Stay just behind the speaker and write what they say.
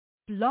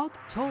Blog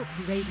Talk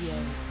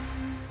Radio.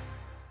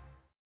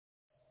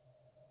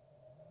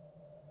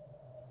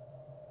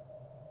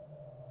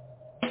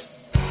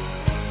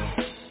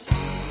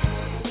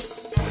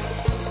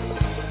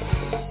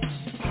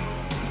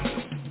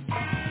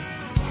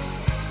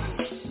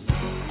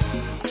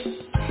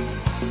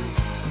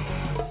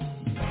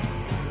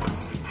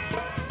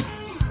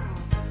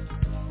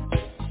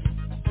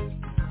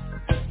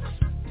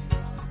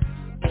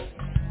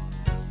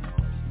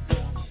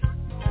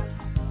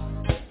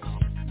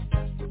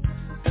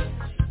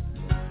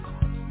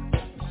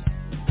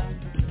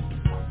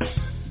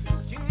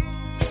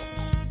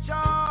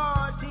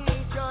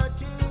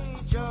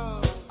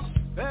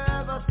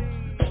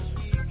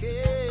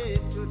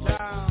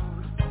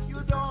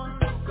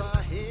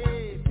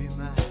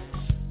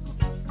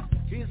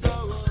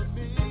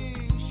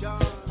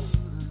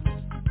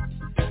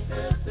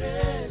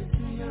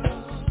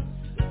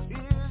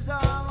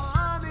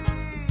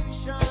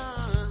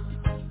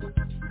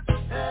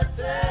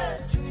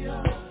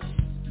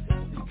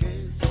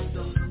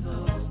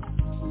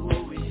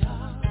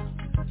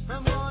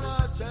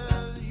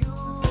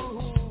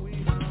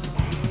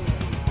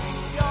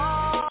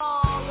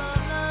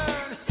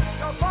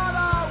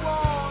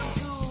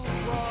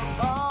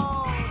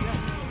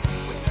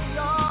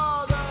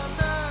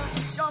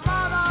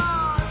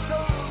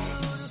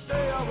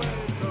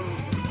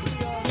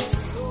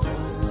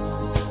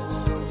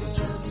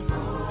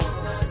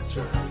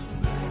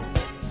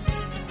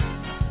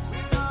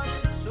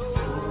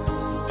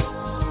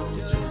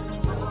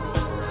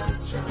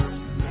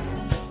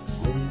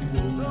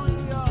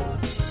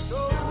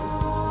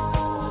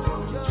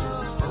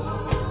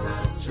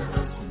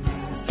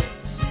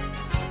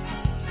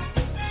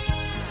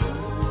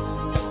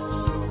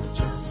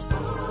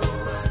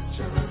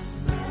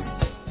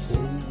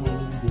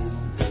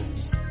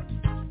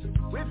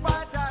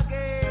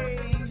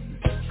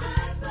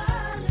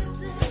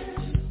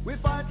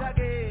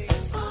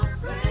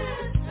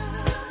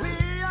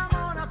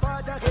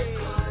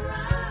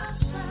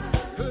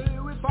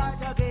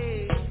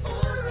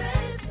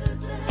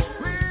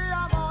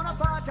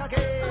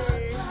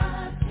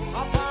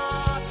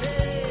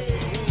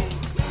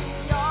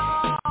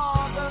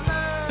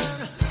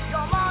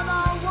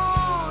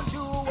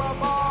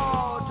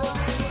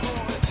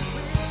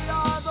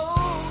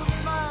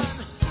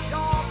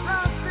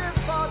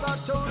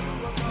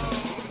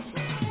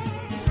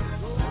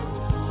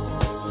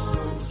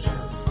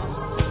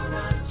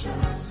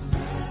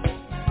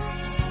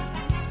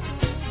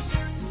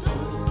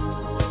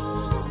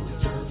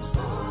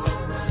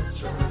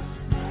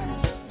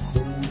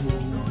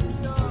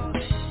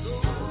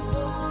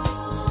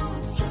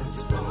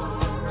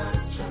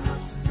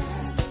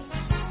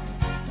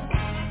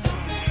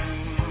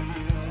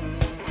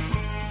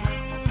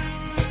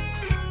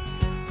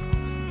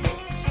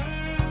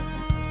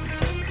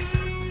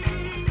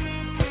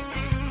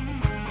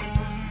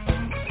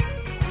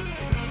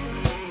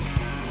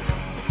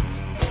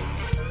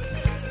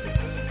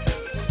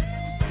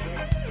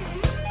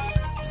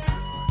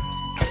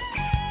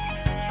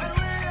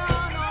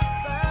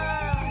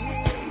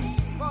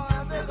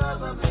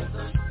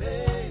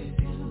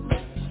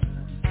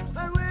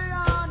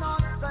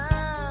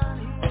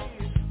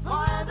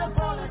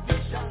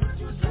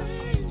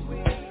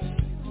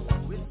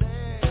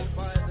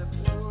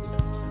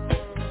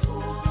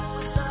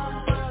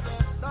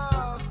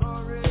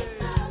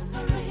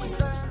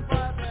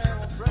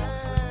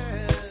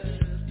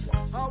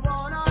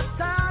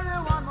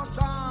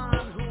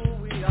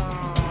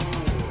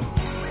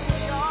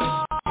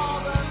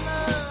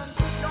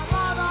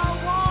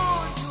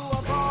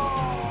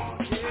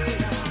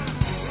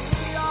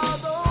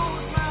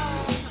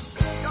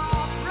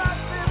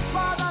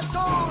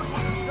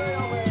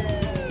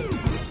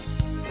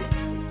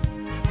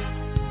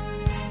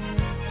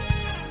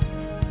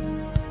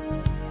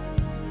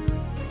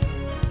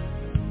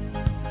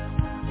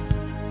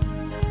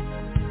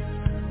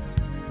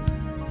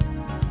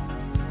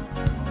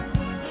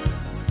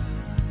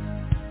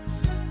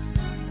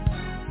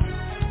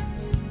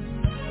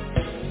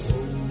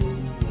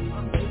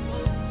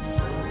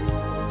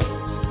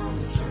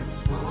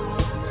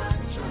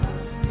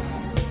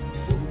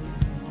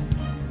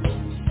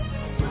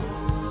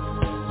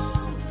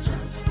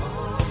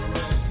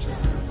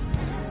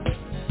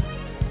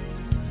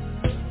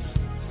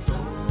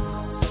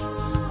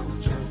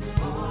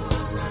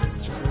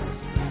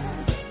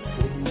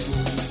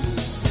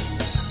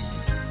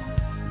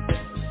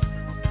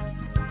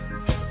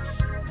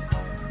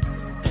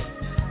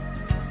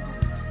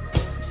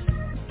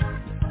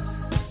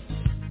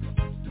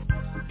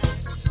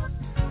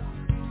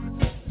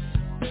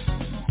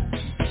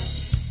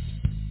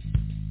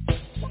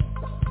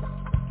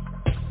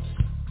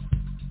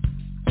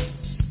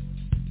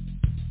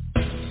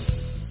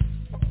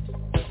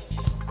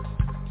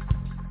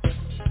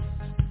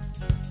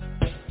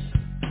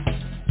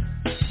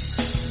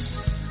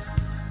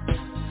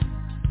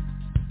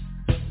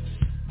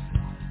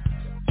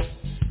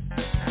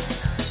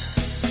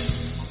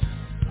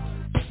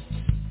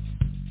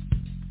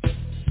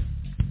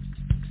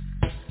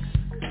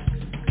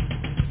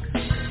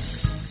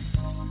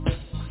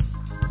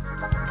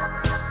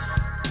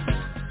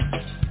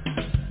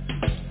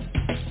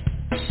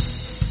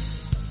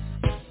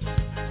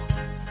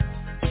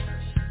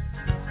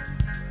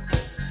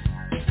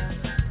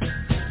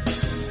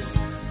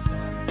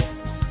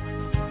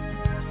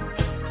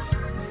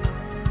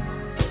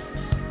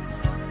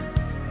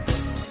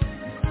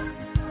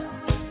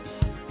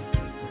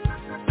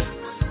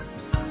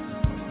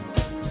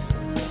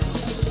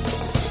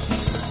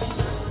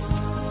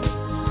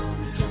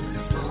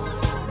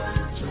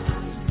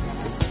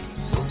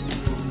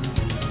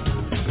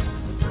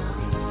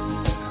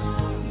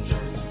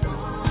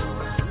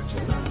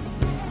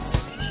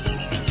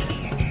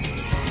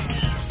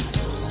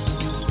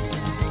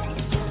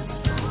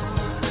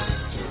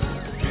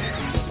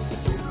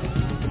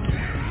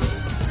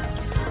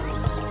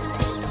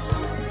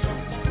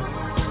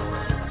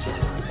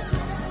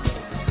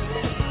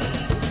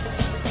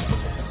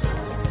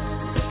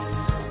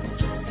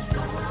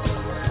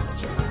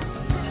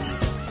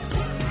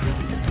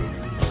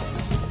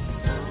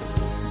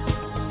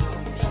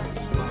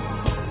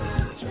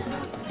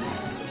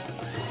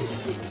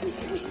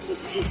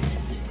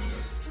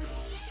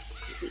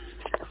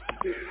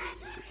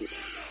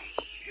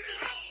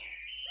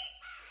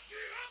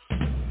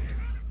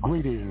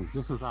 Greetings,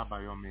 this is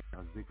Abayomi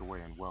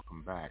Azikiwe, and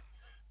welcome back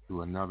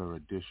to another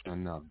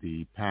edition of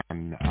the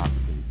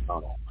Pan-African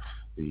Journal.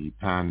 The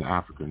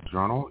Pan-African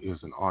Journal is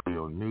an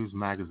audio news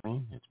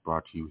magazine. It's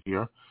brought to you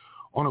here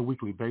on a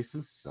weekly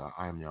basis.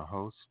 I am your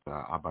host,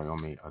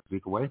 Abayomi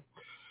Azikiwe.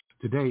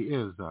 Today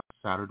is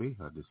Saturday,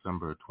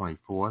 December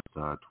 24th,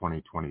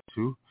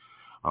 2022.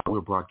 We're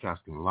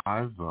broadcasting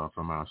live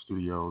from our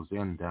studios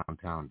in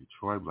downtown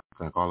Detroit. I'd like to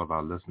thank all of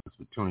our listeners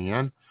for tuning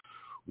in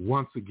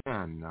once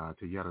again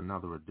to yet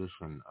another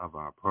edition of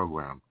our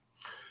program.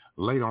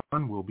 Later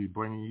on, we'll be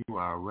bringing you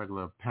our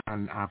regular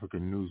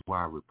Pan-African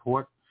Newswire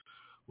report.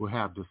 We'll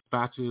have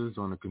dispatches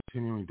on the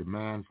continuing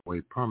demand for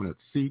a permanent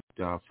seat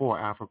for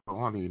Africa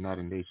on the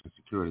United Nations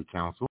Security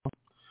Council.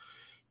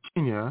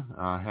 Kenya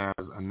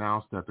has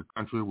announced that the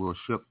country will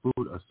ship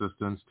food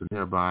assistance to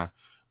nearby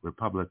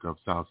Republic of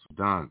South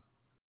Sudan.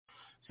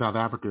 South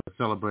Africa is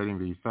celebrating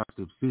the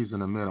festive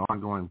season amid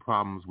ongoing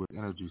problems with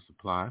energy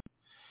supply.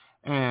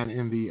 And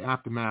in the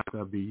aftermath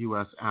of the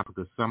U.S.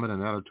 Africa Summit,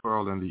 an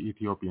editorial in the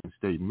Ethiopian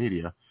state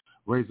media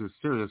raises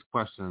serious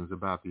questions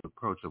about the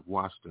approach of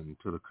Washington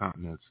to the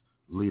continent's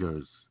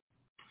leaders.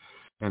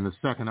 In the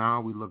second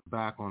hour, we look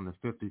back on the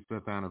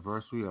 55th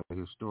anniversary of the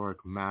historic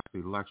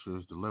Massey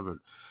Lectures delivered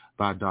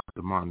by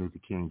Dr. Martin Luther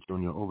King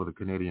Jr. over the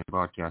Canadian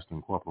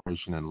Broadcasting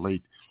Corporation in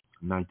late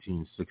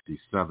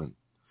 1967.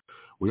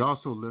 We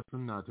also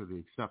listen to the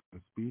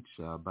acceptance speech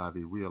by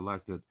the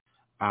re-elected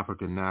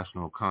African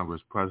National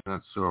Congress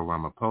President Cyril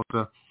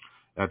Ramaphosa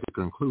at the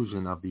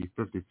conclusion of the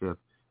 55th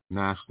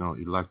National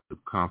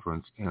Elective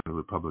Conference in the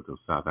Republic of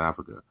South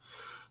Africa.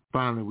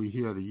 Finally, we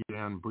hear the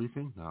UN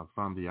briefing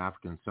from the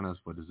African Centers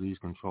for Disease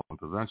Control and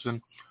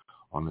Prevention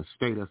on the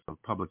status of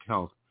public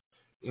health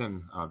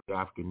in the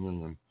African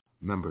Union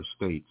member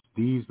states.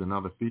 These and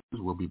other features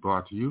will be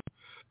brought to you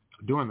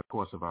during the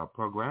course of our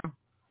program.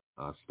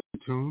 Stay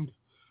tuned.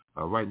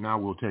 Right now,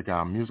 we'll take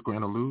our musical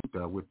interlude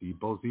with the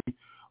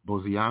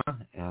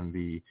Boziana and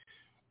the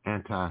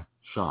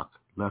Anti-Shock.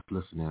 Let's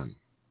listen in.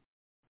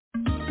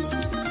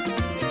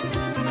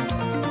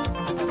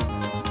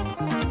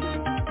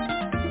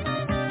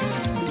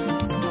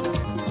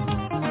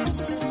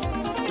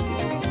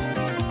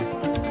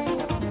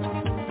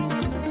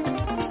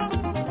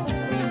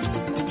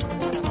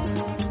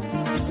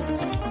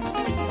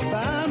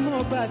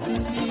 Bamo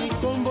batisi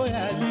kombo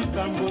ya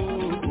likambo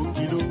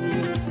ukilo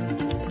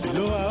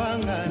kilo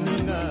awanga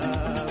ninga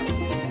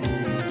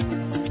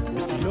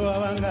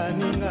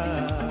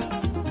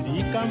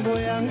likambo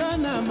yanga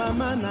na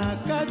mama na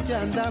kati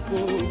ya ndako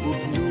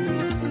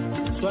ukilo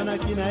swana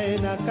kinae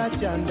na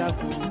kati ya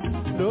ndako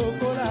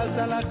lokola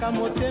azalaka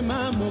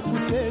motema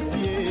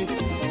mokutetie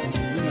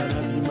ina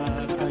na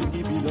bima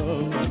kangi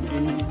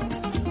bilokaki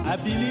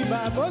abili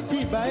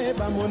baboti bae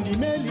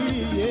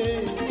bamondimeli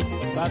ye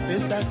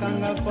bapesa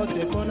kanga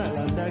kote kona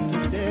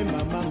landaki te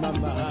mama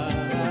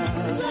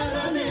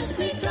zara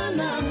nesika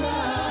nanga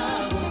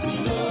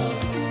ukilo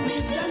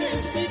nisane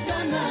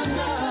sika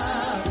nanga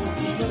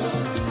ukilo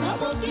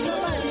abokilo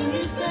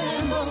balingise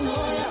mbongo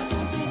ya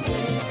kutike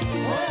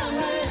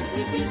oyanga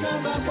esipisa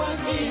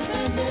bakwaki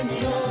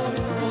pembeni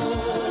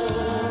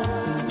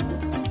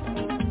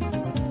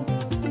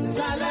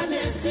zara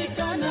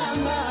nesika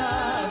nanga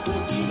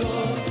ukilo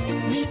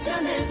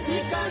nisane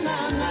sika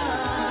nanga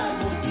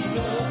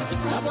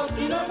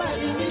abokilo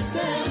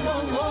balingise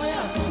mbongo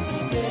ya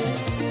kutike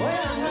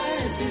oyanga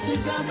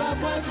esipisa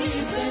bakwaki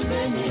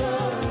pembeni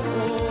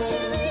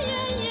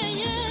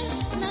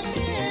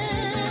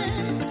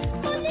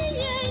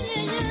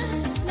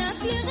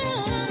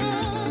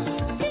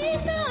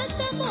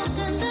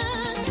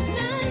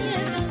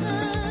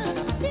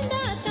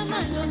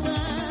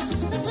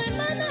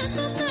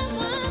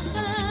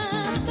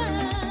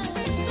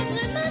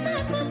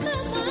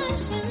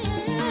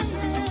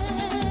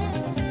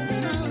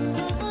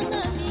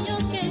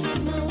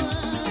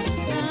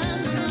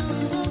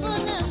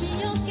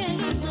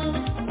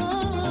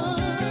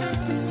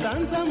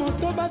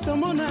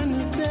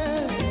tomonani te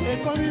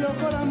ekomi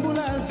lokola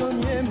mbula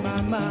zonye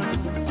mama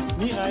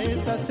mira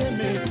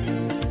esasemeki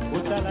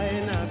otala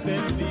ye na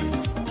pembi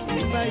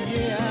epai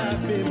ye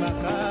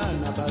apemaka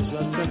na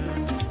bazwa te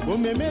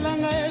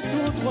bomemelanga ye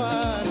tutwa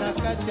na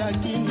kati ya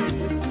kine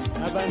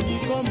na bandi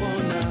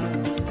komona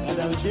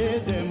badanger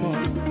demo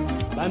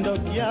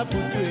bandoki ya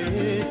putu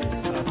ye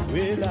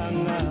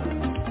akwelanga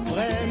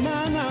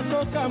vraimen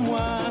nakoka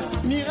mwa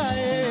mira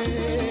ye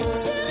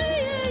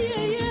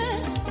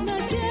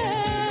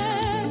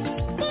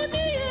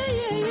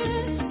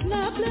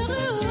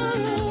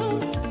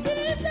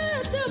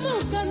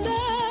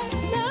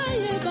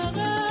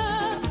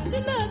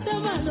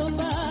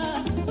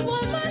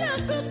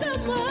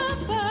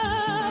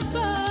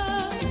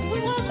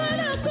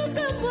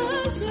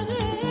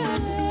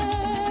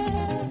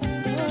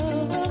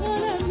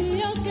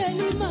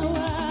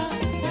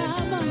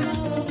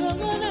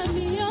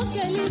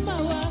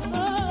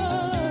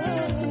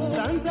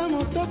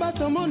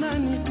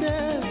tomonani te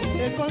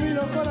ekomi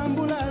lokola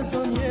mbula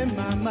zonye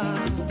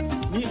mama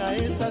mira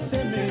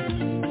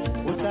esasemeki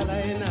otala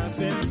ye na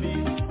pembi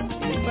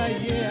epai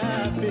ye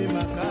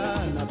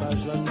apemaka na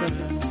bazwa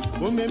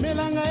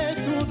bomemelanga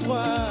tout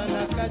droit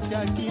na kati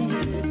ya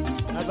kine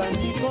na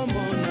bandi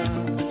komona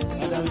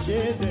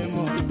badanger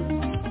demo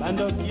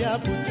bandoki ya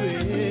butwe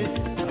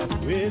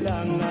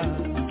bakwelanga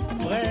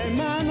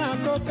vraiment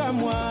nakoka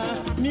mwa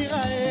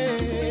mirae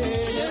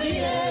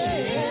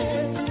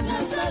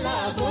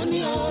nasala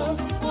bonio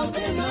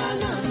motema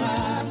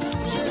nanga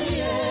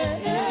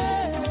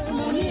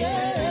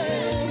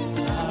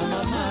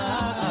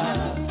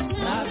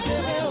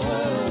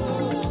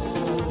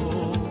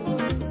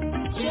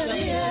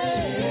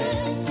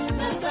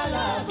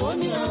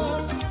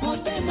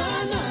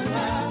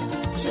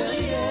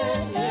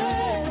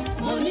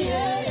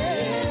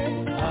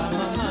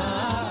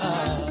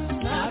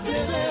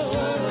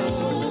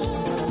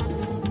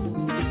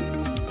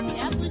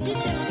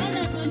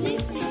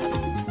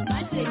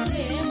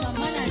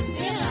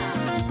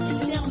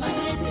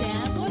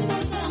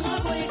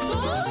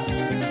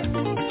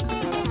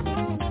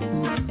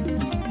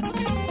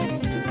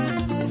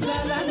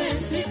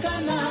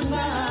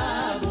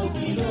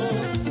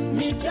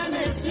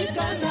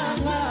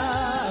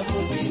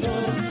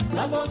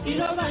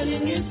Kilo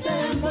balingi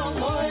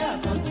mbongo ya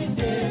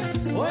quantité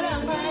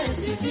oranga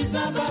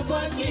esifisa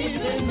babwaki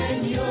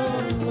bemenyo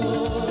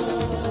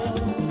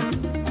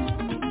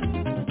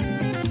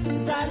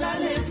sala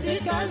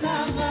nesika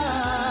nanga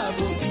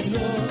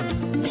bokilo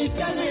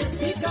mika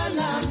nesika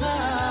nanga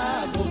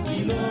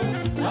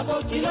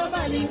bokilo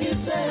balingi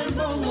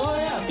mbongo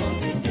ya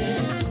quantité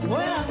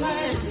oranga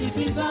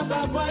esifisa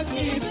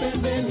babwaki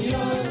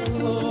bemenyo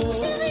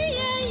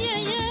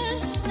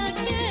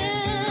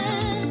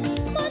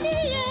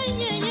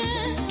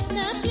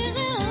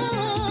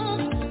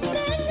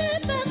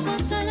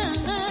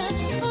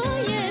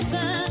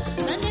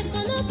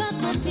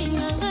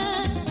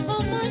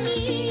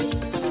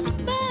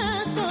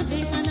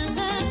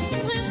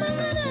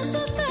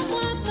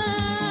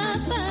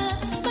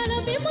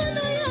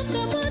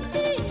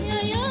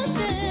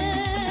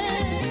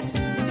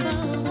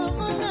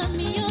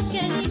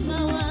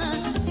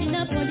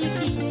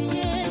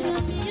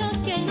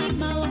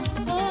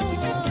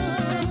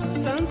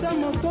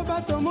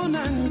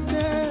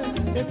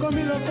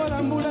ekomi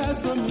lokola mbula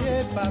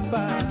somie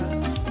papa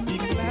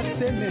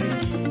iklase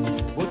meki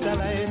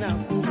botala ye na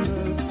couple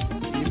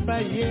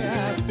epai ye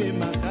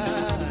apemaka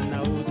na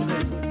outre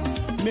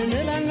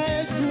memelanga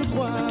ye tout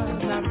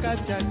droit na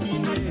kati ya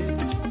kine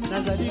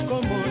nazali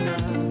komona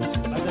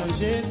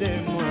badanger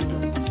demo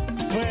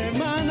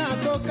vraiment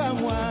nakoka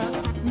mwa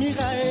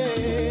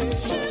mirae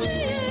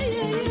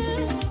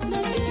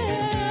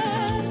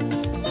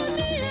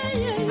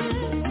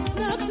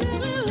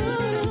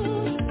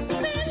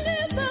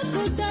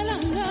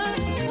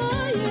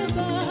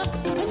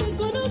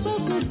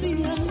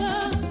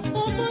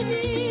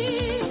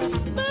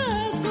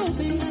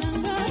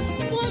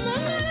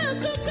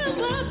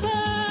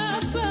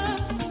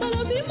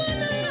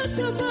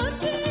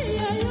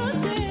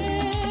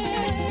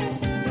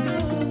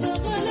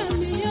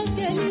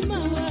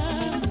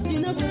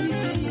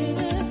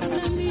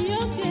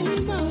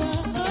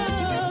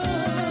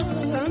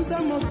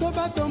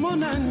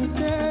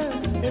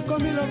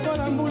ekomi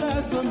lokola mbula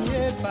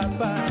somie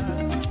papa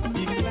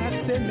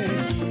iklase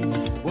meki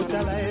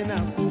botala ye na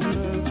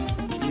couple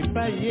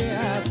epai ye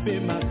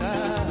apemaka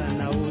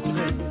na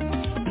outre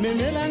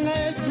memelanga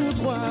ye tout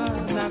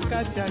droit na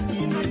kati ya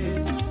kine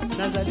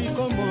nazali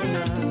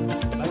komona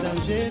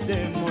badanger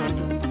demo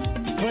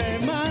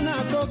vraiment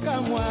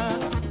nakoka mwa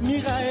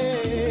mirae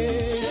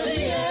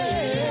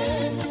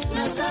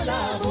nasala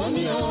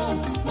bonio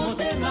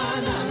motema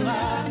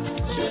nanga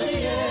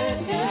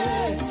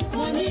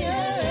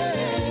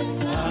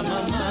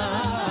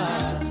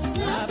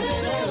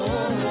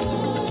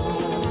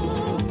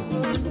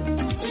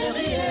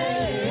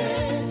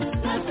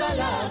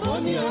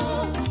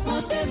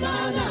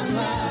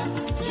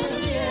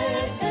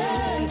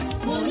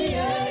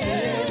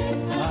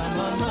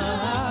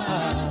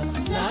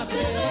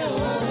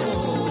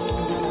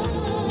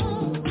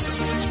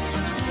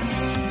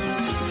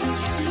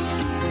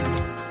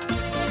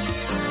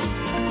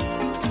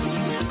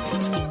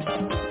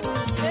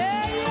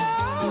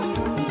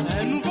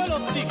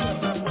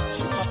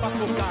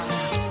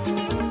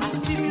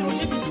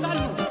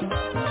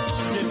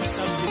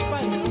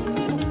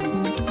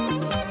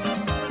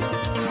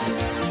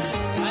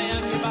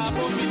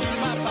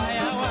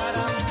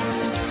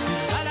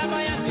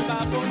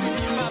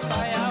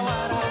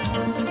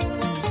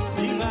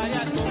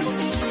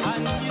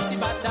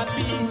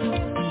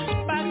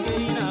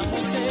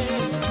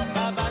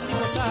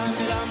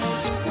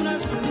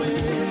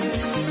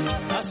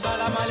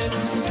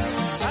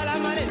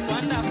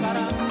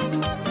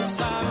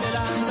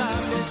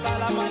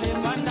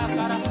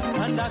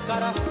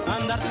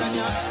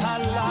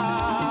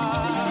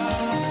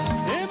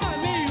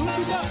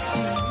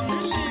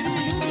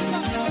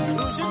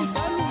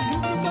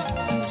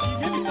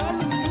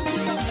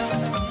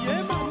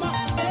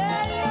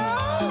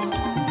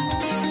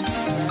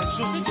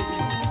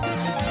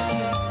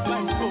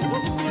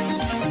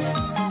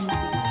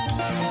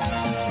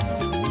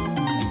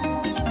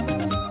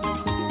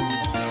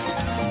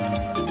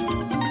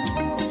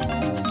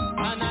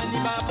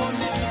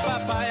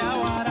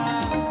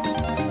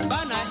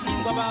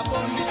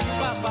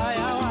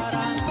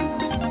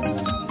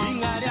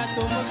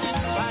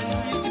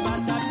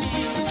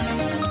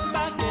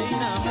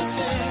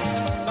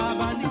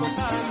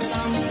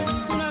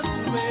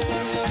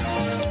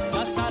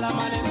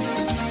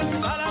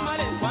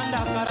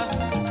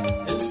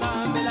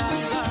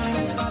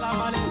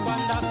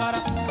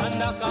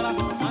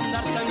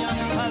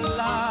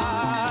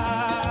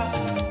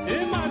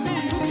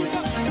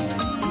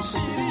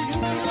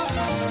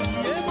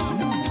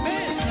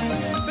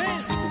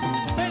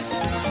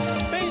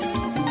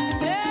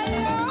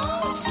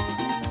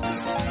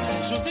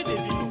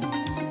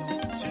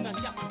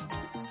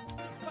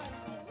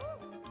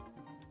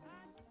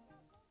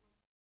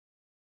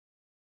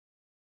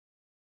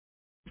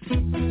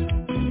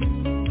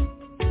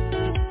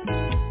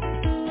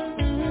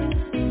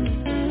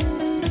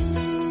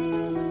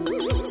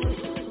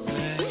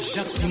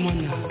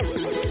mwana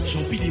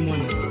Jean-Pidi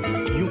mwana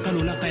yoka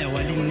lolaka ya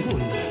walingo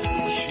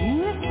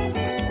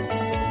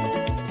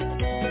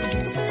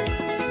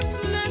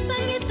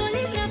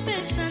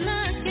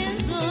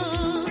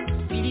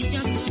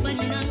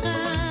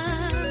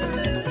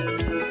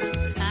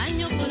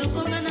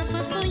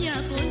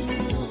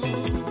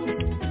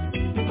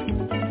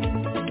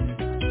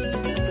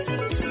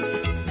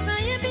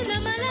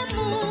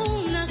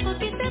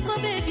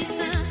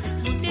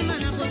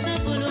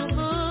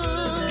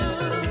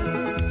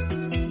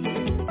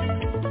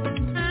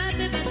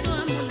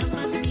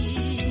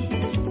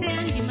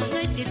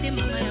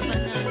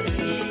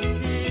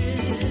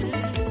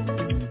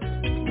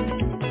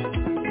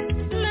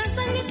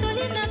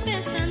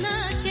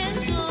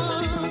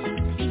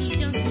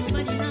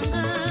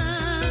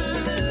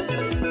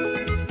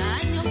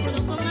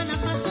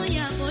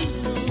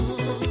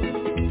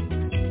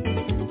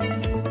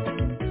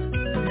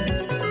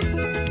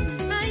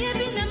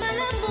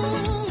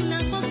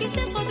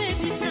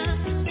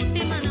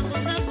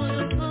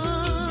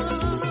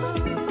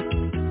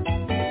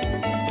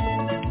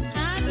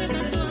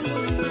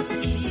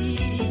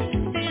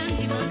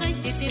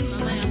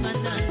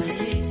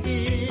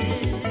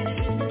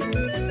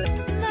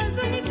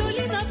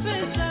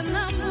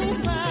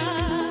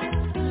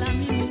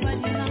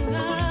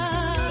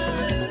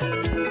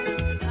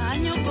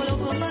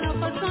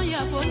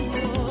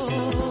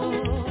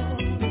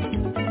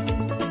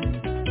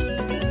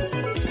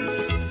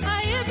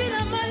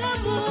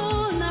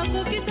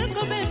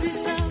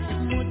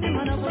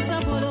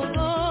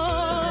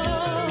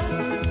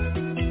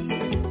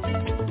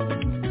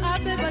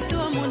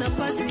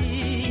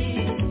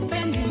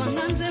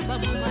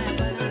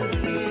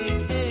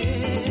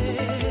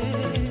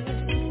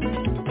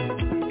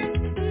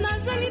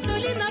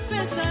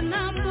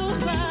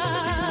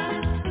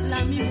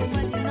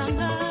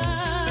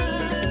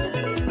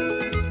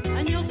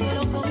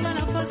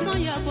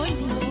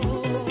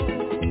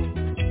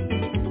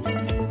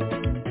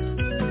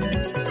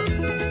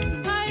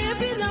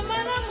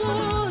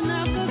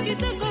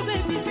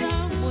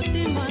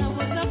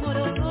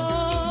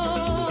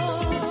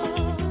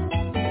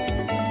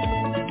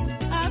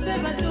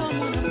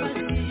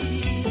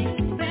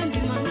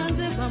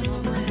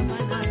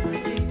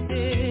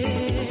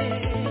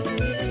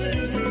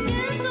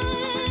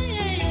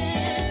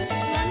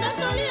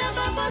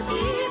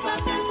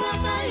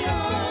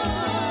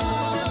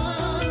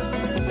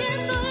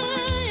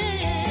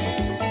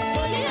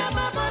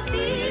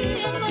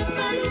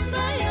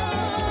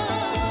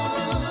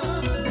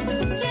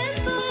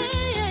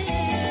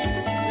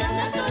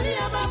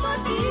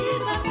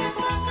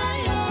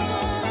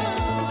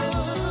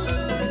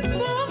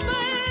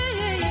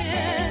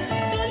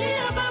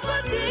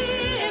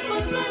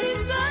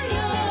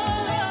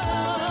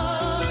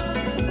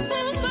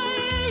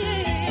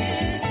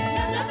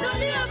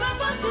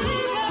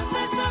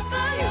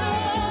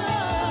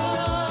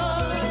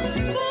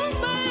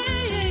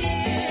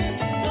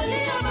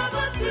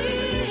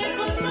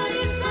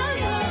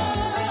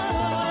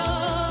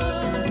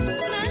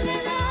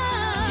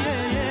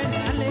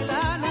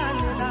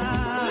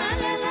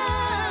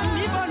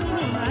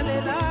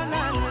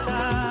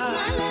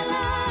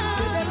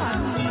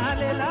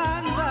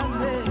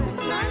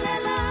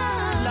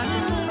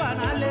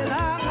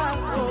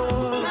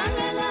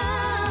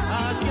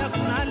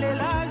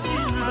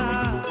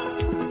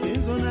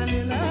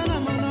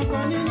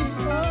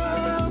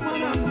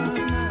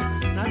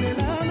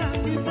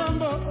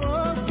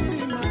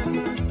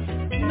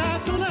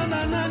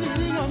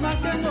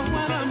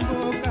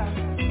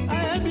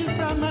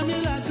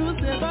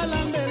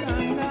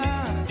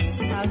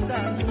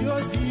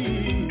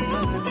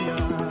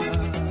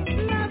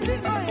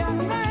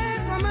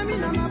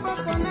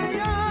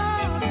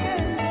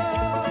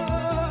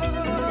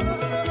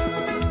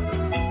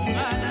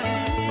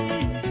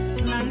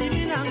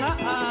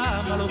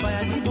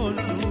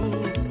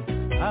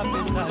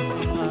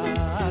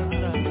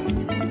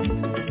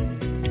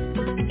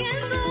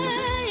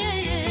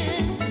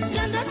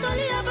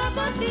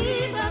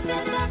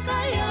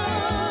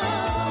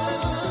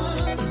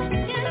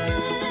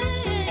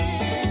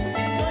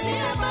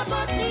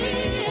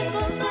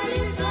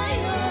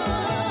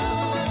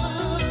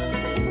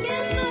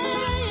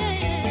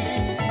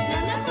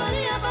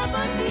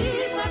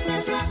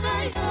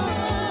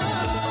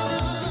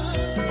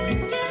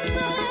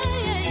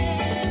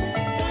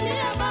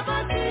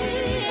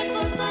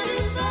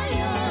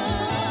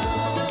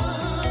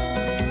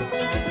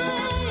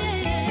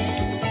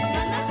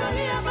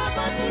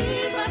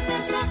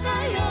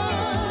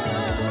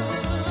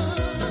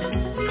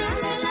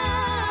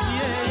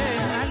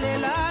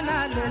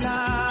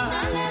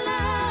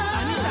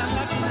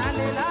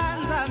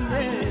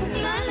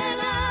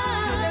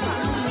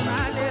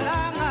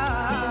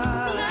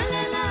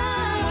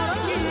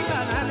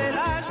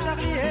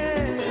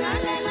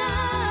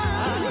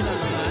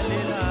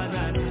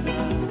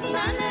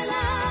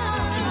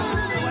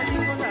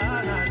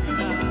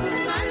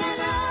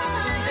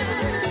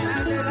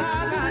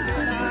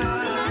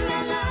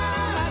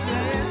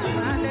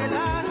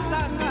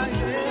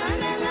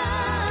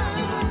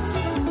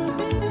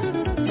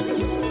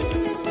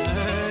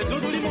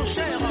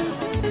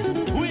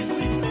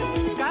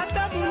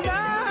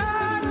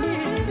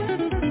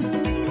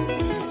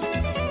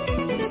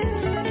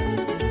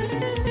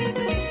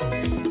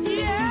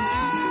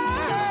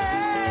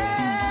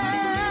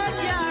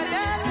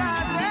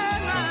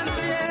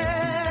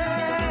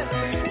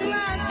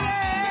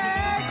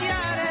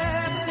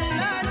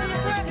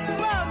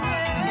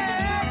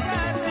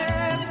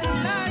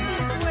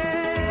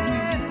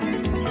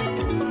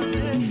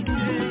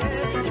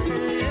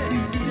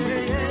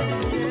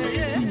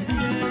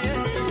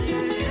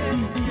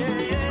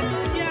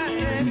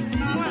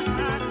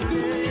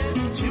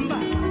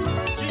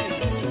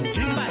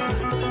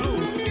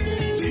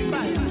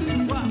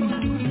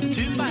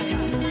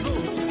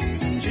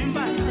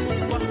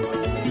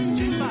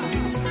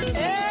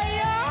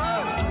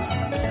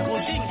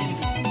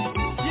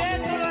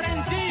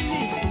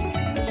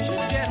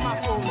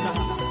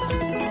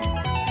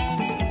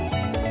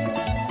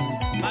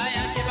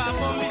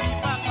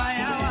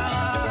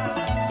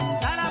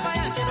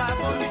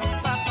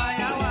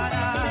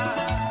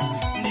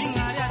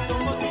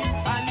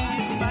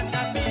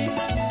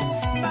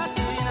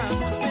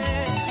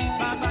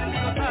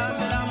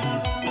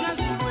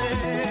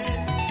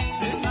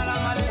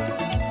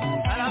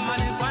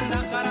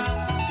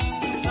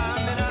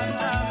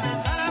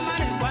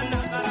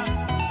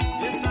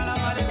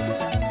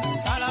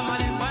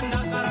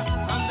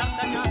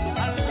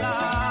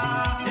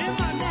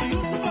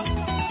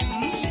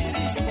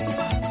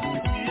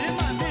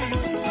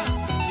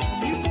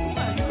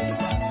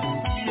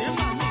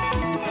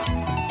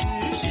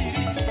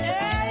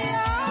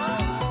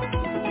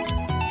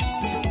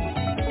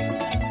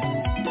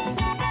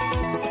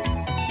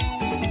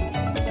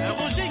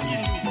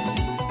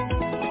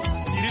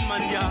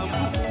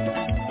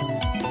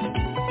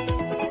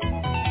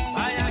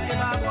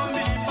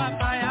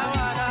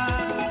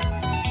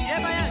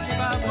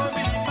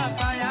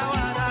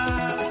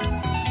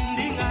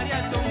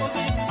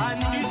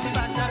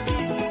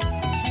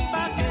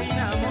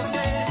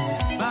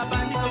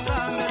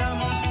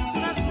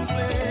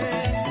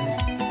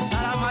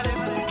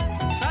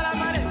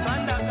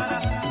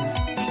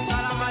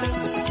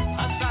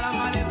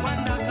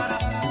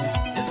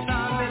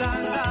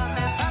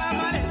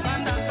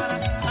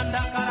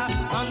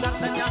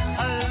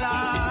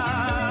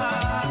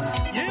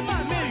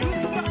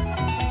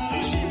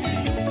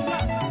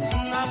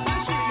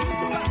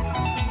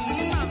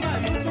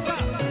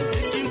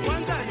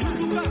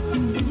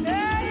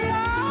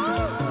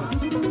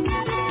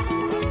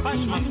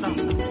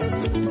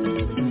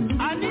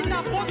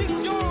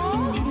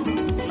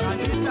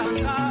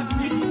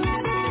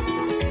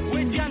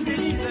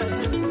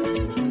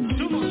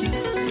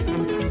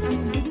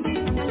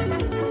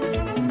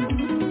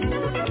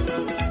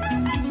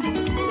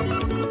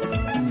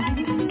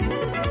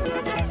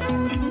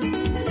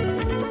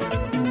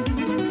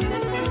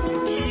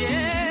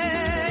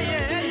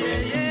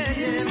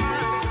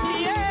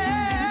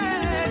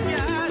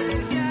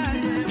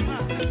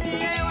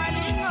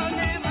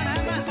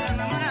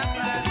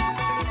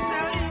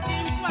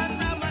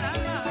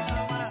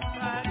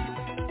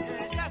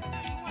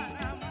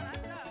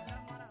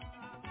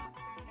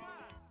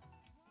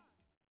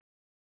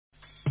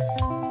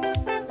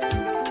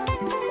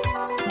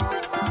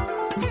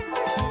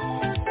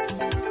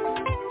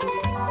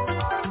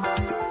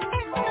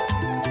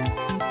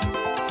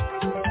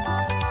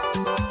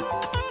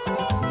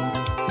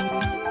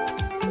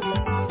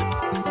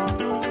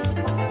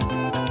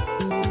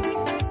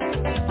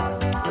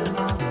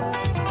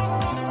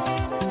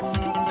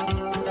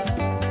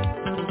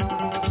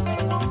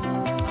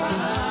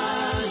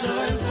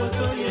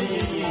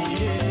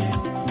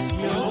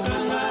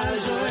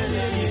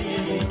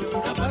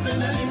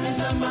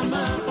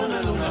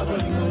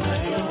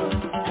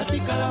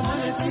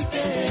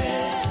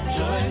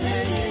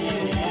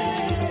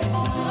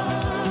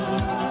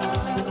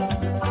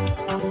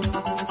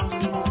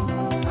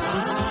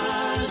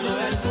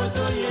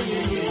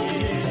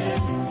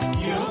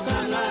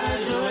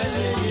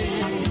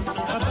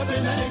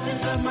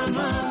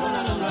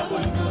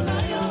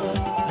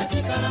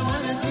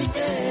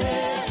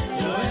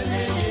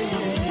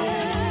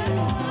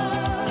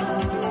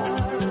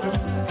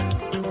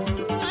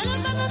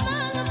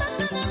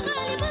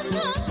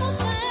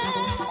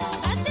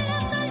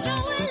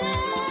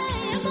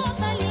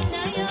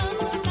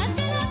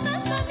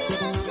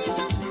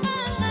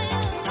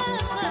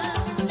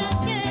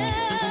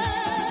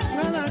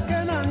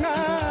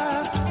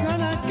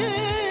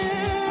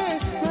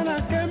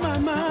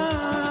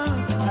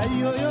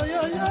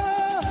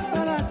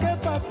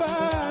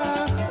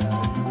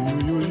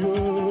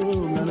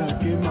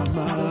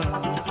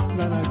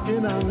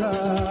nanga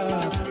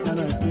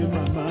nanake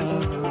mama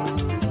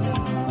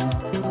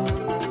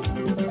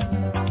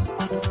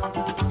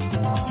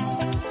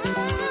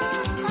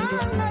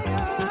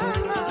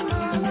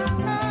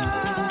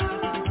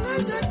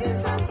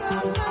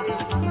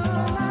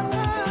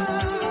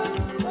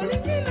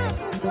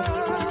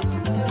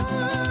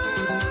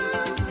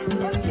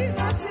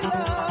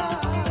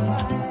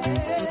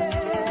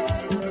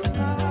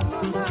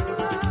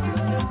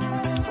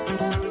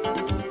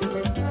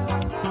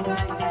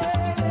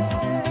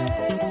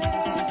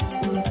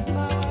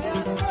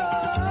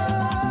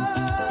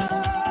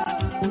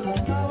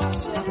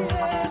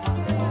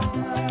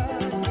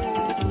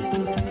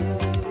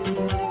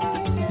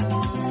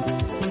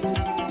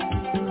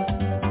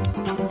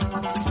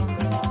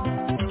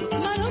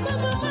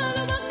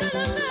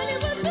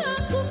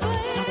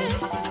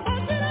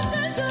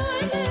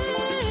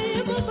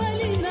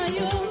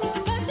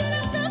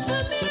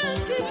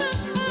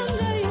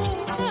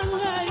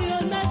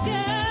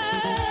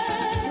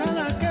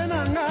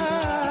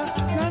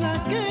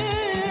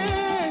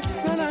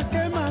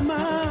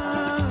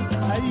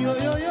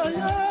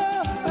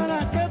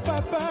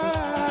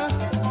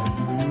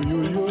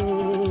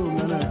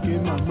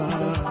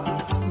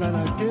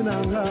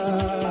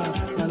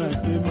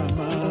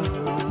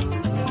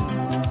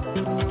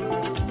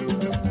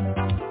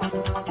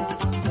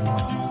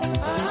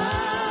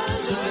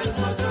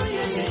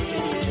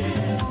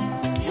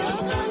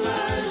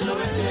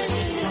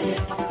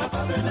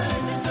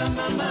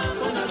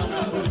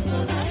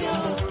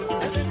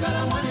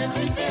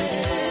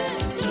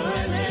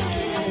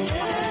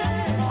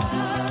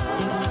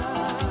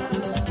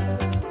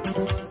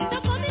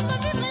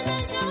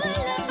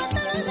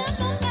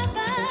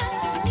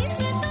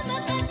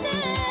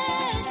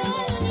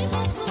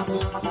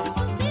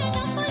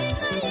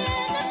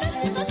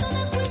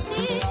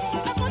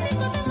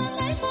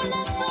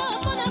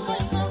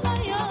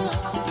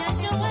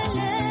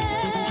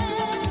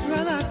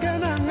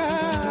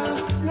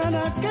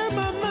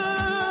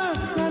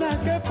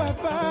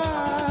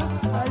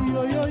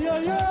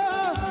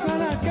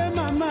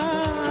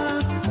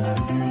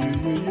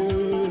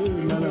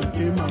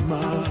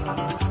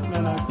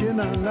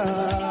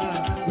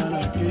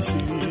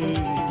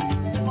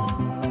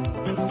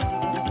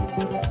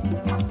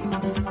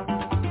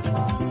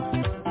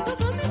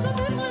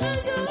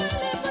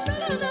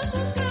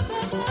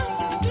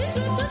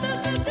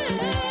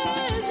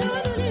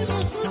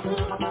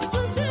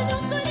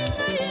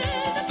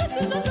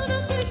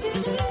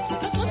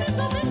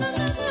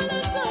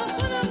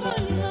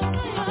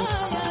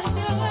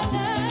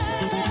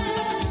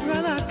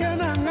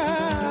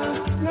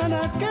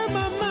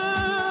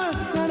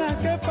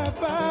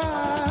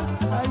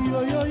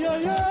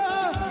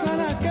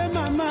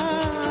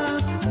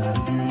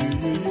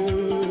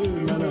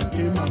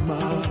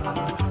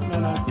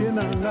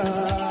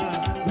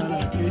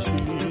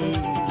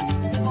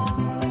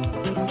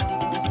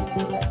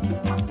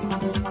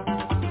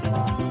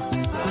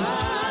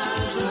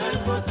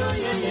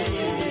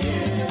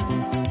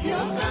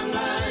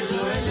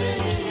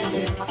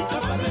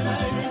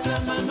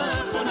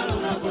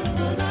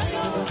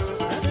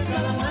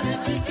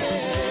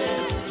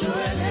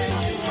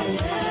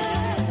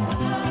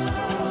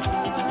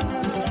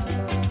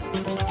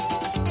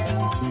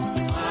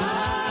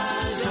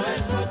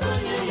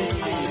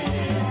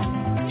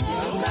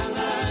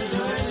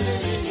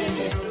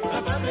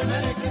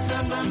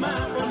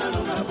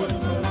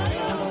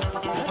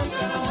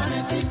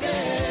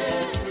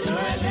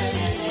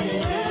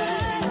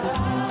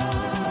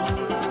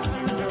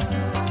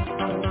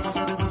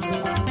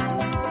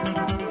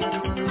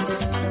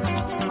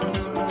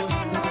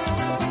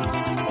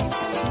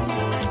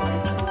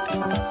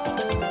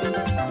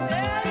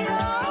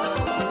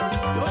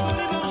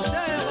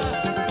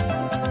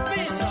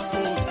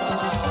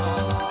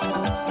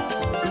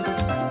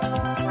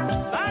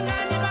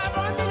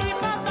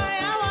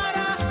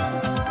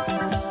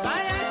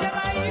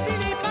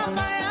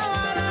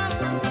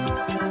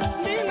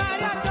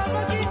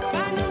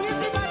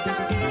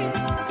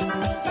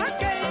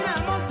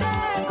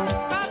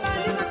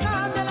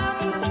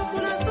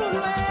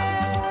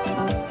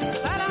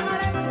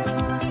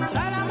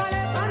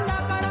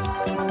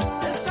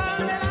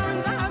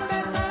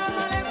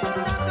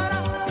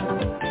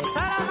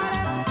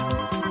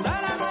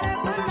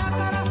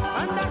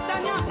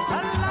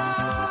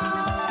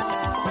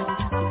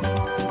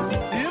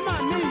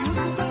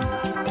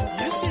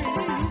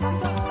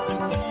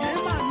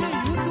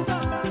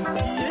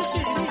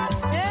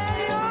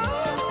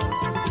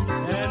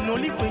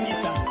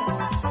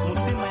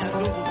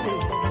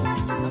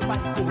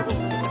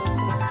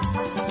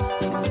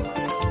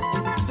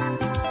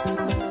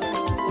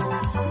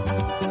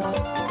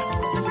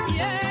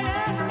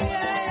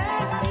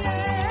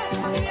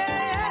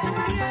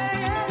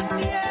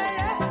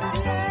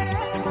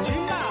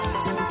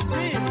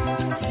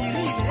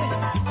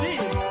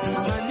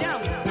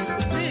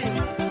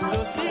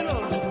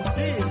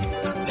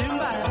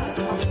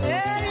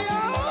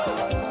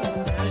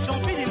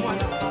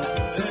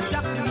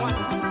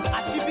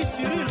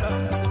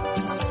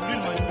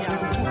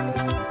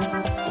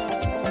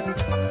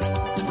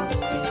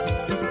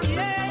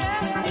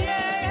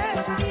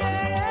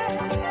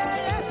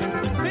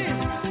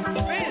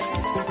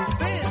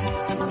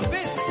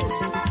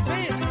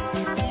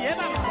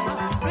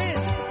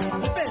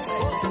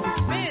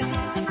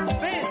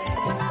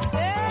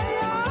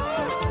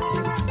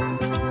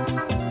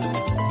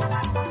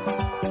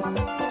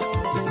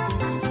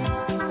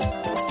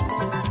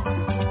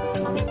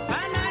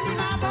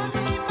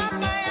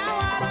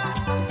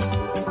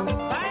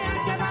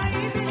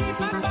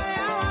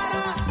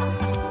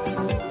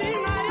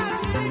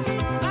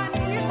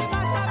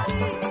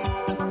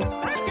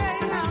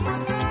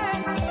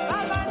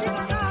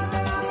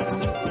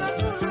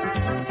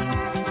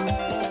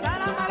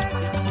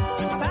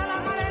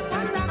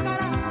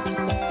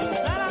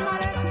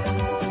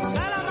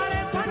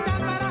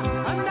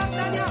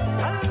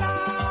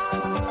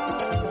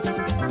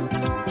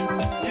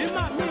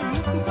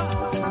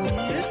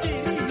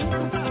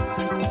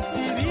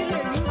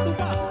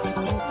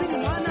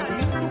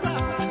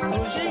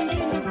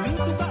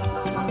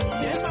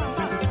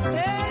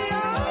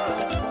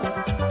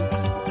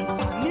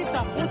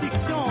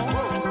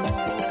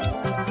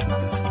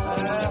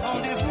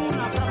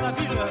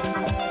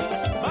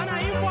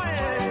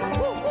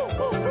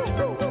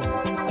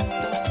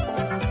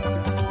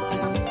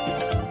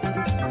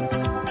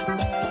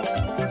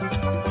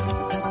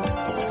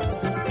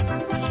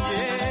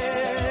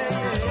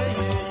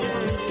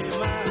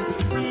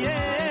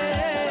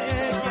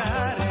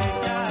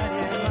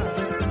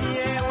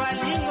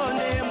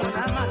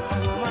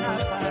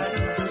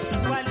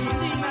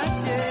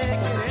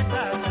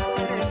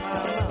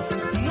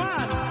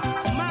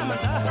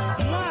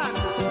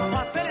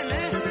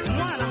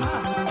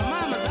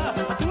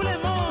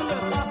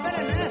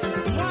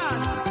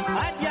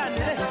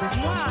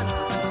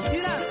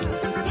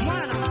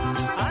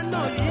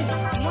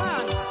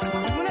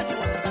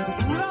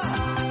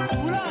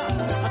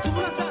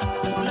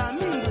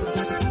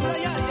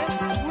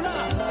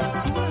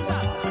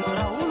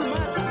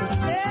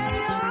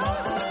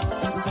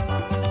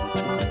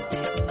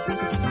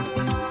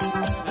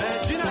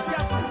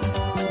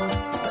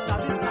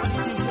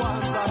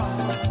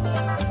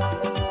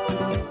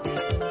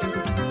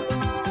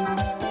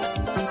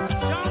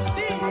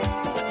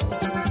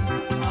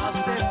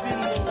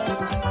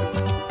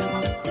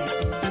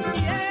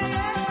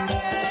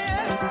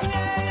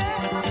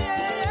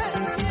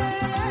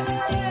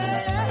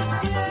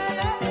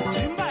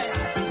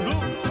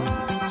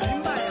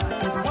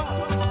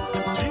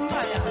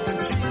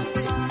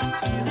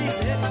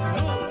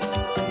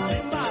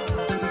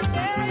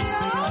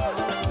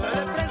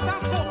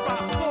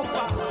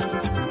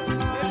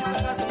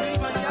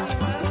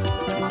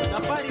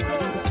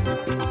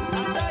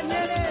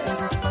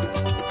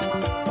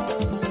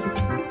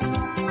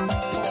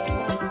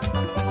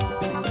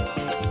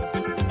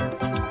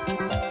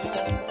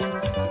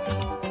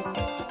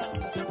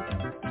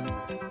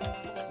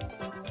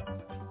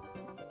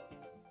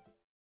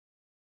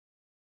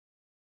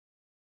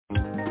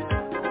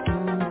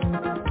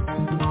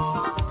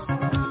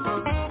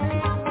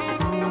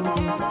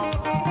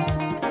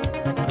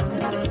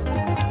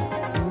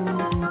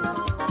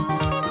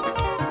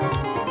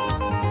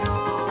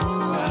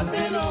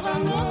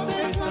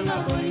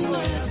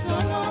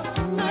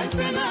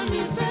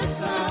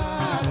mipesa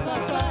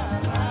papa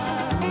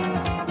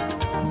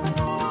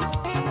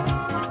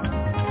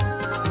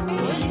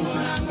bolingo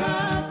nanga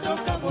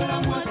tokabola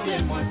moitié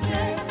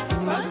moitié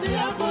pasi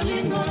ya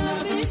bolingo na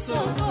biso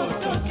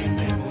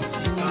tokende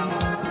mosika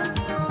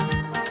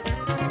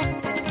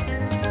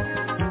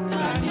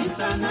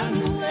kanisa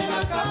nanu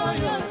elaka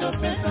oyo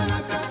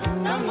topesanaka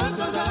ntango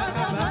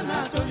tozalaka bana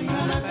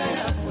tolinganaka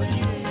ya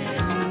folie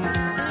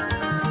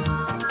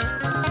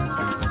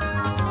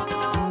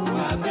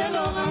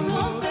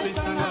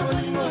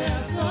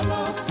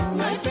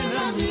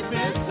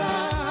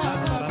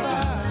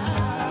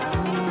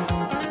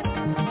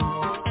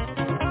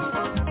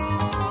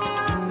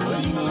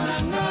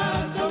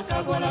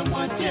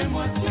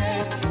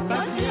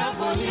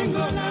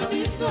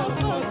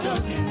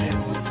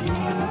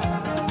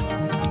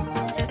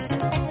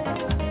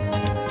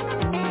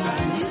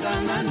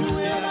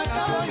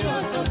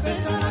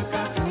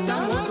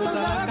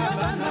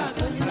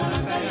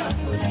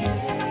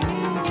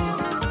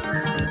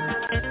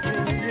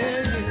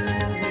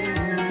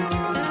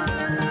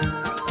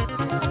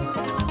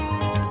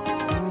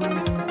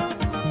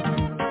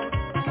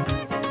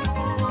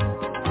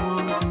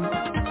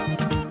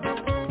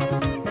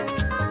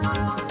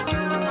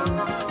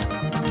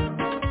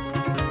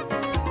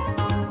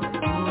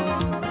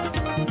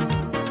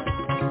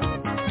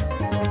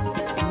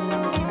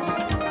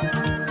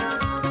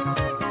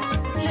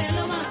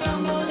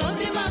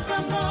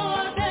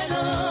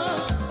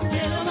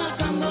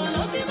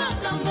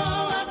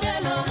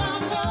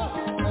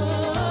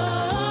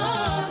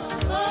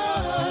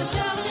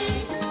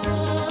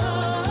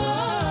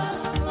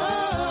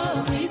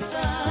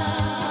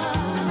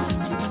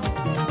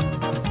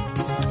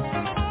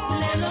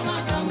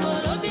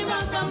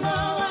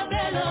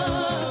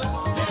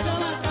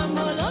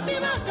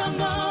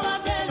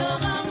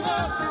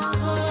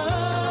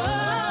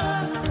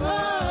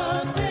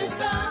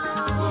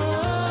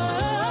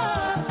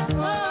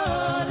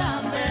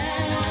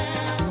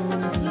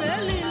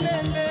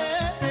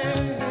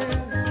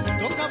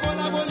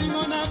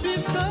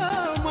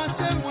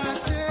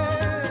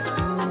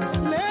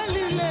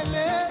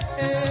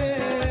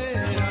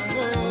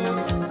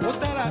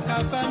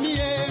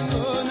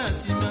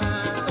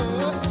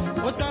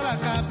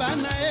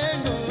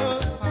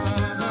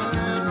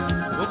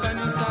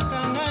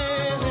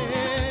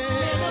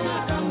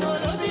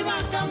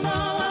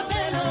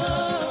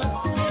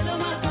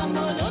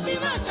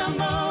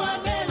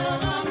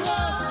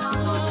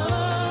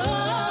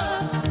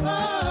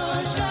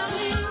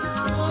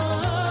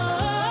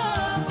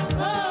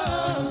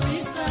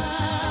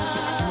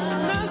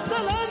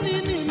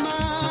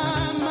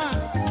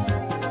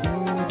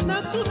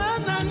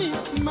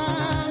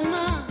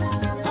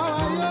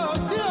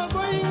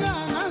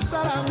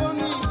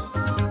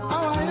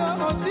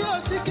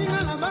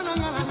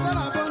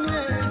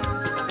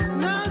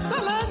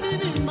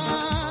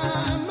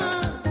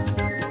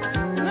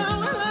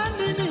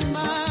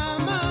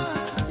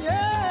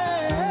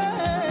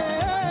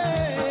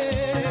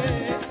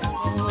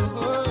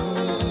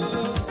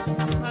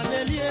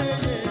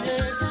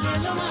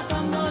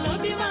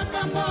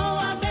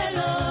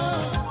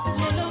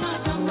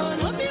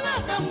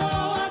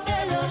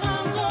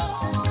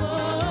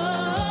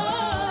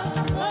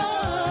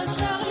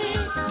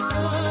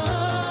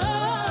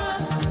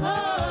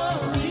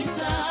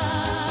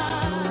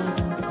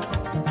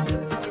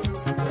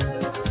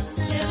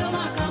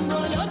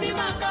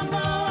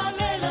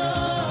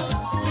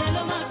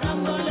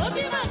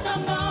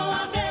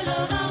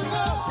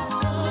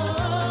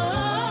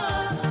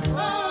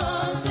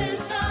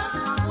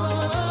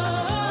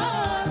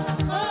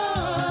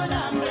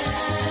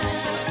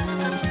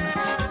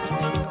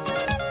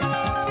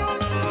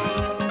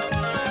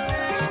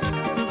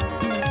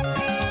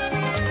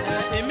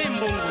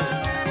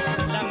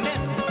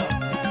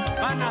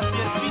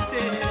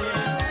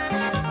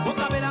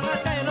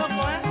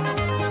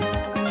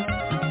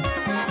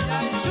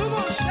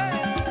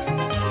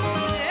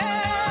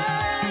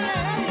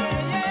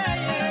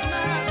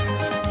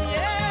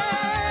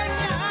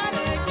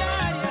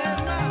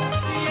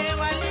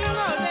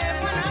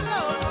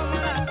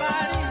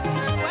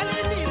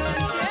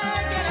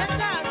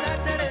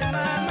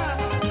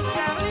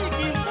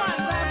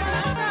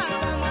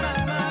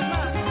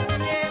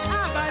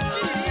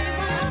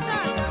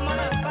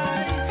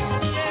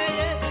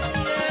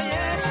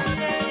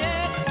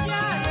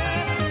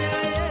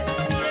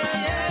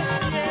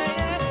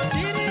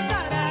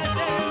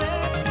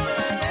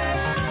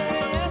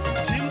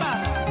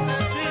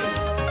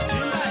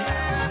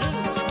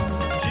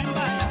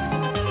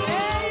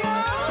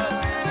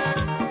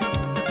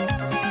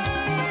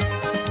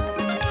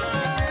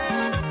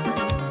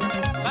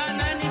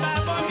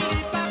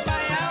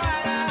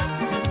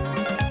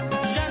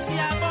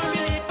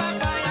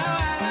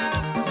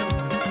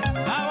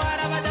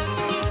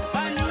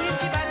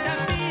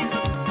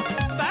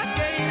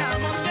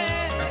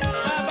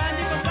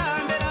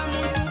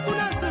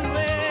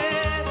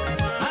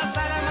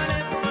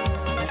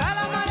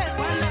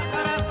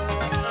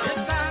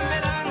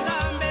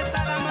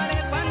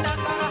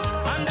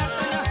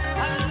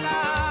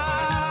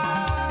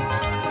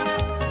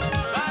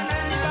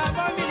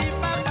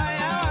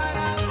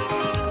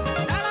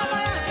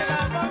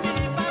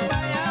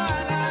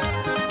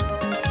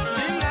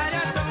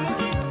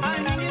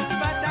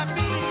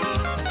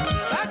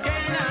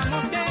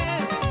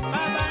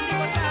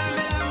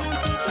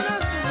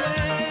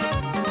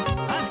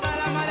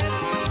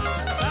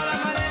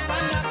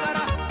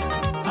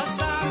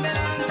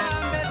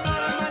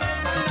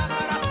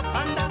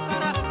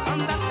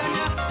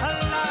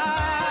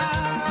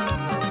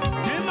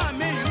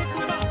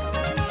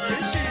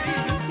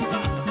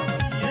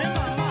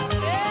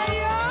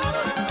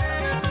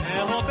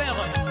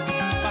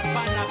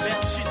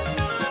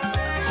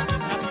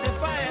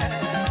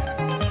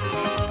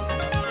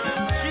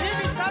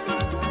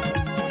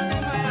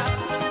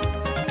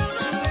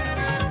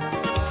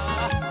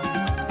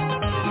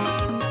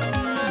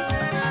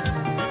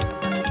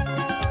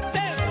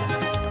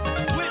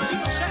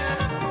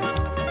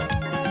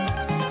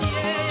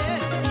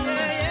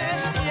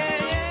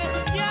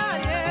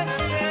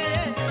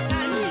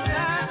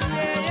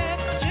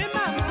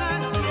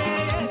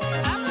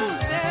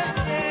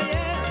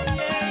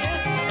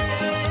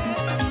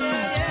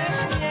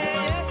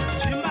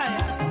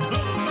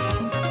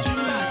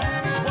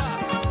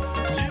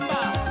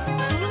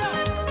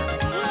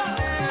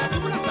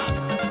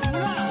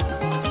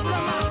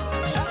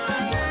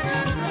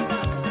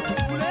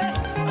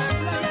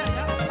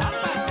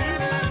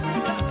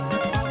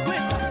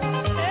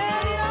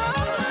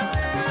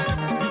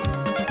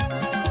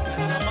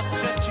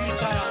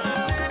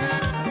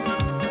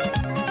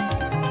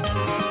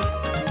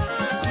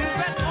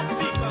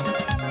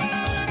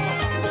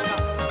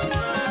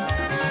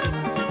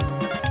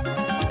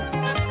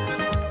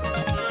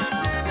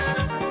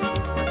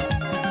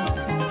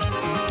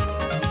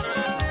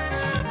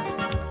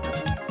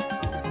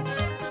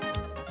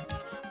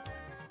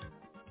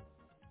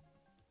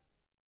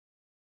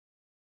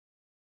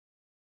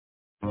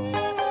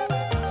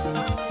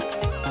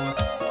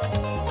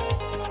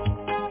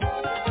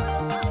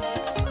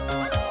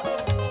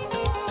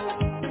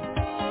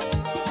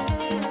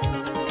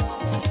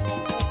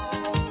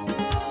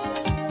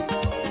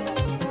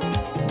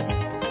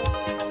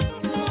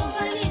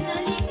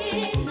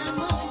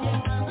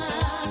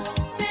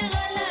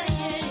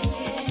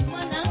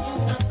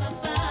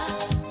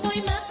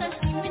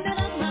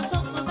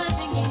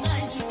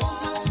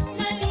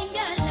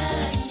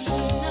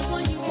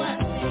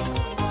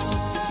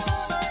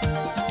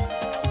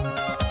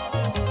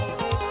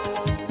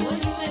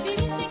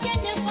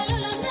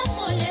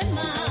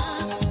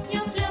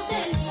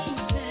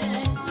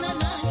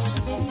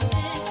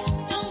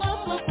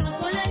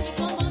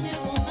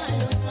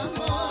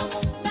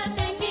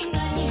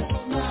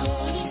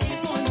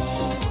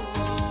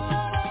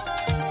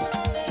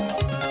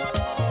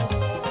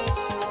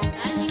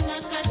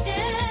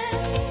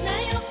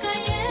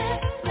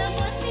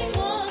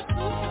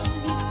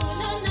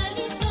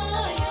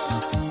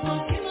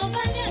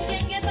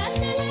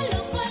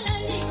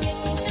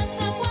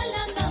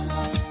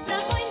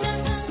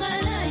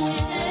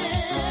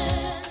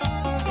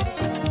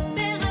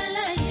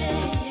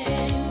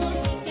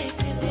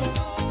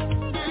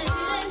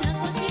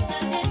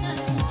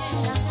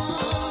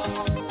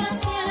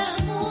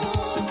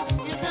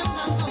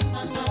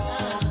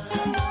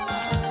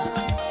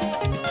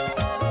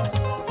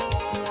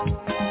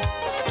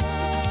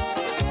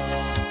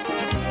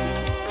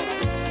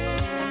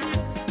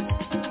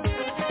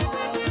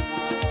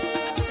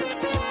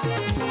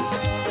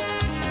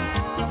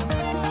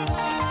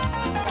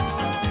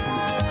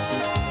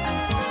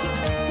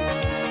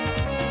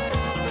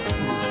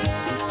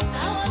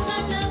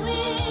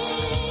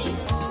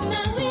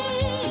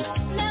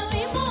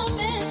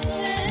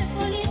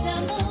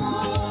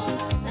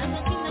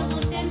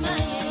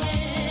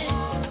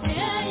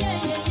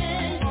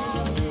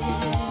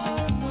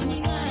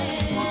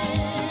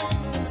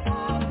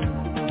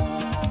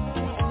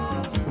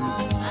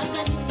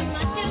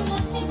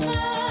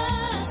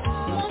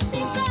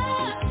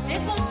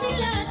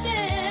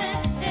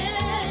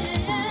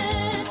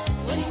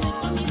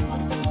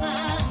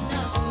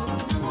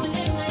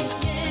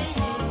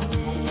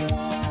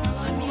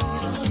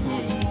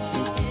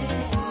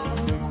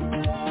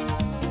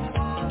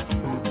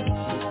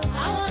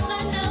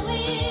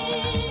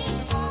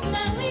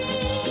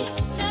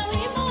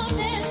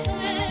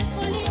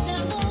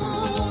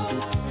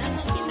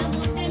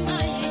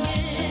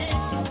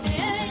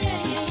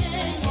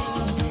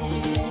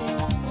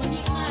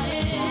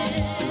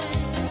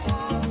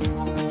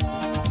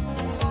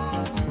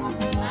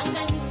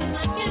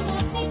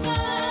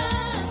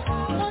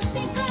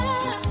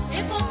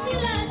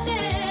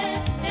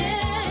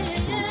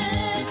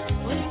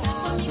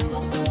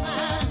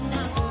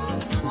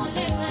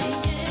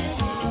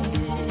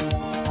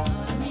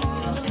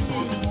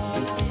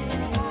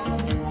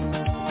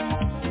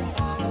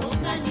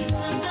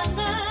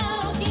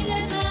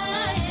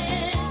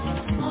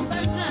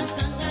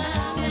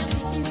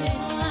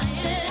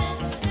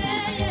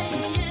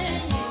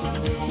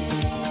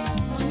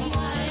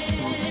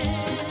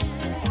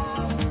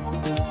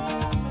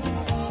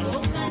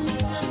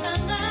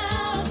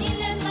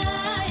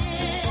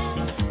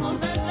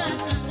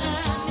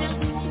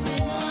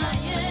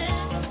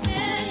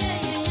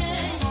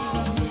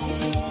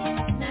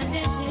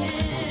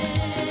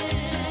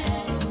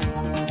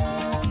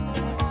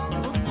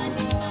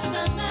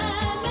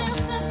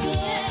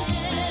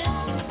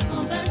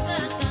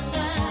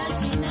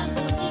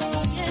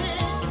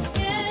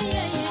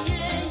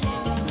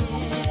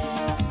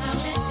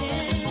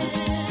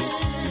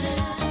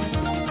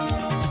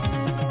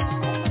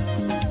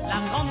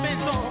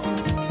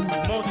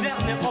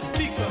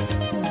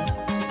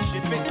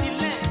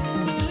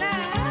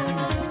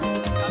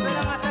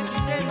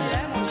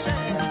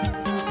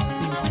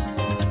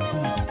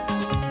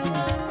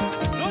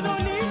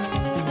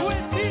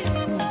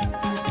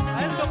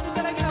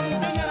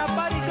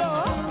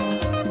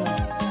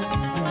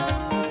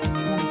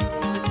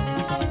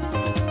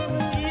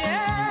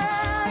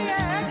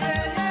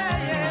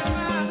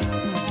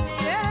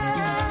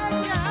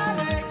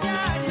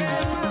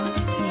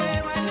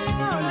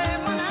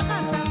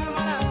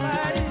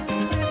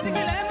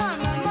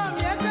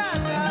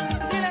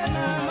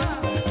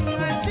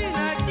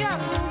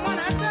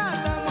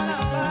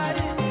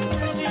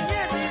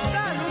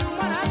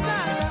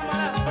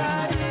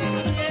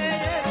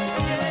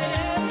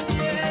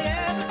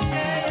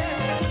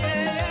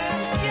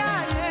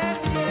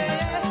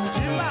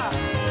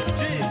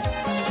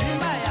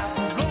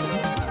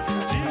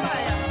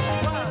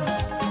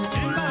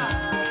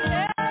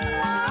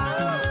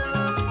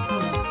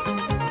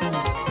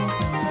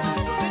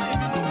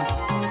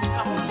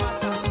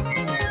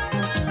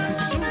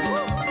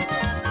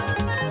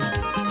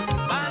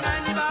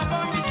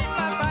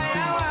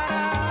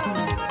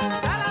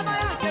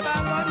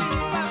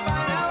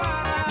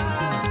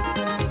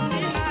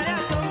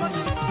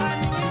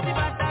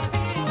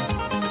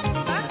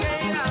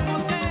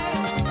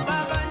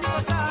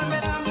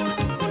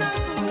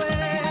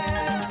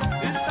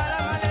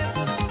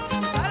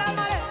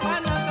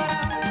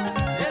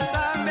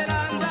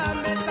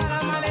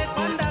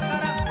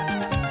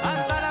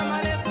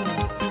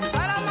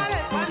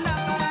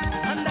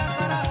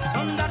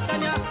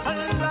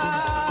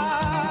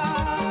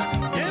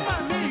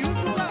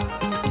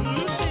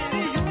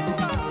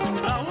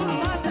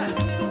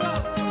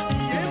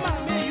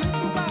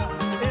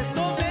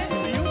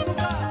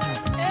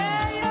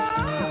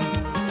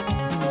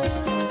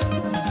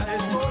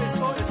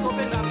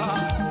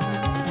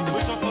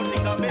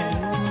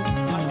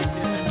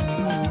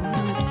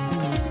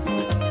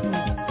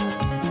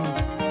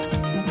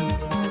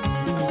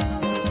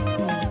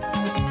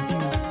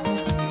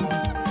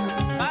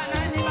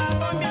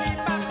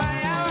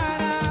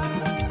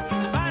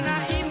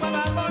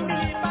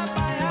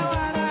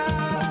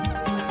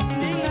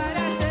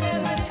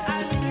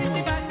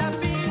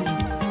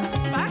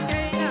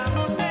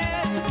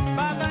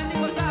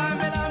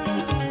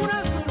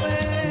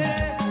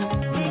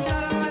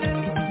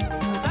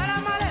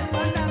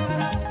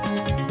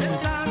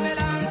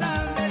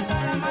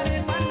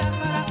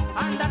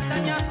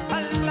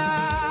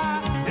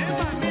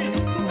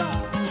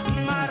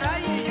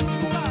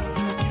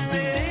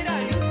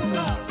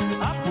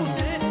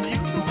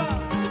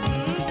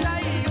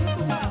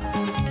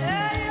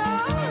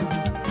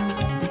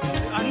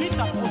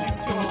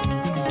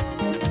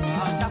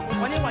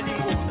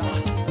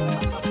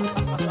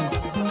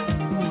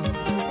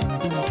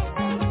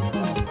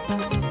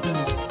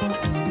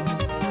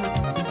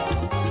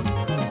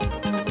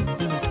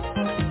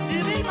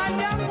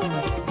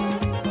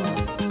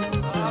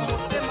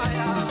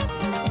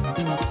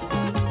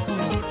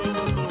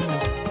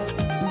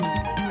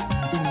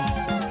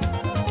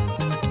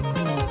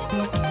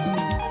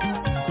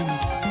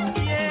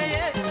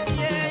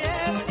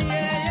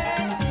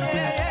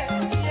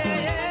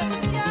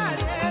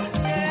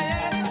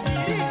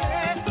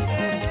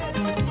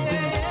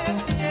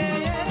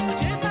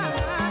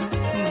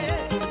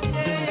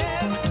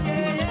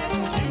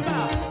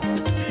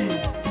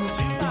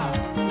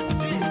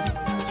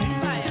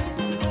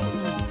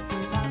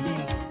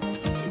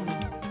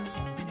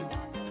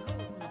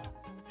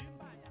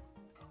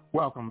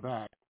Welcome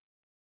back.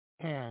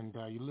 And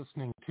you're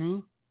listening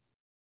to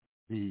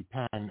the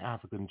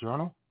Pan-African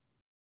Journal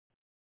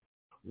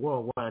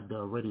worldwide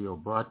radio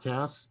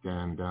broadcast.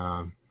 And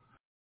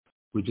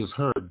we just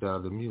heard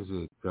the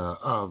music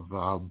of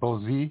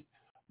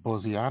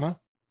Boziana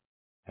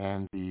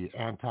and the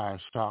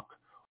Anti-Shock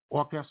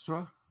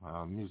Orchestra,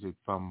 music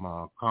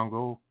from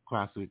Congo,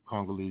 classic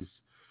Congolese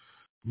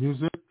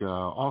music,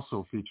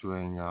 also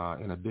featuring,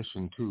 in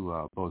addition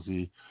to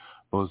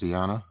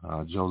Boziana,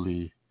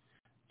 Jolie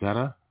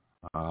Detta,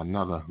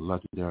 another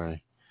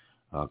legendary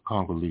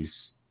Congolese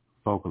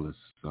vocalist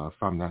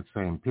from that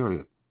same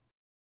period.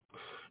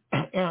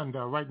 And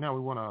right now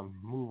we want to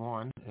move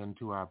on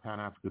into our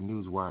Pan-African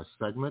Newswire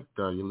segment.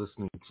 You're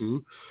listening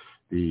to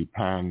the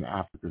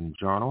Pan-African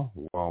Journal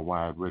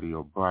worldwide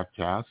radio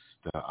broadcast.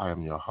 I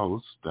am your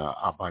host,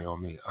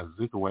 Abayomi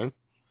Azikiwe.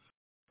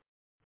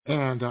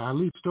 And our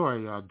lead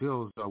story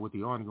deals with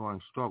the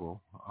ongoing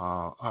struggle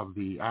of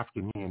the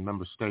African Union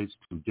member states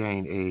to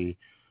gain a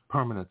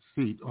permanent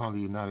seat on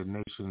the United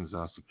Nations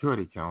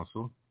Security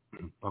Council,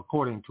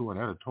 according to an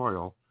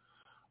editorial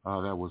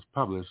that was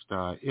published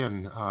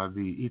in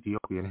the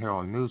Ethiopian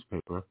Herald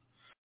newspaper.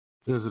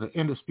 There's an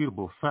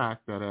indisputable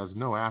fact that as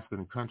no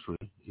African country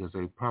is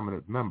a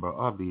permanent member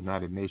of the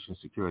United Nations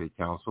Security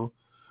Council,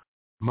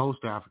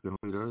 most African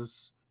leaders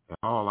at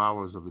all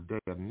hours of the day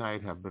and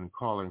night have been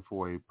calling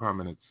for a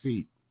permanent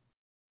seat.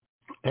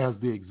 As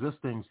the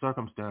existing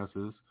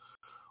circumstances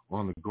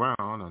on the ground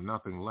are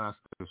nothing less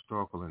than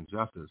historical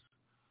injustice,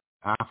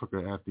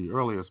 Africa at the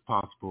earliest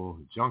possible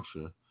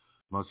juncture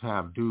must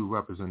have due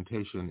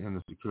representation in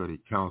the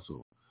Security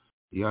Council.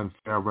 The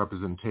unfair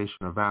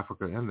representation of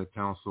Africa in the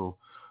Council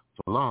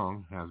for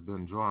long has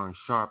been drawing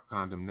sharp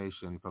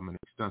condemnation from an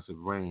extensive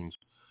range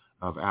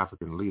of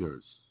African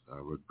leaders,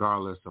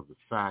 regardless of the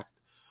fact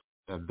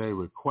that they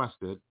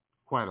requested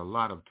quite a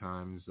lot of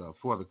times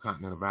for the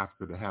continent of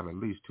Africa to have at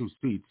least 2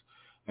 seats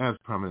as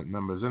permanent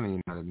members in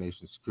the United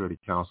Nations Security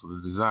Council.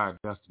 The desired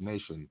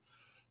destination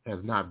has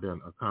not been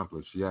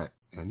accomplished yet.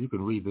 And you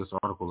can read this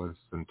article in its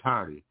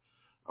entirety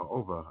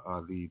over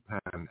the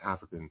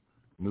Pan-African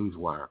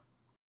Newswire.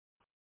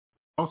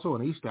 Also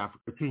in East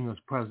Africa, Kenya's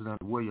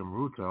President William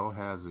Ruto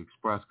has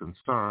expressed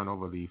concern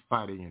over the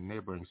fighting in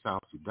neighboring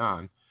South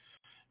Sudan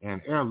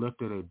and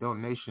airlifted a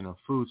donation of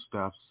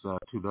foodstuffs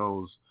to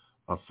those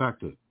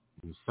affected.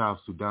 In South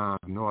Sudan's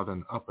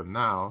northern Upper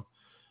Nile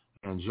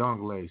and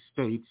Jonglei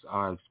states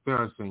are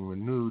experiencing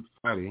renewed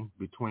fighting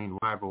between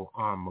rival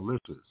armed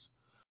militias.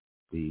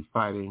 The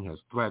fighting has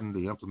threatened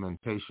the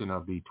implementation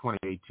of the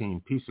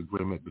 2018 peace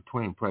agreement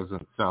between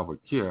President Salva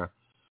Kiir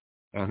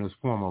and his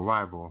former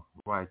rival,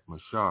 Riek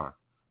Machar.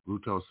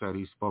 Ruto said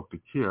he spoke to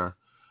Kiir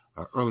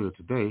earlier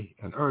today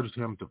and urged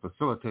him to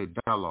facilitate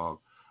dialogue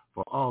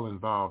for all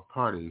involved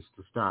parties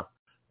to stop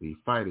the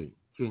fighting.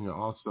 Kenya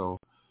also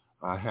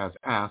has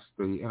asked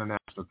the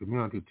international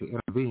community to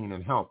intervene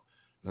and help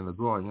in the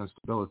growing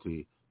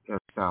instability in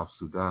South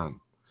Sudan.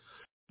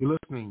 You're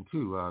listening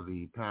to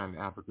the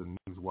Pan-African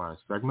Newswire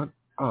segment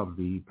of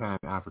the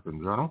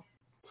Pan-African Journal.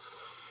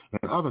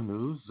 In other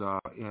news,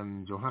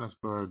 in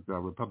Johannesburg,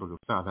 Republic of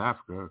South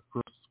Africa,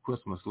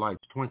 Christmas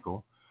lights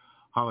twinkle,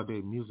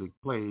 holiday music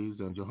plays,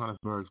 and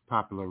Johannesburg's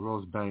popular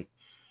Rosebank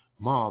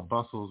Mall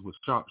bustles with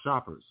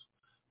shoppers.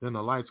 Then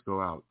the lights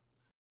go out.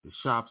 The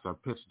shops are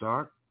pitch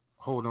dark.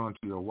 Hold on to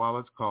your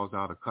wallets calls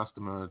out a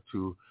customer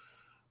to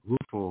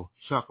rueful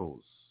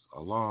chuckles. A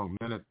long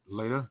minute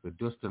later, the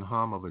distant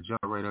hum of a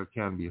generator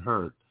can be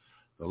heard.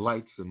 The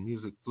lights and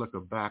music flicker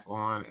back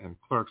on, and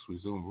clerks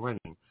resume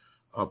ringing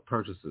up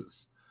purchases.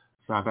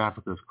 South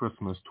Africa's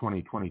Christmas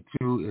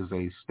 2022 is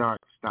a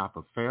start-stop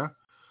affair,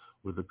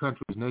 with the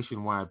country's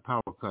nationwide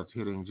power cuts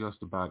hitting just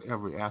about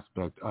every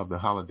aspect of the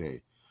holiday.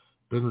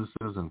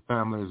 Businesses and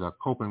families are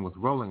coping with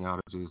rolling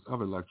outages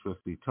of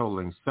electricity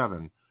totaling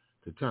 7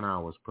 to 10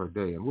 hours per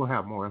day. And we'll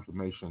have more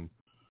information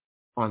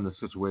on the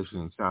situation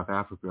in South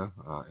Africa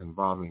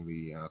involving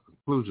the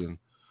conclusion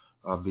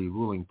of the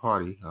ruling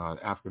party,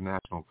 African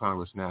National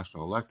Congress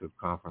National Elective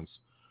Conference,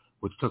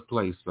 which took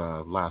place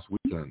last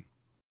weekend.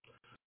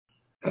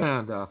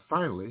 And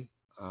finally,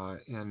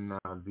 in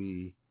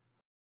the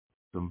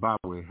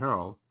Zimbabwe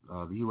Herald,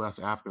 the U.S.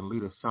 African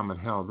Leaders Summit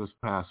held this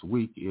past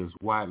week is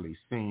widely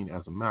seen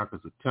as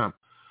America's attempt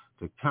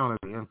to counter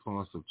the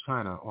influence of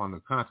China on the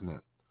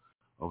continent.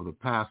 Over the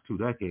past 2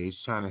 decades,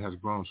 China has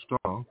grown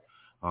strong,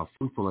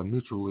 fruitful and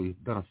mutually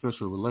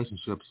beneficial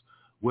relationships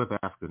with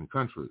African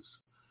countries.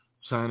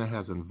 China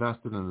has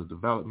invested in the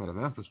development of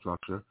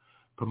infrastructure,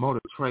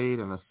 promoted trade,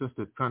 and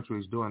assisted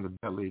countries during the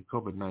deadly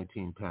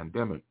COVID-19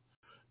 pandemic.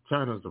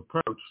 China's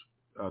approach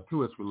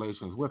to its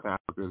relations with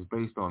Africa is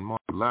based on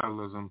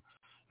multilateralism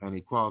and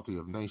equality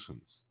of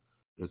nations.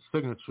 Its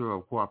signature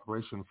of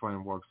cooperation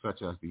frameworks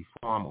such as the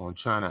Forum on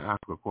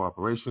China-Africa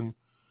Cooperation,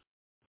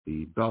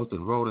 the Belt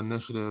and Road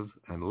Initiative,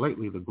 and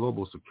lately the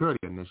Global Security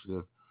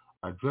Initiative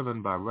are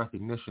driven by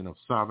recognition of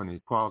sovereign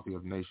equality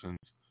of nations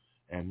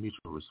and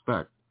mutual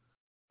respect.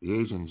 The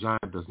Asian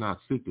giant does not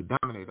seek to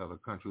dominate other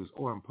countries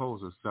or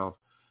impose itself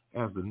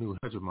as the new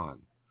hegemon.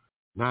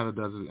 Neither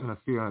does it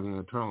interfere in the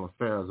internal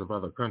affairs of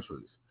other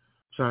countries.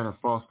 China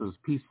fosters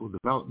peaceful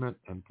development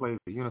and plays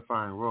a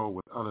unifying role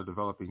with other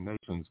developing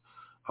nations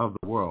of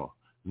the world.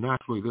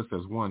 Naturally, this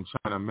has won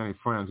China many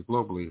friends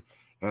globally,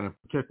 and in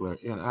particular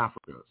in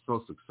Africa.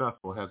 So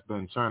successful has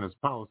been China's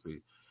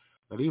policy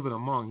that even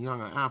among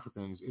younger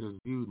Africans, it is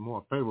viewed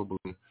more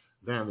favorably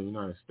than the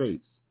United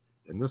States.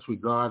 In this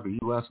regard, the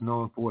U.S.,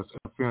 known for its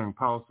interfering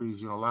policies,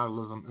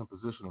 unilateralism,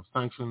 imposition of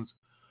sanctions,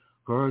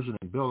 coercion,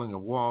 and building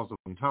of walls of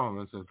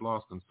intolerance, has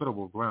lost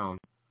considerable ground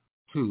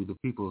to the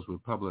People's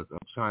Republic of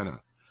China.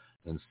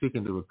 In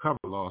seeking to recover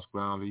lost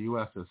ground, the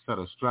U.S. has set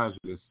a strategy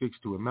that seeks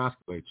to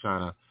emasculate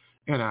China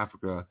in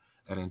Africa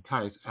and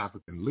entice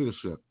African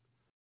leadership.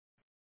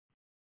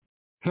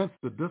 Hence,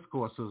 the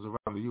discourses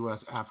around the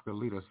U.S. Africa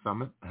Leaders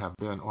Summit have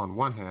been, on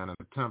one hand, an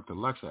attempt to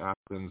lecture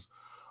Africans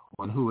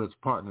on who its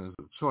partners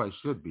of choice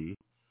should be,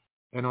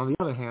 and on the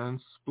other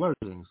hand,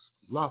 splurging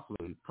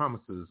lawfully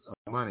promises of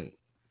money.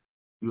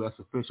 U.S.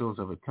 officials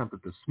have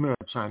attempted to smear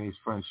Chinese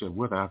friendship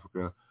with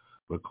Africa,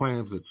 but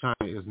claims that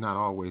China is not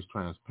always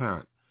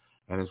transparent,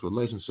 and its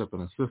relationship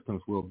and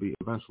assistance will be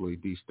eventually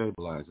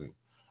destabilizing.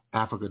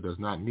 Africa does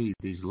not need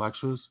these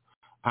lectures.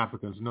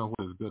 Africans know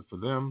what is good for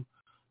them.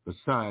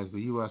 Besides,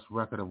 the U.S.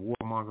 record of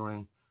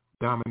warmongering,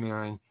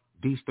 domineering,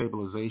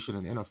 destabilization,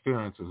 and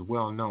interference is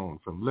well known,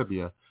 from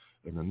Libya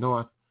in the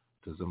north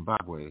to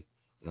Zimbabwe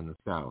in the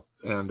south.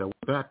 And with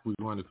that, we're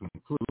going to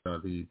conclude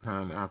the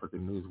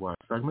Pan-African Newswire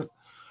segment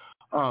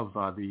of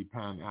the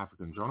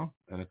Pan-African Journal.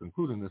 And in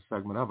concluding this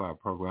segment of our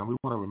program, we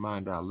want to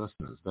remind our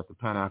listeners that the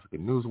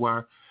Pan-African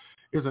Newswire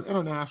is an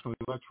international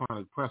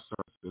electronic press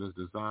service that is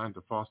designed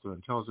to foster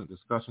intelligent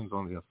discussions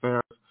on the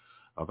affairs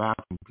of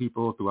African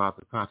people throughout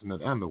the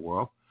continent and the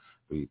world.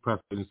 The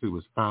press agency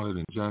was founded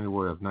in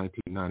January of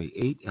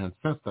 1998, and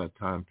since that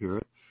time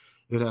period,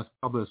 it has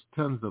published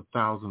tens of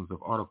thousands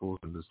of articles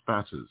and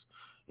dispatches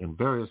in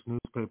various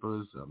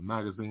newspapers,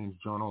 magazines,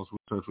 journals,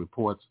 research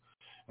reports,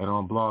 and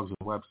on blogs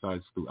and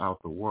websites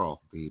throughout the world.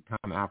 The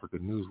Pan-African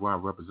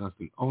Newswire represents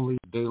the only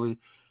daily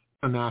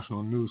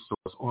international news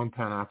source on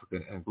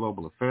Pan-African and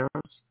global affairs.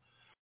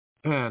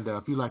 And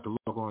if you'd like to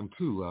log on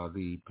to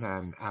the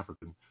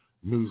Pan-African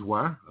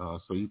Newswire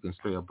so you can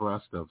stay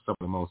abreast of some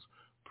of the most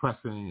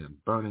pressing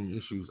and burning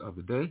issues of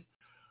the day,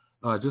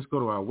 just go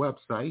to our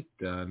website,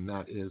 and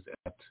that is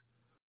at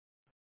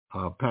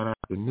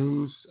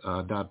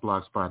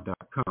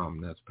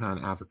panafricannews.blogspot.com. That's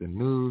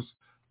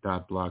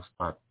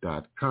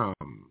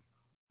panafricannews.blogspot.com.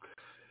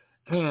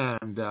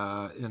 And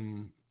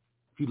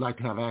if you'd like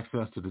to have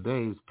access to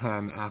today's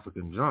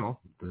Pan-African Journal,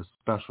 this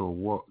special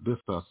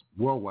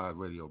worldwide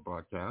radio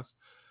broadcast,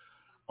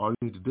 all you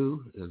need to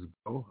do is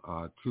go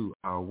to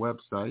our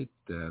website,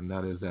 and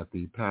that is at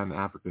the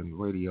Pan-African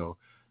Radio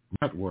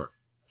Network,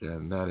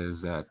 and that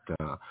is at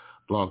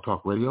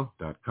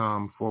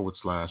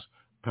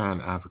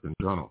blogtalkradio.com/Pan-African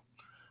Journal.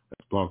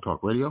 That's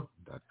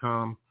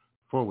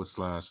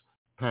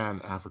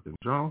blogtalkradio.com/Pan-African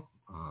Journal.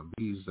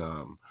 These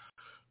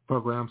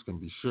programs can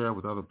be shared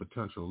with other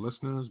potential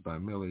listeners by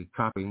merely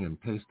copying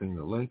and pasting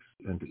the links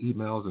into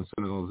emails and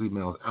sending those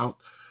emails out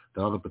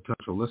to other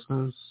potential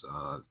listeners.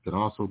 It can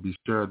also be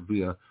shared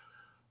via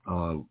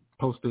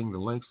posting the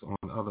links on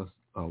other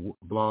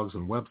blogs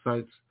and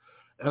websites,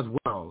 as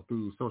well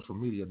through social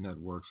media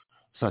networks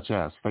such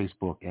as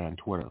Facebook and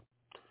Twitter.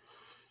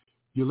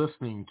 You're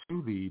listening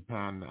to the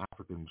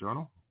Pan-African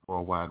Journal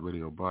worldwide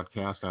radio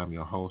broadcast. I'm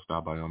your host,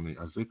 Abayomi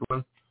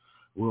Azikiwe.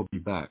 We'll be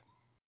back.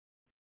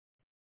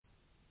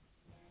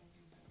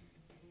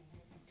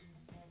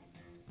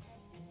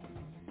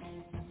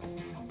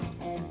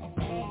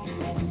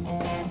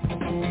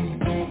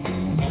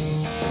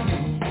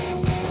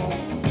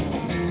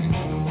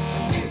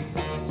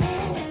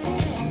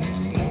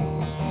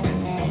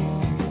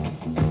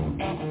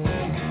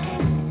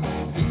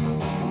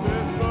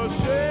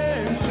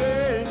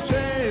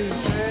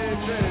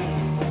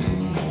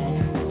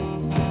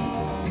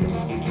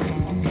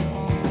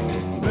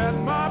 That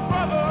my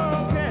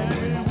brother can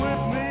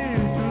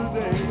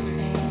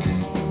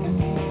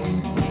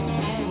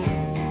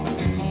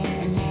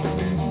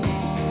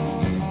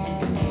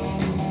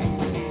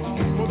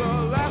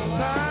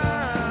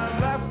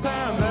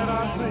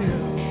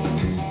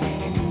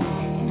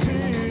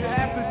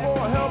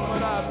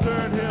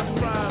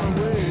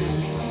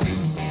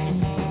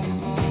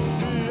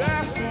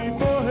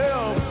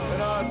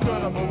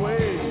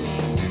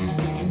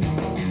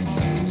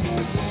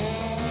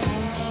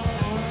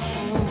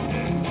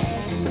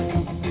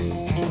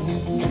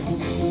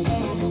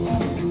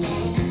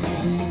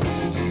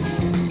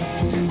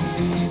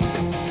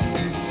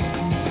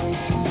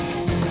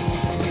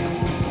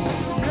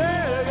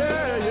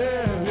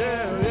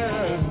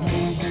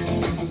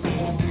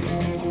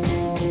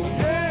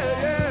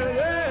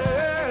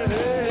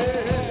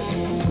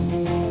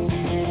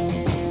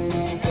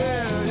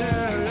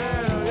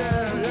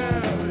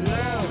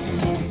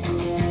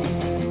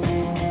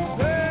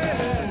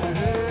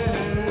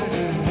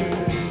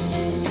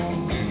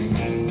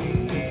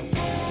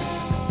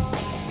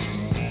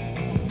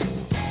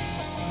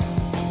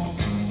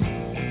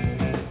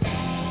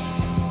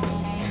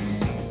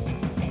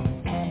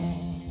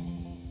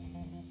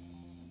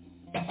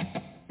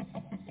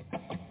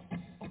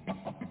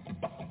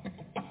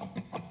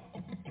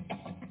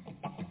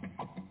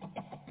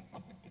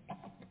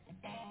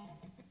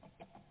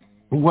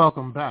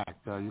Welcome back.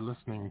 You're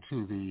listening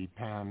to the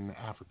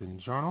Pan-African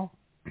Journal,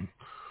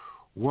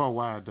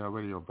 worldwide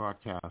radio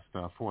broadcast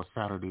for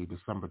Saturday,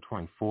 December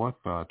 24th,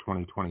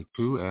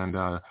 2022.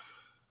 And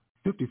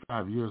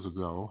 55 years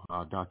ago,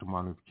 Dr.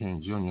 Martin Luther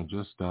King Jr.,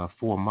 just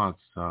 4 months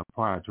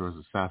prior to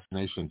his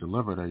assassination,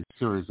 delivered a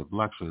series of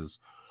lectures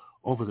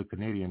over the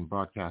Canadian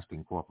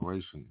Broadcasting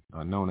Corporation,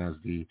 known as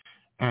the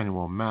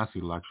annual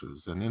Massey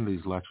Lectures. And in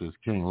these lectures,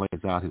 King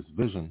lays out his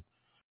vision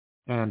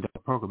and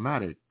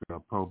programmatic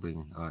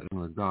probing in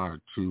regard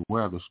to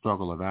where the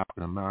struggle of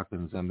African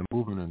Americans and the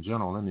movement in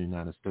general in the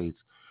United States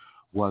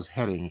was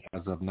heading as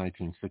of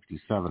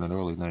 1967 and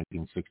early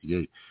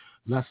 1968.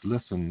 Let's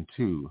listen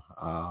to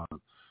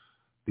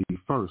the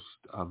first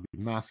of the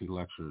Massey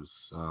Lectures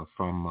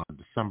from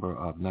December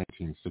of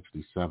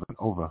 1967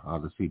 over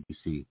the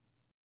CBC.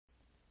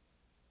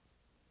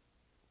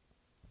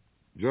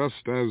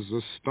 Just as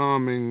the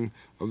storming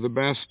of the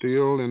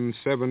Bastille in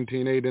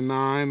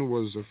 1789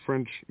 was a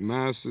French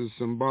mass's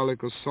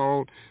symbolic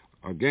assault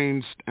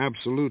against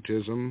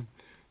absolutism,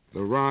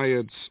 the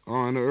riots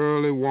are an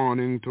early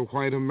warning to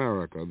white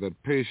America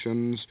that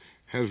patience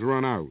has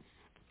run out.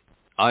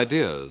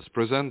 Ideas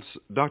presents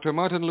Dr.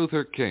 Martin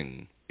Luther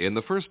King in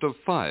the first of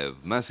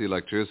 5 Massey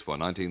Lectures for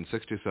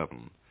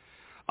 1967.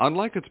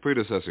 Unlike its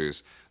predecessors,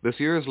 this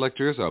year's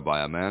lectures are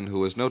by a man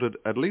who is noted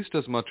at least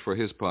as much for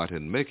his part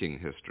in making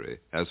history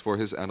as for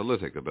his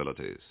analytic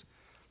abilities.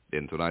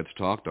 In tonight's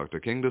talk, Dr.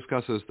 King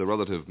discusses the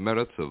relative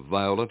merits of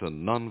violent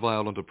and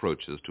nonviolent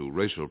approaches to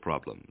racial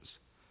problems.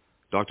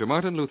 Dr.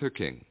 Martin Luther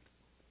King.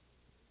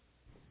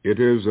 It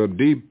is a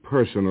deep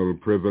personal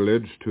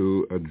privilege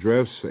to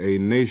address a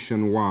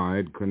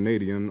nationwide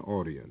Canadian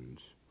audience.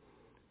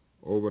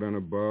 Over and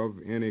above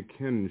any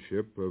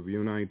kinship of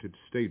United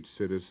States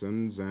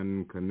citizens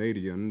and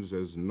Canadians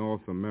as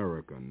North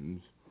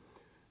Americans,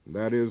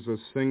 that is a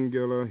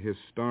singular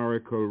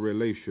historical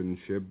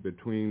relationship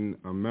between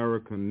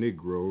American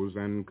Negroes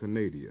and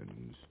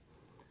Canadians.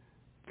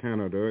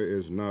 Canada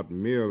is not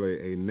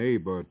merely a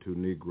neighbor to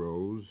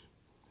Negroes.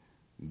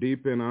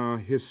 Deep in our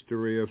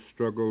history of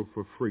struggle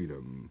for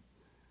freedom,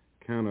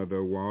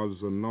 Canada was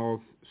the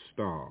North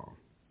Star.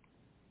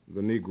 The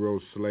Negro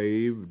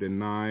slave,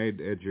 denied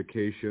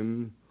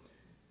education,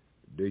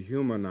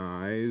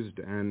 dehumanized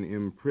and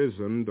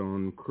imprisoned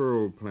on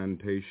curl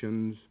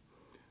plantations,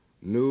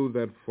 knew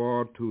that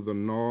far to the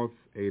north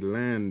a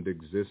land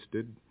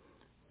existed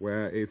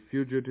where a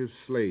fugitive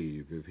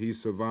slave, if he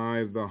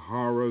survived the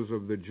horrors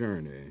of the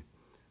journey,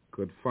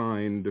 could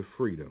find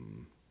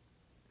freedom.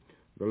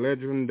 The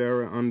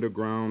legendary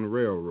Underground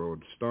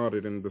Railroad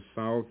started in the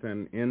South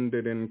and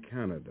ended in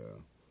Canada.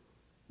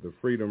 The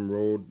Freedom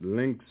Road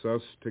links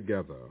us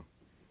together.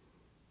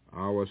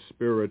 Our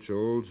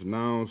spirituals,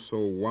 now so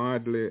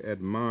widely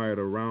admired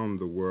around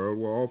the world,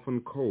 were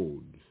often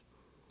codes.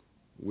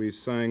 We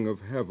sang of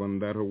heaven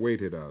that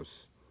awaited us,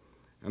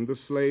 and the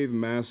slave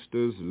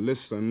masters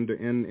listened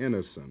in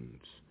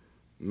innocence,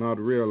 not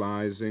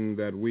realizing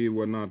that we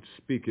were not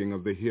speaking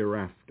of the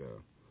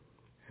hereafter.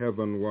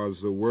 Heaven was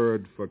the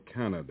word for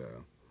Canada,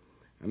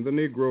 and the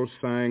Negro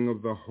sang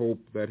of the hope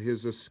that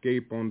his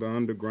escape on the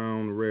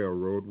Underground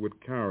Railroad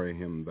would carry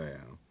him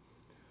there.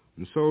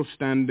 And so,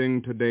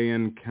 standing today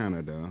in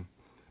Canada,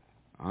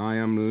 I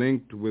am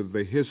linked with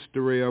the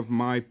history of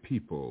my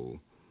people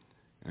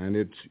and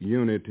its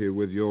unity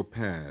with your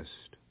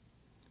past.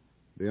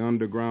 The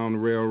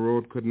Underground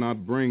Railroad could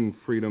not bring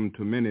freedom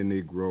to many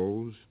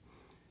Negroes,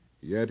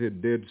 yet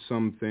it did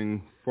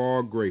something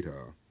far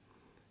greater.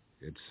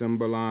 It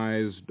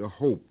symbolized a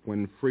hope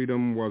when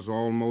freedom was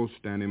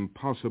almost an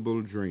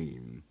impossible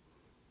dream.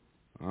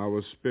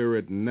 Our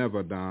spirit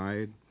never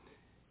died,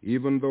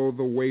 even though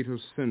the weight of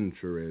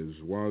centuries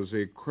was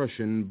a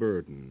crushing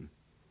burden.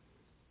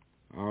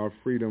 Our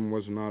freedom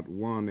was not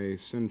won a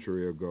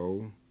century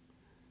ago.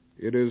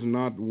 It is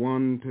not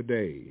won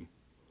today,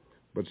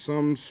 but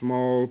some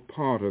small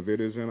part of it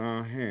is in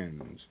our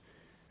hands.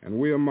 And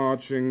we are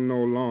marching no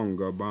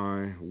longer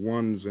by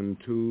ones and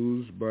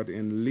twos, but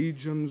in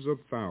legions of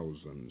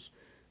thousands,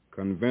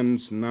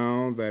 convinced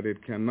now that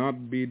it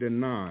cannot be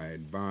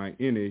denied by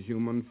any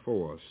human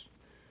force.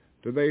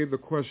 Today the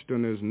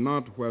question is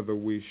not whether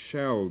we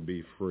shall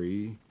be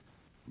free,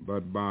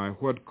 but by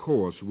what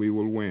course we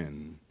will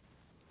win.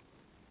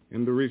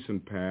 In the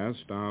recent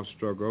past, our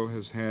struggle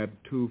has had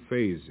 2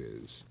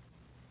 phases.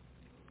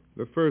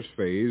 The first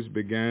phase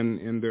began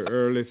in the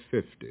early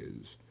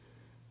 50s,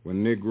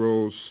 when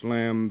Negroes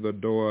slammed the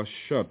door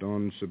shut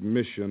on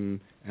submission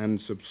and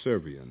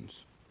subservience.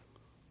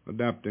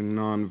 Adapting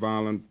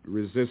nonviolent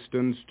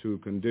resistance to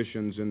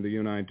conditions in the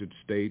United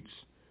States,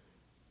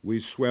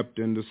 we swept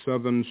into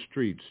southern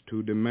streets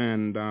to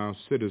demand our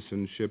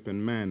citizenship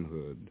and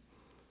manhood.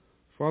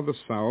 For the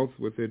South,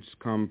 with its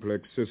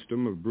complex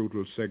system of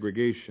brutal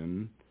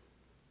segregation,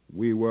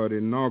 we were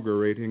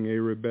inaugurating a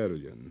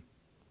rebellion.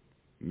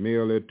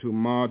 Merely to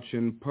march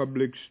in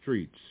public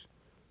streets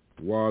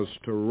was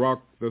to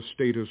rock the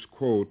status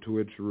quo to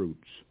its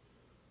roots,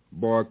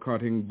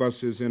 boycotting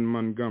buses in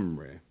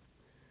Montgomery,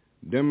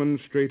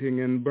 demonstrating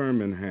in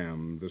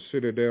Birmingham, the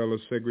citadel of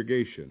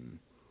segregation,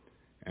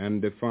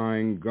 and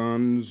defying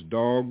guns,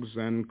 dogs,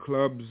 and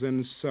clubs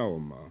in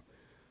Selma,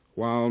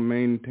 while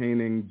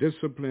maintaining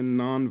disciplined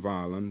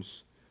nonviolence,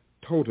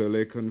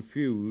 totally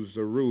confused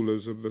the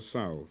rulers of the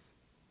South.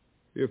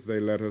 If they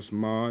let us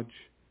march,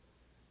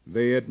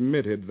 they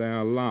admitted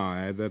their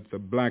lie that the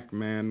black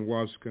man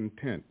was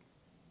content.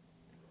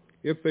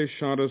 If they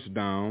shot us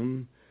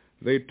down,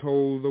 they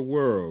told the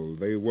world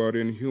they were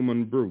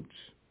inhuman brutes.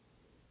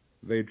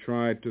 They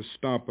tried to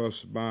stop us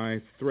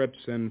by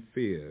threats and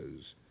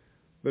fears,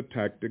 the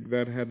tactic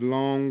that had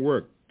long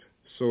worked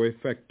so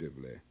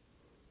effectively.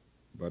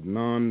 But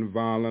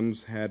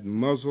nonviolence had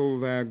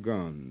muzzled their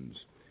guns,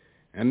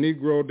 and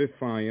Negro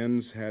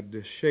defiance had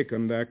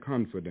shaken their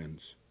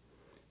confidence.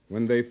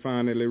 When they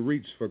finally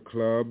reached for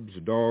clubs,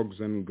 dogs,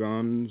 and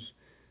guns,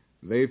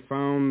 they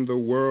found the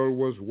world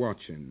was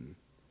watching,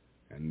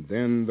 and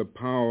then the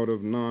power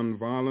of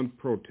nonviolent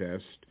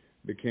protest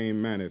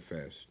became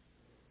manifest.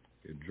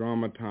 It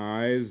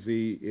dramatized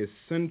the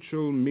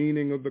essential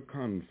meaning of the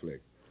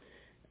conflict,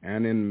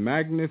 and in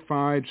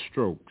magnified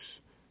strokes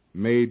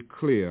made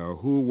clear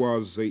who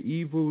was the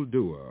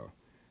evildoer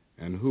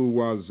and who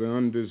was the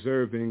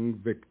undeserving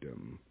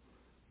victim.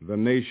 The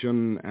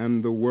nation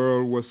and the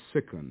world were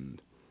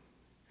sickened,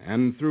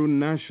 and through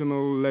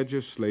national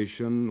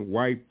legislation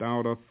wiped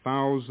out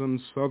 1,000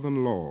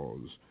 Southern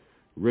laws,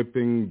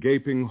 ripping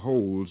gaping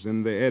holes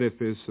in the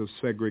edifice of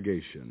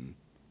segregation.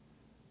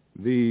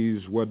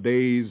 These were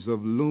days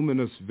of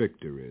luminous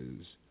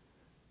victories.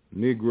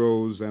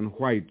 Negroes and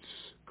whites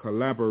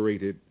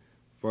collaborated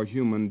for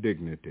human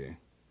dignity.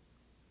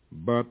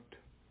 But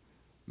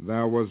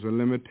there was a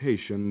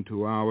limitation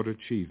to our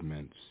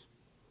achievements.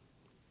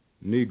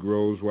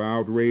 Negroes were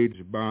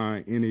outraged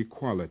by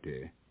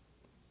inequality.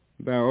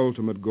 Their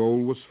ultimate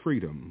goal was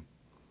freedom.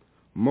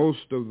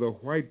 Most of the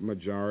white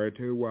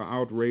majority were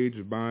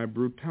outraged by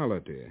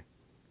brutality.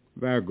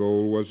 Their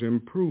goal was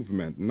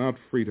improvement, not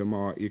freedom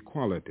or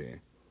equality.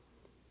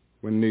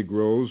 When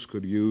Negroes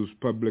could use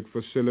public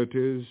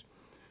facilities,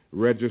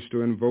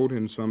 register and vote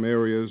in some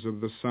areas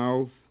of the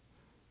South,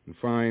 and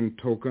find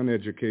token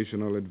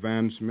educational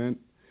advancement,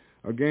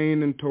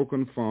 again in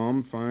token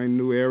form find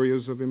new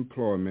areas of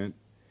employment,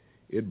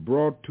 it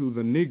brought to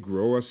the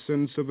Negro a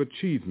sense of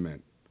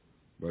achievement,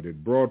 but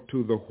it brought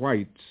to the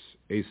whites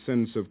a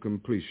sense of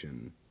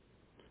completion.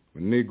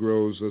 When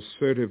Negroes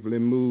assertively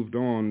moved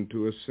on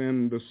to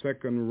ascend the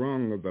second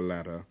rung of the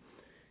ladder,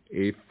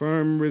 a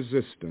firm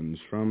resistance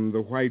from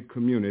the white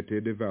community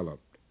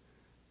developed.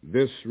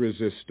 This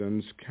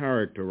resistance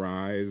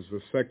characterized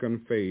the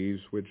second phase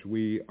which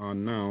we are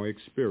now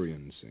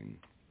experiencing.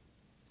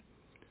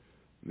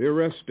 The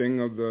arresting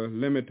of the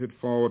limited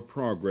forward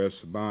progress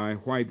by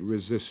white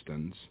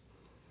resistance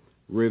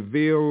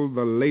revealed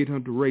the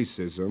latent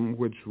racism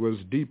which was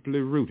deeply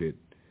rooted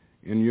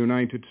in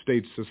United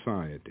States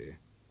society.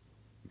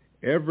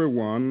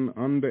 Everyone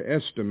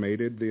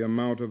underestimated the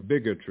amount of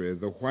bigotry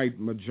the white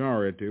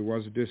majority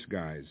was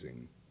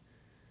disguising,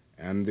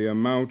 and the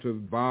amount of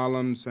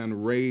violence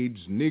and rage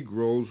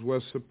Negroes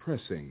were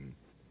suppressing.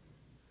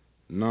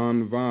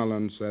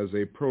 Nonviolence as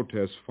a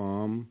protest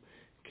form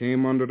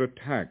came under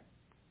attack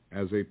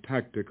as a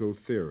tactical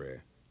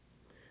theory,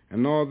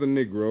 and all the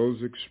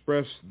Negroes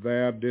expressed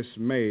their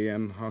dismay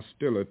and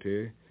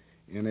hostility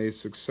in a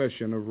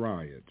succession of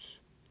riots.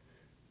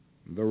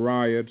 The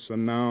riots are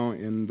now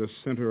in the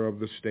center of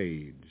the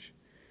stage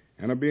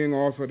and are being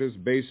offered as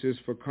basis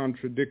for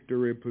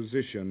contradictory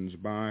positions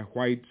by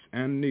whites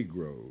and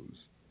Negroes.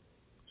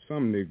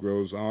 Some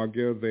Negroes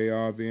argue they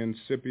are the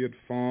incipient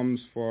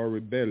forms for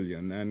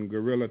rebellion and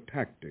guerrilla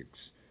tactics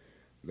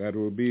that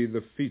will be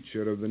the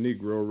feature of the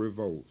Negro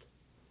revolt.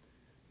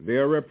 They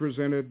are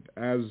represented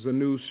as the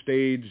new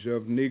stage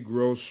of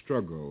Negro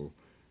struggle,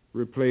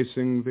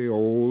 replacing the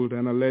old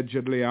and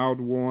allegedly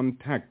outworn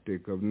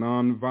tactic of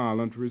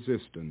nonviolent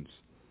resistance.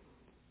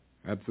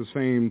 At the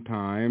same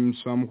time,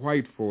 some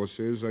white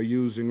forces are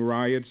using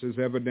riots as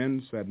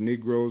evidence that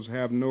Negroes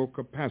have no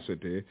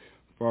capacity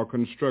for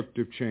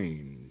constructive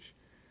change,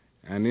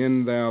 and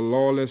in their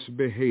lawless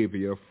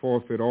behavior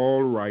forfeit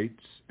all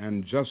rights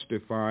and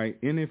justify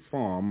any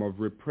form of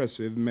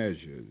repressive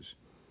measures.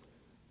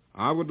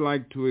 I would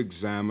like to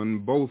examine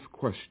both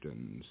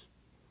questions.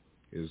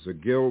 Is the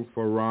guilt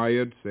for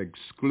riots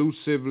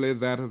exclusively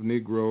that of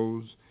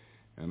Negroes,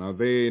 and are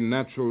they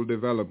natural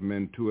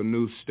development to a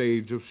new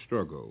stage of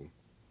struggle?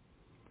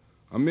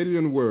 1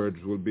 million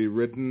words will be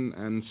written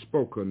and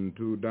spoken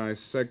to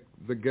dissect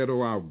the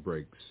ghetto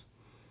outbreaks,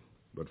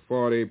 but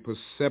for a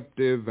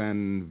perceptive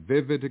and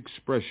vivid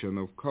expression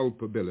of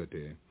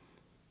culpability,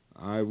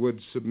 I would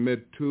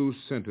submit 2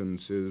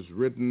 sentences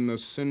written a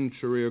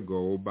century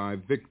ago by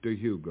Victor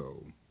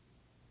Hugo.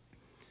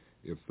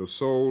 If the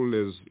soul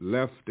is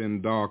left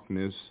in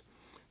darkness,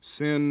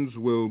 sins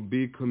will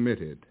be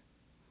committed.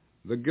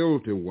 The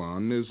guilty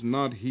one is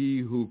not he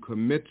who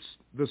commits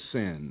the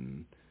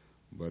sin,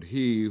 but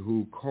he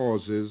who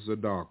causes the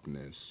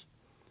darkness.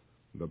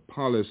 The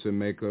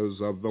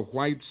policymakers of the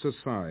white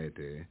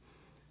society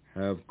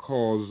have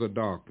caused the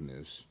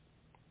darkness.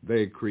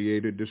 They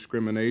created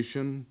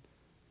discrimination.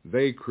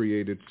 They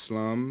created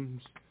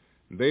slums.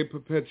 They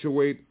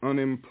perpetuate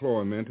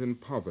unemployment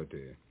and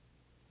poverty.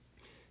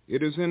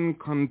 It is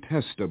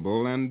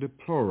incontestable and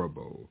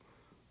deplorable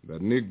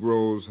that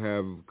Negroes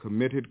have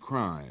committed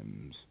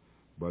crimes,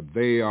 but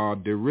they are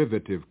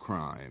derivative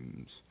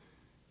crimes.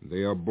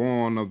 They are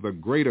born of the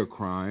greater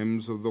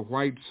crimes of the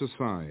white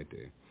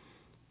society.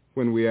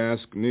 When we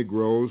ask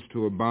Negroes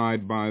to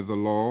abide by the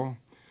law,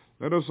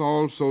 let us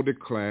also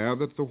declare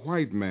that the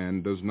white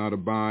man does not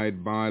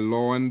abide by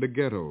law in the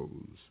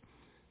ghettos.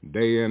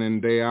 Day in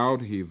and day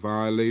out, he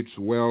violates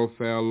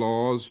welfare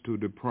laws to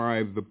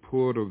deprive the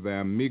poor of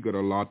their meager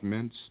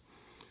allotments.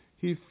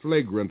 He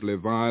flagrantly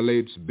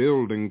violates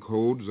building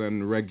codes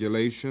and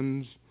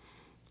regulations.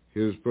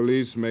 His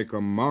police make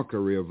a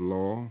mockery of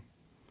law.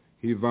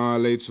 He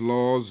violates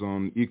laws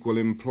on equal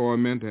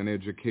employment and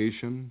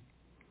education.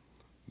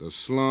 The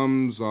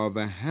slums are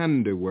the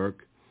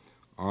handiwork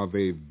of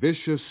a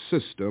vicious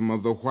system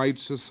of the white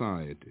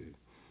society.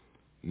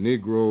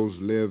 Negroes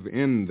live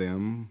in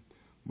them,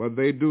 but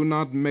they do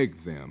not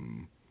make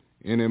them,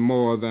 any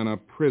more than a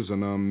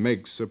prisoner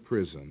makes a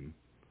prison.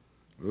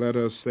 Let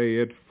us say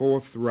it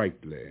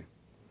forthrightly,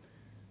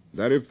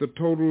 that if the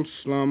total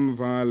slum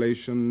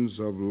violations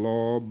of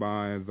law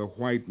by the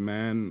white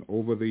man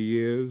over the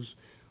years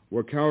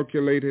were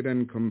calculated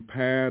and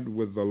compared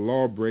with the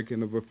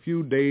law-breaking of a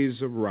few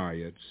days of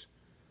riots,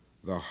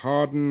 the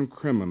hardened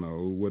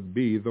criminal would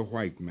be the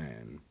white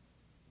man.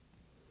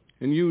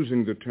 In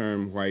using the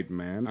term white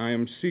man, I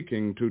am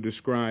seeking to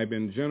describe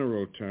in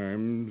general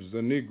terms the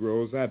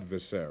Negro's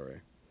adversary.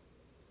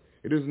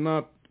 It is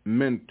not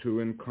meant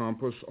to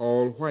encompass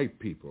all white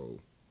people.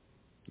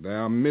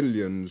 There are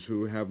millions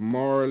who have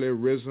morally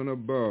risen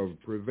above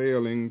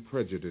prevailing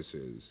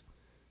prejudices.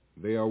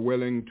 They are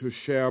willing to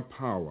share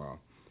power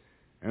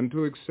and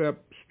to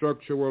accept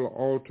structural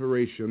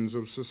alterations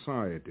of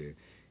society,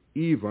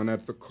 even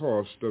at the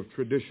cost of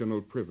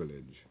traditional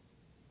privilege.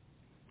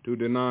 To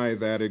deny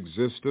that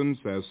existence,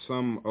 as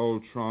some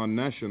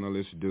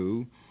ultra-nationalists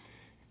do,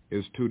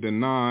 is to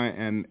deny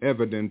an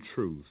evident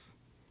truth.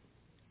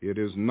 It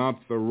is not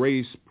the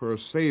race per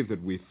se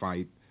that we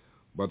fight,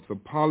 but the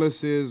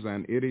policies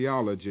and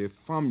ideology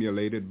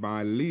formulated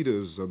by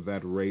leaders of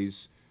that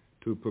race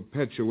to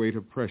perpetuate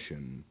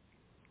oppression.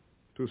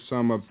 To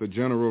sum up the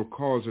general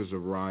causes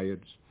of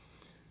riots,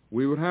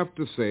 we would have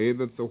to say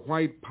that the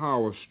white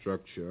power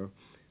structure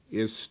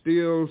is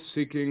still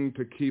seeking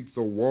to keep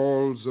the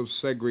walls of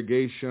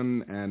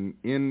segregation and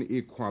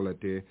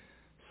inequality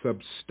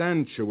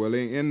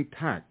substantially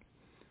intact,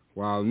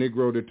 while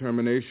Negro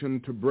determination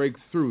to break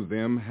through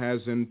them has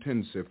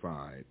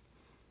intensified.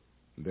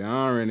 The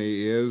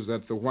irony is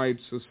that the white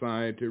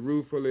society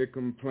ruefully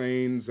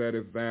complains that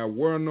if there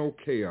were no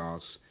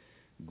chaos,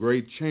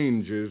 great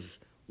changes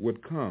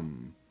would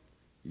come,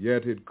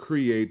 yet it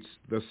creates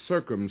the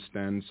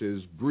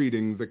circumstances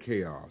breeding the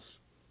chaos.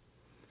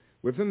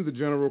 Within the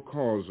general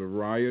cause of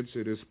riots,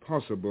 it is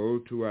possible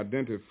to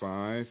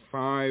identify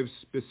 5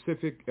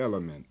 specific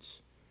elements.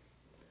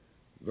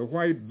 The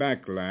white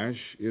backlash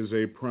is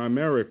a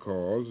primary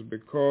cause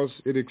because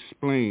it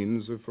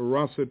explains the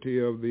ferocity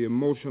of the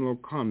emotional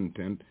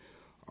content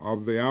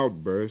of the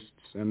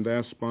outbursts and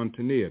their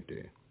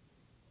spontaneity.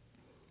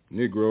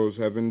 Negroes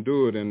have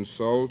endured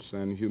insults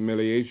and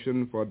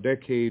humiliation for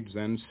decades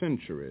and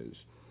centuries.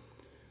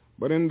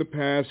 But in the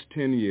past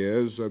 10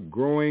 years, a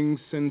growing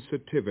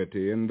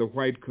sensitivity in the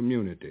white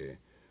community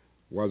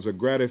was a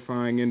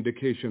gratifying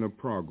indication of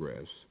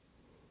progress.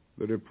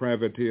 The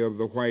depravity of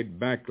the white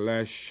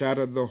backlash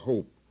shattered the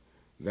hope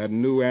that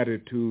new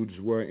attitudes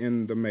were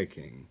in the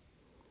making.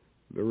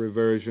 The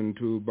reversion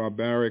to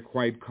barbaric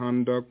white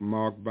conduct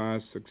marked by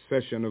a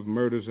succession of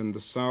murders in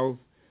the South,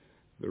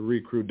 the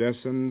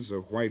recrudescence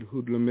of white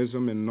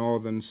hoodlumism in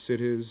northern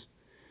cities,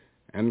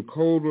 and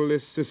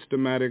coldly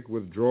systematic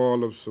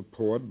withdrawal of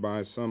support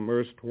by some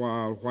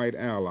erstwhile white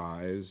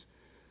allies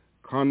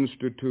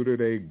constituted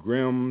a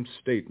grim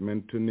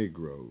statement to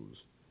Negroes.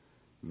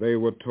 They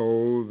were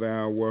told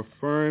there were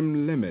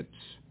firm limits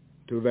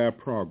to their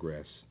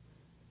progress,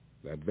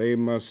 that they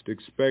must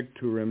expect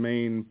to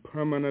remain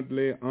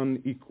permanently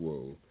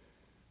unequal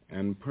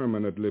and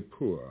permanently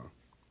poor.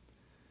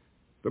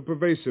 The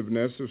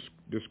pervasiveness of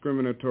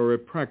discriminatory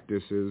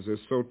practices is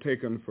so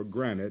taken for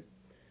granted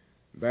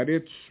that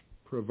its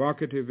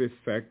provocative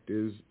effect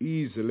is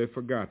easily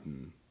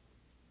forgotten.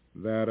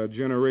 There are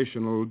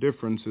generational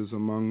differences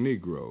among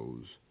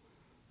Negroes.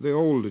 The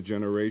older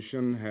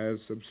generation has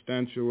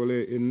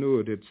substantially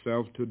inured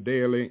itself to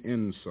daily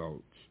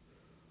insults,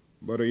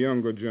 but a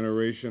younger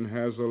generation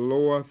has a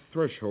lower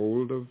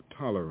threshold of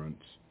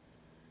tolerance.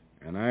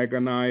 An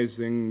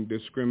agonizing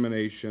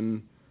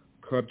discrimination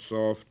cuts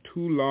off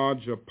too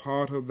large a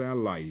part of their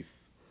life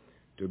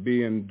to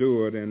be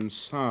endured in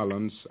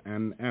silence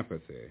and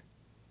apathy.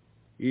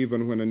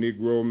 Even when a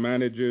Negro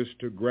manages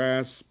to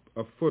grasp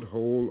a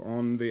foothold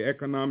on the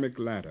economic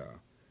ladder,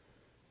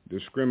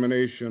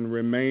 discrimination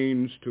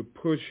remains to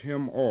push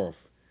him off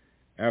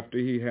after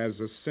he has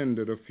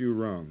ascended a few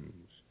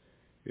rungs.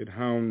 It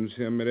hounds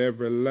him at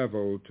every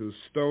level to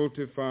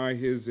stultify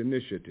his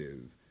initiative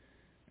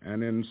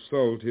and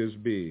insult his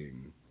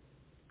being.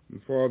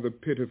 And for the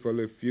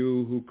pitifully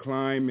few who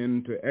climb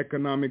into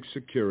economic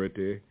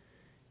security,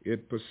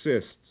 it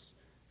persists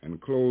and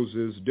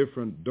closes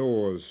different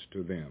doors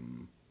to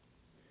them.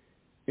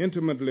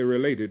 Intimately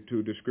related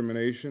to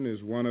discrimination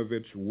is one of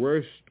its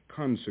worst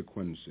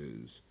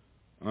consequences,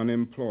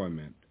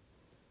 unemployment.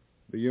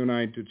 The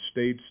United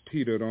States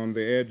teetered on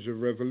the edge of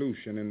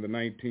revolution in the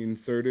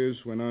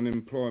 1930s when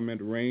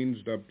unemployment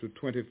ranged up to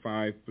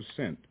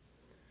 25%.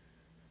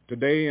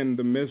 Today, in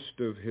the midst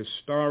of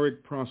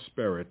historic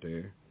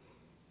prosperity,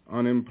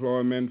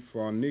 unemployment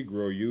for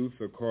Negro youth,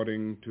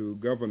 according to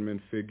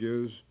government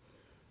figures,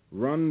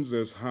 runs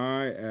as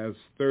high as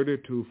 30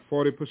 to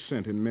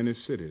 40% in many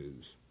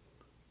cities.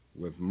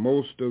 With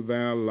most of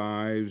their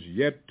lives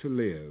yet to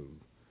live,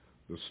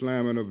 the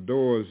slamming of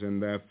doors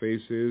in their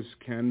faces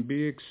can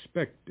be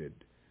expected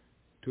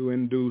to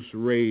induce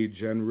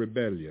rage and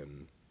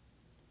rebellion.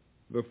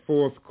 The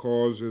fourth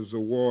cause is the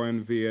war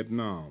in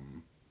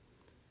Vietnam.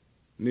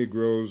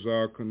 Negroes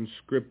are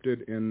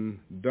conscripted in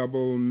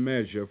double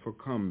measure for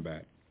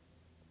combat.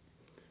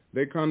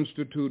 They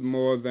constitute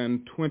more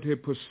than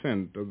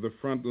 20% of the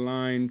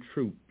frontline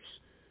troops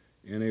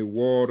in a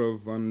war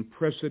of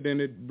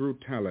unprecedented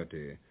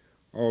brutality,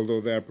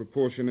 although their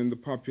proportion in the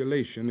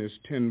population is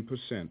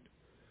 10%.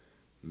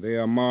 They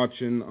are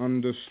marching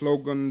under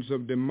slogans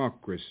of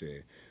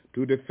democracy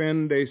to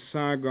defend a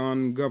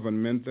Saigon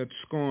government that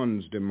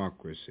scorns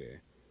democracy.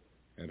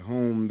 At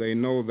home, they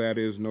know there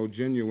is no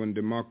genuine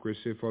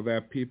democracy for their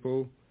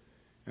people,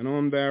 and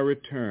on their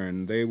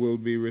return, they will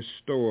be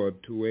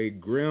restored to a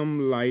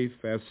grim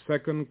life as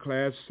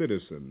second-class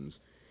citizens,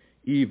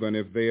 even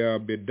if they are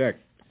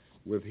bedecked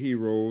with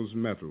heroes'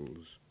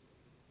 medals.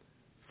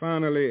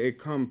 Finally, a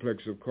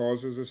complex of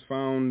causes is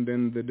found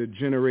in the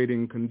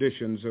degenerating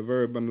conditions of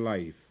urban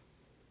life.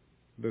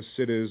 The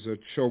cities are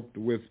choked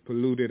with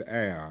polluted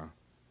air,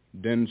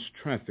 dense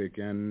traffic,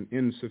 and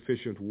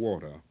insufficient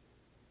water.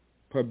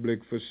 Public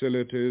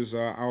facilities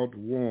are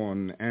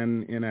outworn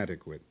and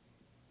inadequate.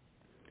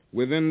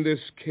 Within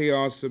this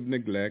chaos of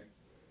neglect,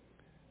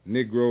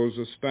 Negroes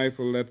are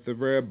stifled at the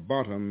very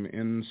bottom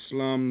in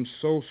slums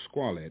so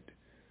squalid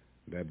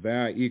that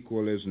their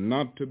equal is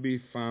not to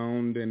be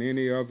found in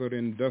any other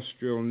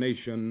industrial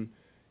nation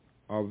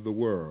of the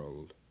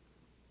world.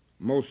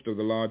 Most of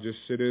the largest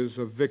cities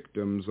are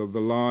victims of the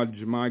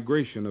large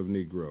migration of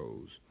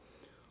Negroes.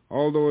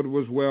 Although it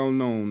was well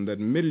known that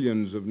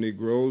millions of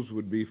Negroes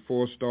would be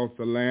forced off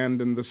the land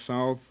in the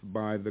South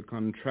by the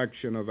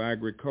contraction of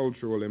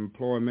agricultural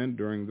employment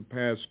during the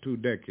past 2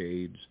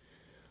 decades,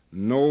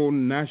 no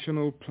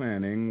national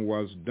planning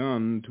was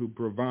done to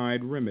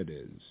provide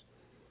remedies.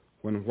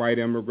 When white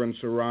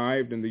immigrants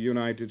arrived in the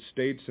United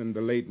States in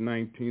the late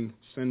 19th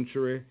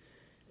century,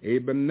 a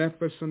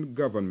beneficent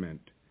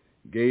government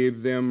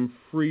gave them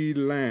free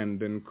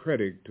land and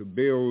credit to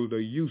build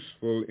a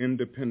useful,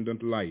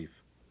 independent life.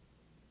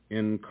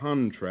 In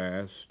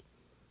contrast,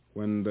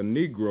 when the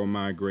Negro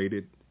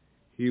migrated,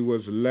 he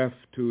was left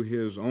to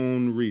his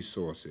own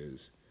resources.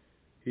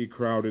 He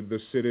crowded the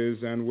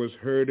cities and was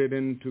herded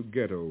into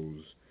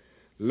ghettos.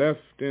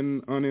 Left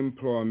in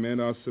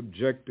unemployment, are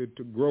subjected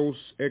to gross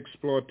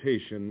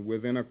exploitation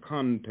within a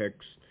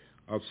context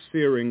of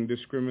searing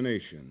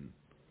discrimination.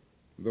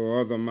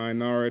 Though other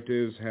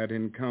minorities had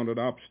encountered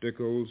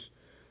obstacles,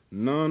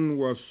 none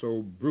was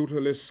so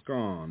brutally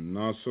scorned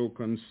nor so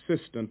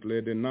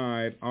consistently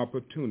denied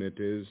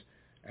opportunities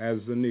as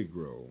the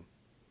Negro.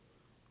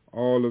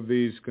 All of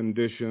these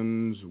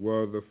conditions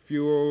were the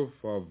fuel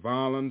for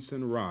violence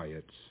and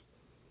riots.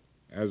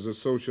 As the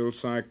social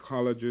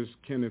psychologist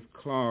Kenneth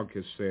Clark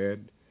has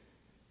said,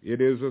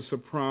 it is a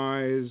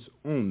surprise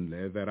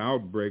only that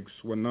outbreaks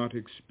were not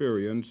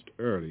experienced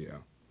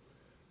earlier.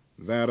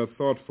 That are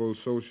thoughtful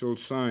social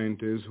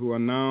scientists who are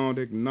now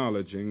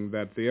acknowledging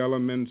that the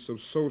elements of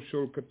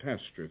social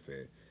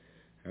catastrophe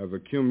have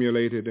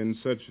accumulated in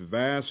such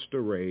vast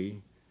array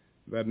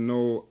that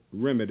no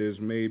remedies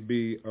may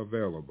be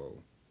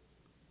available.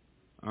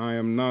 I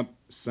am not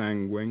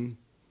sanguine,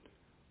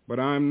 but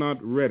I am not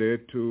ready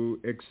to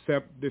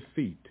accept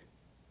defeat.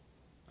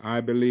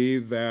 I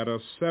believe there are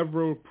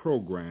several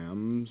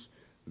programs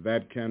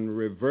that can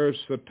reverse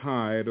the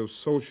tide of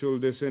social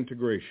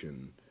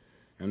disintegration.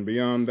 And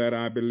beyond that,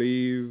 I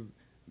believe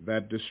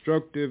that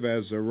destructive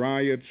as the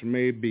riots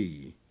may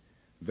be,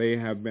 they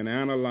have been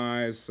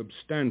analyzed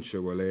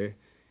substantially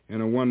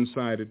in a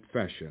one-sided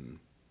fashion.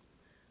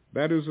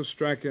 That is a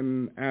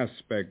striking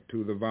aspect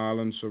to the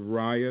violence of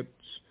riots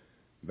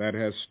that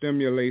has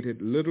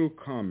stimulated little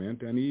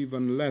comment and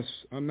even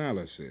less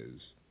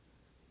analysis.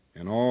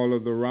 In all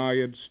of the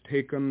riots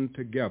taken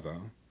together,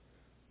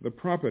 the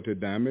property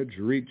damage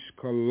reached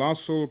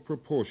colossal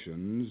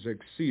proportions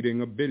exceeding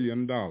 $1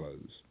 billion.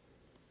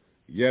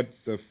 Yet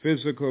the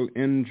physical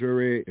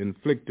injury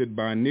inflicted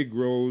by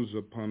Negroes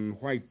upon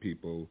white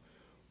people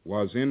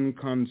was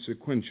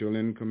inconsequential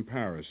in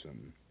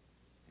comparison.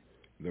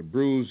 The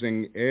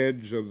bruising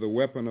edge of the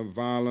weapon of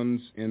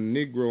violence in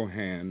Negro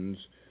hands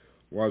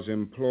was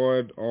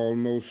employed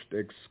almost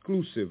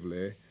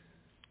exclusively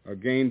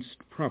against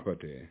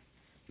property,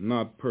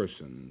 not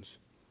persons.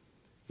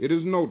 It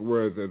is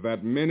noteworthy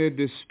that many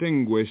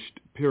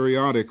distinguished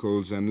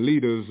periodicals and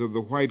leaders of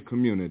the white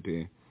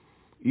community,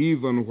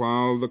 even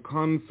while the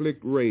conflict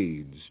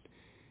raged,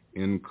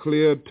 in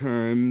clear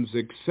terms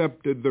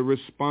accepted the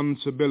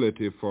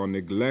responsibility for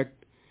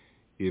neglect,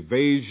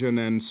 evasion,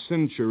 and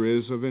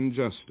centuries of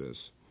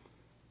injustice.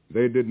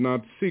 They did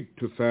not seek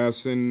to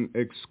fasten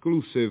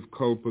exclusive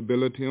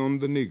culpability on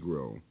the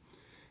Negro.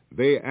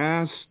 They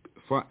asked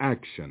for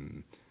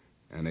action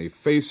and a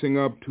facing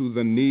up to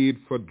the need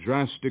for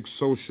drastic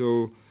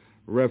social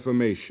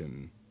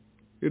reformation.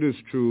 It is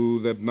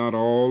true that not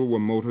all were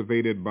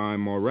motivated by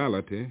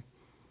morality.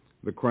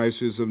 The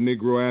crisis of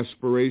Negro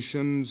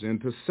aspirations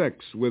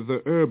intersects with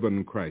the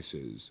urban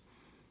crisis.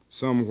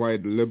 Some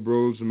white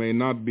liberals may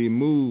not be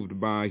moved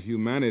by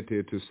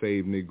humanity to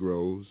save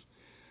Negroes,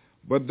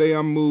 but they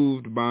are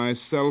moved by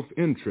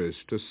self-interest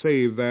to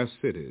save their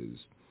cities.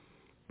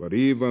 But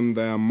even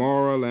their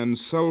moral and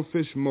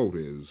selfish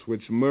motives,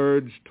 which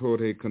merge toward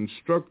a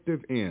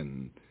constructive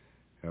end,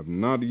 have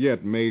not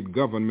yet made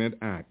government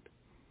act.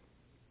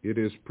 It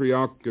is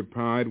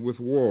preoccupied with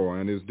war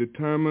and is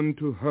determined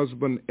to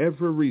husband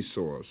every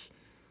resource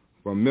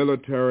for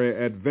military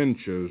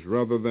adventures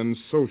rather than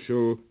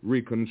social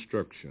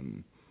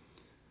reconstruction.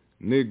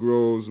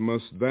 Negroes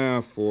must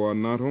therefore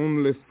not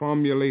only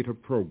formulate a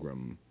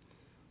program,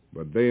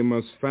 but they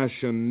must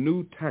fashion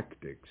new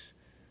tactics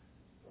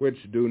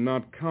which do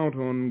not count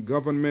on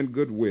government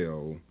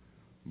goodwill,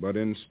 but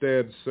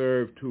instead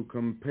serve to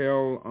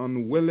compel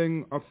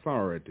unwilling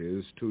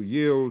authorities to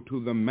yield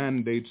to the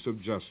mandates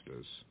of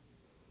justice.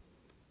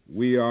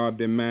 We are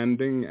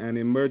demanding an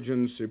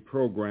emergency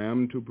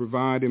program to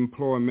provide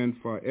employment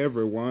for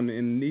everyone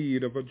in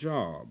need of a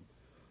job,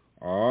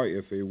 or,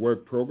 if a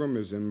work program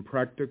is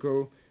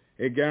impractical,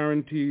 a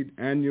guaranteed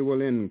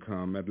annual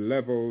income at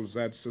levels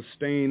that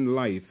sustain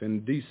life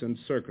in decent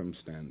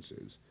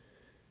circumstances.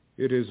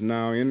 It is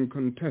now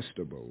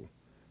incontestable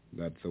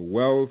that the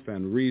wealth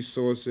and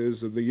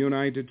resources of the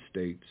United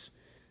States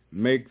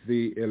make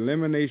the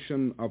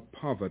elimination of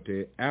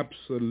poverty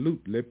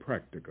absolutely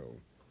practical.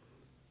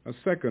 A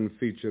second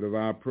feature of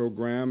our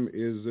program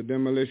is the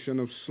demolition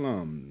of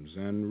slums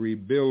and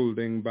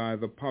rebuilding by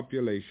the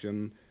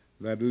population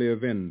that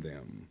live in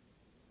them.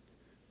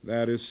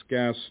 There is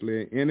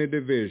scarcely any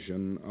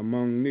division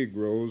among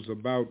Negroes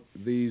about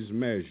these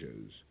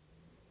measures.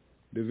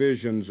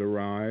 Divisions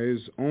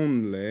arise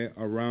only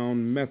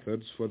around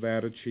methods for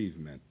that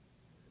achievement.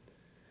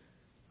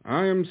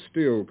 I am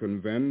still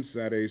convinced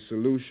that a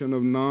solution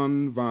of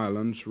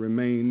nonviolence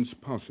remains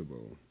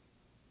possible.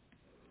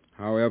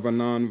 However,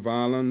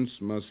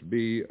 nonviolence must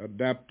be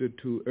adapted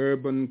to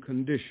urban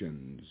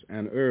conditions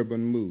and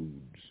urban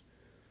moods.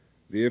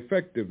 The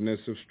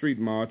effectiveness of street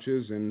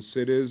marches in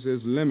cities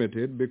is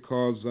limited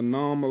because the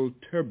normal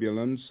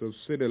turbulence of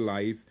city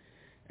life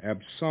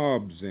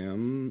absorbs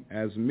them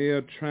as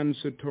mere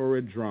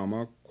transitory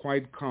drama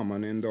quite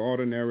common in the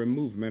ordinary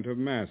movement of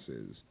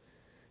masses.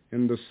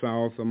 In the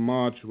South, a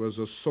march was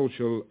a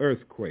social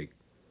earthquake.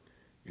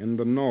 In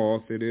the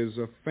North, it is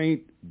a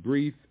faint,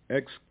 brief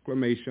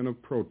exclamation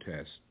of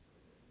protest.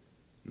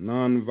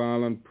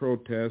 Nonviolent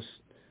protest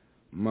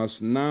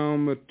must now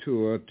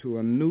mature to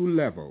a new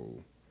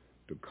level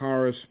to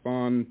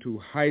correspond to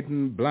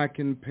heightened black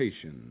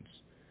impatience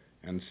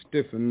and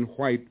stiffen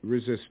white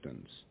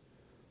resistance.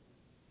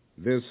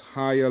 This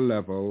higher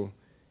level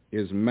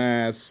is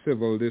mass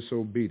civil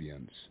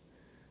disobedience.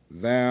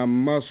 There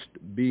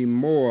must be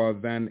more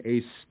than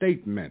a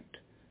statement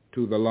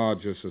to the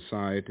larger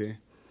society.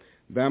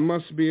 There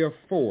must be a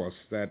force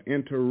that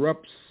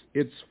interrupts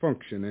its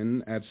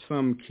functioning at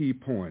some key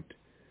point.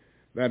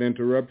 That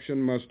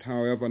interruption must,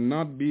 however,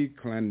 not be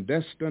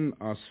clandestine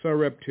or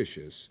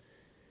surreptitious.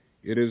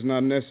 It is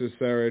not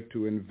necessary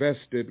to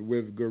invest it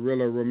with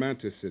guerrilla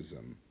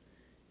romanticism.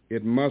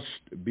 It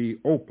must be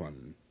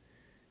open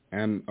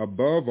and,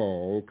 above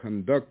all,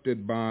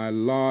 conducted by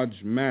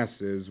large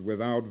masses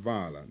without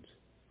violence.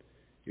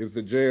 If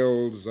the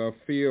jails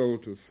fail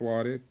to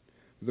thwart it,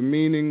 the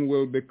meaning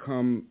will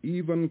become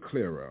even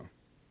clearer.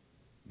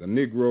 The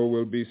Negro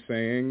will be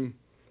saying,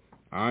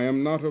 I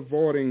am not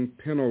avoiding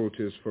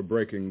penalties for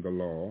breaking the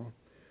law.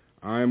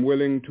 I am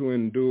willing to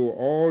endure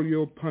all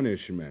your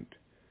punishment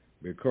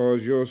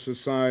because your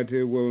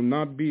society will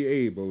not be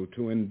able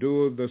to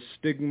endure the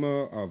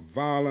stigma of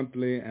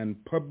violently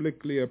and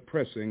publicly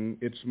oppressing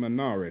its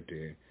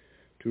minority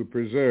to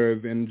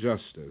preserve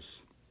injustice.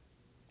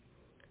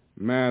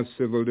 Mass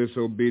civil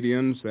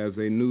disobedience as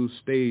a new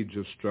stage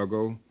of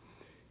struggle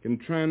can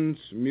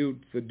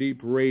transmute the deep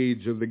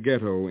rage of the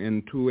ghetto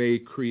into a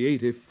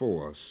creative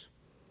force.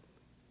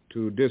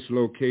 To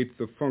dislocate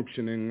the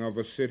functioning of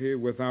a city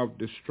without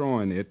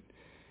destroying it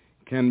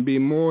can be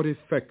more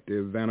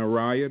effective than a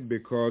riot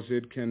because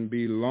it can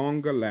be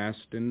longer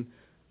lasting,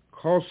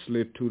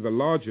 costly to the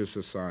larger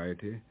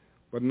society,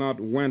 but not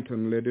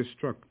wantonly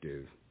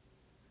destructive.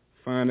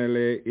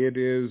 Finally, it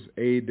is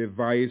a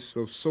device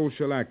of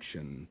social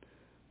action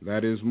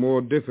that is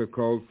more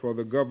difficult for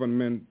the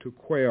government to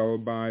quell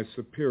by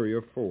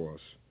superior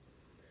force.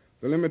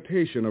 The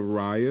limitation of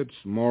riots,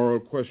 moral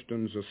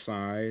questions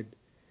aside,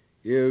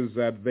 is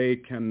that they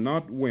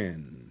cannot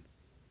win,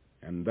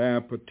 and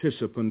their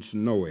participants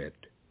know it.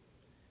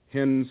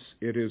 Hence,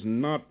 it is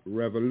not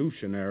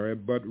revolutionary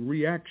but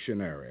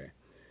reactionary,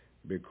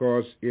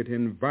 because it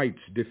invites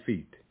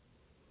defeat.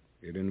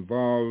 It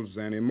involves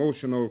an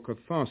emotional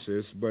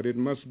catharsis, but it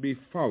must be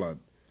followed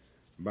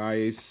by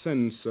a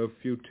sense of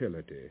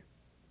futility.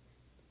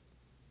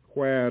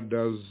 Where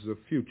does the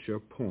future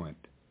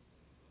point?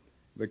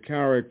 The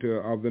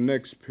character of the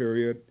next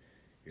period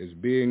is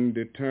being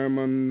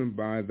determined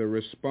by the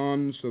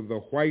response of the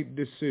white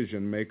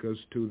decision-makers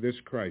to this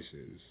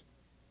crisis.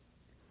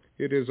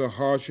 It is a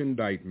harsh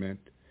indictment,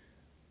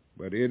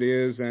 but it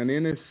is an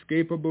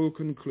inescapable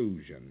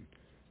conclusion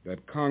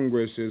that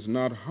Congress is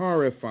not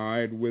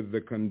horrified with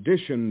the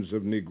conditions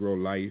of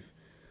Negro life,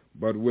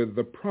 but with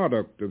the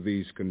product of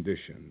these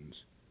conditions,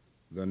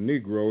 the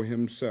Negro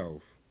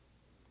himself.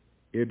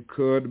 It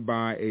could,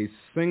 by a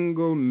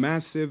single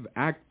massive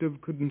act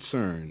of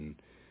concern,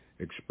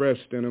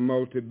 expressed in a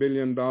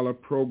multi-billion-dollar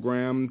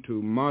program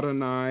to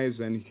modernize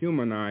and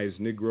humanize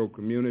Negro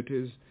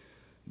communities,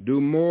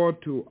 do more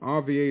to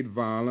obviate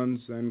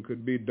violence than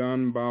could be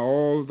done by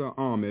all the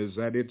armies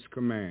at its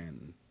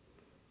command.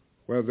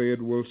 Whether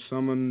it will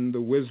summon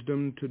the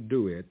wisdom to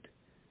do it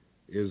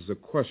is the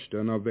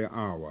question of the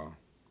hour.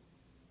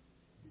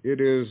 It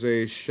is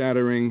a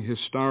shattering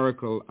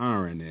historical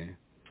irony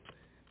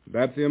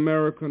that the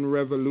American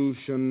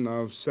Revolution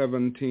of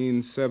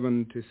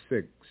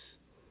 1776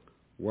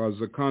 was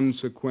a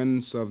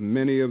consequence of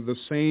many of the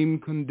same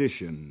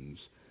conditions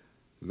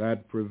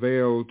that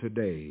prevail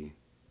today.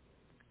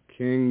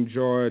 King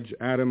George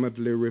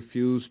adamantly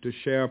refused to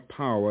share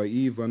power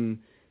even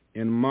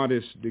in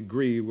modest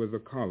degree with the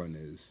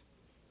colonies.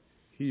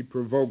 He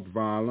provoked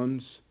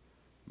violence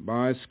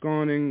by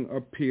scorning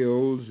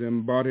appeals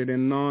embodied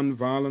in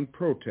nonviolent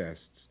protests,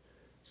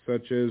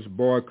 such as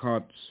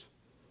boycotts,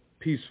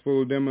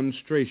 peaceful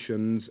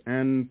demonstrations,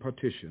 and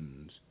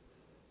petitions.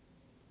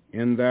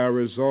 In their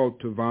resort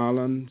to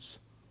violence,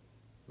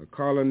 the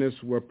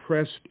colonists were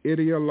pressed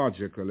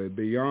ideologically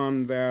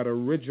beyond their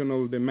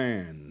original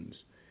demands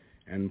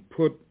and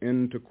put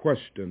into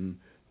question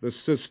the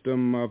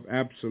system of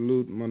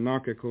absolute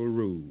monarchical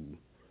rule.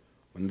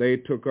 When they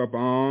took up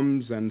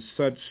arms and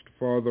searched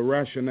for the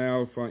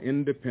rationale for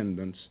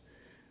independence,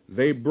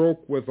 they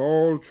broke with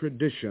all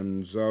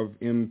traditions of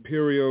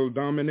imperial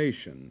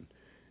domination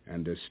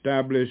and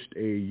established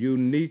a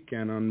unique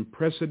and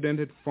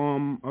unprecedented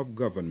form of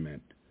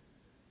government,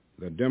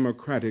 the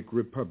Democratic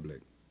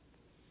Republic.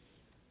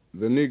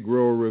 The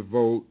Negro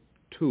Revolt,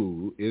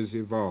 too, is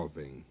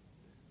evolving.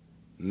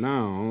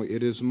 Now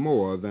it is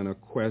more than a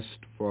quest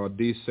for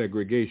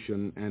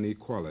desegregation and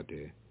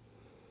equality.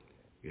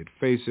 It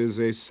faces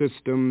a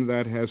system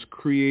that has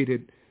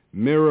created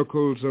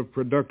miracles of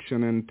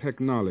production and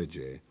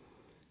technology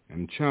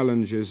and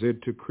challenges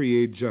it to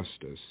create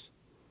justice.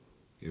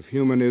 If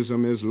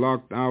humanism is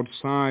locked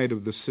outside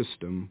of the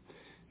system,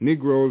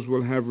 Negroes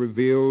will have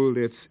revealed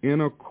its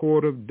inner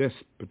court of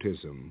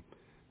despotism,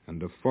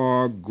 and a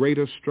far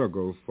greater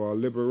struggle for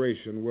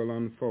liberation will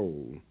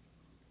unfold.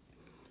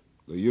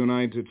 The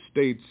United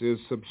States is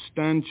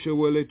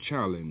substantially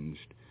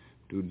challenged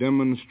to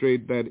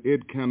demonstrate that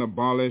it can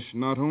abolish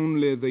not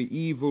only the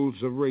evils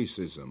of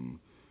racism,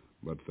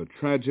 but the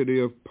tragedy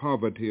of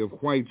poverty of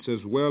whites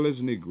as well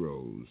as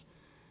Negroes,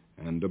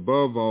 and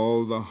above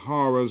all, the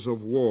horrors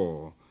of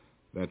war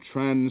that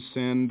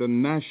transcend the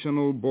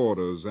national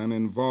borders and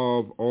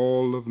involve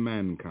all of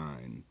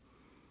mankind.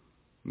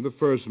 The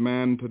first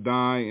man to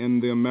die in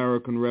the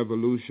American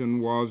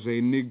Revolution was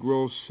a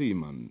Negro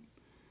seaman,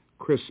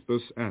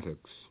 Crispus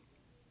Attucks.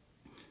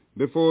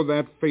 Before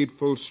that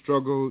fateful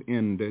struggle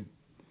ended,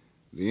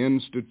 the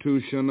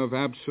institution of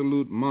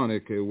absolute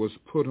monarchy was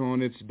put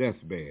on its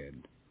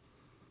deathbed.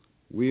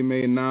 We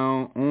may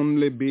now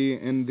only be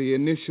in the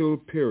initial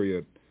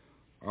period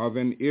of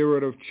an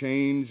era of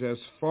change as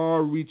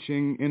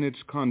far-reaching in its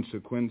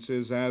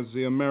consequences as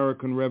the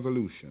American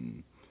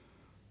Revolution.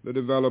 The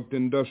developed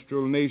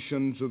industrial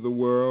nations of the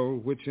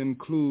world, which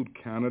include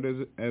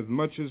Canada as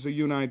much as the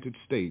United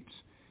States,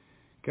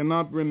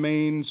 cannot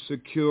remain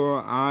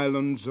secure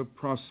islands of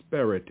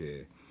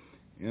prosperity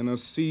in a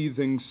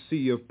seething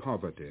sea of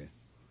poverty.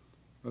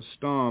 A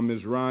storm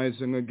is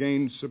rising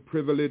against the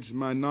privileged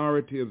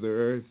minority of the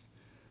earth,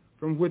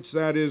 from which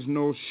that is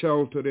no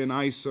shelter in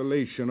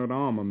isolation and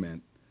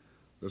armament.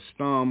 The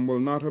storm will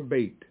not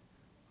abate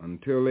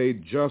until a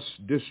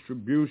just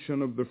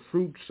distribution of the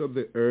fruits of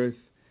the earth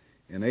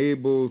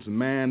enables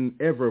man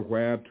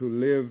everywhere to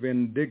live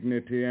in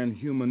dignity and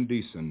human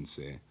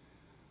decency.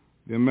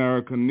 The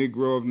American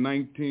Negro of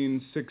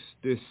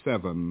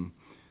 1967,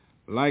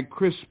 like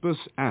Crispus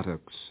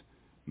Attucks,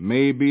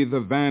 may be the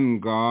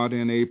vanguard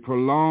in a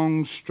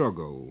prolonged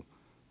struggle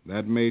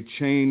that may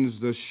change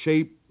the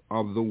shape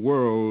of the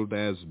world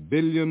as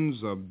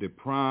billions of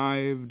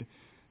deprived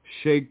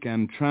shake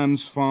and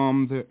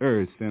transform the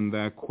earth in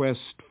their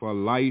quest for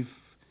life,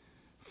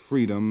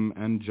 freedom,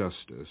 and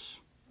justice.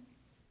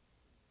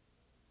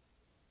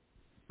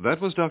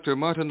 That was Dr.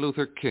 Martin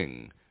Luther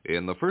King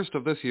in the first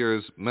of this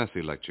year's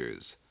Massey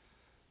Lectures.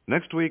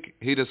 Next week,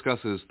 he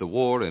discusses the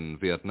war in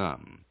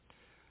Vietnam.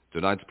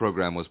 Tonight's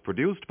program was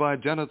produced by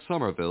Janet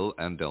Somerville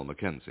and Del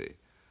McKenzie.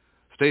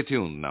 Stay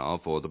tuned now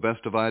for The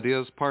Best of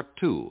Ideas Part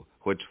 2,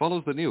 which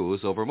follows the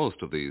news over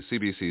most of the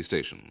CBC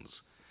stations.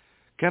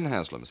 Ken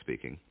Haslam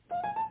speaking.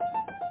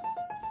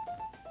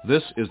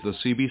 This is the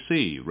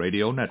CBC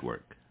Radio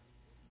Network.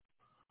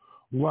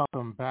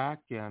 Welcome back,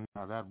 and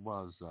that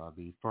was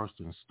the first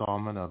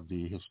installment of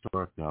the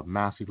historic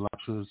Massey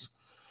Lectures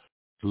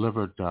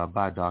delivered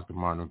by Dr.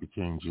 Martin Luther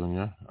King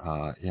Jr.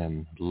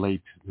 In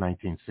late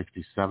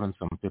 1967,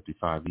 some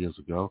 55 years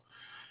ago.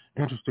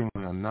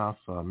 Interestingly enough,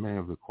 many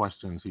of the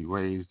questions he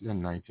raised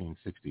in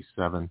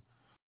 1967,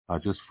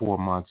 just 4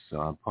 months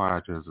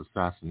prior to his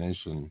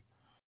assassination,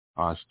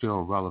 are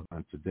still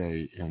relevant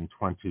today in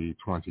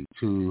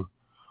 2022,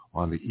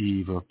 on the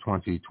eve of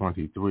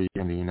 2023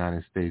 in the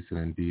United States and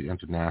indeed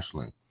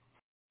internationally.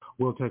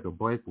 We'll take a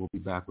break. We'll be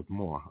back with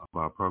more of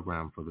our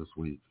program for this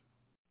week.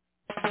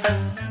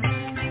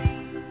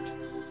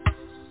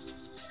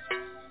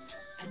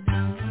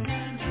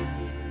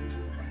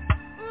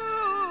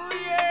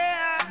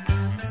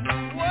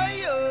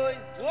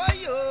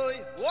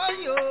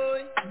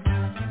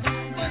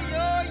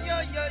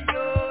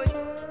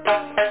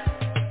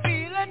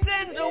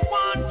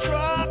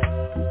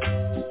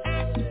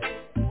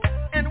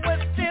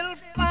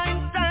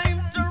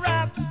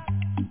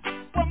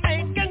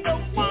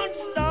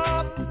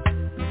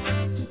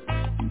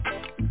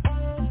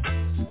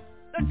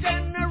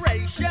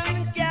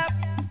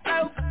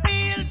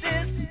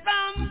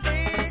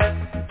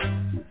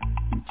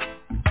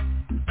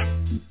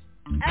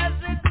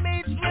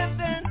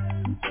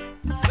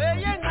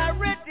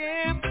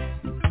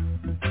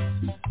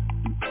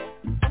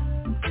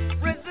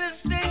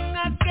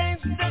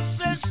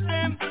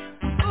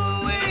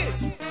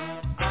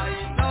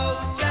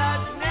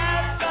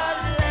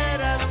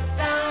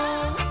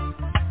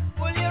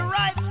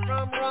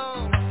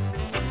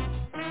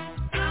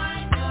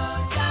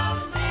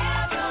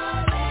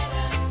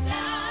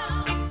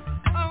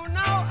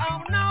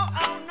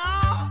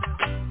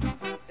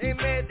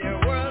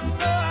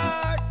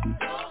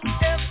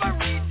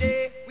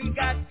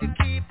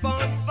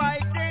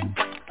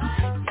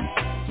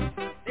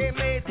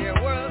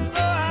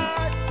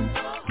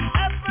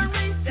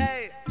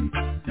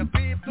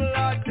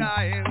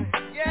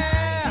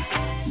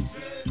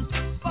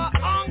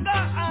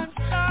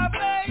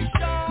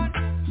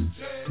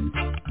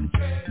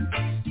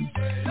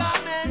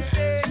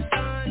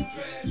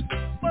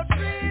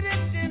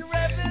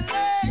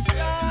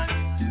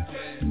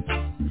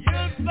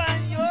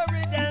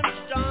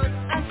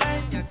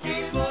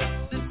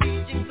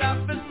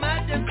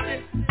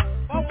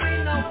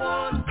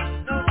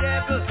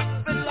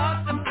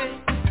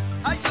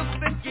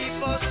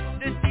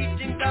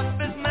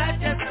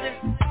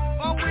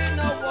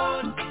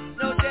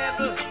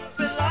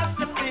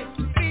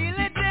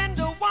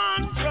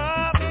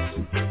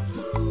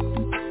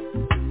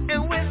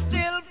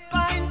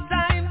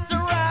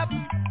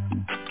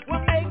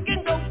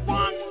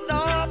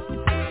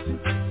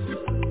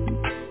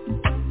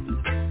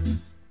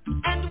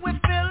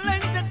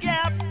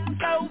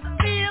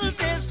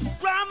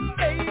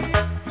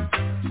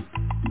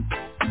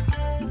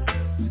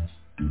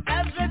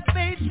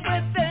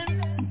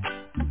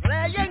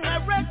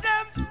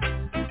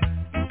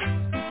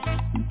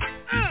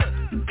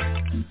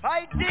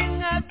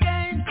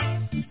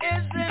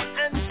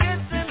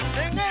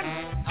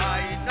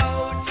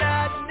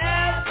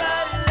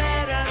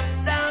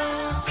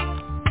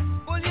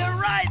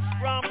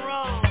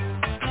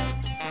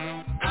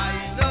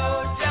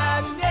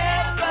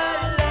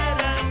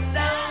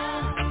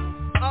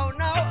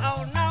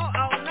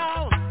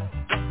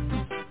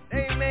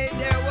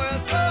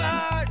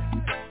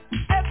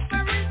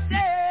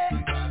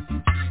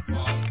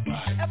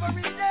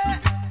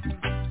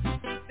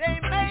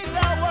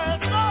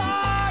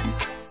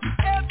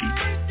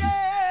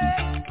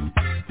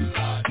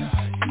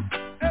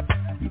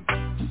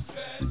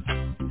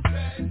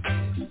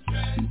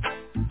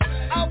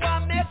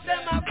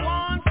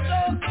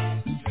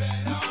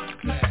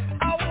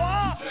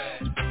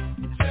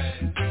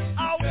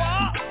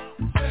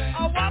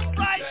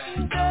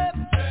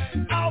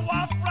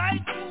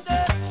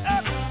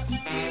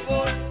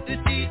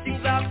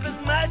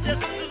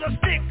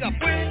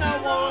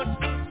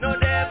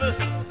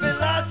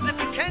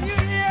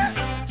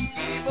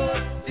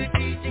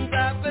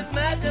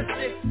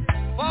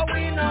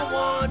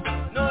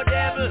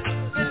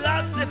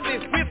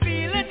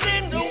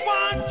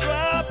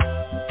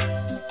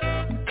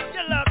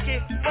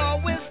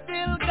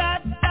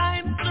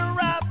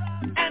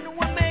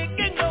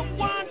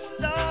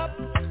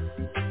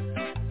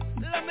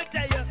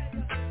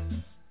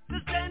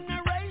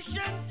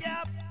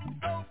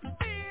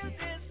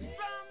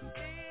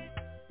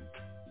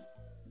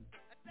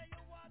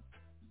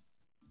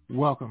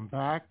 Welcome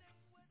back,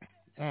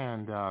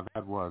 and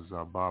that was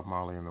Bob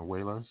Marley and the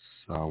Wailers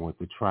with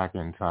the track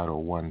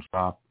entitled One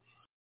Drop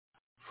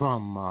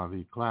from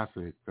the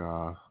classic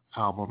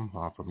album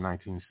from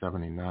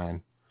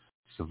 1979,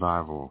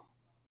 Survival.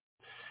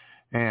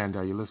 And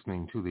you're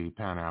listening to the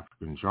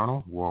Pan-African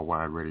Journal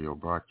worldwide radio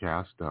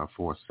broadcast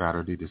for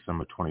Saturday,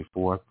 December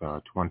 24th,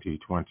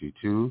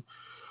 2022.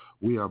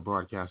 We are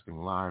broadcasting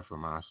live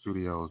from our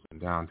studios in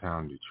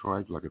downtown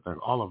Detroit. I'd like to thank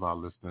all of our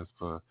listeners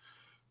for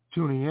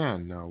tuning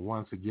in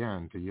once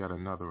again to yet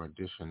another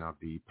edition of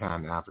the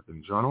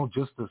Pan-African Journal.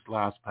 Just this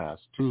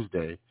past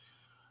Tuesday,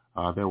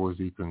 there was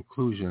the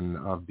conclusion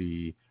of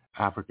the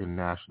African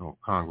National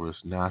Congress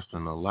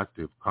National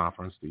Elective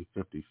Conference, the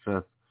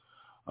 55th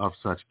of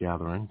such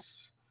gatherings.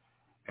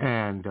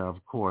 And,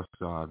 of course,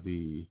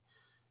 the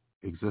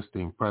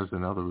existing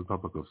president of the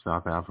Republic of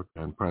South Africa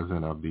and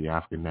president of the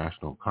African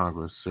National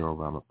Congress, Cyril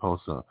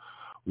Ramaphosa,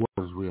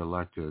 was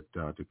reelected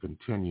to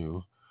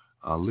continue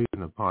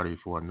leading the party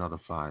for another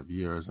 5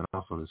 years and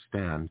also to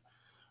stand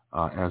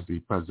as the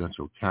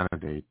presidential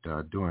candidate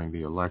during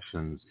the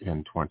elections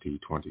in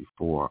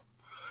 2024.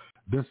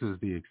 This is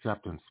the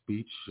acceptance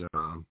speech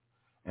as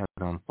it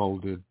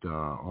unfolded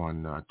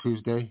on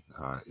Tuesday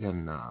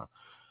in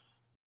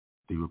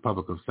the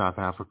Republic of South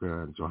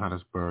Africa in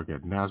Johannesburg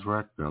at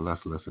Nasrec.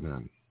 Let's listen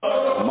in.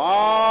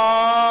 Mandla!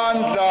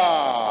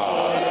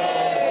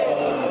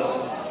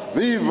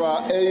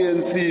 Viva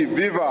ANC,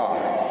 viva!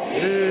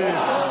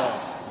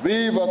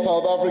 Viva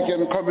South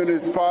African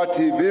Communist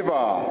Party,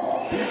 viva!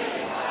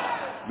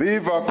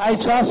 Viva! I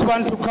just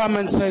want to come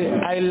and say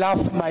I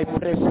love my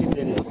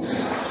president.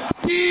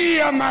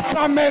 Tia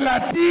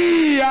Matamela,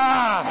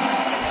 Tia!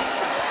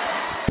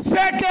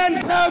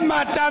 Second term,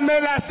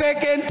 Matamela,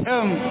 second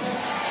term.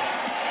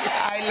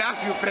 I love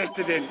you,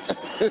 President.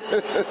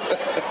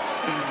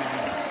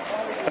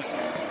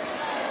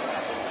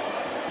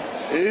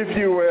 If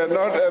you were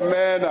not a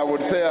man, I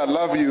would say I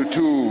love you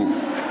too.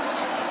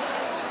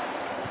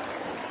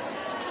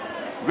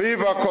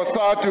 Viva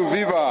Kosatu,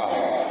 viva!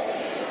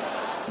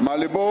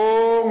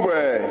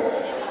 Malibongwe!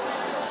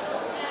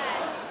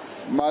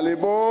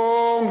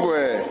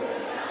 Malibongwe!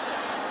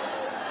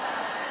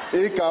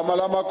 Igama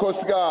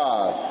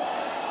lamakhosikazi.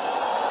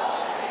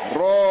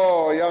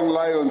 Roar, young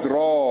lions,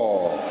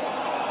 roar.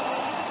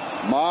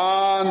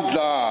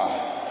 Mandla.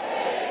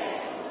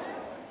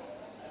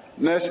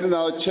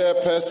 National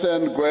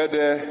Chairperson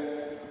Gwede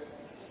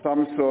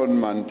Samson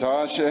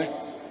Mantashe.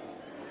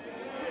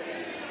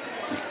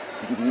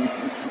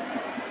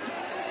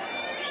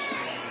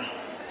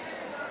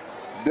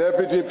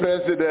 Deputy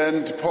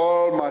President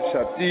Paul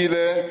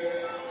Mashatile.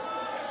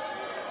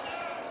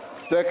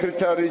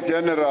 Secretary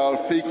General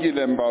Fiki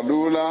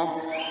Lembalula.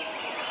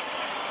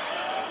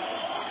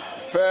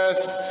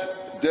 First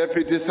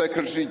Deputy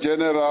Secretary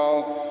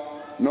General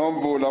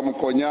Nombula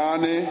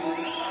Mkonyane.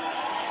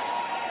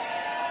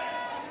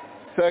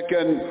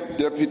 Second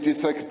Deputy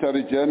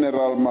Secretary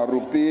General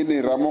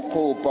Marupini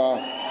Ramokopa.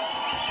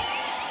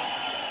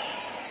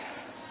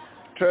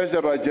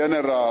 Treasurer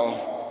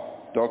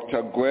General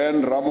Dr.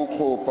 Gwen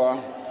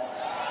Ramokopa.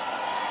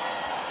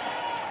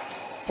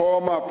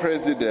 Former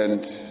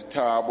President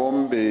Thabo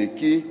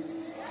Mbeki.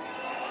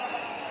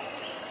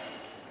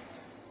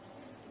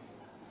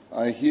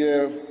 I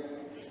hear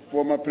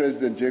former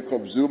President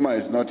Jacob Zuma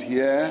is not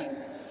here,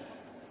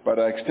 but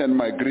I extend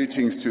my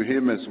greetings to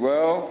him as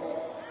well.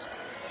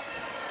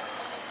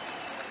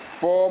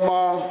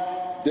 Former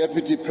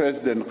Deputy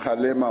President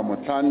Kgalema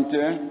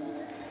Motlanthe,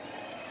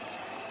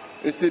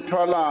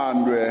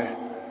 Isitwalandwe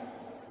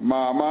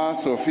Mama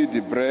Sophie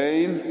de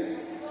Bruyn,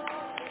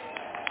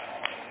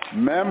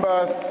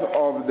 members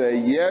of the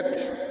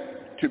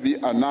yet to be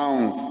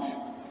announced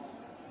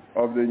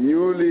of the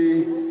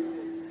newly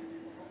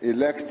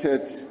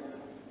elected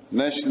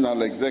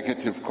National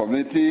Executive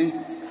Committee,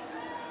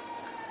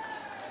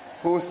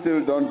 who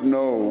still don't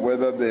know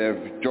whether they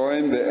have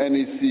joined the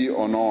NEC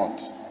or not.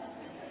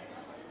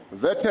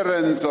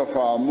 Veterans of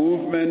our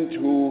movement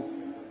who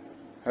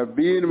have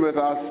been with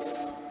us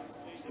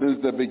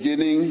since the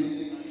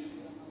beginning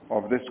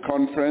of this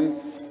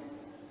conference,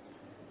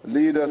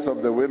 leaders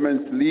of the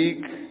Women's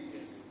League,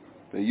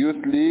 the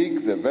Youth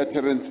League, the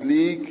Veterans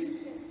League,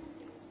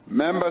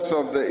 members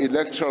of the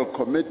Electoral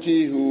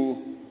Committee who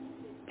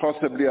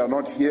possibly are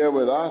not here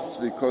with us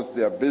because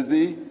they are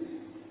busy,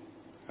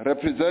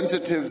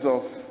 representatives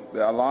of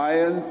the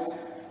Alliance,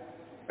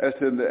 as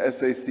in the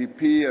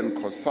SACP and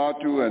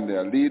COSATU and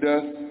their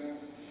leaders,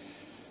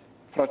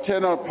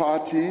 fraternal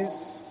parties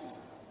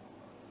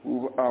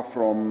who are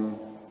from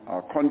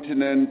our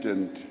continent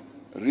and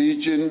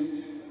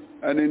region,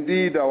 and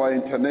indeed our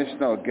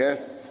international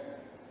guests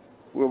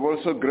who have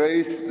also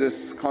graced this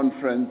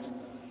conference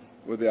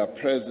with their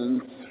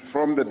presence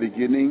from the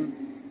beginning,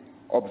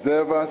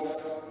 observers,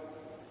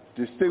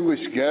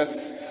 distinguished guests,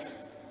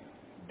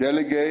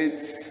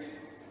 delegates,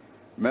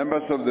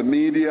 members of the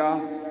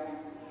media,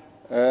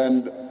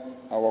 and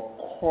our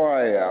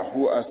choir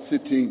who are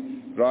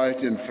sitting right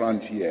in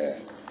front here.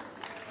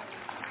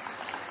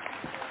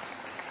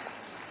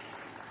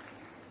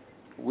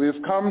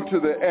 We've come to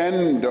the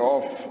end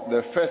of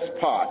the first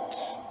part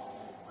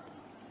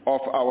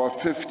of our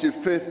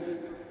 55th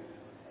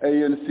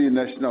ANC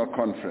National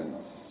Conference.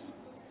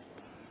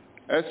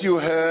 As you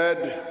heard,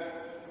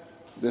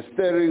 the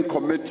steering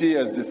committee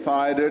has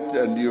decided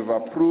and you've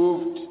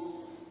approved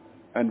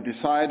and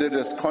decided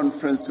as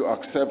conference to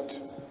accept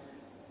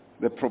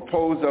the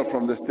proposal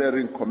from the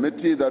steering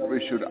committee that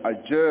we should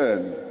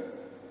adjourn,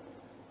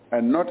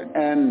 and not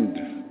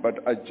end, but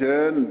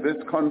adjourn this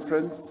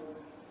conference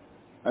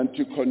and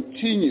to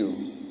continue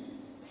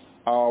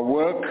our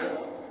work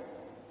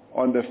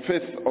on the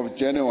 5th of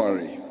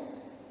January.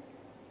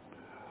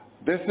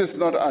 This is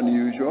not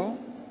unusual.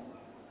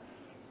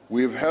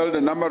 We've held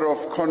a number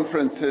of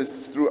conferences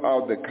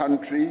throughout the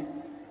country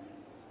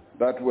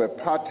that were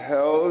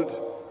part-held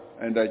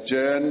and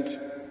adjourned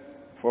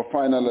for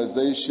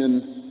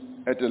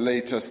finalization at a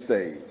later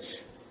stage.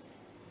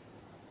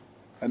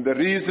 And the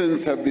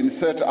reasons have been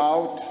set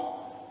out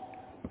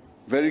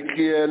very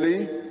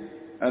clearly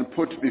and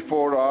put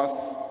before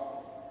us,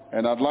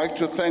 and I'd like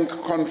to thank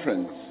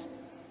conference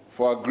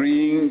for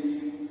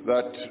agreeing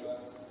that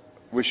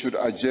we should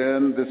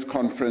adjourn this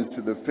conference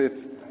to the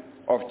 5th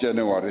of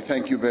January.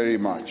 Thank you very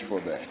much for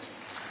that.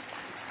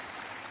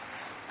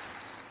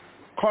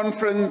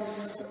 Conference,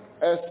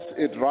 as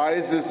it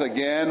rises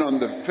again on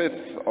the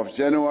 5th of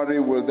January,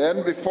 will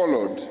then be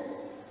followed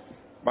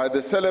by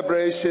the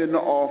celebration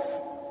of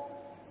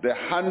the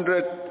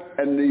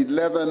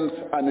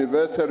 111th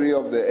anniversary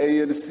of the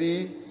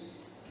ANC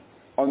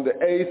on the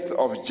 8th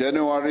of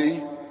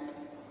January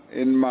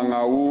in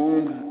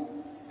Mangaung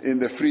in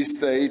the Free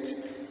State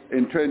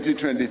in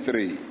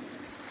 2023.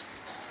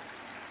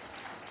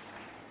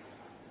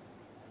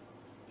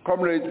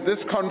 Comrades, this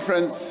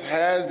conference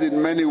has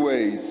in many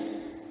ways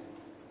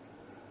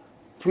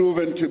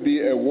proven to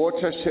be a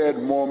watershed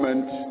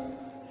moment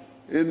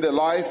in the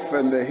life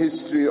and the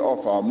history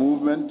of our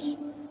movement.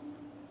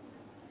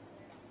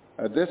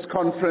 At this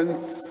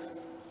conference,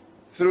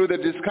 through the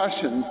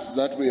discussions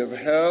that we have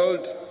held,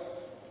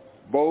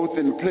 both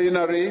in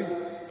plenary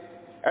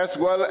as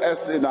well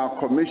as in our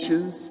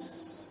commissions,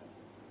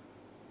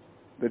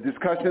 the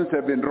discussions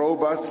have been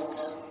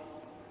robust,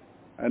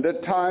 and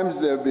at times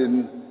they have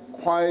been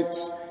quite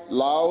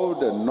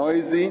loud and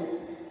noisy,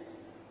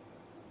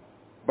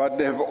 but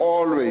they have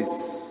always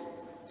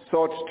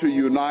sought to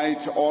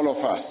unite all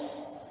of us.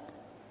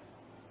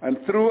 And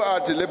through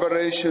our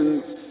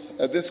deliberations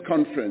at this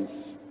conference,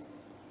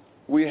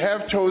 we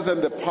have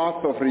chosen the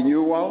path of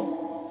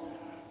renewal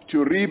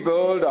to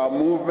rebuild our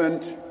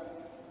movement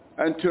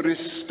and to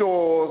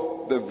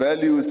restore the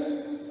values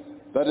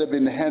that have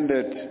been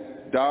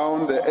handed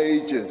down the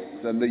ages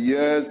and the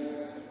years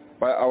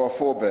by our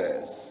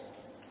forebears.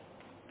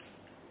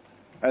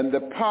 And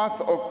the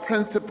path of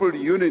principled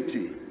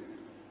unity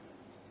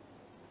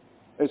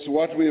is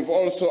what we've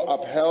also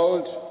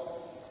upheld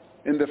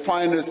in the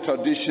finest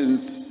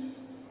traditions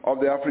of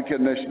the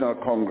African National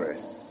Congress.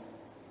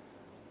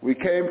 We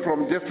came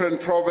from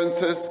different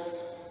provinces,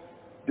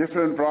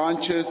 different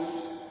branches,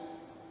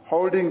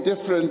 holding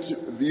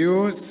different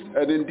views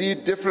and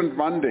indeed different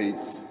mandates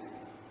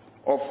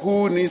of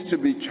who needs to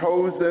be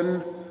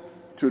chosen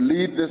to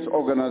lead this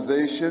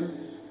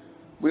organization.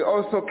 We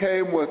also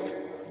came with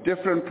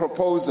different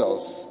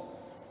proposals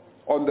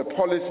on the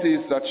policies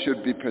that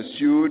should be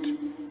pursued,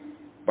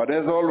 but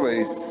as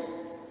always,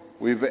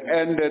 we've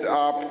ended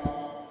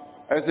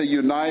up as a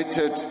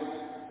united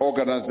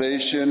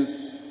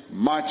organization,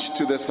 much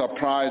to the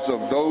surprise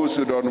of those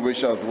who don't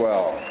wish us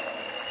well.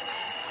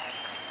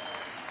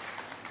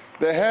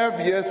 There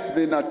have, yes,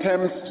 been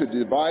attempts to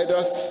divide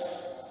us,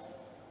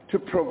 to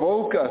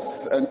provoke us,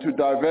 and to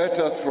divert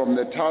us from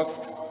the task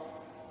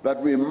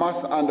that we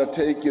must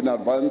undertake in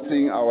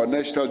advancing our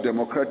national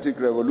democratic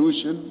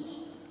revolution.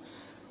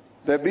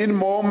 There have been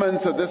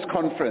moments at this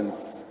conference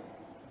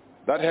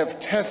that have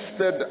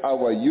tested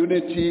our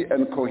unity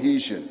and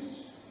cohesion.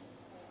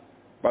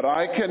 But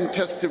I can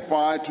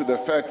testify to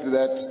the fact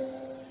that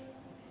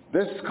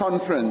this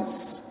conference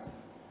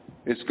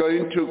is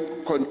going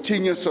to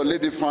continue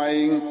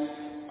solidifying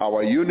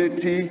our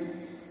unity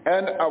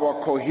and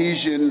our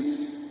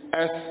cohesion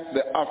as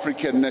the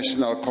African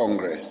National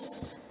Congress.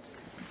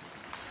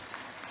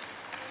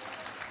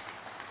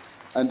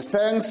 And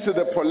thanks to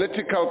the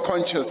political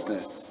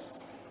consciousness,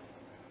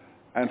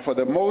 and for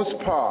the most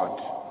part,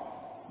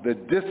 the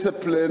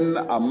discipline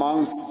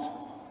amongst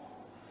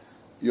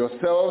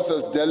yourselves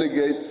as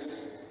delegates,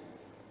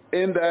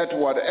 in that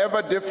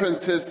whatever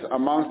differences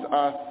amongst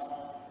us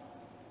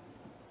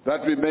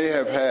that we may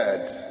have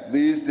had,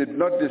 these did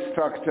not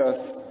distract us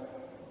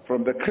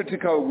from the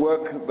critical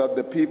work that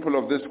the people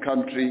of this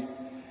country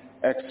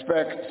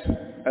expect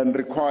and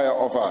require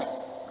of us.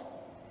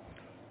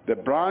 The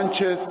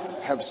branches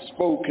have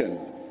spoken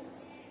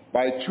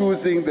by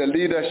choosing the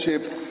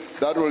leadership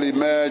that will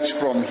emerge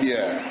from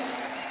here.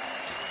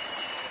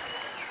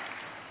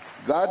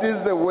 That is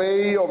the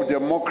way of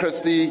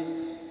democracy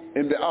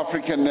in the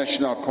African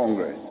National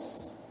Congress.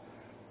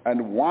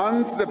 And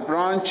once the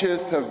branches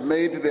have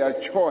made their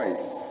choice,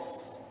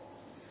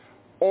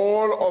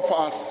 all of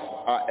us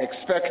are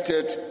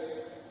expected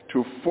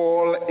to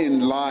fall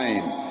in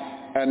line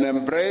and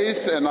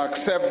embrace and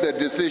accept the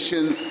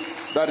decisions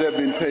that have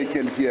been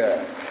taken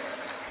here.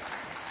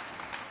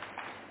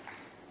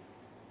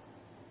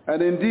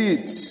 And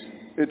indeed,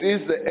 it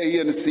is the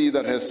ANC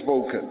that has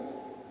spoken.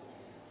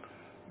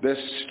 the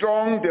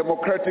strong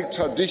democratic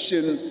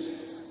tradition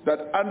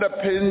that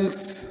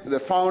underpins the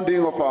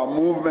founding of our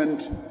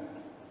movement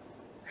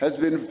has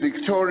been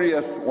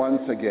victorious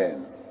once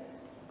again.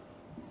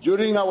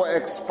 During our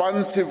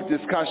expansive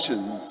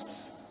discussions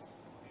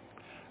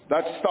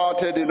that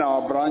started in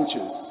our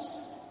branches,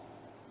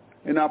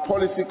 in our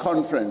policy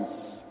conference,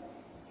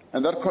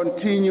 and that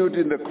continued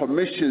in the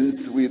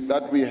commissions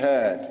that we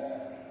had,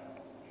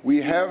 we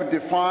have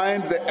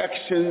defined the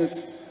actions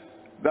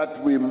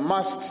that we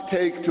must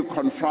take to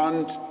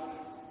confront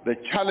the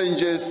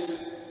challenges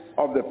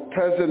of the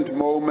present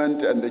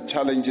moment and the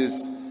challenges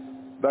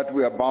that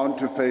we are bound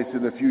to face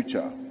in the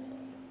future.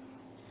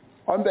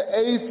 On the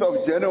 8th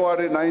of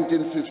January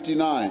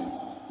 1959,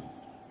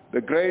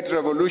 the great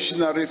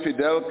revolutionary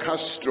Fidel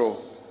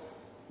Castro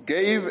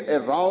gave a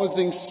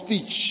rousing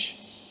speech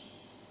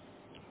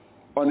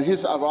on his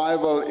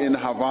arrival in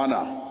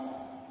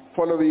Havana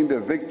following the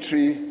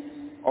victory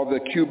of the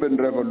Cuban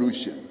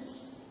Revolution.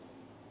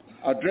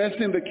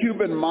 Addressing the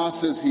Cuban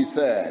masses, he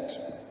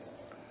said,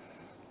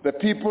 "The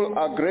people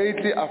are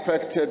greatly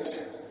affected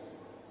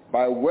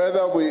by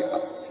whether we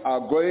are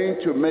going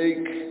to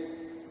make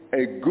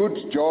a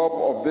good job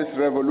of this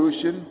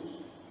revolution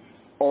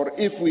or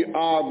if we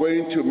are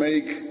going to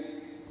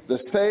make the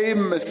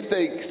same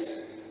mistakes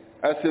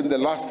as in the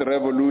last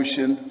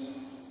revolution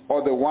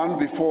or the one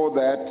before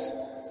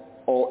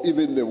that or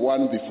even the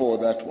one before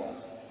that one."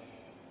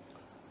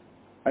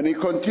 And he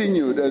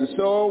continued, "And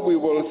so we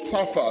will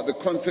suffer the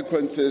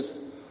consequences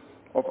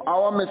of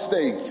our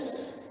mistakes,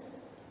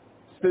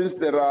 since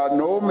there are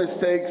no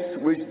mistakes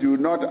which do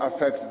not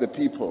affect the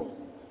people,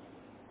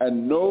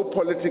 and no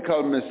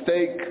political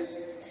mistake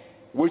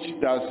which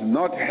does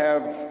not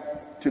have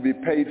to be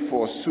paid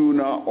for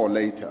sooner or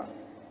later."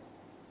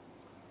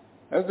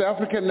 As the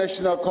African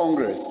National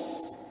Congress,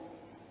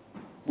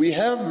 we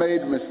have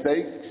made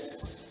mistakes,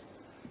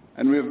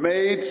 and we've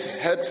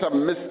had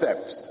some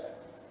missteps,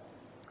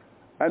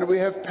 and we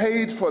have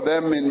paid for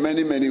them in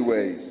many, many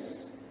ways.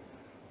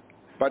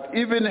 But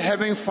even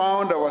having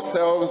found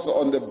ourselves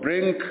on the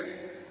brink,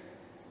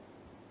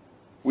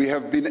 we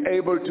have been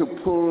able to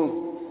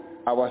pull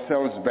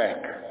ourselves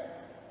back.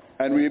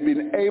 And we've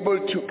been able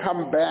to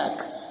come back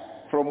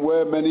from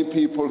where many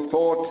people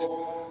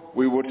thought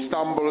we would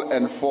stumble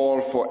and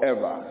fall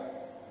forever.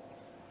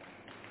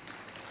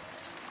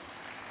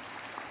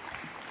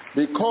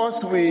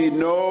 Because we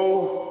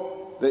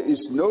know there is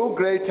no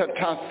greater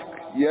task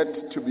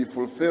yet to be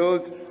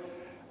fulfilled,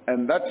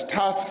 and that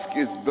task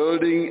is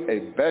building a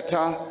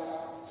better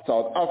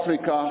South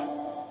Africa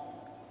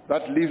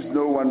that leaves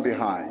no one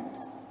behind.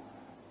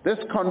 This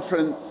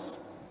conference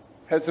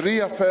has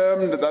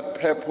reaffirmed that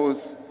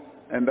purpose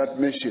and that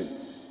mission.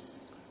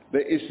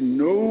 There is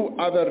no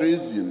other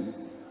reason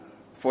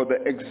for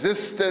the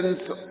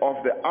existence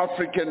of the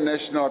African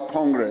National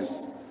Congress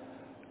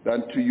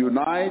than to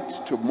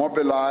unite, to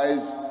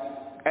mobilize,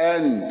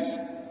 and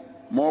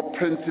more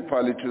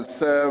principally to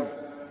serve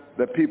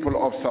the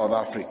people of South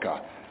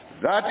Africa.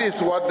 That is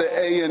what the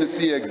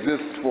ANC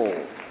exists for.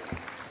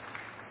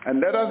 And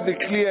let us be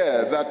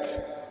clear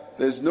that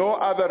there's no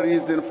other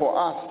reason for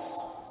us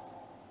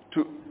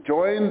to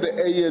join the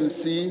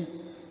ANC,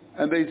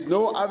 and there is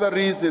no other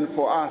reason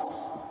for us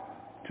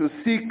to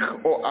seek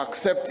or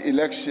accept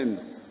election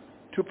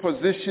to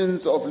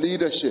positions of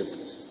leadership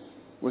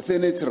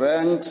within its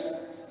ranks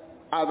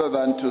other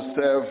than to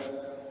serve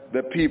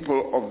the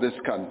people of this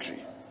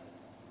country.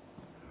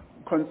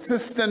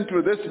 Consistent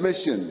with this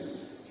mission,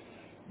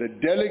 the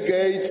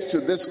delegates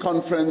to this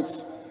conference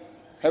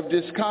have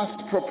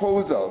discussed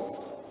proposals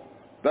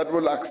that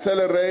will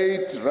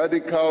accelerate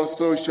radical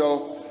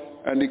social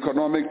and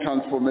economic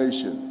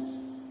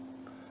transformation.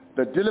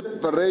 The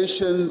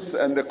deliberations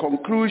and the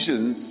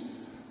conclusions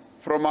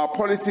from our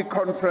policy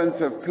conference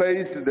have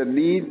placed the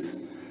needs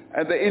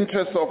and the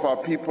interests of our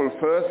people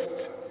first,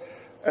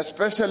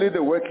 especially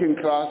the working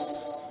class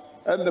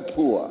and the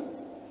poor.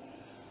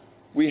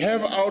 We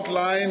have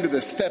outlined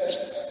the steps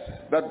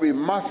that we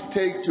must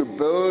take to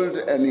build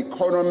an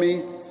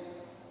economy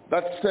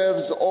that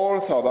serves all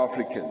South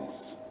Africans,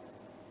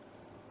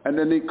 and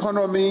an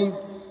economy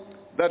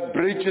that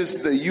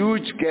bridges the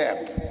huge gap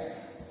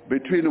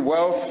between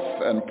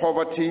wealth and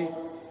poverty,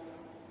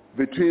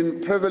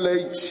 between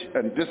privilege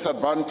and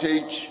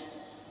disadvantage,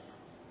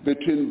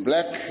 between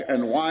black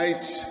and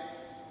white,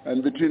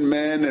 and between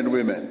men and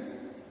women.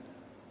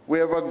 We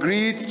have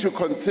agreed to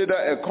consider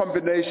a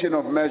combination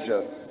of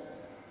measures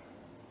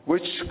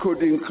which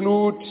could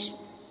include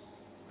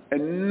a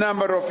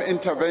number of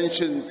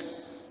interventions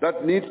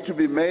that need to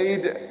be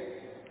made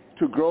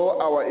to grow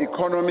our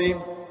economy,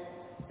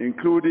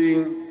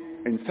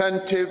 including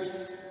incentives,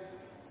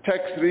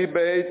 tax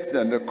rebates,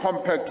 and a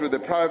compact with the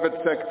private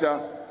sector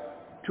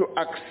to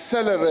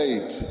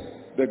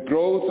accelerate the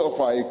growth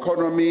of our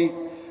economy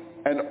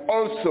and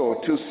also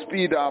to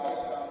speed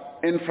up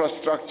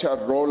infrastructure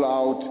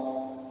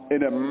rollout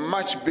in a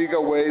much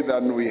bigger way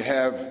than we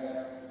have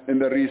in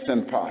the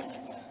recent past.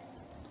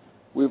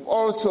 We've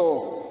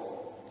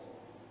also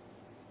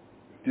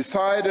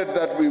decided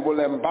that we will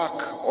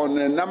embark on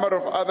a number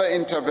of other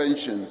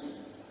interventions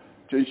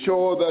to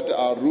ensure that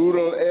our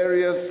rural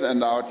areas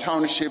and our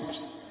townships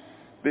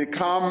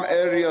become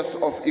areas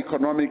of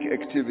economic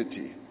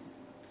activity.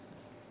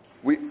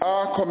 We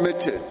are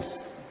committed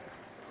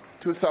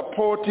to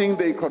supporting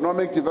the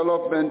economic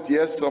development,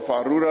 yes, of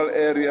our rural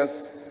areas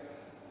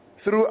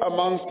through,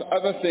 amongst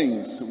other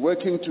things,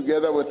 working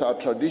together with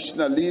our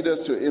traditional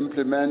leaders to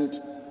implement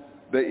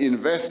the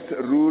Invest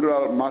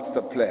Rural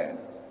Master Plan.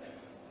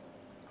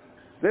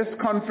 This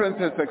conference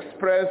has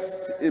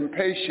expressed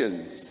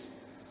impatience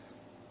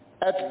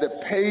at the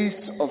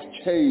pace of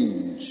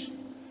change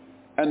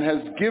and has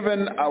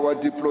given our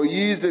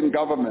deployees in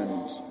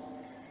government,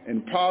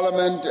 in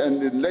parliament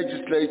and in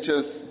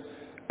legislatures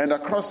and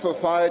across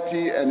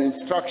society an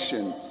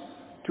instruction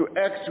to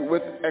act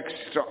with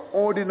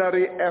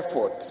extraordinary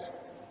effort,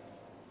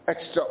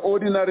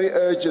 extraordinary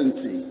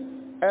urgency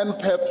and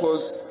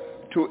purpose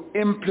to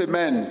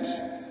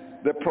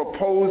implement the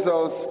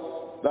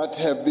proposals that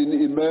have been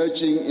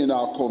emerging in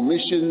our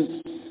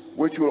commissions,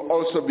 which will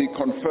also be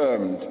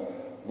confirmed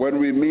when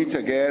we meet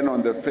again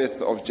on the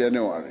 5th of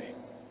January.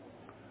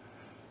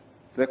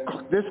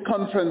 This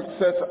conference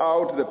sets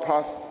out the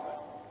path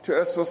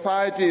to a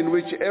society in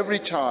which every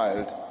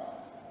child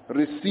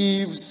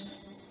receives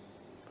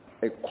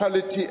a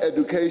quality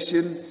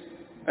education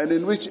and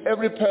in which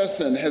every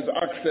person has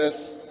access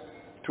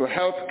to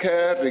health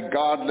care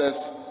regardless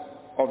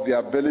of the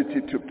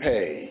ability to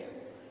pay.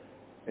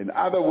 In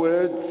other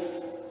words,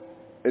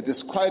 it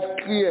is quite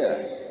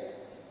clear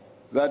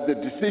that the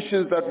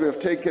decisions that we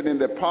have taken in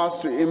the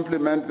past to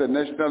implement the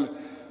National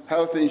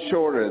Health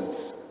Insurance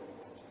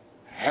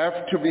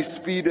have to be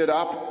speeded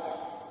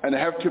up and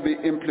have to be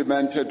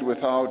implemented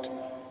without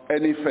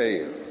any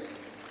fail.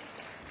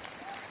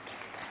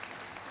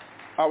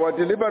 Our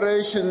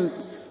deliberations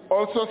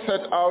also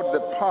set out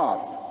the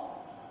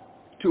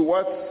path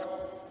towards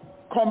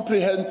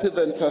comprehensive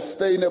and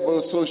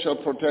sustainable social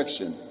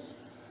protection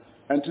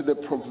and to the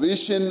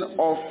provision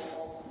of,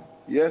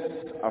 yes,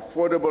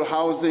 affordable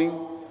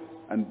housing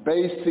and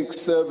basic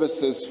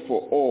services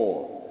for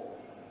all.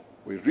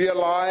 We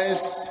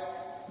realized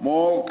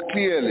more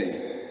clearly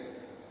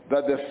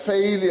that the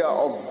failure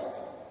of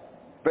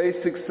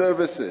basic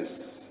services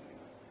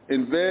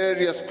in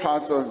various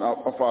parts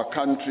of our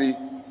country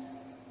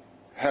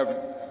have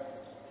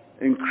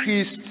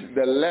increased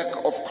the lack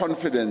of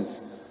confidence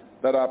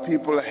that our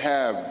people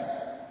have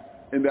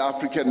in the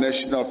African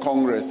National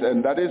Congress.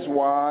 And that is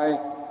why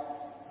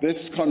this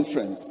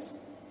conference,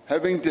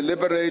 having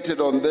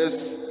deliberated on this,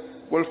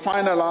 will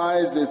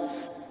finalize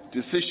its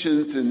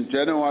decisions in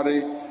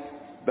January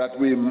that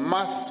we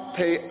must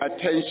pay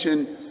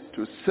attention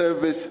to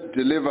service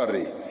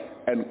delivery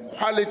and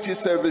quality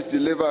service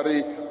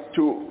delivery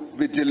to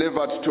be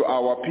delivered to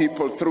our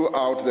people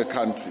throughout the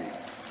country.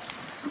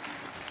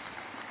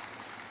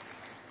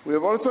 We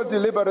have also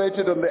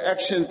deliberated on the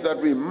actions that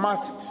we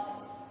must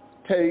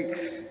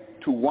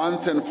take to once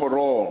and for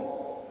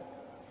all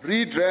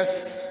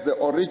redress the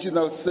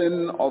original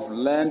sin of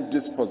land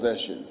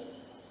dispossession.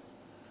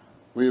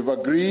 We have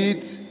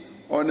agreed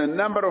on a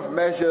number of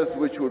measures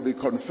which will be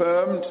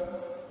confirmed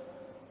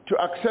to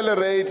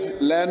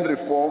accelerate land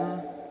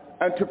reform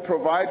and to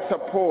provide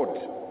support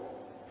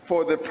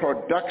for the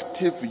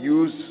productive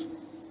use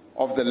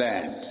of the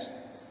land.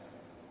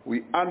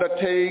 We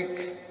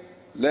undertake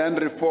land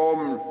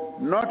reform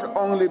not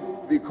only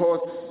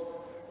because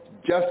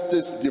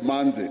justice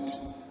demands it,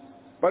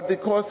 but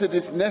because it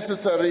is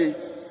necessary,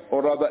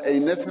 or rather a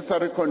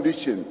necessary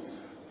condition,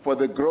 for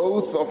the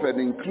growth of an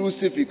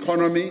inclusive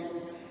economy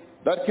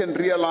that can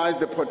realize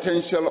the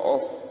potential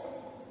of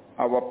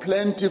our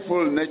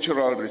plentiful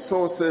natural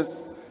resources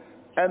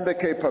and the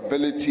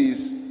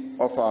capabilities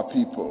of our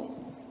people.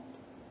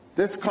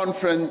 This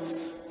conference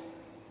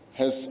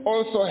has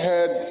also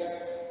had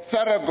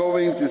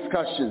thoroughgoing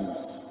discussions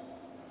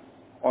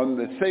on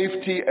the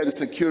safety and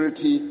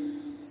security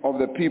of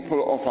the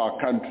people of our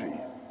country.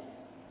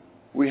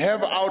 We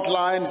have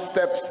outlined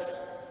steps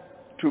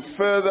to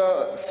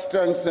further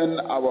strengthen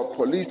our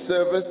police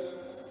service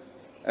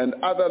and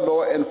other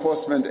law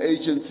enforcement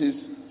agencies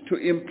to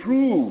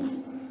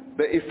improve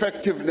the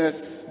effectiveness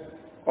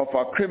of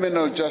our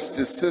criminal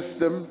justice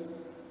system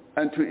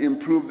and to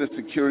improve the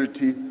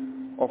security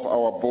of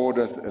our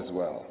borders as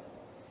well.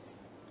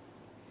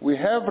 We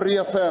have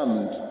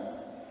reaffirmed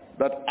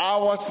that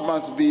ours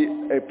must be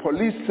a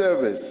police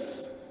service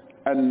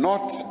and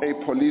not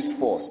a police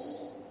force.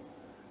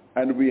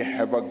 And we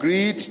have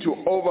agreed to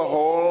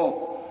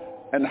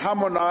overhaul and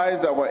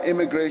harmonize our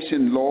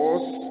immigration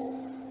laws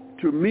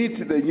to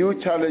meet the new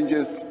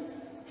challenges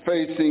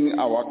facing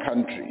our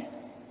country.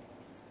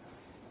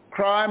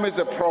 Crime is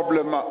a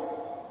problem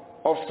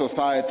of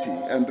society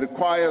and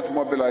requires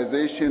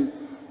mobilization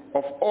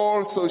of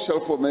all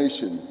social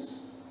formations,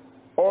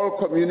 all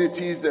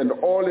communities and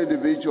all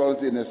individuals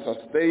in a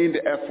sustained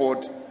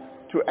effort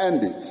to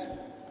end it.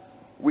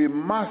 We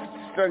must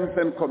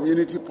strengthen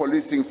community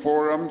policing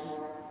forums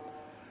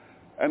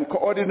and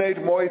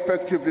coordinate more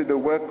effectively the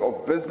work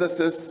of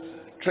businesses,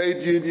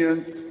 trade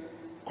unions,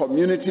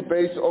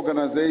 community-based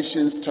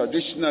organizations,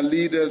 traditional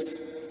leaders,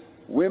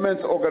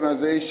 women's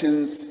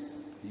organizations,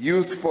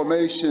 youth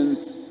formations,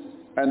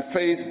 and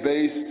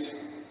faith-based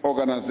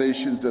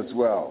organizations as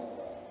well,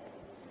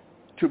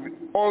 to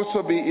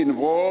also be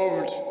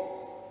involved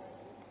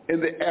in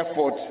the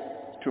effort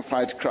to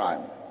fight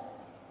crime.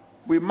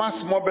 We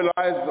must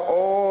mobilize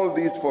all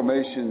these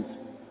formations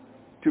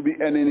to be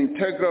an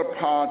integral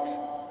part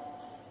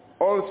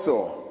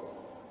also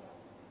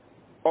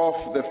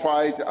of the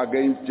fight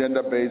against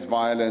gender-based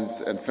violence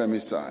and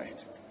femicide.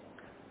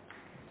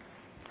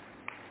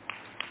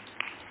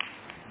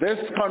 This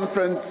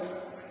conference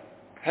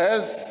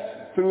has,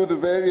 through the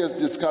various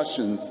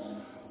discussions,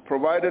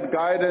 provided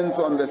guidance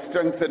on the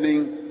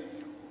strengthening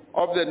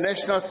of the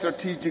National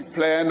Strategic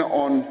Plan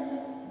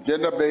on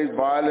Gender-Based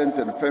Violence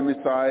and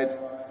Femicide,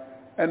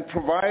 and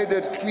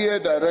provided clear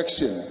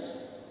directions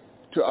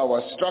to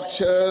our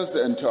structures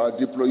and to our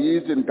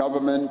deployees in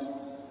government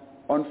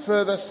on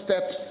further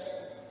steps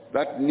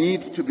that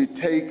need to be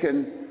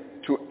taken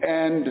to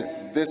end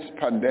this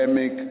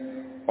pandemic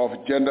of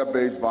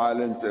gender-based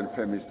violence and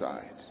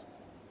femicide.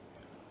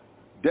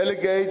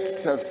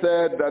 Delegates have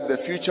said that the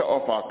future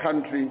of our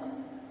country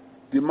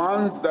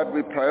demands that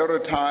we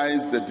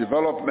prioritize the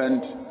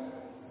development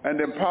and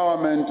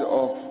empowerment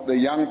of the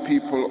young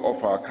people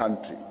of our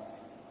country.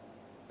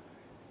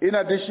 In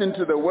addition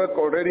to the work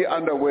already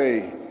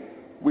underway,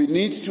 we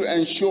need to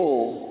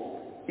ensure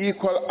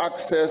equal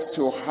access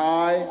to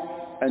high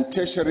and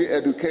tertiary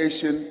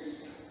education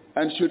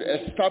and should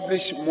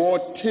establish more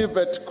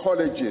TVET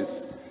colleges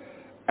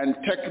and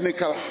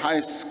technical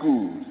high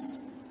schools,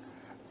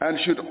 and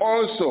should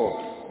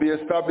also be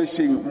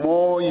establishing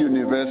more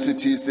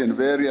universities in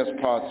various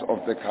parts of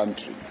the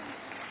country.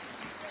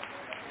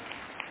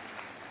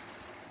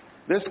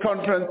 This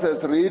conference has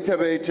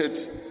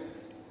reiterated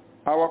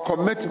our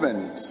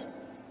commitment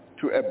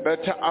to a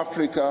better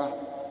Africa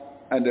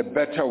and a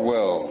better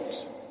world,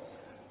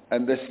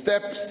 and the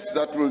steps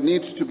that will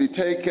need to be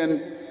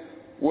taken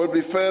will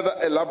be further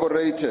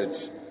elaborated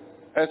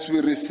as we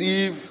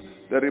receive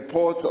the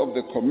reports of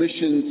the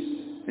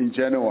commissions in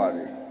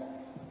January.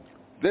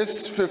 This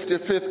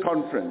 55th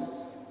conference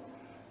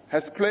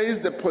has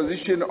placed the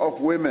position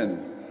of women,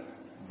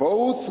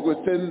 both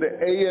within the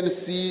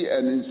ANC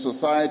and in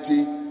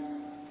society,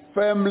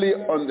 firmly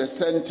on the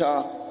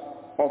center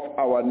of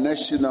our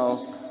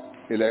national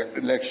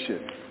election.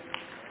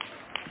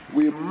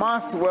 We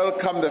must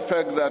welcome the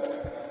fact that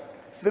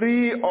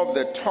 3 of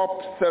the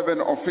top 7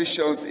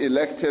 officials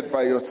elected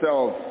by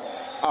yourself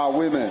are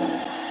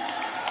women.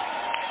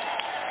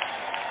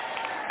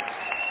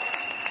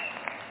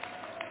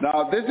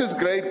 Now, this is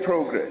great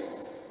progress,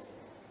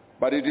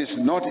 but it is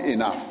not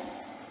enough.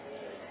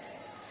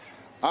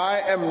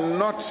 I am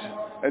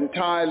not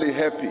entirely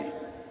happy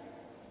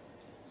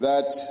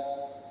that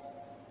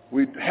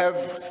we have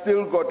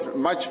still got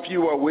much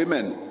fewer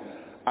women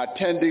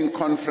attending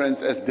conference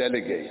as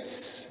delegates.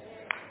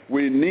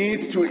 We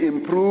need to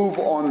improve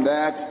on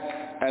that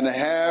and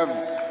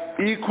have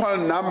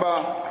equal number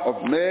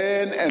of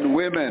men and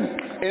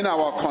women in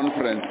our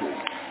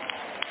conferences.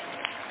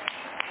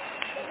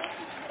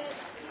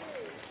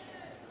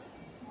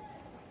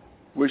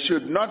 We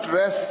should not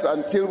rest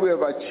until we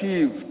have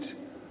achieved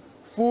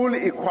full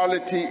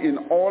equality in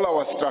all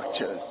our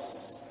structures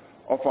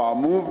of our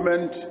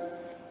movement,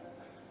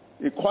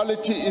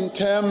 equality in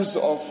terms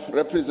of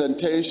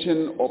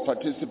representation or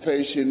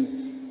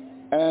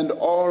participation, and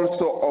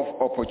also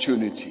of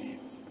opportunity.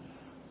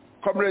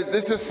 Comrades,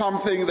 this is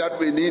something that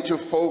we need to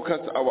focus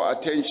our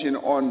attention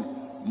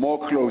on more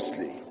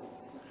closely.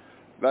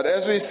 That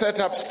as we set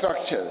up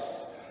structures,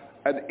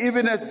 and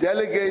even as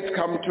delegates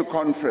come to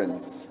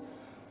conference,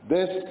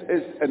 this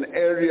is an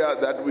area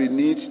that we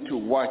need to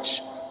watch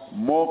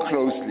more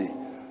closely,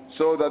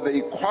 so that the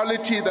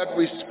equality that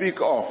we speak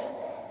of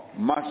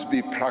must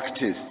be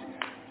practiced,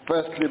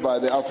 firstly by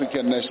the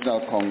African National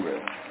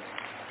Congress.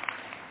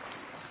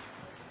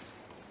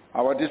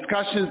 Our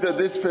discussions at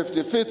this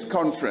 55th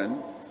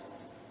conference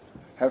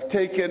have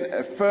taken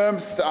a firm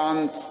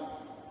stance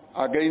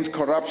against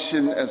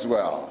corruption as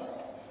well.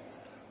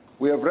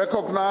 We have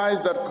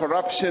recognized that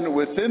corruption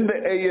within the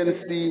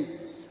ANC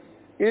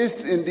is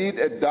indeed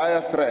a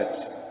dire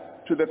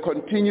threat to the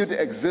continued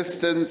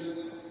existence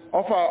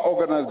of our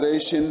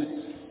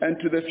organization and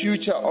to the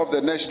future of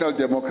the national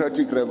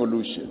democratic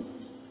revolution.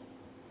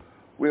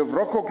 We have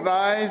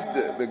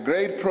recognized the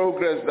great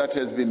progress that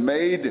has been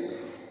made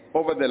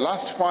over the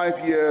last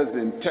 5 years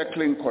in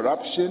tackling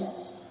corruption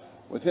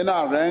within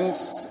our ranks,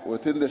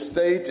 within the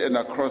state, and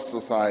across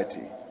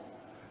society.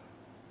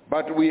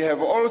 But we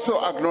have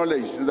also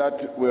acknowledged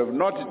that we have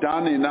not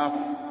done enough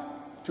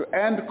to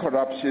end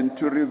corruption,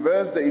 to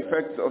reverse the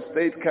effects of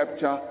state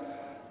capture,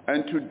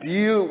 and to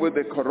deal with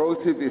the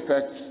corrosive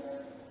effects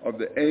of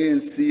the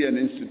ANC and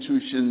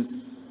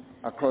institutions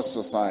across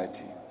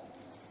society.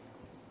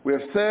 We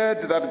have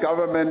said that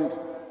government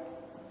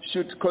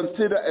should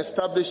consider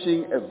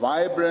establishing a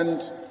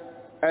vibrant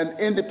and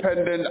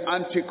independent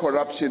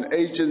anti-corruption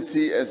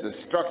agency as a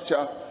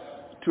structure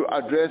to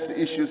address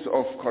issues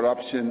of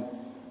corruption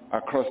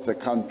across the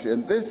country.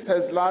 And this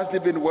has largely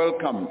been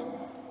welcomed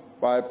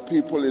by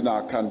people in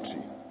our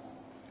country.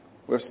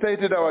 We've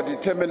stated our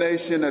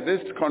determination at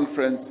this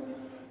conference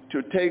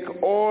to take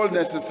all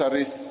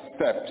necessary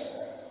steps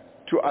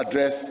to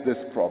address this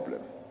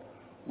problem.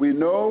 We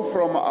know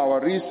from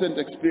our recent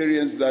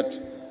experience that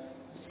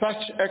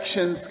such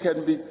actions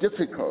can be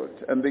difficult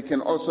and they can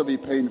also be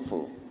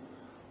painful.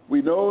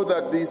 We know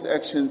that these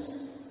actions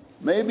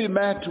may be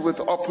met with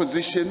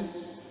opposition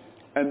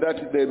and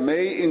that they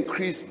may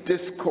increase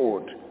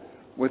discord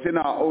within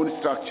our own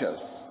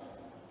structures.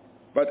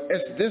 But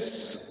as this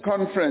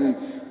conference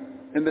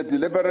in the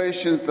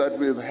deliberations that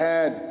we've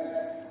had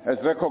has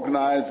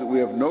recognized, we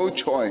have no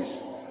choice.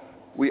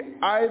 We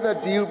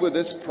either deal with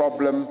this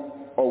problem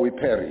or we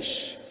perish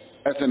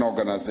as an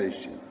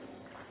organization.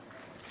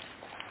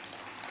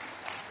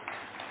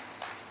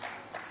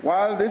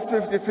 While this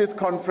 55th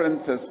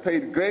conference has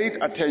paid great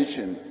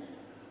attention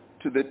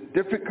to the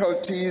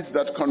difficulties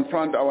that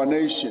confront our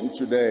nation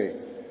today,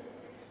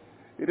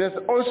 it has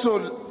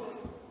also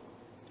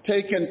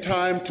taken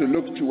time to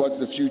look towards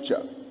the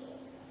future.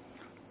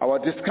 Our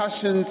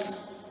discussions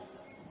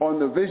on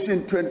the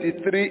Vision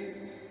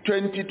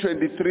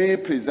 2023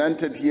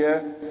 presented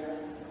here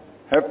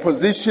have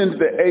positioned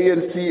the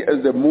ANC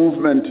as the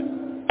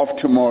movement of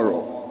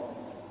tomorrow.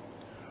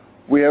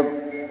 We have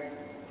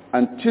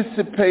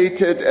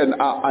anticipated and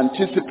are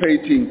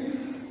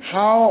anticipating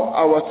how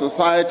our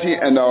society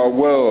and our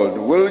world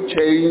will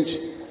change,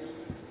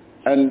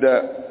 and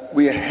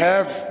we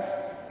have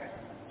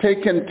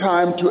taken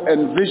time to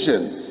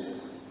envision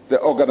the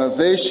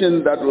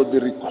organization that will be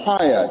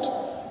required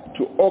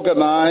to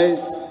organize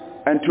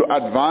and to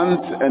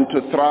advance and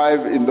to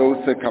thrive in those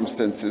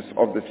circumstances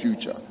of the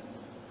future.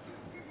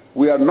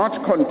 We are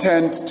not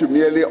content to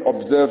merely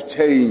observe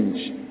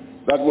change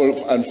that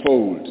will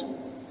unfold.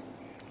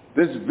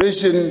 This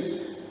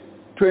Vision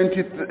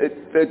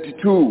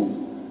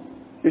 2032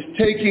 is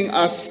taking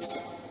us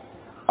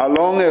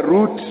along a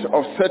route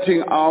of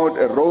setting out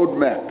a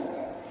roadmap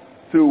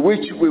through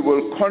which we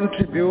will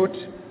contribute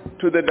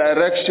to the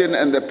direction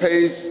and the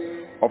pace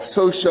of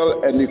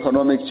social and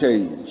economic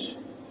change.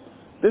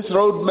 This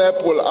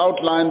roadmap will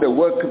outline the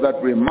work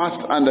that we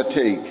must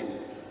undertake,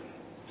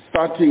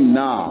 starting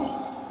now,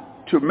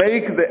 to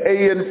make the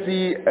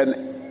ANC an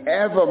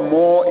ever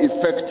more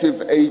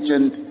effective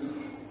agent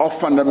of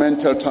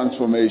fundamental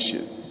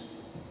transformation.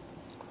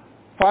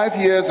 5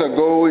 years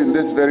ago in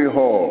this very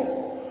hall,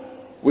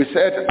 we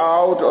set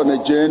out on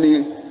a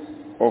journey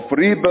of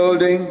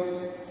rebuilding,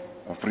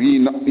 of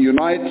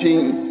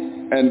reuniting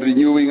and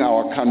renewing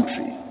our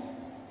country.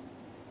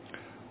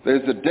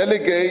 There's a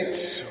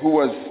delegate who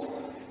was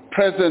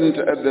present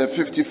at the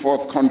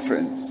 54th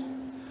conference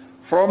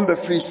from the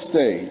Free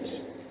State.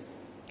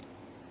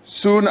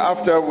 Soon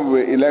after we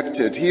were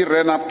elected, he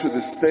ran up to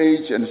the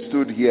stage and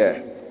stood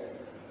here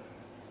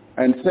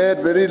and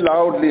said very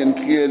loudly and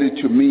clearly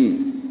to me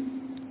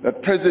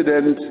that,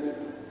 President,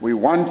 we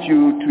want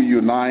you to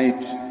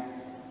unite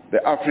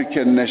the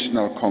African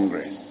National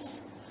Congress.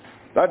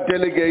 That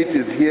delegate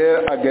is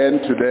here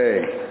again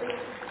today,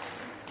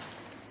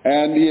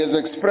 and he has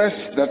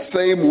expressed that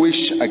same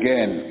wish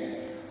again,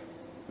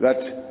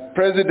 that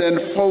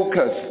President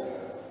focus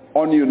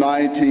on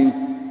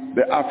uniting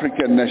the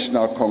African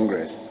National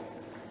Congress.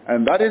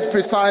 And that is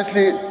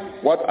precisely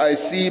what I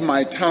see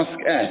my task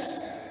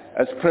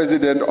as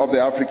President of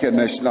the African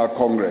National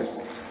Congress,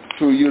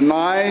 to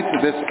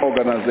unite this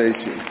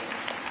organization.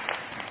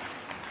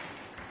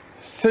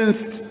 Since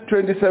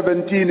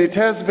 2017, it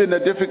has been a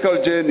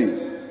difficult journey.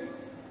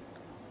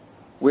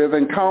 We have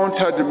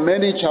encountered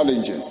many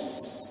challenges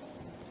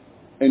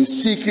in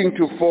seeking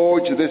to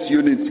forge this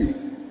unity.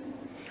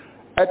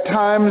 At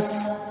times,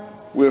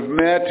 we've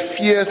met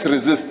fierce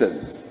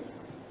resistance.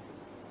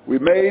 We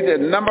made a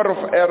number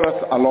of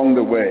errors along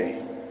the way,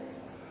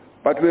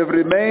 but we have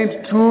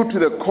remained true to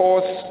the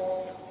course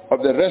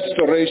of the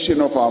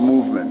restoration of our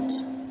movement.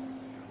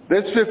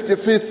 This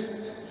 55th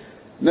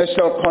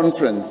National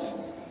Conference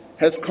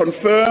has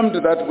confirmed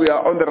that we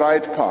are on the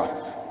right path.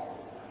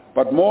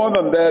 But more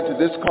than that,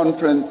 this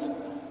conference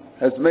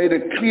has made a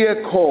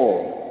clear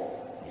call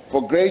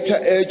for greater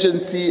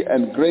urgency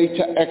and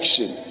greater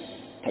action,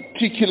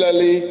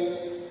 particularly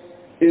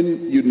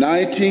in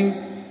uniting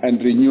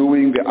and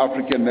renewing the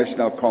African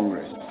National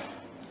Congress.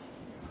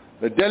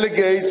 The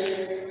delegates,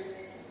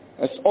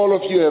 as all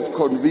of you have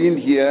convened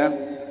here,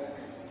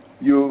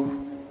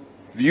 you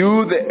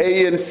view the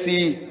ANC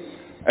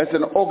as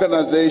an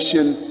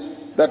organization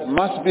that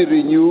must be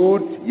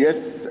renewed, yes,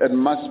 and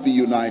must be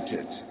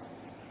united.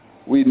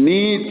 We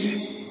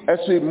need, as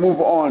we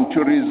move on,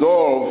 to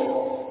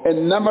resolve a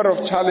number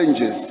of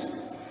challenges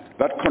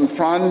that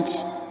confront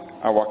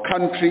our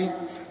country,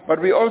 but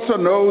we also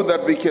know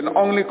that we can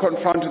only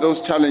confront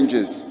those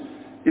challenges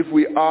if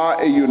we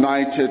are a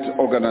united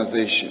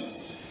organization.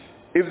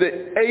 If the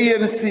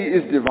ANC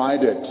is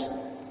divided,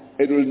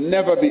 it will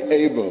never be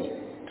able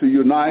to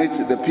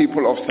unite the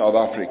people of South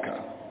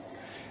Africa.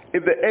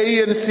 If the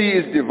ANC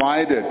is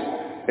divided,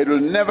 it will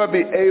never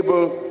be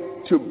able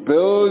to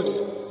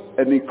build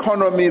an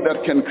economy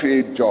that can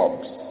create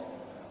jobs.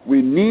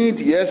 We need,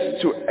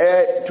 yes, to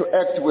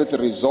act with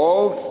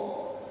resolve,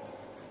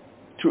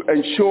 to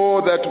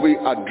ensure that we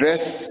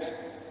address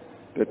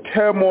the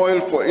turmoil,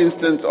 for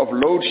instance, of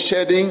load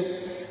shedding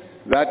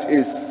that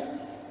is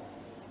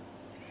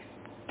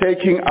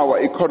taking our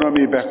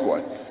economy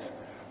backwards.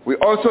 We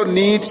also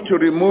need to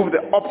remove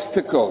the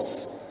obstacles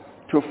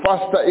to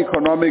faster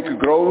economic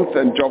growth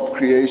and job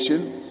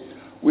creation.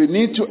 We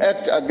need to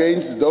act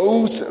against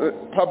those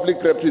public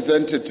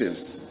representatives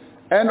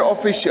and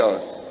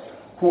officials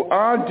who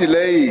are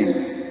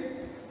delaying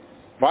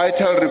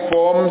vital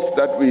reforms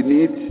that we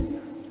need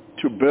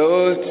to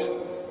build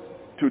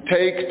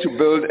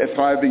a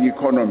thriving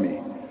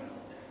economy.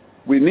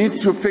 We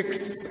need to fix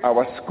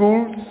our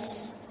schools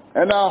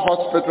and our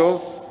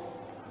hospitals,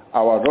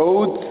 our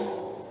roads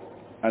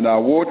and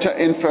our water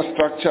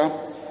infrastructure.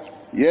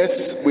 Yes,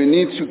 we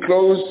need to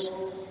close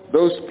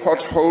those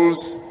potholes,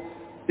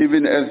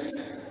 even as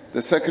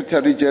the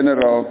Secretary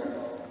General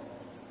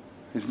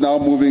is now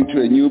moving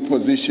to a new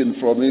position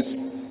from his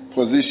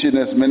position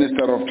as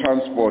Minister of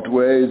Transport,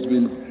 where he's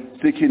been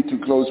seeking to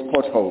close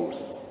potholes.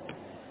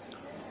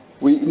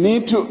 We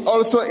need to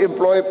also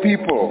employ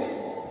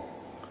people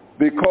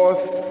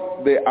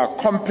because they are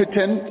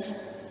competent,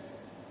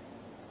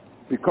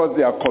 because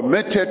they are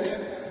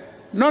committed,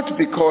 not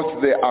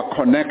because they are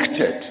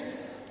connected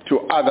to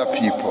other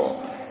people.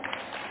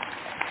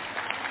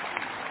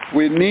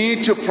 We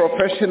need to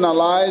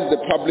professionalize the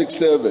public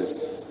service,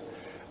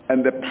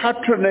 and the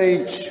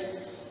patronage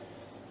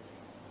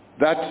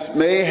that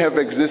may have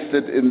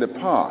existed in the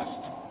past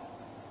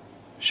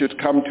should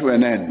come to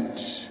an end.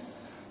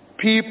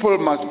 People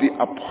must be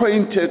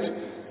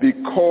appointed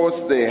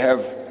because they have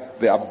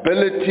the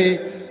ability,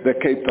 the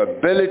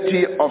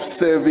capability of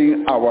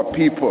serving our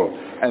people,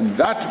 and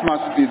that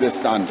must be the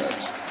standard.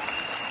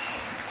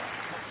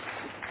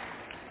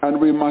 And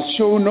we must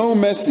show no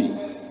mercy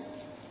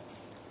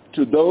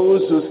to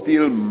those who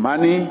steal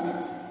money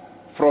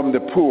from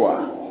the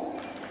poor,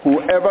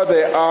 whoever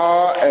they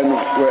are and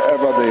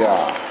wherever they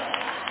are.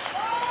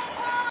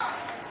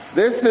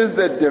 This is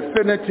the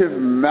definitive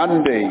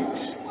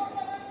mandate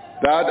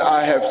that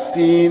I have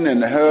seen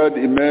and heard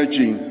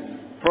emerging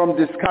from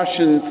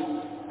discussions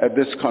at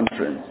this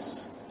conference.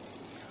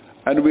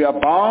 And we are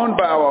bound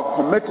by our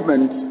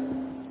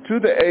commitment to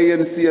the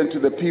ANC and to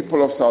the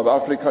people of South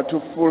Africa to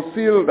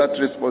fulfill that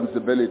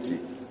responsibility.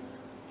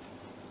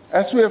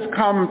 As we have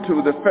come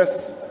to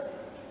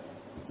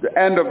the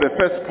end of the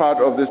first part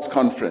of this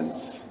conference,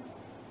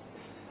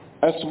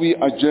 as we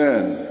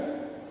adjourn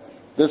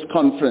this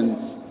conference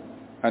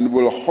and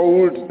will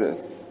hold the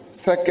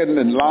second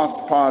and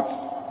last part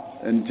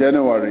in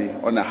January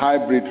on a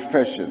hybrid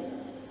fashion,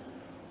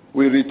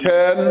 we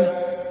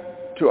return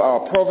to our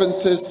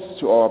provinces,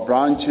 to our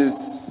branches,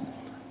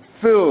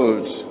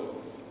 filled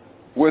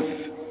with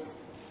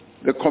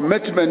the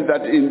commitment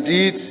that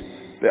indeed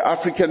the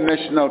African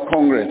National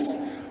Congress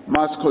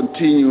must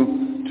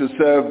continue to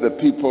serve the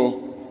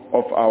people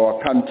of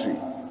our country.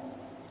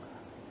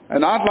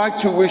 And I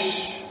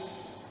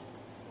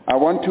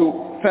want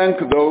to thank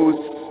those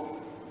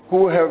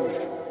who have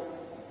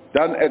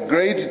done a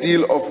great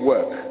deal of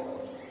work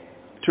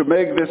to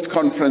make this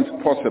conference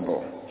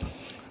possible.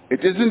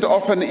 It isn't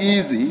often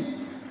easy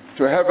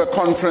to have a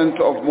conference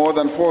of more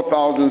than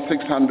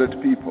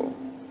 4,600 people.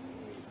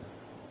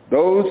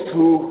 Those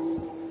who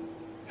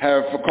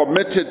have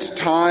committed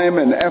time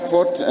and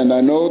effort, and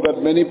I know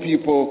that many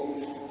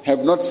people have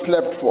not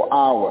slept for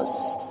hours.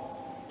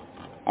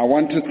 I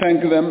want to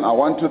thank them. I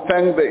want to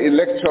thank the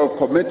Electoral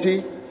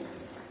Committee,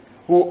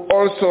 who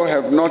also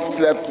have not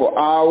slept for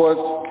hours,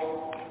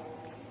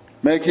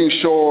 making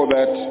sure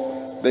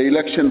that the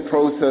election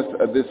process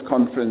at this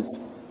conference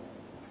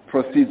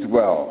proceeds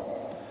well.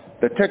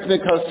 The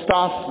technical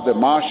staff, the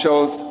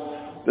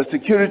marshals, the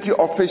security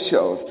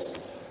officials,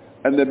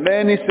 and the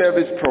many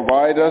service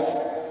providers,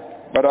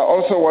 but I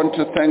also want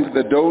to thank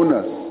the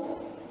donors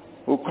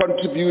who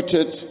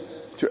contributed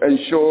to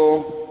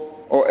ensure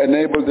or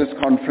enable this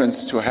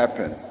conference to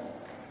happen.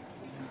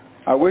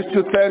 I wish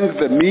to thank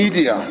the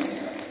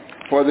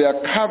media for their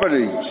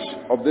coverage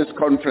of this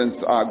conference.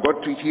 I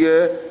got to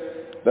hear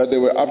that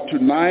there were up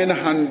to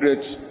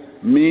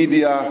 900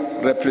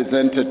 media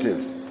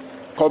representatives.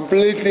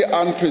 Completely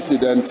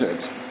unprecedented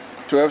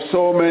to have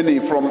so many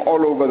from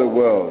all over the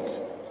world.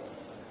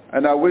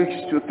 And I wish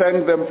to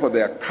thank them for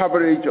their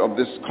coverage of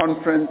this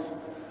conference,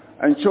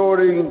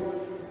 ensuring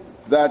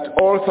that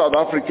all South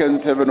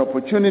Africans have an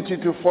opportunity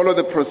to follow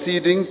the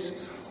proceedings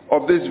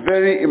of this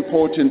very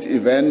important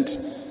event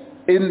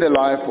in the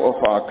life of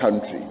our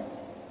country.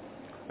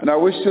 And I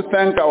wish to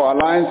thank our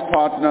alliance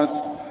partners,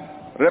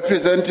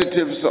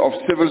 representatives of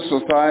civil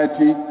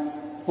society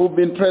who've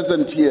been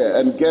present here,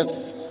 and guests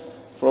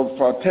from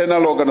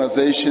fraternal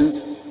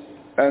organizations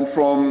and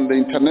from the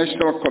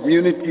international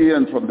community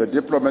and from the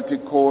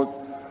diplomatic corps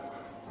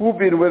who've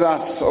been with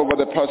us over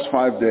the past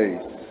 5 days.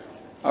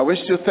 I wish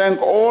to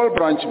thank all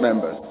branch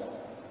members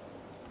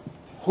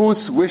whose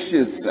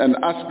wishes and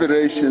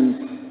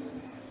aspirations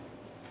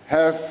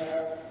have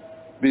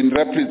been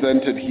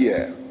represented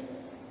here.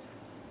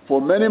 For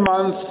many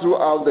months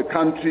throughout the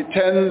country,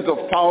 tens of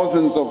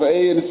thousands of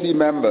ANC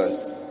members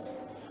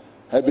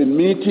have been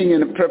meeting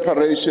in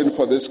preparation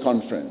for this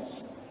conference.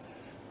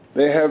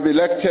 They have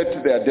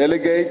elected their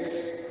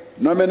delegates,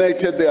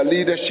 nominated their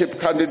leadership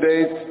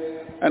candidates,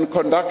 and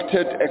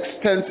conducted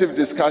extensive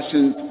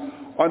discussions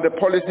on the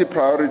policy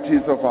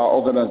priorities of our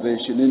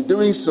organization. In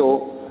doing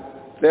so,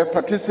 they have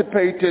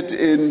participated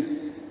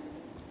in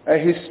a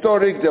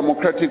historic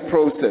democratic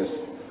process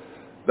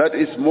that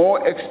is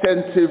more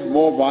extensive,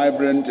 more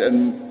vibrant,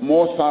 and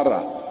more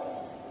thorough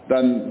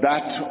than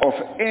that of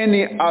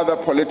any other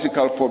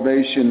political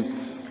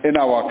formation in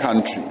our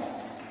country.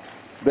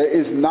 There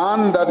is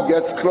none that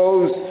gets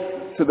close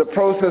to the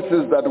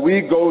processes that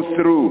we go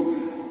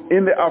through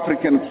in the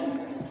African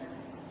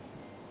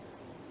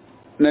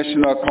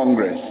National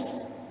Congress,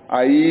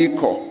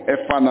 Ayiko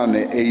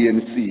Efanane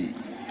ANC.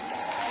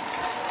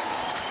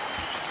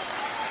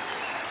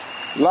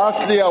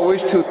 Lastly, I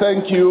wish to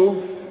thank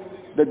you,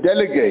 the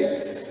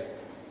delegates,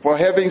 for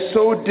having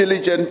so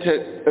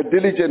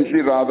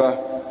diligently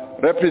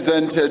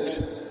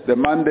represented the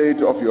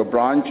mandate of your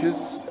branches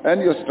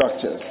and your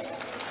structures.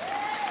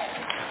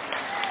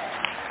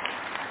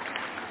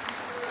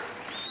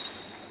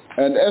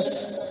 And as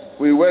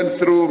we went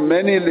through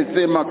many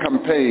Litsema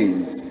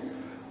campaigns,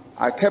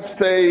 I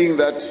kept saying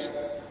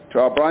that to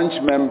our branch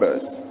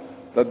members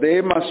that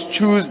they must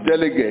choose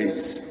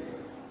delegates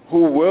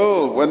who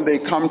will, when they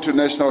come to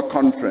national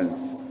conference,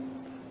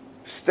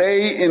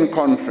 stay in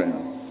conference,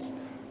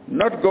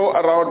 not go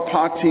around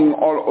partying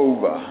all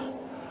over,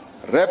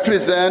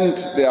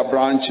 represent their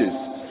branches.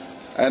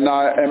 And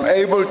I am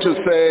able to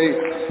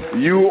say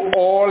you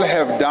all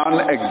have done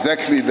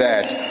exactly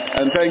that.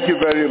 And thank you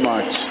very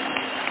much.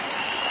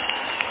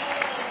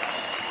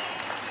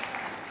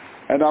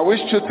 And I wish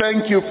to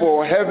thank you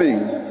for having,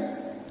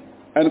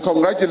 and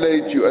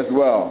congratulate you as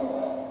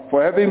well,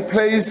 for having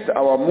placed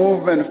our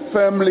movement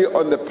firmly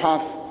on the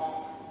path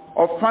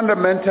of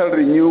fundamental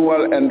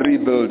renewal and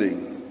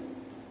rebuilding.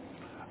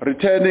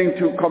 Returning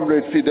to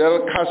Comrade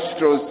Fidel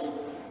Castro's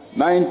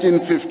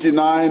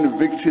 1959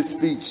 victory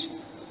speech,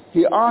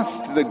 he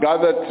asked the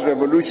gathered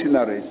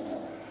revolutionaries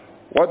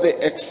what they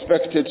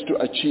expected to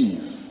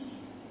achieve.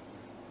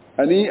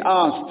 And he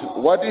asked,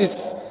 what is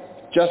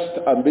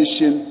just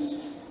ambition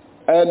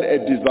and a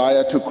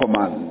desire to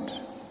command?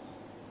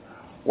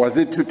 Was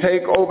it to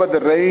take over the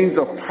reins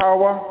of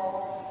power,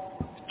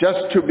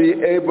 just to be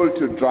able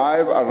to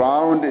drive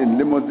around in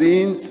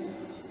limousines,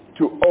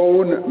 to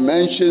own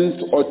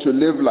mansions, or to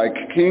live like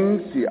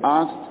kings, he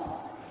asked?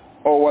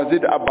 Or was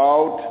it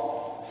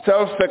about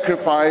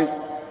self-sacrifice,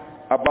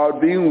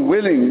 about being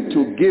willing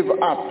to give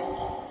up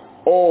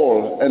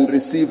all and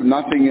receive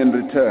nothing in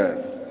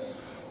return?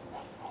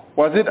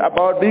 Was it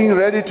about being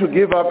ready to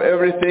give up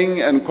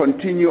everything and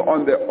continue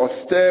on the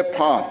austere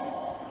path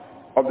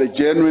of the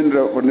genuine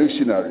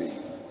revolutionary?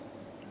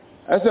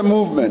 As a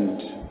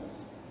movement,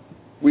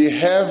 we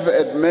have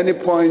at many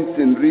points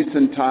in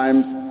recent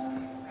times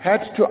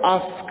had to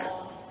ask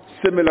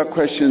similar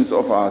questions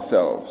of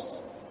ourselves.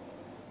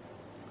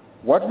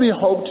 What we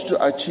hoped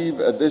to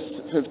achieve at this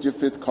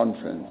 55th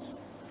conference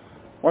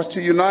was to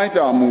unite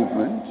our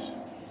movement,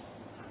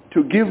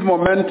 to give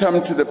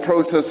momentum to the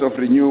process of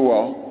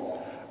renewal,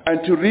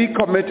 and to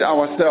recommit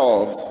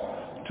ourselves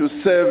to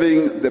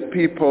serving the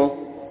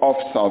people of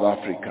South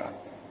Africa.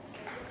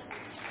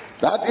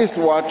 That is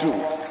what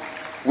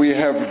we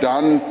have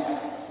done.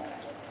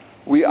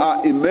 We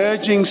are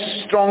emerging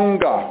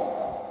stronger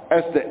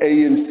as the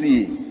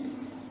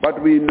ANC,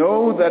 but we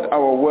know that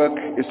our work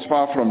is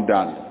far from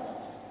done.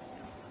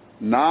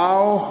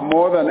 Now,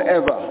 more than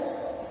ever,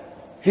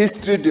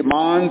 history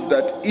demands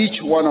that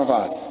each one of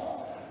us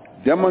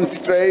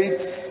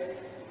demonstrates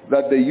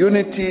that the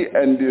unity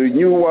and the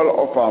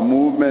renewal of our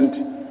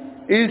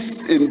movement is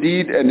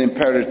indeed an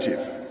imperative.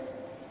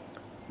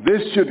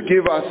 This should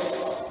give us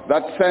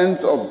that sense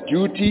of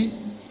duty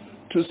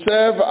to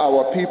serve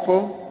our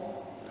people,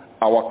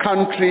 our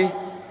country,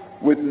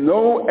 with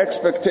no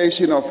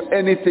expectation of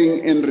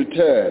anything in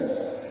return,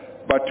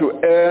 but to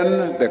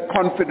earn the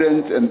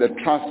confidence and the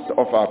trust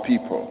of our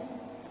people.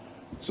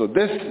 So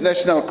this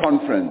national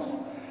conference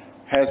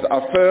has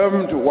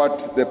affirmed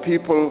what the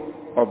people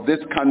of this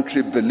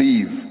country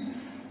believe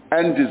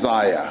and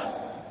desire,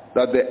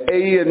 that the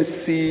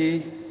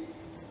ANC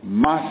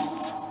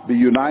must be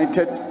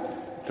united,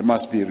 it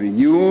must be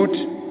renewed.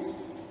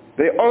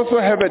 They also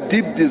have a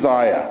deep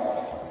desire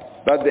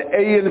that the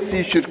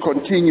ANC should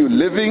continue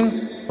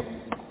living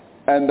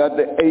and that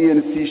the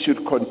ANC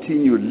should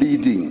continue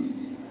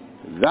leading.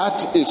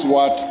 That is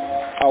what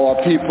our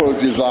people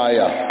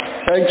desire.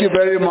 Thank you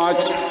very much.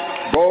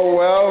 Go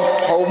well,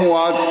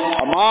 homeward.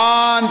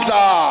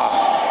 Amanda!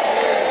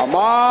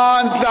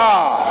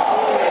 Amanda!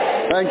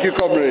 Thank you,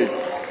 comrades.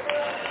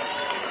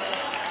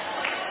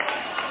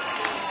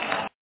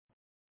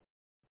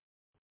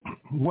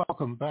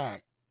 Welcome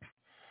back.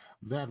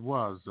 That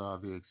was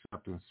the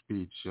acceptance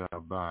speech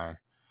by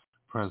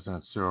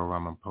President Cyril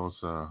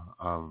Ramaphosa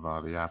of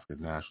the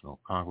African National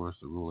Congress,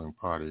 the ruling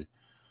party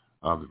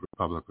of the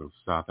Republic of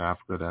South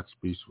Africa. That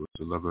speech was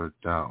delivered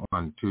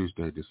on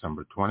Tuesday,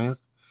 December 20th.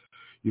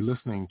 You're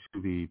listening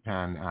to the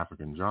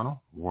Pan-African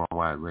Journal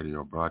Worldwide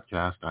Radio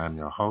broadcast. I am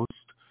your host,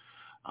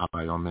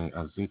 Abayomi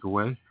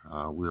Azikiwe.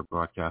 We are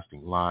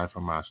broadcasting live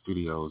from our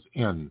studios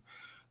in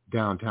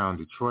downtown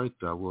Detroit.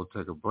 We'll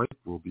take a break.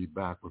 We'll be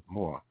back with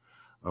more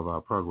of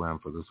our program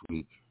for this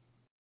week.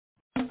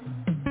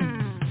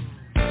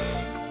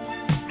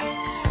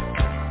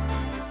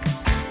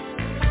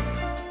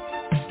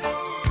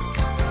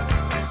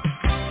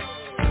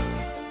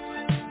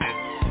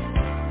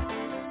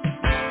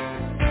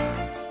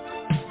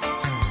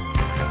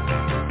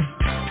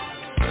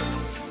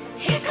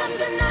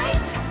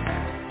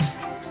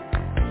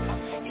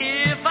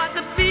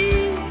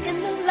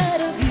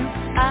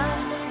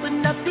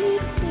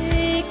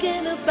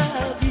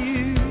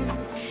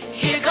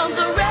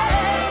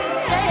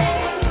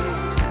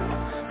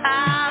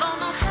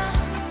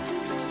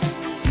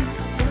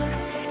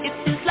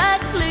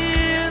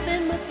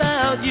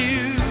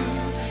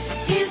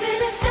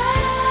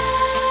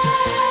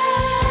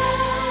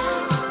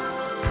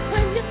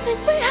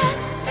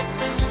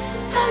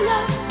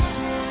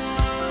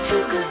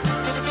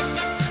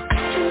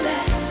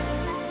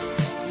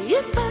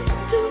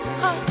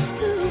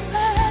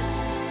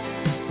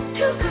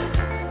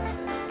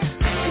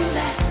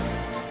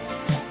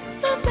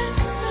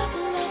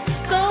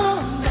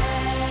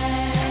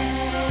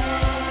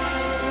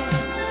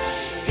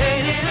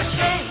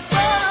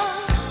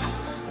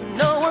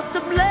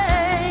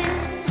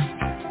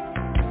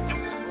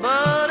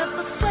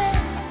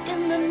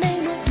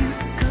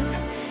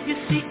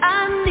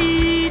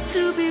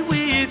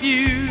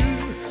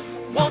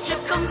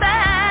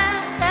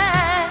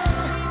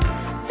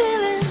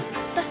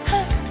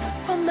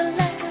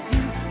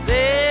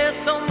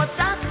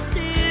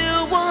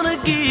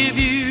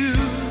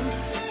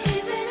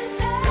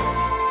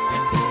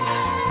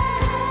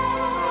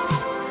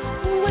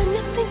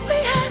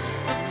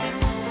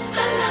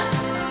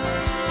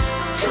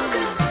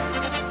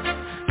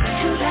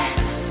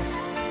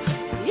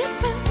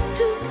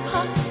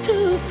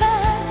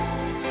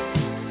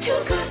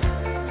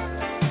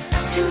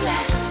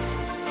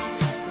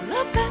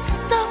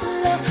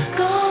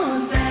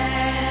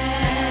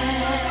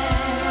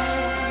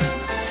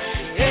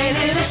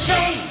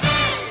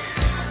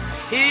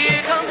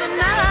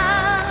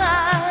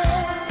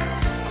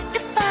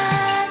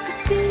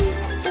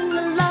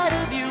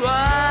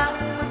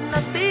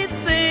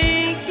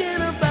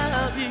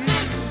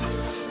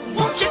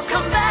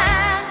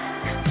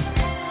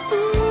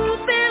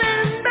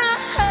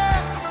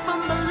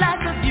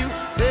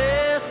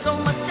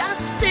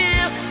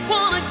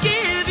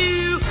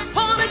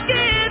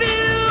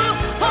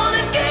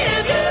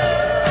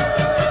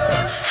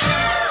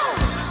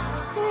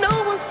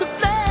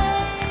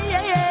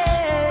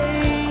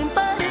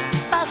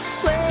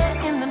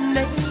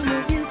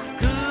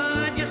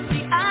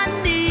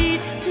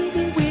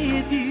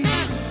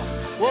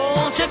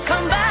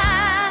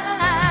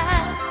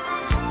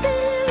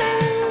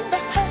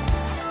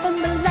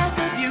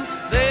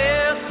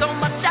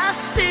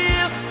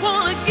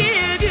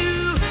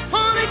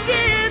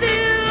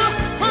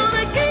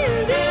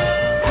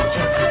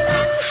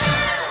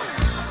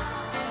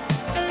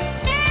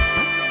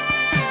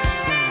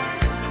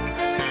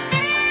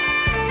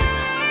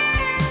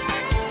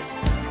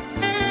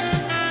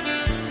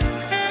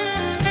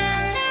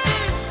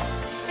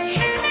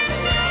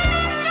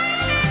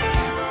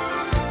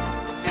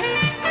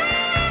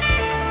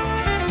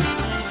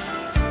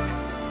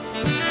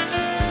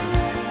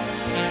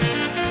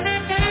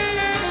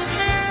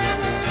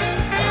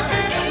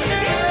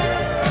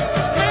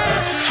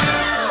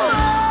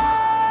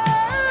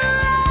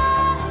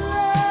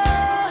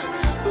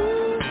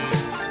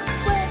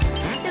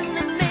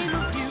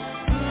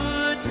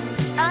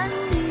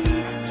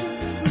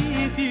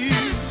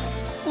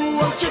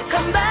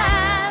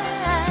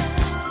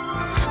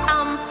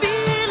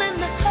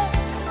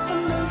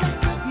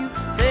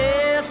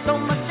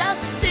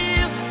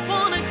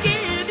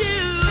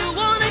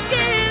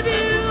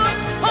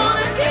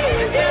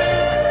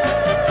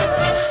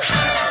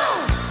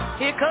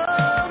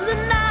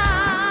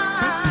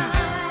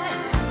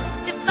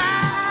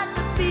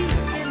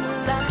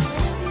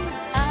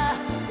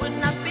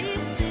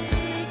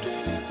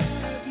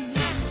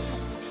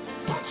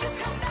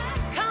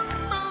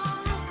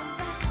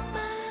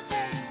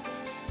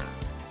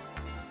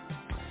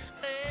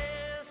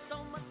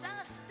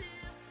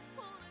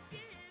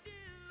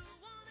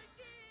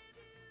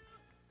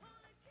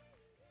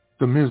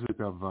 The music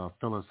of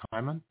Phyllis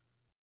Hyman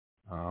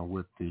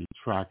with the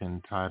track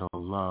entitled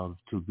Love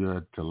Too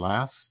Good to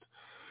Last.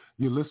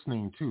 You're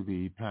listening to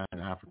the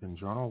Pan-African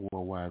Journal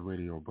Worldwide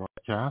Radio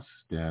broadcast,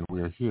 and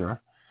we're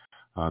here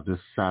this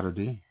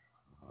Saturday,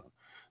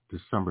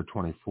 December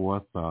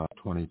 24th,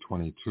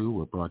 2022.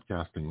 We're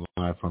broadcasting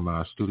live from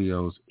our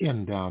studios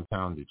in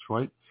downtown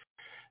Detroit,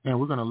 and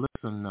we're going to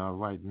listen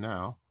right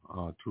now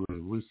to a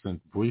recent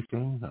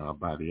briefing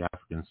by the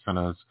African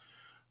Centers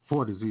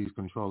for Disease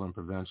Control and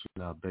Prevention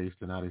based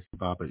in Addis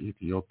Ababa,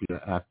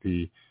 Ethiopia at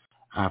the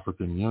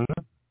African Union.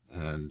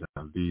 And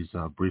these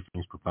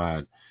briefings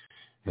provide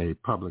a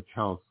public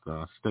health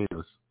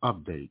status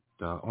update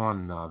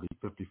on the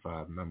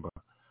 55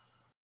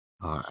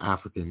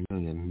 African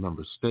Union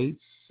member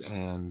states,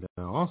 and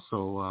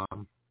also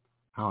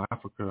how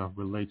Africa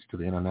relates to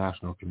the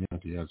international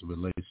community as it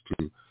relates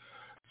to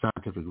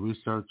scientific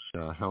research,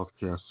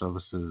 healthcare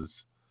services,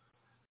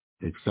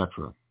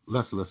 etc.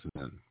 Let's listen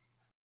in.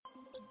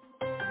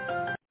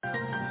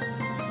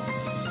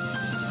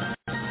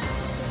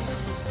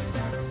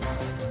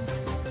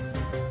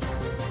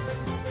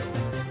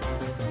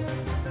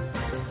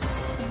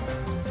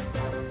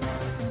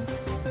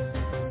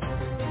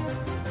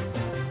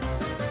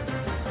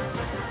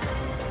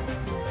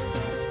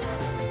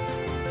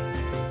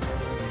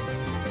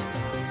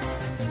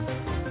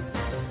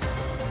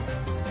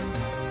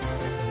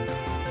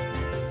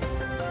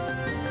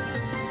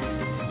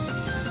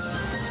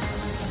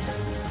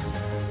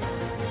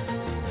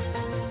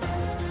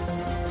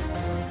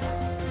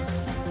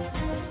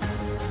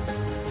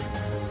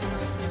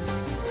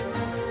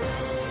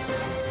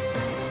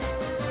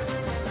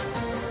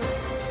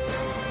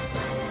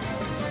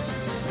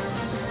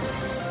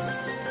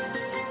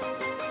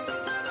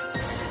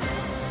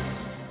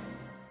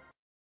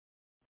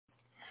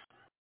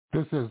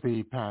 This is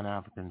the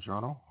Pan-African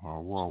Journal,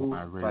 or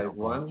Worldwide Radio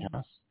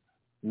Broadcast.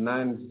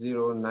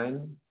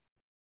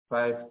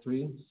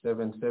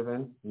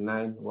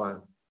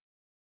 909-537791.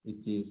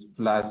 It is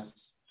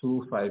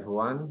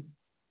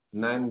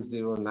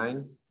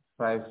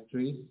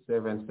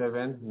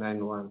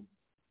 +251-909-537791.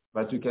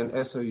 But you can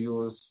also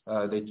use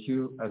the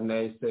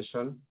Q&A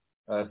section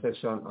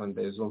on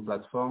the Zoom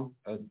platform,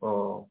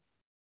 or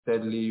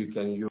thirdly, you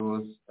can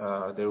use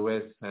the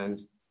raise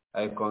hand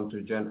icon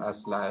to join us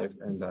live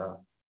and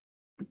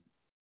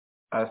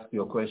ask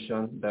your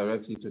question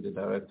directly to the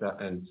director,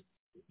 and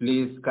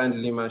please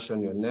kindly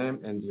mention your name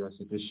and your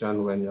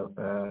institution when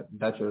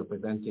that you're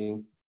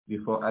representing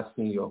before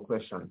asking your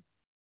question.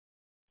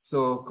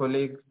 So,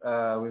 colleagues,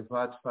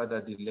 without further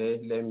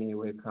delay, let me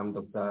welcome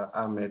Dr.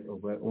 Ahmed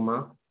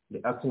Obe-Umar,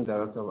 the Acting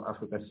Director of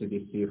Africa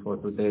CDC, for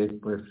today's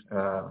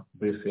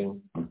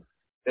briefing.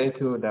 Thank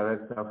you,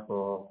 Director,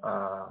 for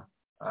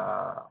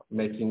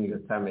making your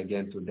time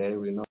again today.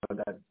 We know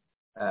that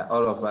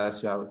all of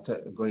us are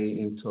going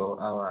into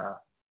our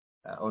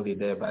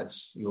holiday, but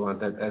you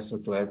wanted also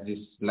to have this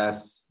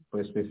last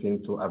press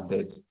briefing to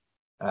update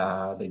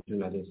the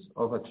journalists.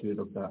 Over to you,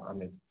 Dr.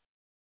 Ahmed.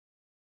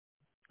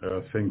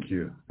 Thank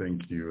you.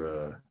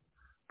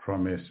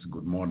 Promise,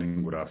 good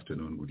morning, good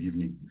afternoon, good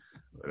evening,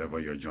 wherever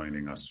you're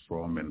joining us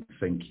from, and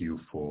thank you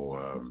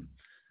for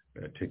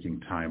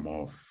taking time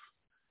off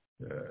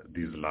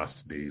these last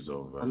days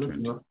of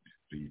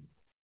 2023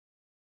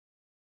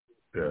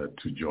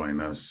 to join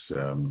us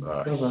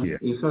here.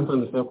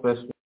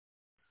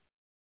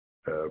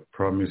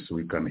 Promise,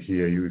 we can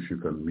hear you if you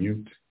can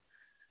mute.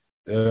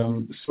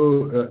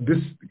 So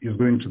this is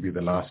going to be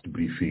the last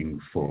briefing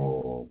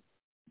for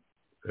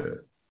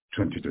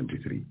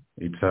 2023.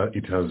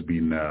 It has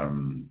been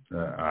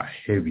a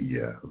heavy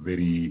year,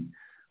 very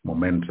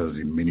momentous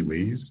in many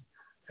ways,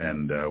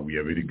 and we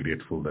are very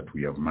grateful that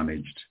we have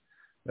managed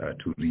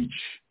to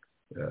reach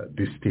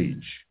this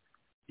stage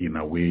in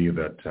a way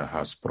that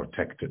has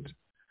protected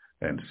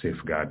and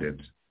safeguarded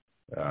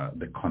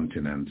the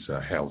continent's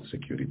health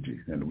security.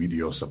 And with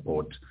your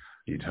support,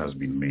 it has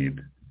been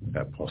made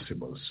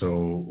possible.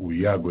 So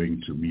we are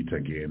going to meet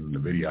again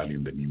very early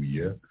in the new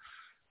year.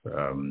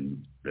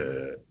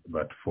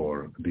 But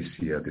for this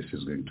year, this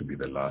is going to be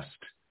the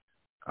last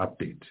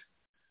update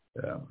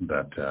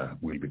that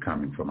will be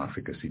coming from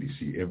Africa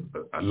CDC,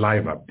 a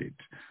live update.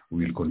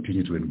 We will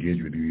continue to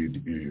engage with you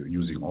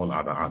using all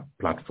other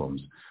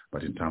platforms,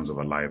 but in terms of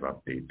a live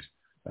update,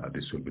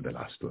 this will be the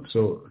last one.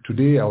 So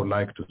today I would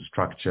like to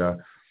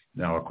structure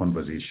our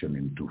conversation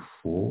into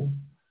four.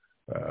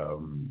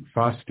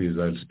 First is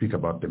I'll speak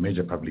about the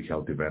major public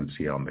health events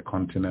here on the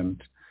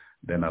continent.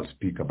 Then I'll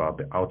speak about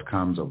the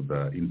outcomes of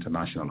the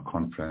international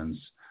conference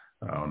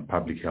on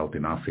public health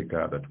in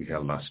Africa that we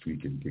held last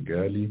week in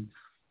Kigali.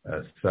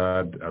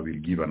 Third, I will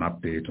give an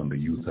update on the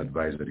youth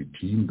advisory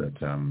team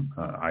that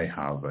I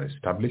have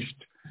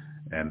established.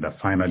 And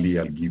finally,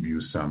 I'll give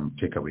you some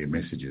takeaway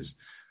messages,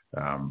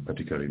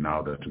 particularly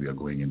now that we are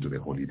going into the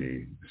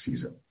holiday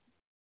season.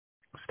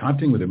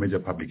 Starting with the major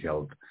public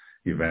health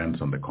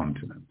events on the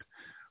continent.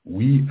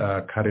 We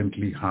are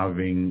currently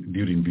having,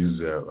 during this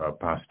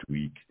past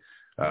week,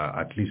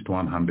 at least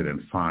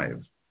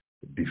 105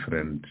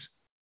 different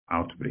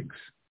outbreaks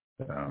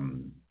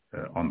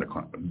on the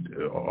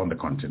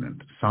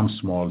continent, some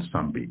small,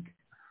 some big.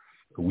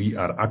 We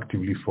are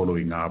actively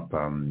following up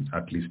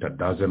at least a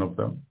dozen of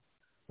them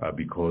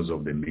because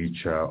of the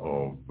nature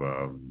of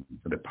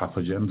the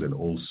pathogens and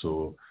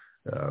also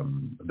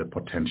the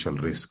potential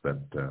risk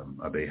that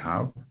they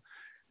have.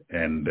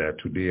 And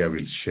today I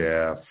will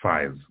share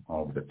 5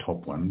 of the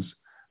top ones,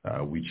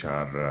 which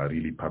are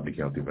really public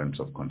health events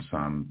of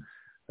concern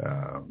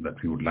that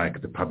we would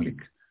like the public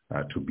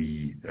to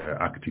be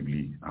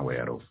actively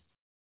aware of.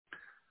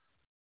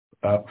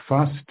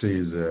 First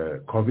is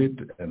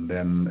COVID, and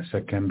then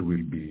second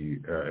will be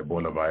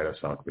Ebola virus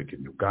outbreak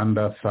in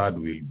Uganda. Third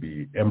will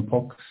be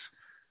Mpox.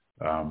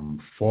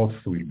 Fourth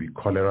will be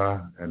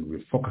cholera, and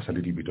we'll focus a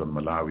little bit on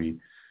Malawi.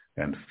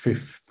 And fifth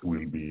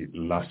will be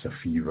Lassa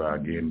fever.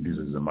 Again, this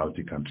is a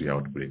multi-country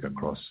outbreak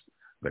across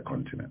the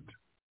continent.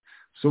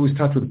 So we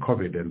start with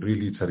COVID, and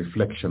really it's a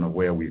reflection of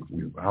where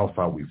how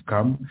far we've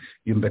come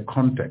in the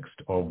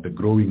context of the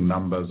growing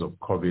numbers of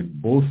COVID,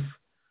 both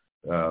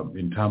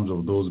in terms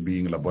of those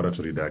being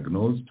laboratory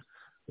diagnosed,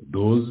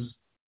 those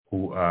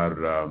who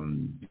are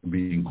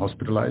being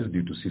hospitalized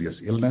due to serious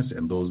illness,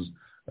 and those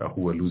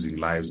who are losing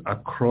lives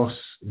across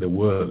the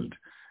world.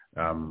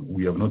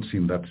 We have not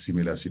seen that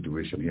similar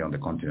situation here on the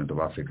continent of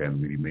Africa,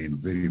 and we remain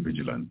very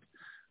vigilant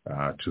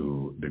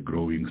to the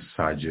growing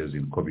surges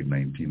in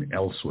COVID-19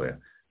 elsewhere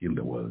in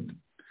the world.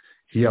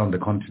 Here on the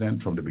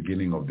continent, from the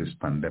beginning of this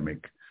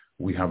pandemic,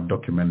 we have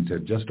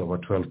documented just over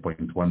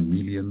 12.1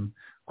 million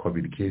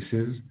COVID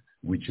cases,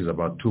 which is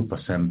about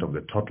 2% of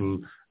the total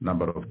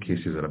number of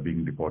cases that are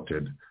being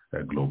reported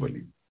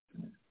globally.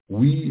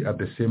 We, at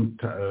the same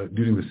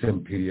during the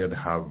same period,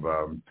 have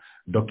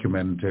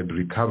documented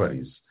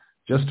recoveries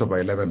just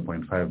over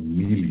 11.5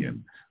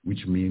 million,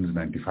 which means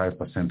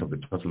 95% of the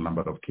total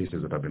number of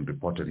cases that have been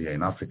reported here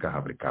in Africa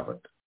have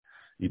recovered.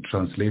 It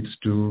translates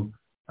to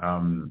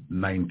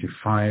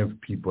 95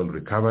 people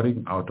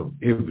recovering out of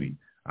every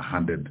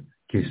 100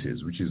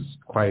 cases, which is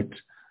quite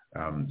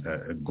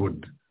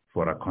good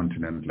for a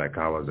continent like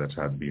ours that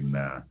had been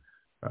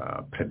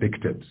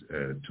predicted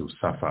to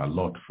suffer a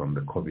lot from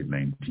the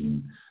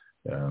COVID-19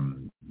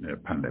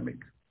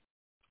 pandemic.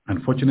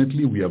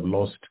 Unfortunately, we have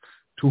lost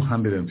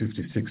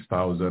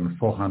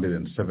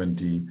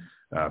 256,470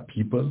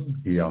 people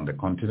here on the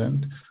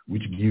continent,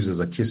 which gives us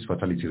a case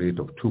fatality rate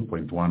of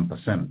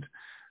 2.1%,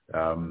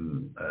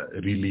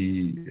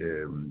 really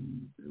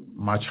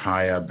much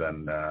higher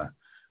than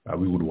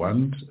we would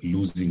want.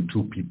 Losing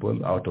 2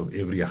 people out of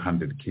every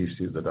 100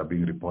 cases that are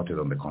being reported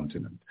on the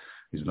continent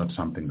is not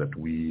something that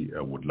we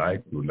would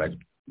like. We would like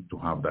to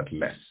have that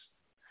less.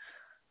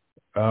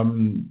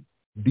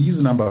 These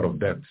number of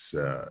deaths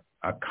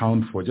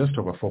account for just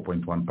over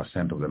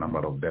 4.1% of the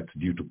number of deaths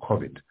due to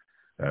COVID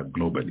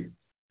globally.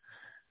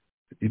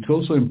 It's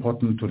also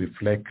important to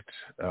reflect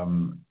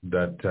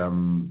that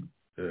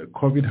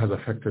COVID has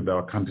affected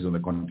our countries on the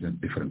continent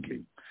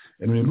differently.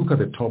 And when you look at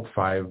the top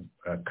 5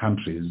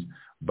 countries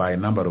by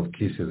number of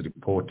cases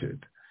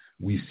reported,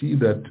 we see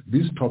that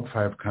these top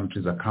 5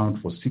 countries account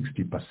for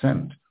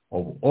 60%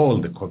 of all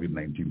the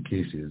COVID-19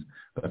 cases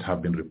that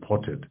have been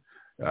reported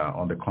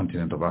on the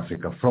continent of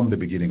Africa from the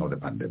beginning of the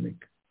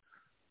pandemic.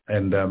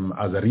 And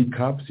as a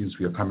recap, since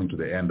we are coming to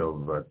the end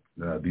of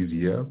this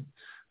year,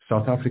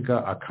 South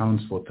Africa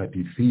accounts for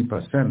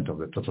 33% of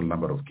the total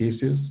number of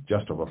cases,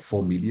 just over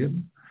 4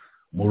 million.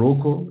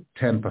 Morocco,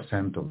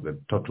 10% of the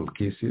total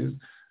cases,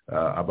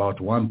 about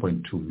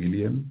 1.2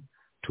 million.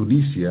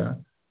 Tunisia,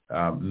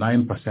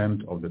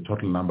 9% of the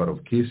total number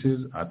of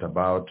cases at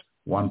about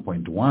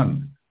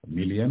 1.1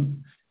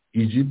 million.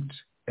 Egypt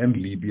and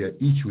Libya,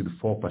 each with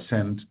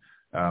 4%,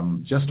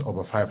 just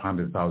over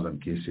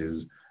 500,000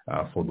 cases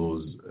for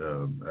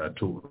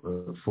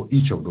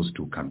each of those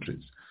 2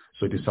 countries.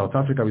 So it is South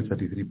Africa with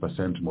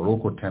 33%,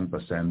 Morocco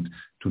 10%,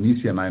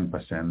 Tunisia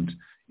 9%,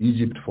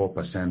 Egypt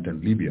 4%,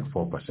 and Libya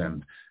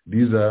 4%.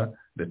 These are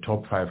the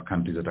top 5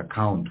 countries that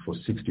account for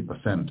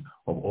 60%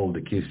 of all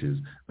the cases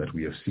that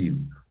we have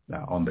seen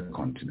on the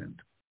continent.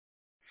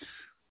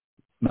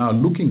 Now,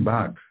 looking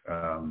back,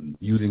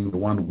 using the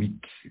 1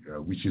 week,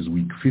 which is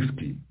week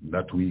 50,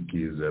 that week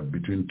is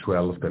between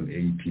 12th and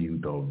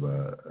 18th of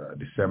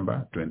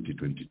December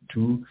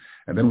 2022,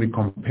 and then we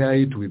compare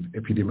it with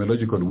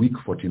epidemiological week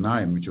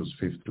 49, which was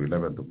 5th to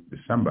 11th of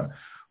December,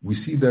 we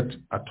see that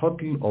a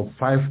total of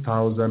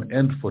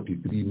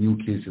 5,043 new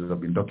cases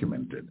have been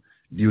documented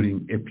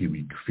during Epi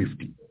Week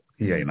 50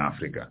 here in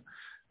Africa.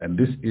 And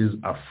this is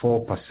a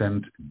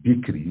 4%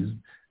 decrease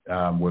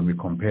when we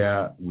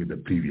compare with the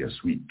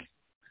previous week.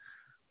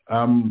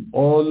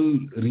 All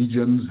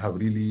regions have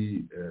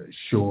really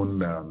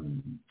shown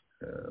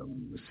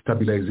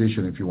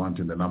stabilization, if you want,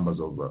 in the numbers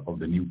of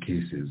the new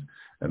cases.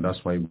 And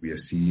that's why we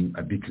are seeing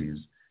a decrease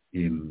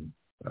in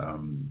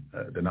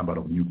the number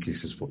of new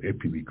cases for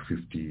Epi Week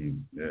 50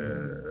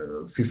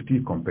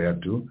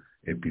 compared to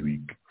Epi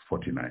Week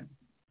 49.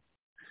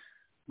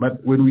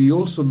 But when we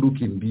also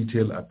look in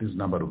detail at this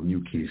number of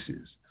new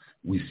cases,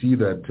 we see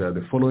that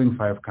the following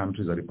 5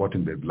 countries are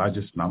reporting the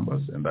largest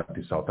numbers, and that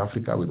is South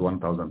Africa with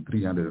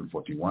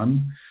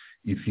 1,341,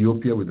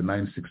 Ethiopia with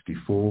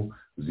 964,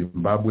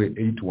 Zimbabwe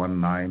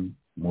 819,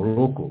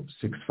 Morocco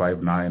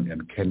 659,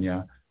 and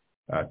Kenya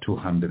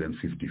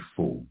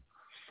 254.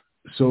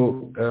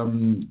 So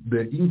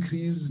the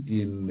increase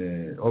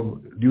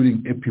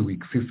during Epi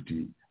Week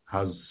 50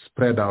 has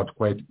spread out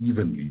quite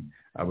evenly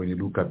when you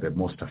look at the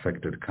most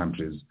affected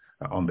countries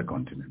on the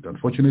continent.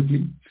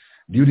 Unfortunately,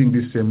 during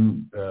this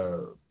same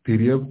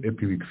period,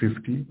 Epi Week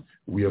 50,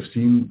 we have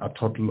seen a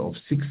total of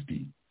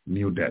 60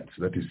 new deaths,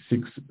 that is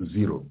 60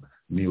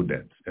 new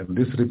deaths. And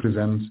this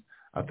represents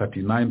a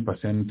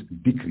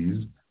 39%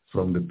 decrease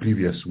from the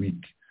previous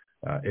week,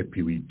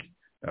 Epi week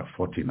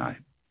 49.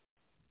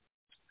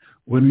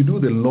 When we do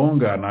the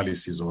longer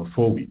analysis of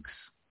 4 weeks,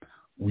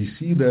 we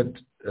see that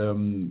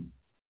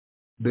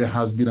there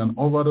has been an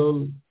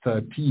overall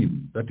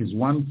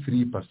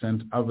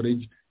 13%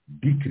 average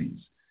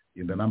decrease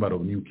in the number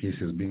of new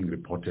cases being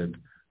reported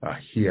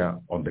here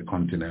on the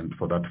continent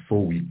for that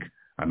 4-week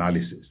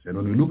analysis. And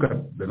when we look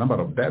at the number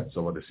of deaths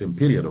over the same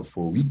period of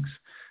 4 weeks,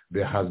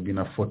 there has been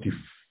a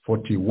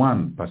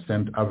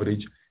 41%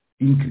 average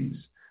increase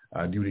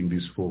during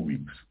these 4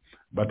 weeks.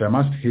 But I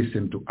must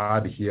hasten to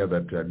add here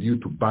that due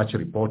to batch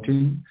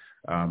reporting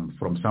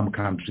from some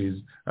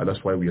countries,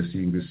 that's why we are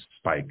seeing this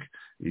spike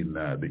in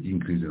the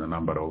increase in the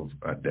number of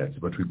deaths.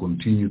 But we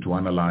continue to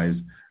analyze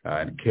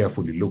and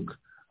carefully look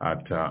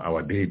at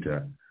our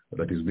data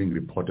that is being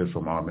reported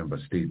from our member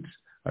states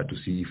to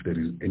see if there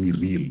is any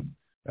real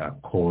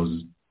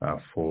cause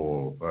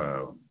for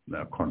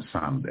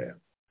concern there.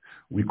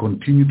 We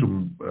continue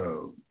to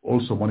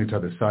also monitor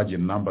the surge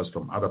in numbers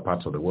from other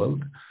parts of the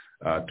world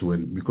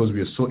because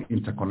we are so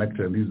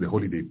interconnected and this is the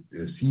holiday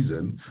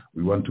season,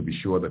 we want to be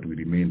sure that we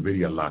remain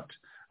very alert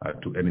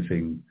to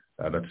anything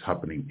that's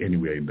happening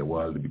anywhere in the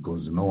world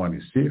because no one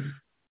is safe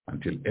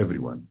until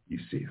everyone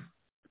is safe.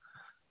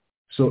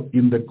 So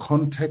in the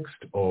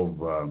context of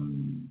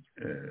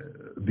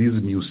this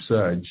new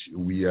surge,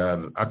 we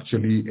are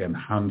actually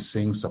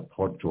enhancing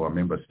support to our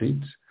member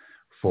states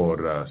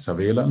for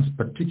surveillance,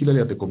 particularly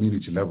at the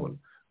community level,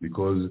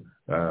 because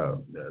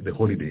the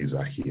holidays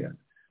are here.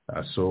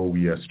 So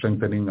we are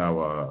strengthening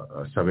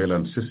our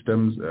surveillance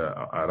systems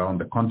around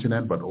the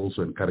continent, but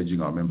also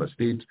encouraging our member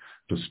states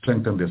to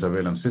strengthen their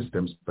surveillance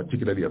systems,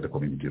 particularly at the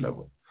community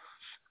level.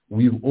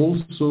 We've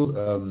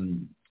also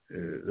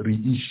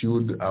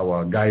reissued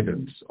our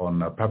guidance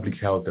on public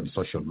health and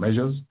social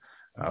measures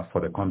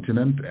for the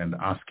continent and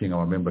asking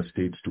our member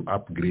states to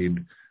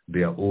upgrade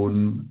their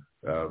own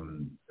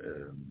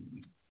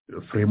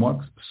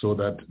frameworks so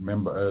that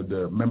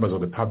the members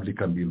of the public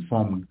can be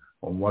informed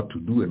on what to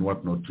do and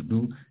what not to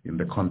do in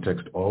the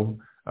context of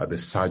the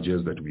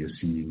surges that we are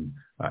seeing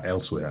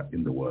elsewhere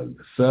in the world.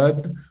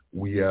 Third,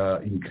 we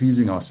are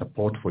increasing our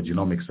support for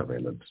genomic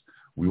surveillance.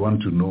 We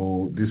want to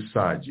know this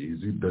surge,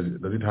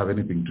 does it have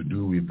anything to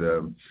do with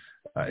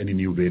any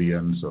new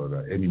variants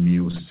or any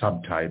new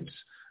subtypes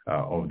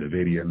of the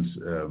variants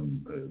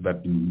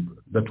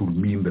that would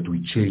mean that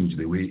we change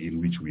the way in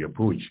which we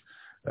approach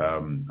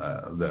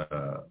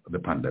the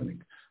pandemic.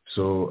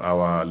 So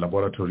our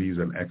laboratories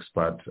and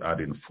experts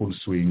are in full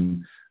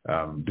swing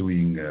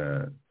doing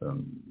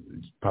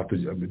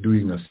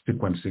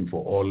sequencing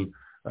for all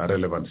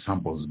relevant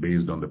samples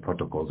based on the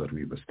protocols that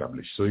we've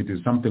established. So it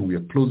is something we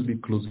are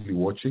closely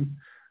watching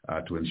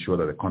to ensure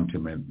that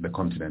the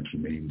continent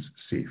remains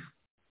safe.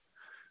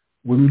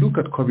 When we look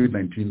at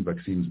COVID-19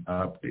 vaccines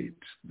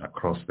update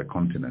across the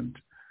continent,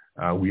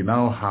 we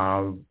now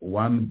have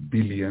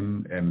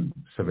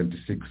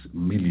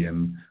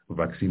 1,076,000,000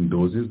 vaccine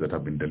doses that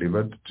have been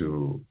delivered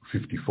to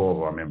 54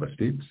 of our member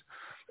states.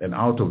 And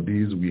out of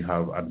these, we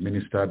have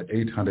administered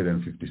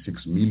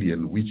 856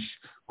 million, which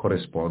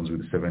corresponds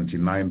with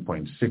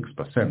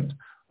 79.6%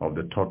 of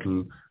the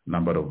total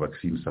number of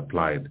vaccines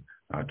supplied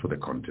to the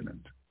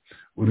continent.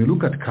 When we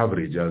look at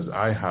coverage, as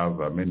I have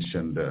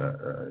mentioned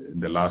in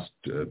the last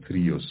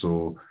 3 or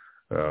so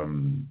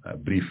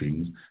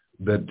briefings,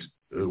 that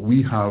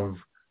we have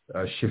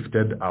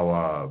shifted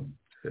our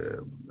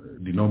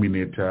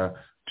denominator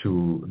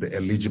to the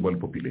eligible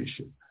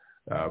population.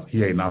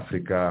 Here in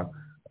Africa,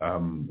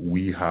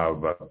 we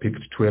have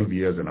picked 12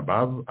 years and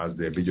above as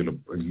the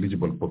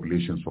eligible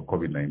populations for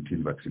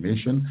COVID-19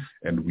 vaccination,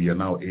 and we are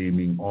now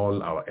aiming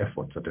all our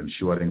efforts at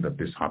ensuring that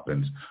this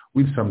happens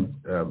with some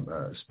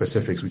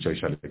specifics which I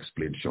shall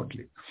explain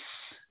shortly.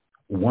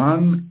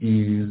 One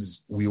is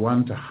we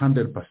want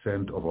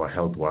 100% of our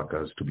health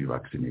workers to be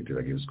vaccinated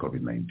against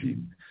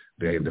COVID-19.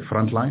 They're in the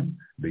front line.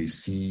 They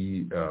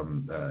see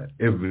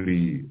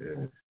every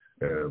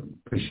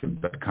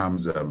patient that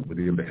comes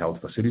within the health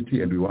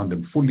facility, and we want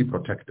them fully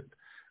protected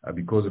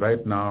because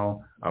right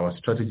now our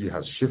strategy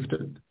has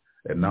shifted,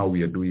 and now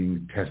we are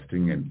doing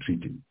testing and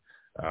treating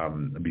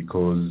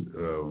because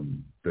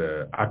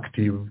the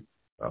active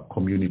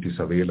community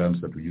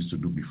surveillance that we used to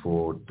do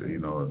before,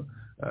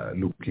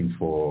 looking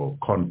for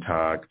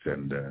contacts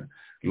and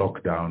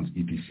lockdowns,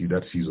 etc.,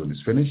 that season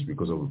is finished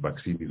because of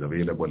vaccine is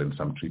available and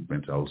some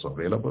treatments are also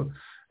available.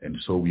 And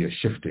so we are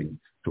shifting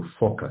to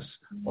focus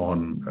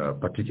on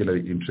particular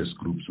interest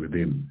groups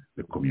within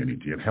the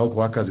community. And health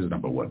workers is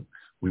number one.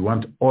 We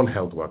want all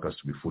health workers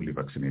to be fully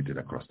vaccinated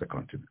across the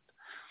continent.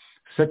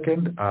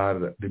 Second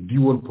are the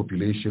dual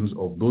populations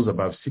of those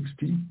above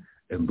 60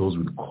 and those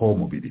with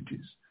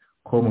comorbidities.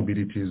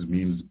 Comorbidities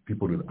means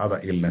people with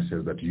other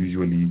illnesses that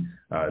usually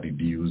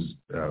reduce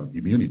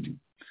immunity.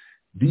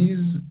 These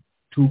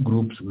two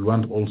groups, we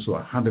want also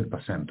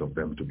 100% of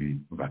them to be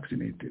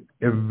vaccinated.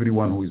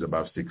 Everyone who is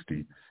above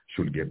 60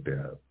 should get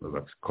their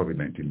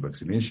COVID-19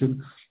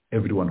 vaccination.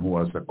 Everyone who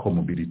has a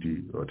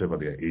comorbidity, whatever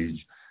their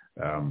age,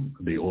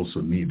 they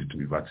also need to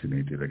be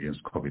vaccinated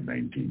against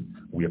COVID-19.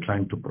 We are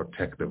trying to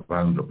protect the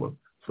vulnerable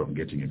from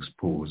getting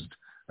exposed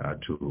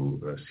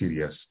to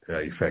serious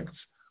effects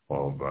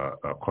of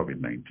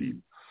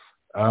COVID-19.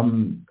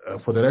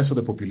 For the rest of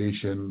the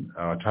population,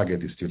 our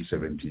target is still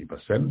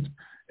 70%.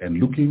 And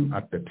looking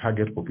at the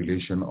target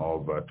population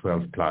of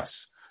 12 plus,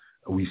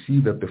 we see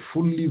that the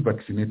fully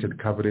vaccinated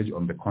coverage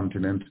on the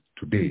continent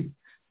today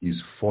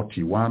is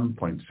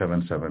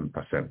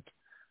 41.77%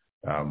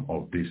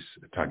 of this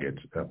target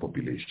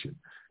population.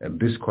 And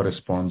this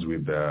corresponds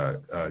with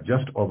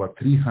just over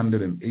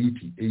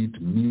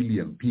 388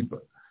 million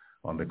people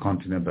on the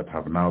continent that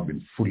have now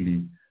been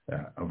fully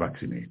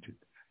vaccinated.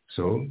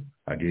 So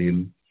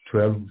again,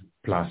 12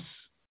 plus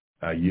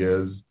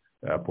years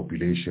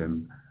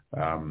population,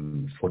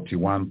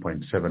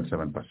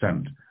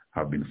 41.77%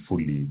 have been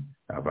fully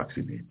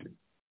vaccinated.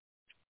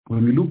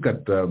 When we look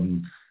at the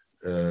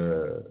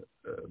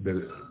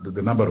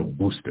number of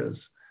boosters,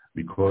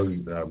 because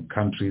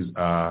countries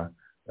are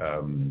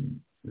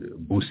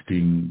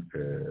boosting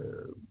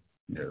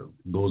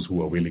those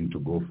who are willing to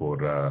go for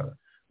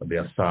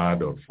their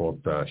third or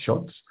fourth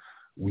shots,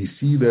 we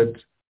see that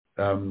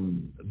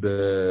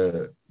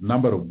the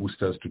number of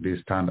boosters today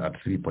stand at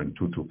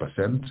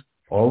 3.22%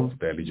 of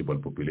the eligible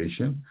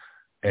population,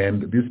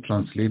 and this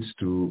translates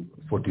to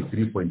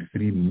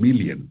 43.3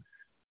 million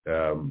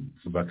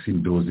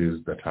vaccine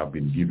doses that have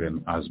been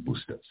given as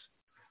boosters.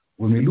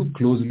 When we look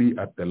closely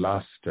at the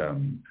last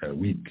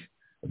week,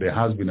 there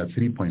has been a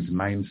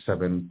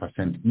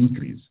 3.97%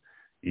 increase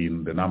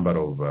in the number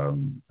of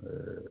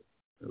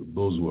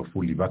those who are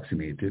fully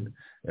vaccinated,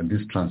 and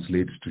this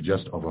translates to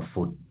just over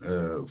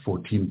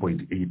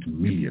 14.8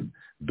 million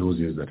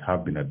doses that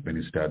have been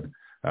administered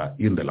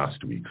in the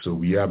last week. So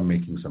we are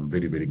making some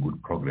very, very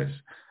good progress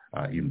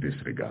in this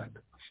regard.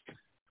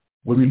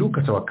 When we look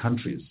at our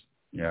countries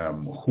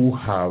who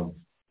have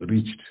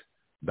reached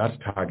that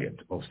target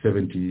of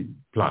 70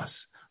 plus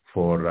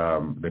for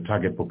the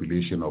target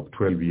population of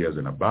 12 years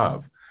and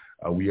above,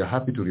 we are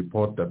happy to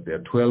report that there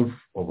are 12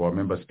 of our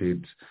member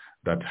states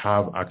that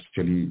have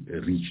actually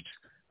reached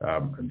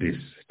this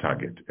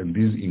target. And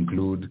these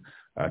include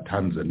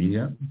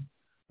Tanzania,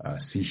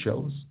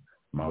 Seychelles,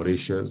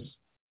 Mauritius,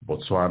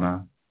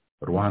 Botswana,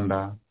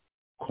 Rwanda,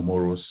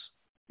 Comoros,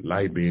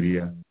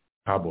 Liberia,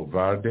 Cabo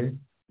Verde,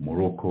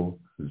 Morocco,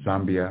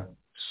 Zambia,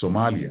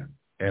 Somalia,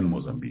 and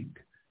Mozambique.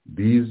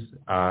 These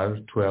are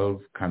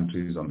 12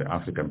 countries on the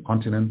African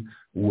continent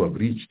who have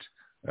reached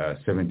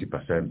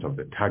 70% of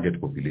the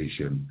target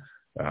population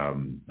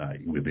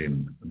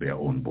within their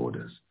own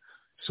borders.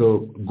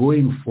 So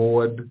going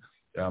forward,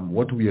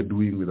 what we are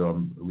doing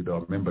with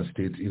our member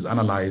states is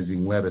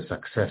analyzing what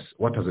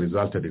has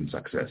resulted in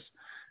success.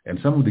 And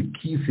some of the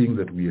key things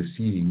that we are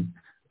seeing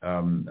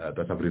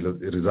that have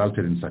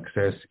resulted in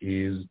success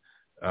is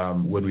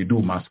when we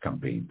do mass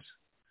campaigns.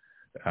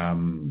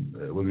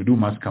 When we do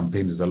mass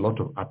campaigns, there's a lot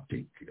of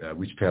uptake,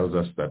 which tells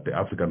us that the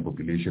African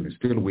population is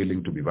still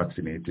willing to be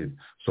vaccinated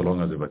so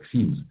long as the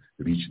vaccines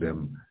reach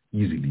them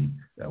easily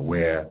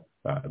where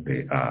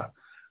they are.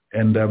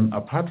 And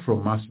apart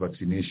from mass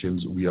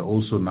vaccinations, we are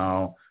also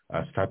now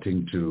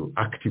starting to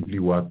actively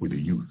work with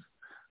the youth.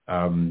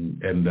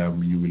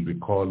 You will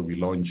recall we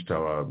launched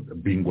our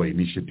Bingwa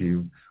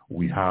initiative.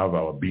 We have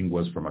our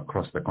Bingwas from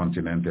across the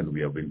continent, and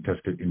we have been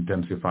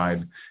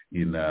intensified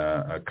in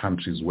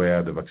countries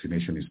where the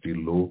vaccination is still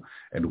low,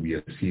 and we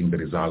are seeing the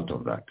result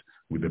of that,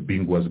 with the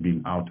Bingwas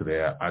being out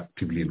there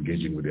actively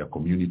engaging with their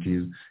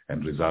communities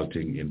and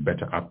resulting in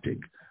better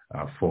uptake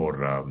for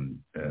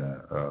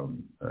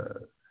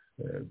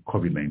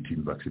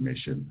COVID-19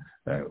 vaccination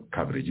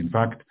coverage. In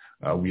fact,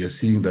 we are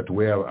seeing that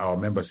where our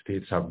member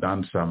states have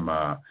done some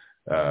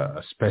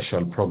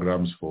special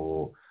programs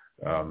for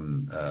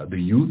the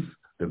youth,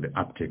 then the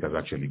uptake has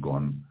actually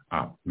gone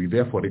up. We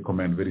therefore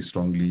recommend very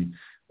strongly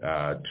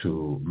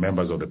to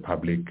members of the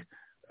public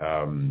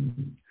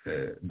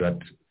that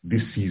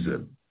this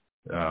season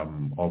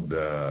of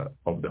the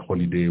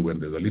holiday, when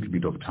there's a little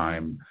bit of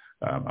time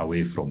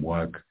away from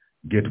work,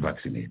 get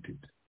vaccinated.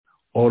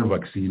 All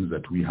vaccines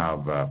that we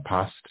have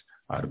passed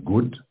are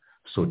good,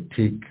 so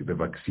take the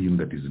vaccine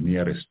that is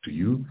nearest to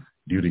you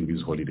during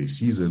this holiday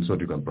season so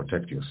that you can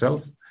protect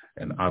yourself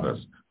and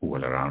others who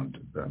are around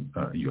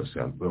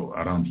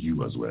around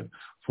you as well.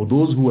 For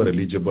those who are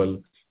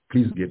eligible,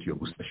 please get your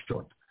booster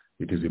shot.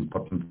 It is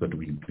important that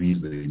we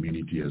increase the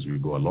immunity as we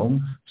go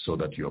along so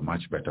that you're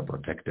much better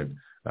protected,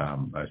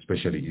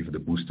 especially if the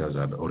boosters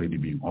are already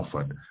being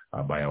offered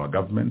by our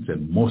governments,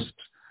 and most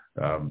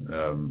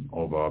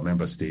of our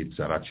member states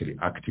are actually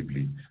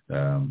actively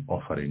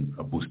offering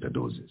booster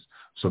doses.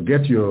 So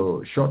get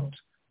your shot,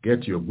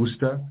 get your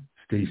booster,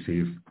 stay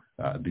safe.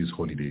 This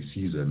holiday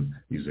season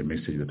is a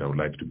message that I would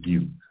like to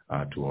give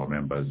to our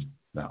members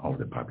of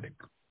the public.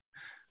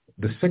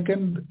 The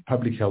second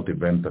public health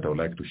event that I would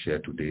like to share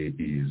today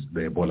is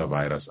the Ebola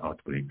virus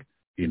outbreak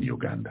in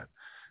Uganda.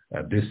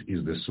 This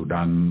is the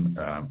Sudan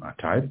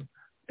type,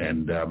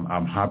 and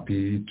I'm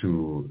happy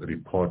to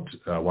report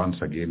once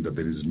again that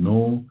there is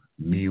no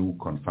new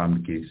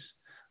confirmed case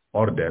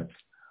or death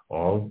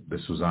of the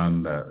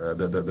Sudan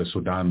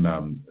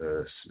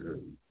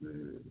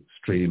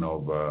strain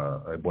of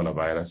Ebola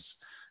virus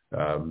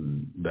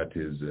that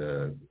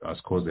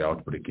has caused the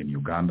outbreak in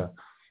Uganda.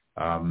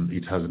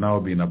 It has now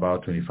been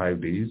about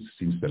 25 days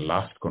since the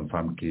last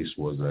confirmed case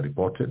was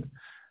reported,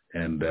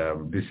 and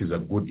this is a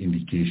good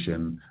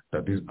indication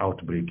that this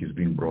outbreak is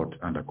being brought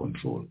under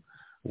control.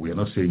 We are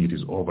not saying it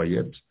is over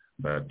yet,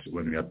 but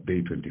when we are at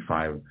day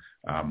 25,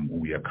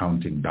 we are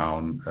counting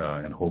down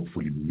and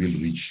hopefully we will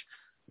reach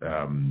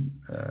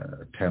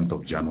 10th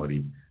of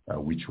January,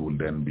 which will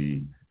then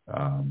be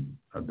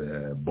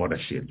the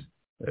watershed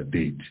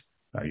date.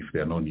 If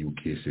there are no new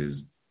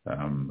cases,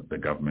 the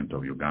government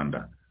of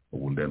Uganda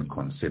will then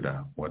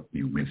consider what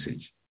new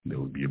message they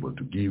will be able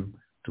to give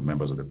to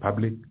members of the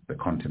public, the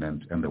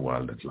continent, and the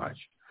world at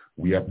large.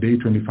 We are at day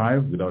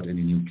 25 without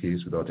any new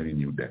case, without any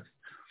new death.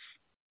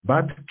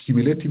 But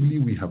cumulatively,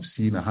 we have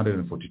seen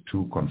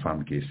 142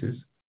 confirmed cases.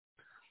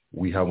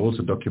 We have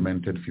also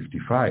documented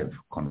 55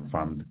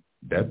 confirmed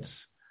deaths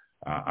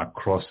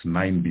across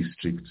 9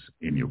 districts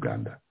in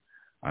Uganda.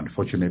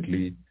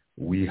 Unfortunately,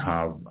 we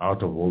have,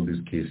 out of all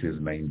these cases,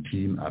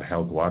 19 are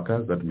health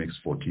workers. That makes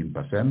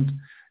 14%.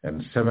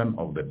 And 7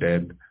 of the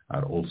dead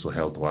are also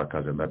health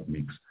workers, and that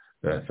makes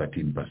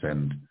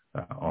 13%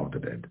 of the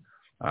dead.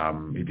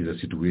 It is a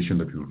situation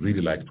that we would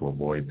really like to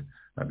avoid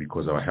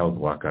because our health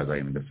workers are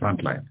in the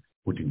front line,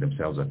 putting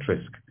themselves at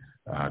risk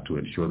to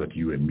ensure that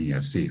you and me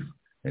are safe,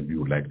 and we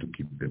would like to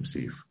keep them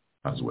safe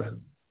as well.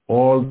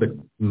 All the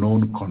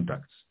known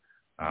contacts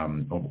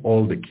of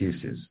all the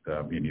cases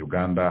in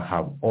Uganda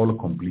have all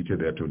completed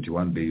their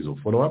 21 days of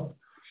follow-up,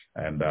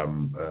 and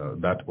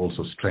that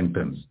also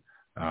strengthens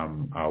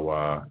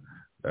our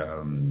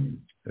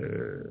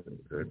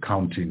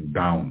counting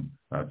down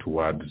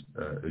towards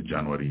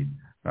January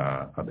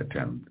the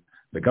 10th.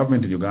 The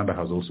government in Uganda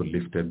has also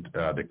lifted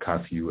the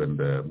curfew and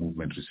the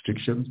movement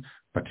restrictions,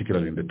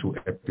 particularly in the 2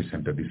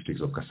 epicenter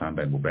districts of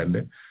Kasanda and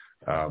Mubende.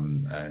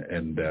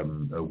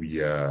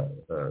 We are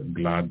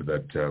glad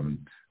that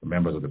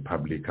members of the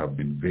public have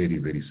been very,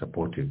 very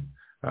supportive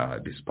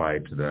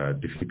despite the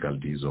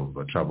difficulties of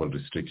travel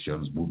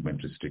restrictions,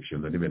 movement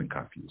restrictions, and even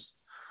curfews.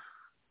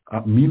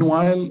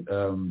 Meanwhile,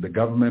 the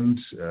government,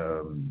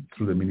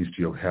 through the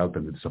Ministry of Health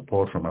and with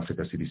support from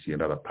Africa CDC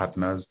and other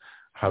partners,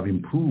 have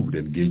improved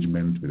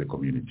engagement with the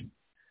community.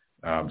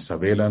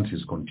 Surveillance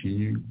is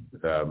continuing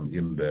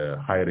in the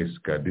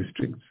high-risk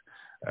districts.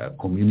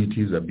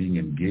 Communities are being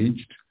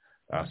engaged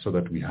so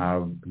that we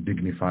have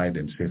dignified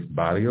and safe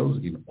burials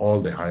in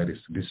all the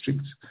high-risk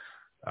districts,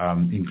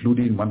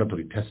 including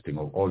mandatory testing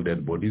of all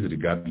dead bodies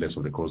regardless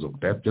of the cause of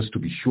death, just to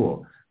be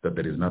sure that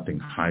there is nothing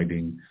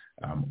hiding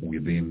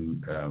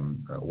within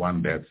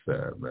one death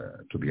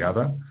to the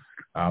other.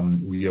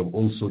 We have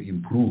also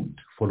improved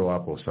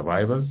follow-up of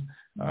survivors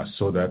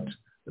so that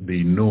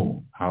they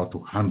know how to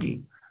handle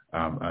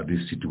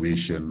this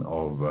situation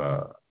of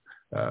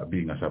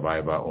being a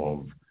survivor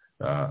of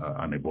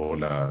an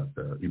Ebola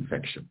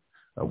infection.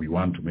 We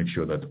want to make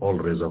sure that all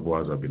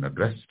reservoirs have been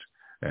addressed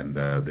and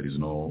there is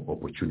no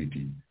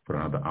opportunity for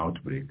another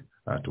outbreak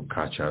to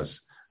catch us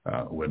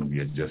when we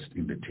are just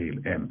in the tail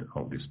end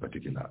of this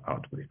particular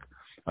outbreak.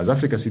 As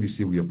Africa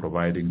CDC, we are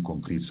providing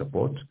concrete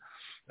support.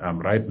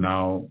 Right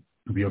now,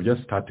 we have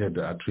just started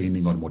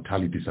training on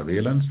mortality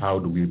surveillance. How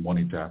do we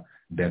monitor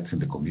deaths in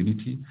the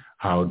community?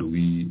 How do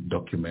we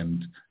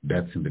document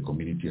deaths in the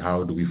community?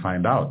 How do we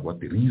find out what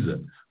the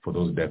reason for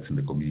those deaths in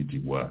the community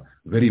were?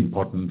 Very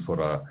important for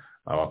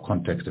our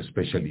context,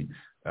 especially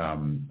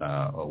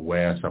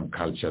where some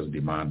cultures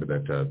demand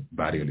that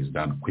burial is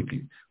done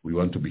quickly. We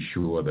want to be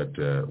sure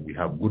that we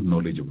have good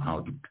knowledge of how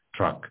to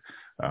track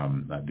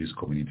these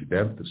community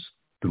deaths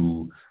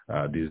through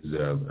this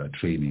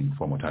training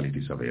for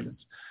mortality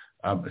surveillance.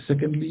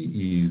 Secondly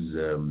is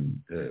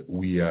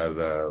we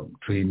are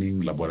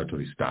training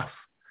laboratory staff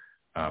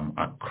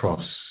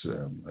across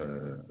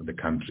the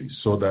country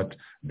so that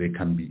they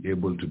can be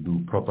able to do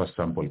proper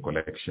sample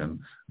collection.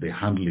 They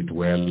handle it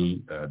well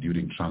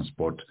during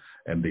transport,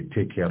 and they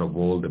take care of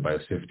all the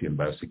biosafety and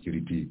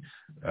biosecurity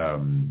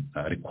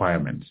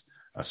requirements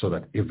so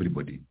that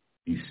everybody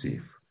is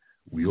safe.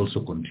 We also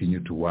continue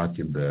to work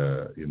in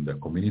the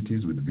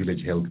communities with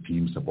village health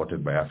teams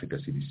supported by Africa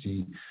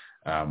CDC,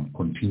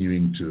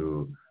 continuing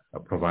to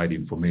provide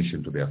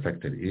information to the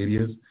affected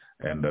areas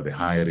and the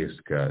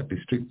high-risk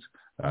districts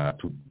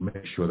to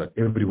make sure that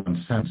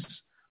everyone's sense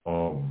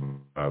of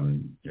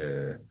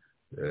the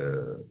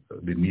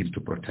need to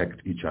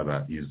protect each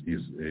other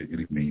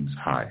remains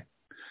high.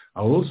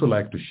 I would also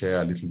like to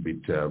share a little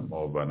bit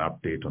of an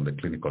update on the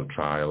clinical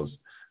trials.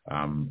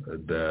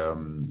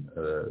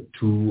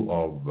 Two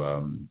of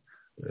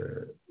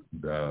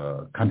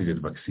the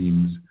candidate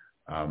vaccines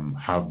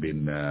have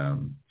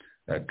been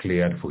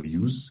cleared for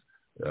use,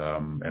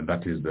 and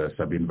that is the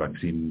Sabin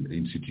Vaccine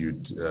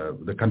Institute,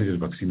 the candidate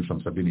vaccines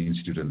from Sabin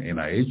Institute and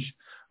NIH,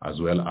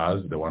 as well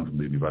as the one from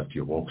the University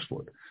of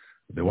Oxford.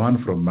 The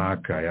one from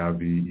Merck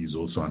IAVI is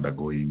also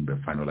undergoing the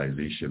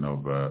finalization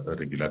of a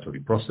regulatory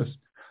process,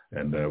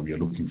 and we are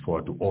looking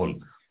forward to all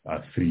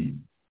 3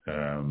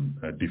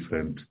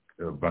 different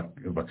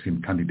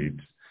vaccine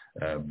candidates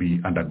be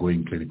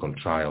undergoing clinical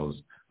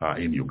trials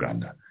in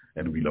Uganda.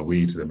 And we'll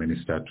await the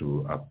minister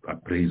to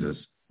appraise us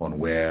on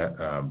where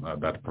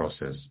that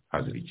process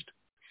has reached.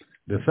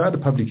 The third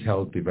public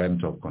health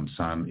event of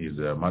concern is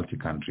a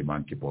multi-country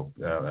monkeypox,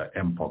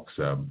 Mpox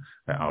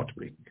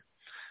outbreak.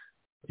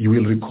 You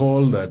will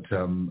recall that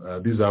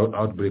this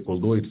outbreak,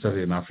 although it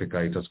started in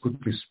Africa, it has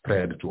quickly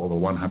spread to over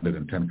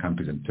 110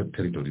 countries and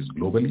territories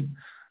globally.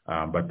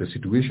 But the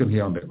situation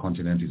here on the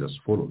continent is as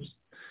follows.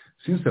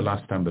 Since the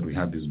last time that we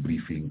had this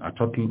briefing, a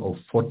total of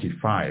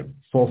 45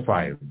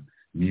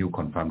 new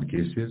confirmed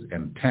cases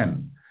and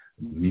 10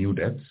 new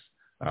deaths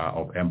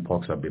of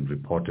Mpox have been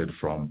reported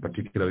from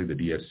particularly the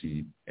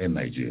DRC and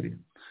Nigeria.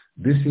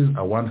 This is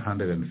a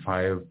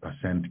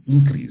 105%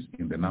 increase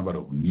in the number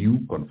of new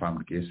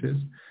confirmed cases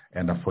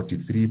and a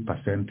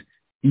 43%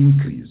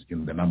 increase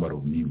in the number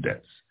of new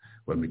deaths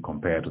when we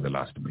compare to the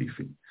last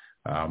briefing.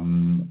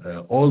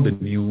 All the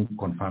new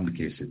confirmed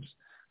cases,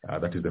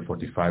 that is the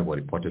 45, were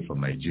reported from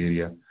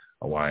Nigeria,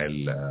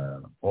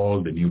 while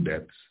all the new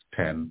deaths,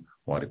 10,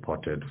 were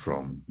reported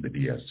from the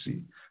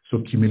DRC.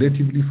 So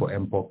cumulatively for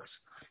Mpox,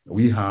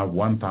 we have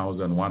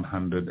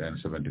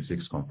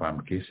 1,176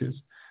 confirmed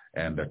cases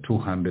and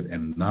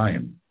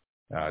 209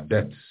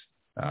 deaths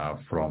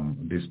from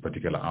this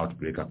particular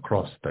outbreak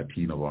across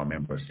 13 of our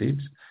member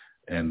states.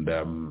 And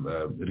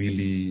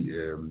really,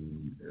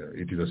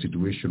 it is a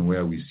situation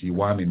where we see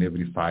 1 in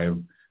every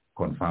 5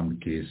 confirmed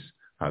case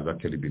has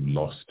actually been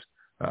lost,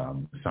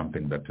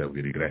 something that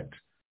we regret.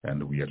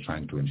 And we are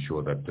trying to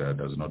ensure that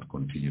does not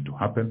continue to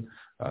happen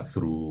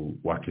through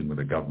working with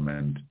the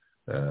government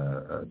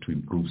to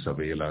improve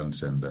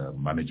surveillance and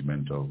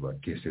management of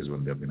cases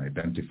when they have been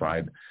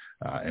identified.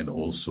 And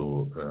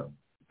also,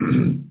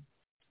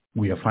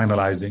 we are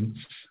finalizing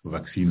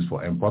vaccines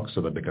for Mpox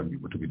so that they can be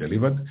able to be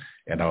delivered.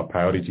 And our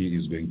priority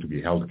is going to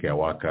be healthcare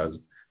workers,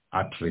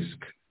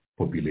 at-risk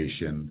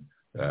population,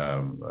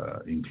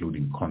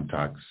 including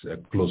contacts,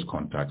 close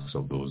contacts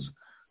of those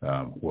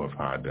who have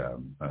had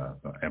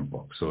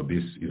Mpox. So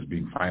this is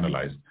being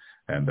finalized,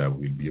 and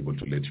we'll be able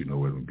to let you know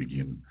when we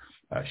begin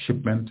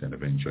shipment and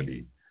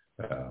eventually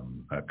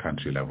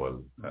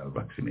country-level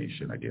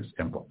vaccination against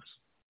Mpox.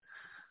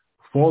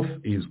 Fourth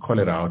is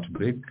cholera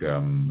outbreak.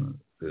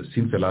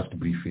 Since the last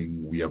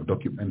briefing, we have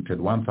documented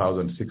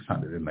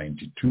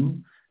 1,692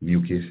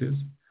 new cases.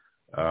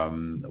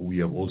 We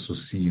have also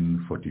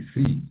seen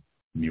 43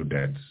 new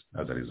deaths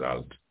as a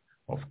result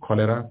of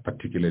cholera,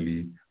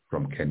 particularly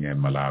from Kenya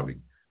and Malawi.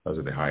 Those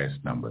are the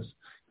highest numbers.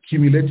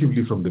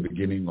 Cumulatively from the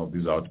beginning of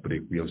this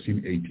outbreak, we have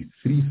seen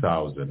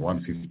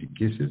 83,150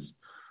 cases.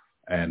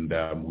 And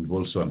we've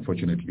also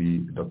unfortunately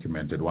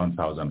documented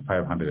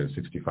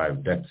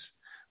 1,565 deaths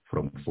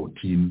from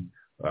 14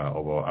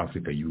 of our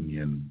Africa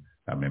Union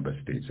member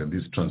states. And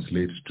this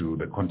translates to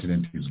the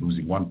continent is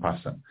losing 1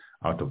 person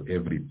out of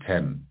every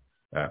 10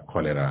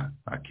 cholera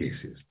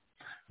cases.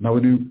 Now,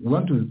 we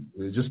want to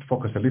just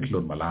focus a little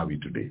on Malawi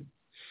today.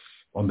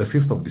 On the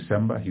 5th of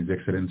December, His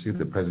Excellency,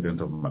 the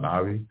President of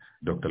Malawi,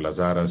 Dr.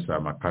 Lazarus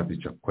Makazi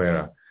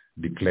Chakwera,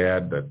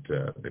 declared that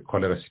the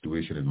cholera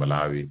situation in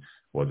Malawi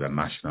was a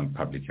national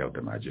public health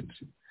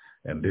emergency.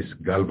 And this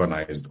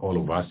galvanized all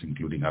of us,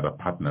 including other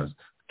partners,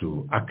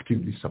 to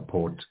actively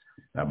support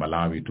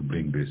Malawi to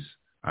bring this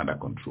under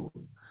control.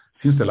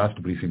 Since the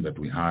last briefing that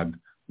we had,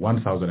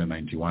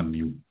 1,091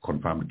 new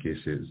confirmed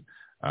cases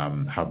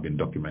have been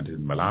documented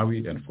in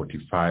Malawi and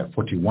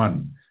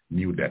 41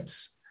 new deaths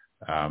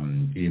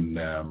in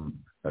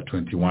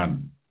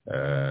 21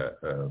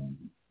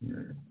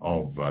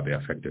 of the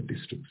affected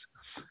districts.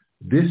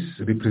 This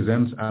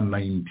represents a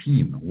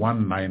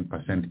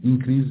 19%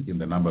 increase in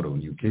the number of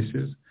new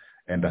cases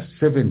and a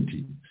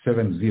 70%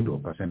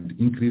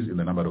 increase in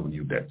the number of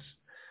new deaths.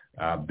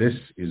 This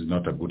is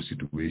not a good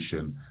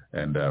situation,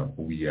 and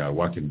we are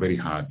working very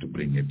hard to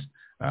bring it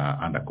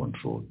under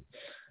control.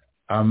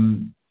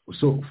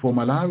 So for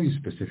Malawi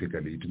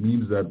specifically, it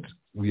means that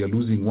we are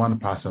losing 1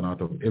 person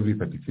out of every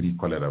 33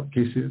 cholera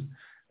cases,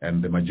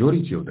 and the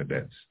majority of the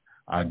deaths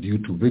are due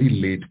to very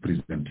late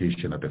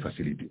presentation at the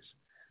facilities.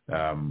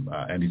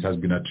 And it has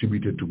been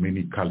attributed to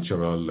many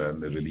cultural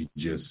and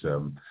religious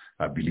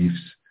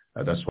beliefs.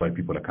 That's why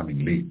people are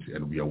coming late,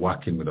 and we are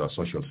working with our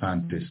social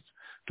scientists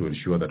to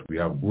ensure that we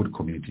have good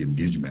community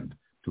engagement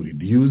to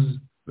reduce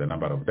the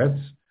number of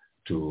deaths,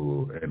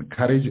 to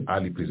encourage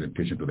early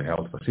presentation to the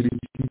health facility,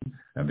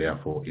 and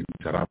therefore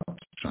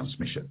interrupt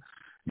transmission.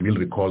 You will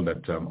recall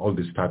that all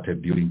this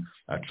started during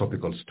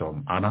Tropical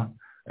Storm Anna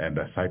and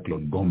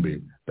Cyclone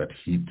Gombe that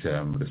hit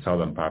the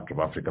southern part of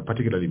Africa,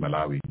 particularly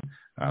Malawi,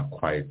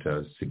 quite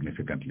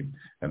significantly.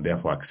 And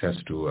therefore access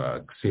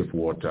to safe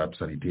water,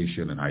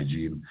 sanitation and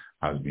hygiene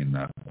has been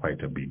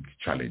quite a big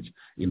challenge.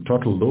 In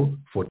total, though,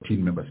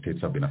 14 member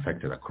states have been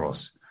affected across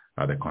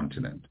the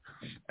continent.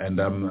 And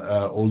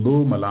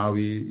although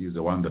Malawi is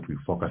the one that we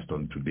focused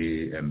on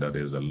today, and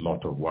there's a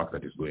lot of work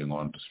that is going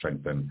on to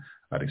strengthen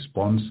a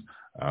response,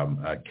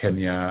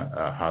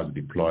 Kenya has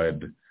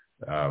deployed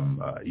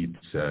its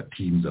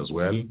teams as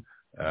well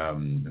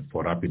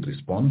for rapid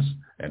response,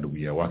 and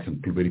we are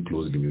working very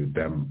closely with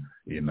them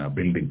in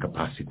building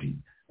capacity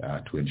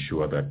to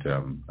ensure that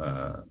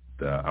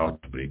the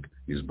outbreak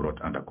is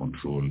brought under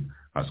control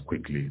as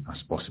quickly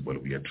as possible.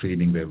 We are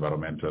training the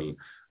environmental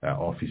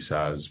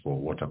officers for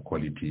water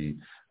quality.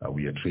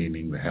 We are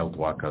training the health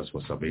workers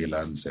for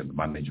surveillance and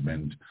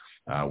management.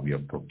 We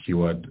have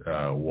procured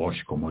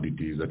wash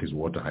commodities, that is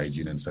water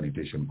hygiene and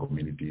sanitation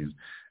communities,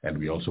 and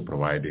we are also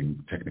providing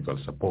technical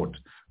support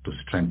to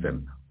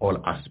strengthen all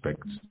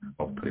aspects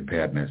of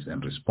preparedness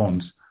and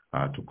response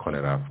to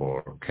cholera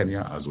for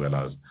Kenya as well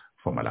as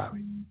for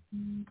Malawi.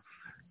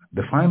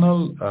 The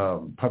final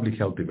public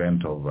health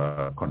event of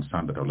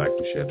concern that I would like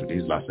to share today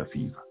is Lassa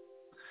fever.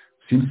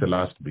 Since the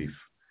last brief,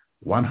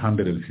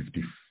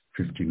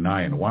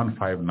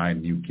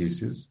 159 new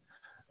cases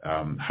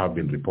have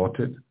been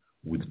reported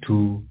with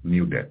 2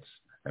 new deaths,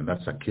 and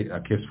that's a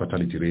case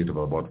fatality rate of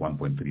about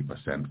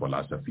 1.3% for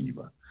Lassa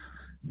fever.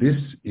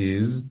 This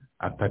is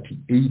a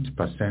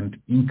 38%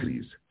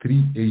 increase,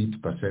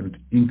 38%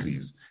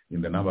 increase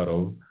in the number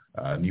of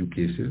new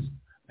cases,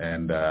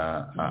 and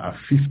a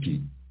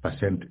 50%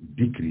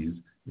 decrease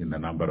in the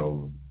number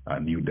of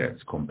new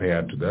deaths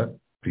compared to the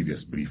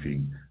previous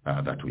briefing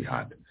that we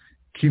had.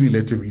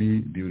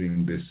 Cumulatively,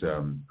 during this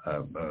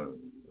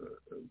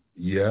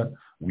year,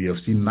 we have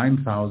seen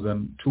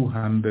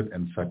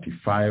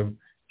 9,235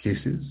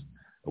 cases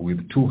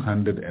with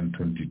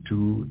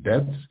 222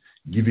 deaths,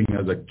 giving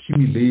us a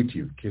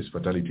cumulative case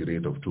fatality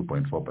rate of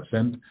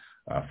 2.4%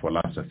 for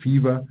Lassa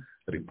fever,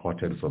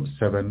 reported from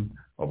 7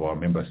 of our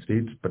member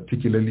states,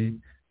 particularly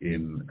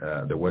in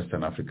the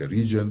Western Africa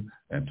region,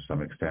 and to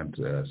some extent,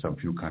 some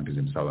few countries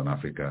in Southern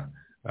Africa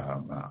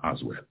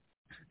as well.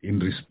 In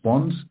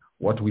response,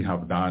 what we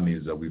have done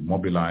is we've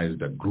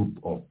mobilized a group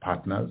of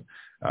partners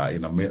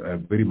in a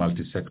very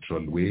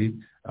multi-sectoral way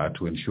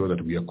to ensure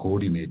that we are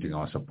coordinating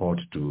our support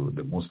to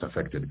the most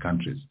affected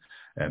countries,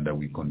 and that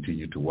we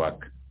continue to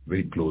work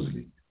very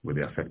closely with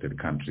the affected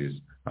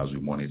countries as we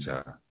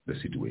monitor the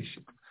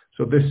situation.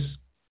 So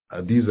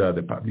these are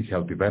the public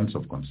health events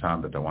of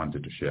concern that I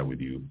wanted to share with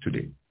you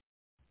today.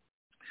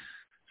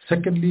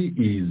 Secondly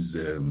is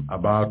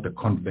about the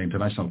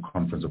International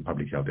Conference of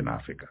Public Health in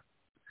Africa.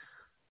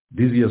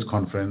 This year's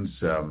conference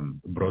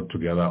brought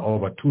together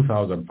over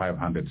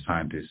 2,500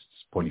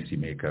 scientists,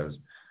 policymakers,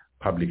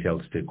 public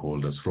health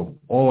stakeholders from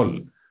all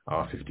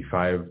our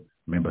 55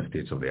 member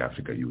states of the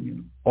Africa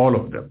Union. All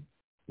of them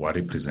were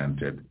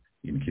represented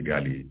in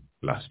Kigali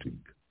last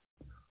week.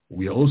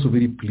 We are also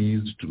very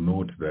pleased to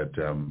note that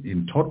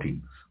in total,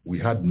 we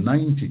had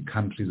 90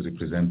 countries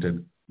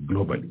represented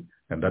globally,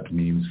 and that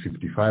means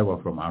 55 are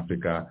from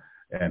Africa,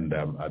 and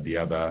the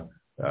other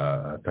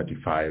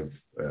 35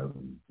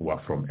 were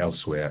from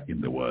elsewhere in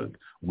the world.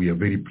 We are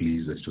very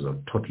pleased that it was a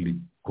totally,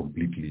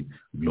 completely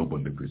global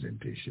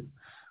representation.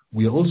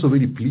 We are also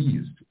very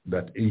pleased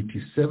that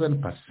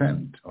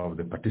 87% of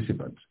the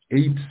participants,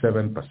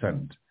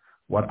 87%,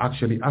 were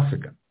actually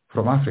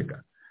from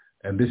Africa.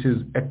 And this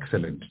is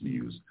excellent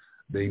news.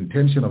 The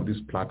intention of this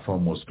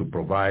platform was to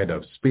provide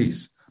a space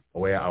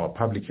where our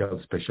public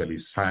health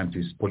specialists,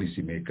 scientists,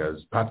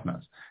 policymakers,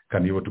 partners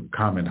can be able to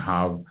come and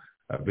have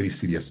a very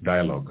serious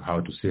dialogue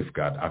how to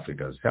safeguard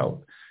Africa's health.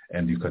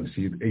 And you can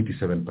see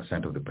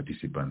 87% of the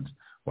participants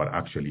were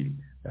actually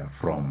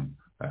from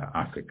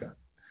Africa.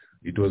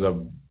 It was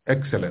an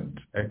excellent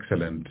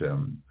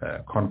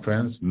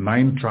conference,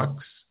 9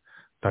 tracks,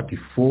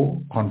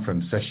 34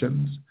 conference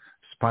sessions,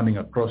 spanning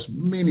across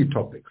many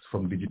topics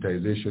from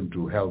digitization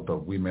to health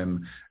of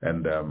women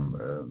and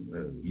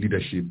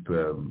leadership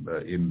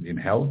in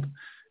health.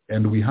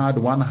 And we had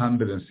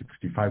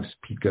 165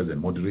 speakers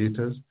and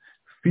moderators,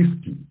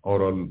 50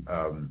 oral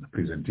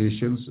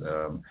presentations,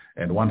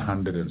 and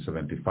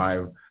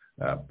 175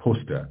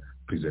 poster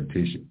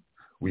presentations.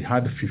 We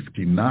had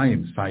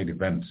 59 side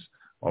events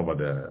over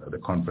the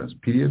conference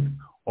period,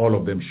 all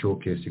of them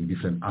showcasing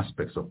different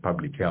aspects of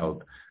public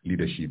health,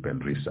 leadership,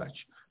 and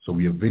research. So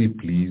we are very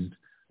pleased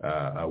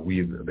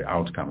with the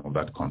outcome of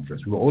that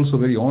conference. We were also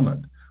very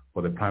honored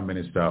for the Prime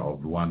Minister of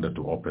Rwanda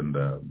to open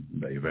the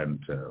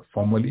event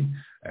formally,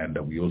 and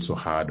we also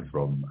heard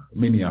from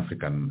many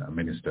African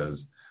ministers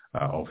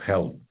of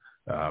health,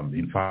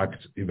 in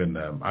fact, even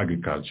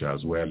agriculture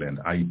as well, and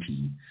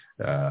IT,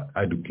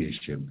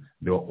 education.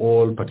 They were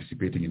all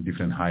participating in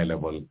different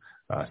high-level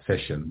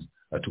sessions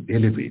to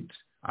elevate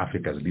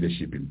Africa's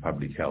leadership in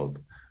public health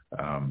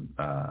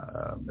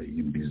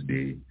in this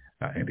day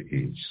and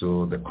age.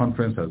 So the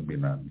conference has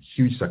been a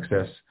huge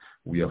success.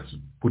 We are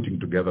putting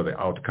together the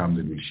outcomes,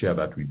 and we'll share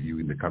that with you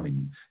in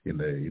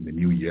the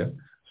new year,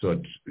 so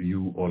that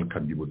you all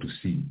can be able to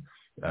see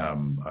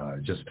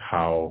just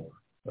how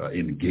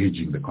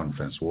engaging the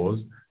conference was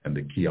and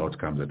the key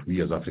outcomes that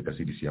we as Africa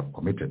CDC have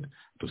committed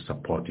to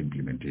support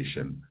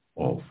implementation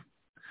of.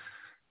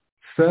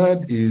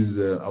 Third is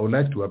I would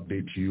like to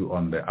update you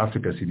on the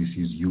Africa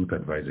CDC's Youth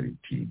Advisory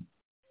Team.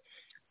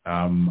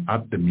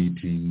 At the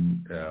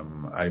meeting,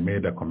 I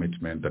made a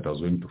commitment that I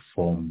was going to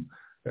form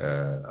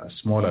a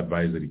small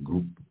advisory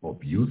group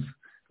of youth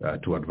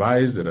to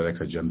advise the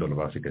Director General of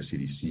Africa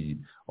CDC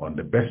on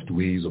the best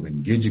ways of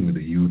engaging with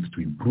the youth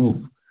to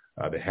improve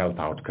the health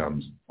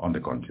outcomes on the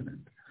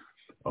continent.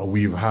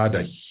 We've had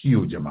a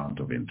huge amount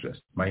of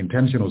interest. My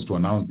intention was to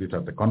announce it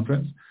at the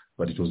conference,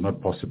 but it was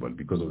not possible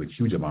because of the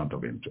huge amount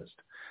of interest.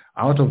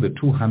 Out of the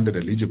 200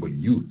 eligible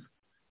youth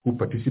who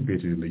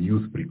participated in the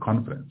youth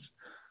pre-conference,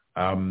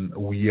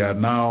 we are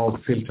now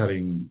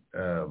filtering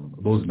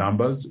those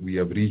numbers. We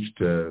have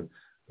reached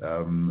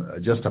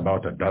just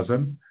about a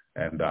dozen,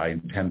 and I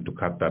intend to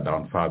cut that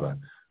down further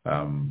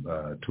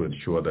to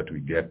ensure that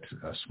we get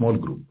a small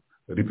group,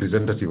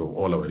 representative of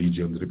all our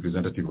regions,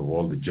 representative of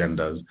all the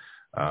genders,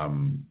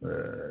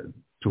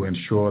 to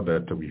ensure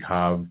that we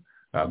have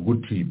a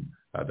good team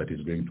that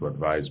is going to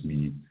advise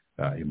me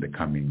in the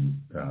coming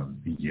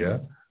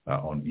year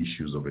on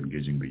issues of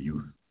engaging the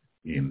youth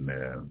in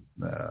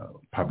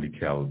public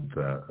health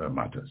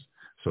matters.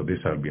 So this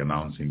I'll be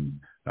announcing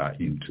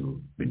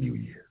into the new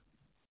year.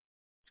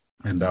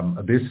 And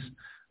this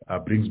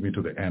brings me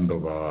to the end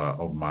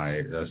of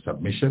my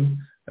submission,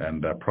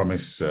 and I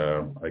promise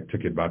I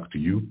take it back to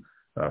you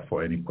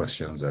for any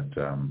questions that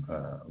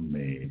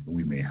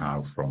we may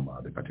have from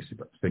the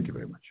participants. Thank you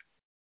very much.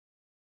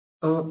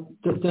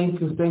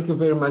 Thank you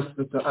very much,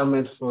 Dr.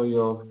 Ahmed, for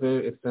your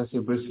very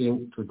extensive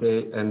briefing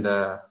today. And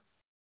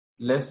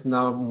let's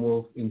now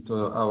move into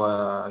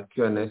our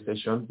Q&A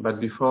session. But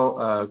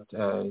before I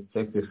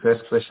take the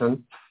first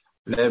question,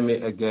 let me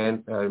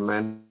again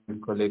remind my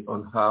colleague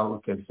on how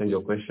we can send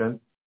your question.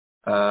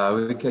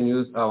 We can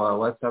use our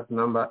WhatsApp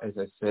number. As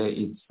I say,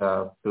 it's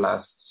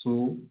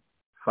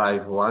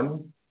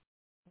 +251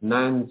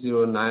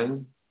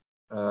 909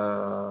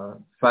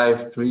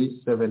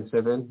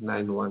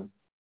 537791.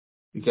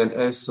 You can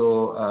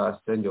also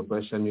send your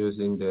question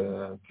using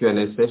the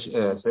Q&A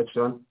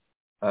section,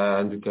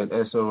 and you can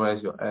also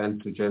raise your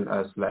hand to join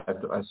us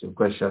live to ask your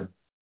question.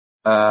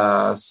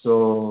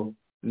 So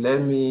let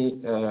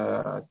me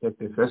take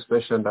the first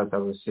question that I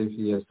received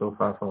here so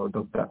far for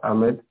Dr.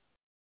 Ahmed.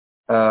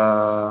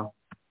 I'm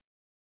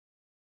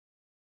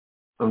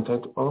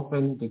trying to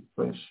open the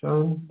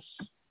questions.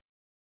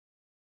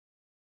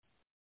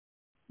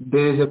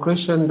 There is a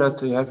question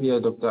that we have here,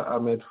 Dr.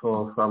 Ahmed,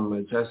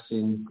 from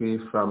Justin Kui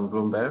from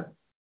Bloomberg.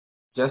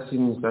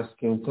 Justin is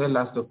asking, tell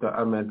us, Dr.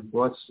 Ahmed,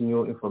 what's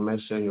new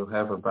information you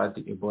have about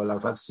the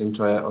Ebola vaccine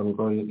trial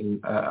ongoing in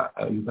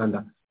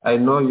Uganda? I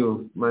know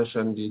you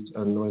mentioned it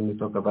when you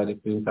talk about the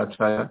clinical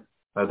trial.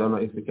 I don't know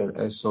if you can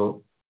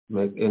also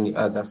make any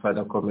other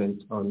further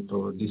comment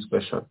onto this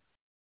question.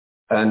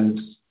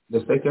 And the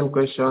second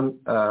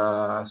question,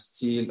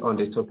 still on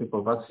the topic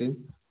of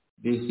vaccine,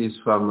 this is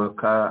from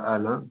Kara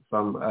Anna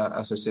from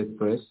Associated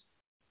Press.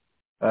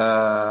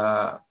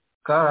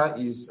 Kara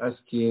is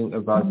asking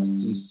about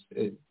this,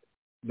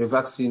 the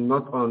vaccine,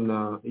 not on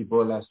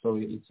Ebola,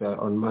 sorry, it's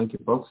on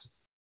monkeypox.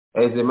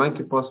 As the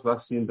monkeypox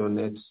vaccine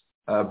donated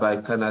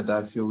by Canada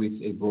a few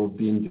weeks ago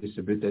being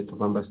distributed to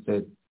member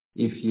states,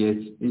 if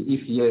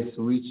yes,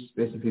 which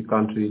specific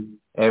country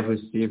have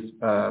received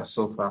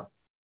so far?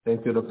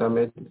 Thank you, Dr.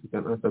 Ahmed. If you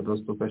can answer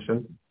those two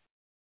questions.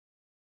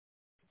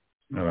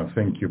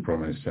 Thank you,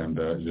 Promise, and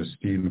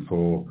Justine,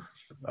 for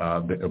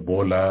the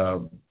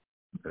Ebola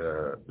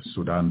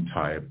Sudan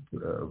type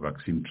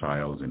vaccine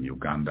trials in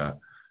Uganda.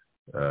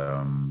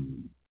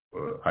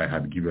 I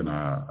had given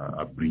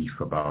a brief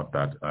about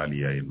that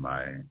earlier in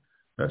my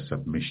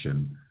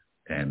submission,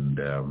 and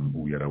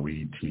we are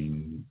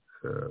awaiting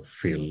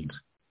field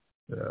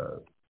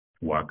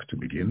work to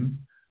begin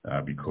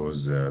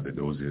because the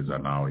doses are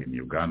now in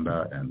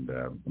Uganda, and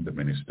the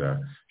minister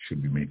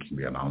should be making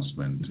the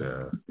announcement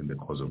in the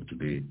course of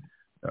today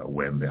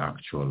when the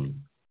actual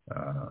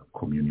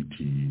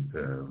community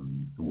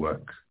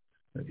work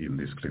in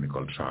these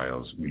clinical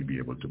trials will be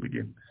able to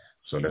begin.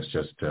 So let's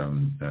just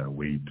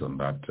wait on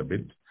that a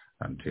bit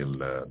until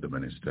the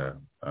minister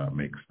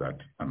makes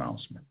that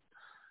announcement.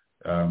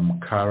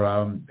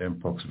 Kara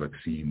Mpox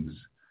vaccines,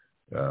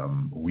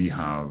 we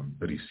have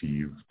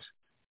received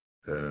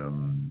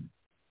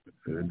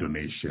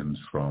donations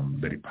from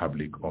the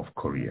Republic of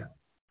Korea,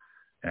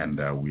 and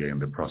we are in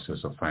the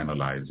process of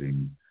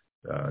finalizing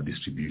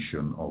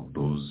distribution of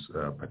those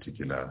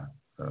particular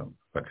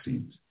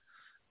vaccines.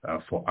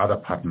 For other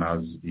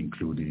partners,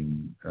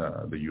 including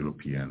the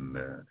European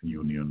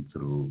Union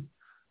through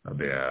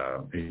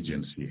their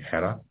agency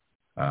HERA,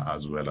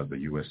 as well as the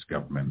U.S.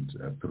 government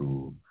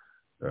through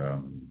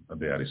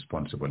their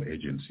responsible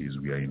agencies,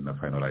 we are in the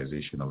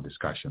finalization of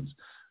discussions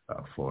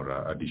for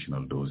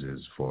additional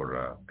doses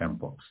for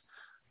Mpox.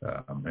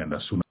 And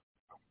as soon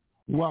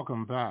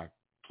Welcome back.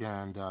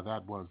 And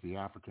that was the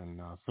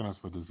African Centers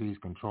for Disease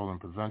Control and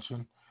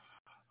Prevention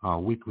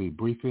weekly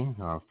briefing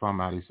from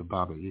Addis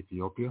Ababa,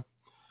 Ethiopia,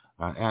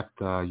 at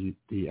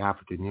the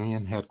African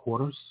Union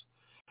headquarters.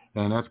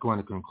 And that's going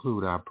to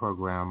conclude our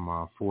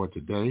program for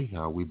today.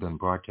 We've been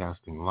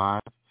broadcasting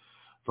live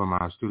from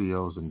our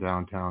studios in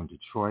downtown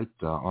Detroit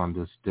on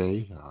this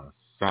day,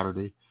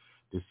 Saturday,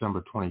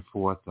 December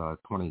 24th,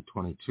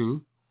 2022.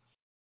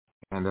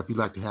 And if you'd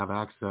like to have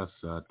access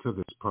to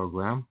this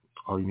program,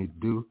 all you need to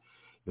do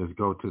is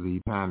go to the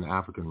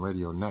Pan-African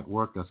Radio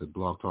Network. That's at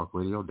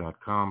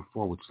blogtalkradio.com/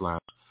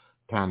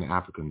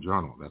 Pan-African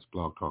Journal. That's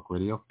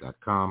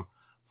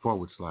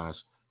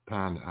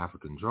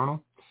blogtalkradio.com/Pan-African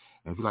Journal.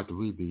 And if you'd like to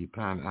read the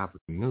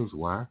Pan-African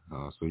Newswire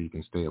so you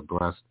can stay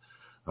abreast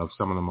of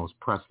some of the most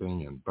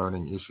pressing and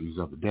burning issues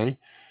of the day,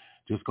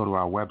 just go to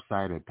our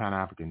website at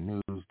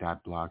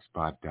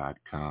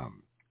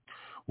panafricannews.blogspot.com.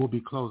 We'll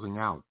be closing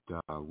out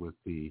with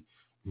the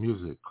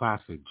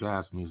classic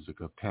jazz music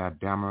of Tad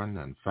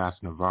Dameron and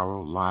Fats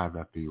Navarro live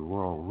at the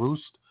Royal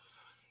Roost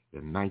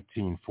in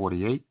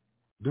 1948.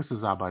 This is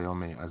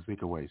Abayomi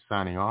Azikiwe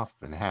signing off,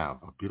 and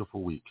have a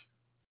beautiful week.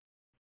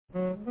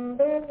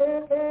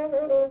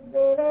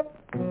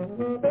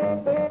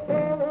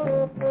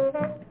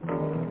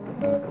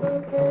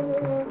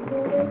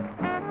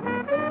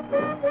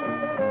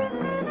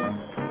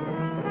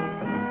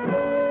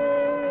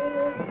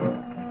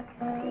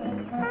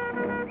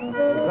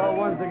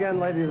 Once again,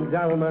 ladies and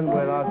gentlemen,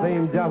 with our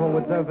theme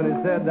Gentleman Symphony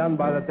Sid, done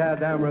by the Tad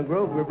Dameron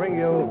Group, we bring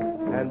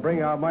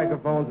our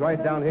microphones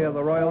right down here at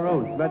the Royal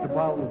Roost,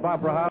 Metropolitan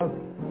Opera House,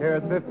 here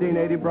at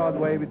 1580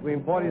 Broadway,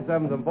 between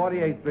 47th and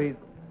 48th Streets,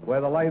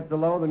 where the lights are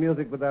low, the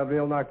music with that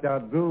real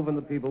knocked-out groove, and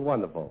the people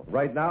wonderful.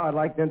 Right now, I'd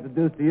like to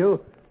introduce to you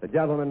the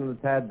gentlemen of the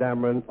Tad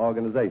Dameron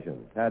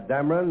Organization. Tad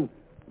Dameron,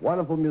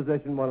 wonderful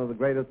musician, one of the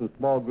greatest in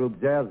small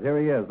group jazz. Here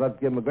he is. Let's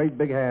give him a great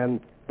big hand.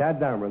 Tad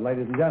Dameron,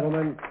 ladies and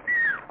gentlemen.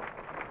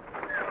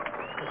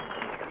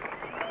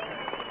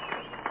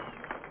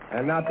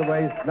 And not to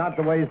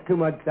waste too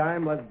much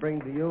time, let's bring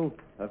to you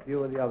a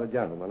few of the other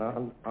gentlemen.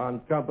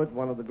 On trumpet,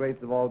 one of the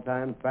greats of all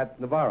time, Fats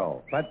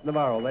Navarro. Fats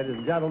Navarro, ladies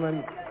and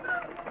gentlemen.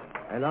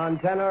 And on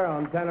tenor,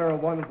 a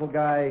wonderful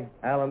guy,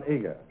 Alan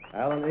Eager.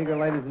 Alan Eager,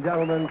 ladies and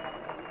gentlemen.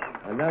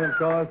 And then, of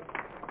course,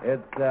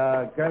 it's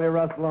Curly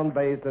Russell on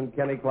bass and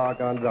Kenny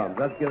Clark on drums.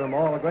 Let's give them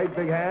all a great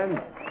big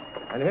hand.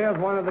 And here's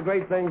one of the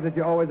great things that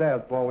you always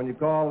ask for when you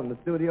call in the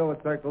studio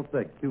at Circle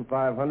 6,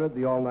 2500,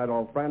 the all-night,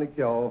 all-frantic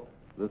show,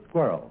 The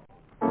Squirrel.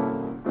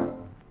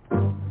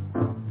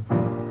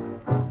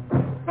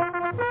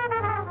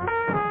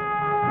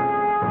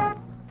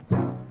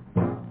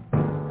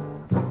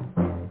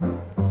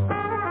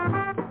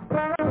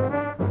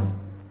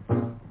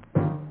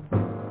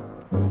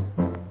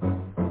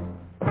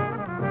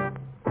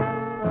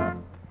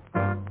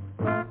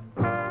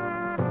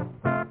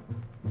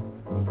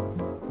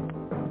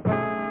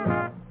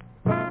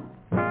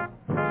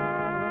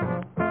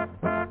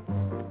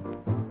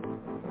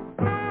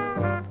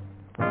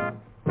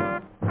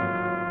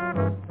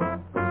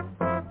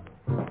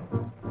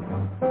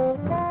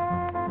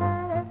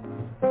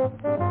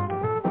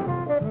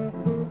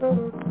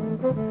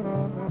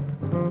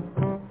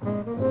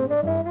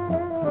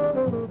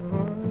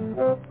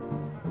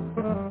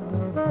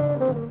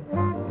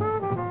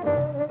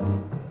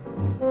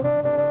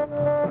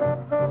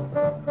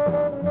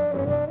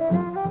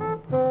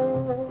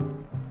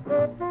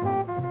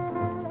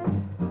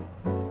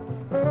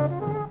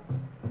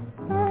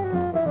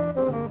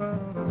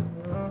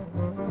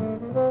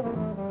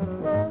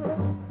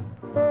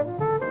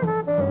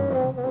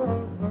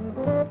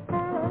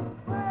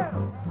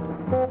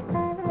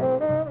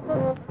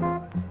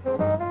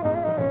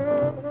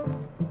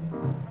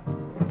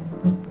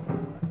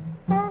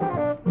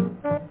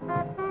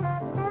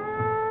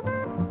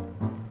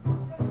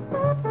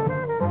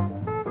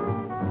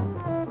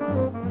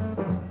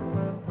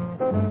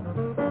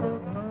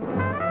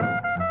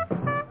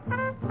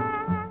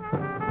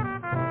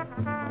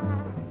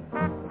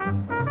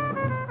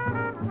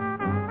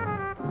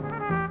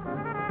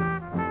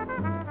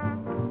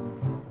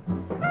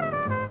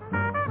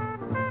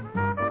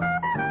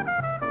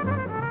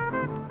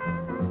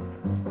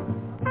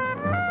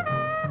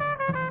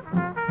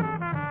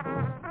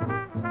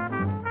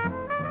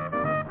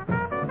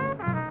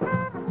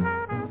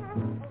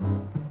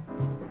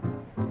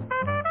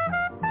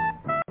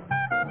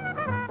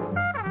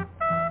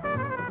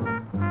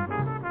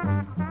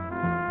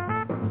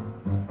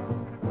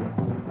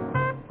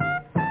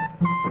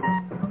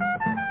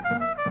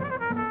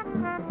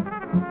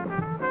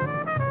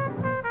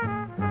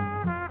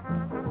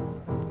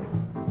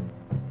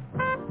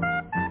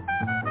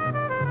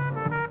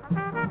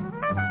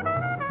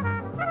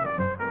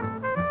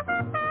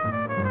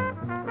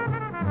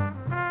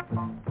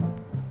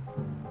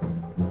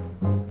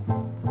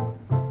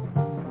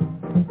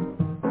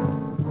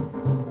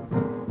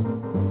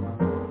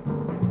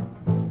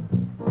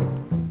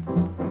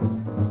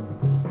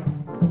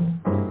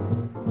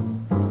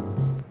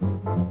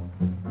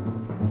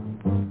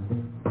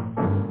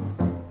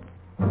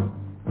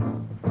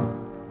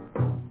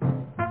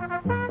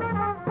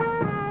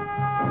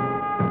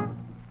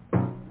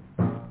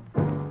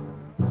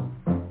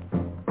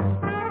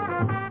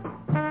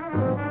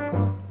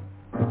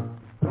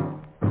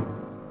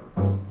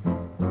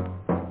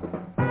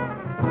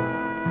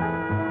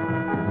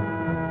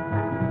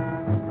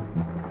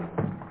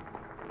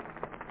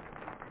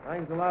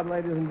 Thanks a lot,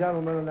 ladies and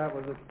gentlemen, and that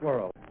was a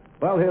squirrel.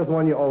 Well, here's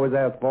one you always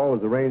ask for. It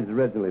was arranged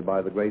originally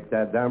by the great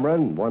Tad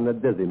Dameron, one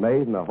that Dizzy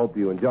made, and I hope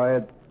you enjoy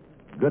it.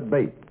 Good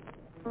bass.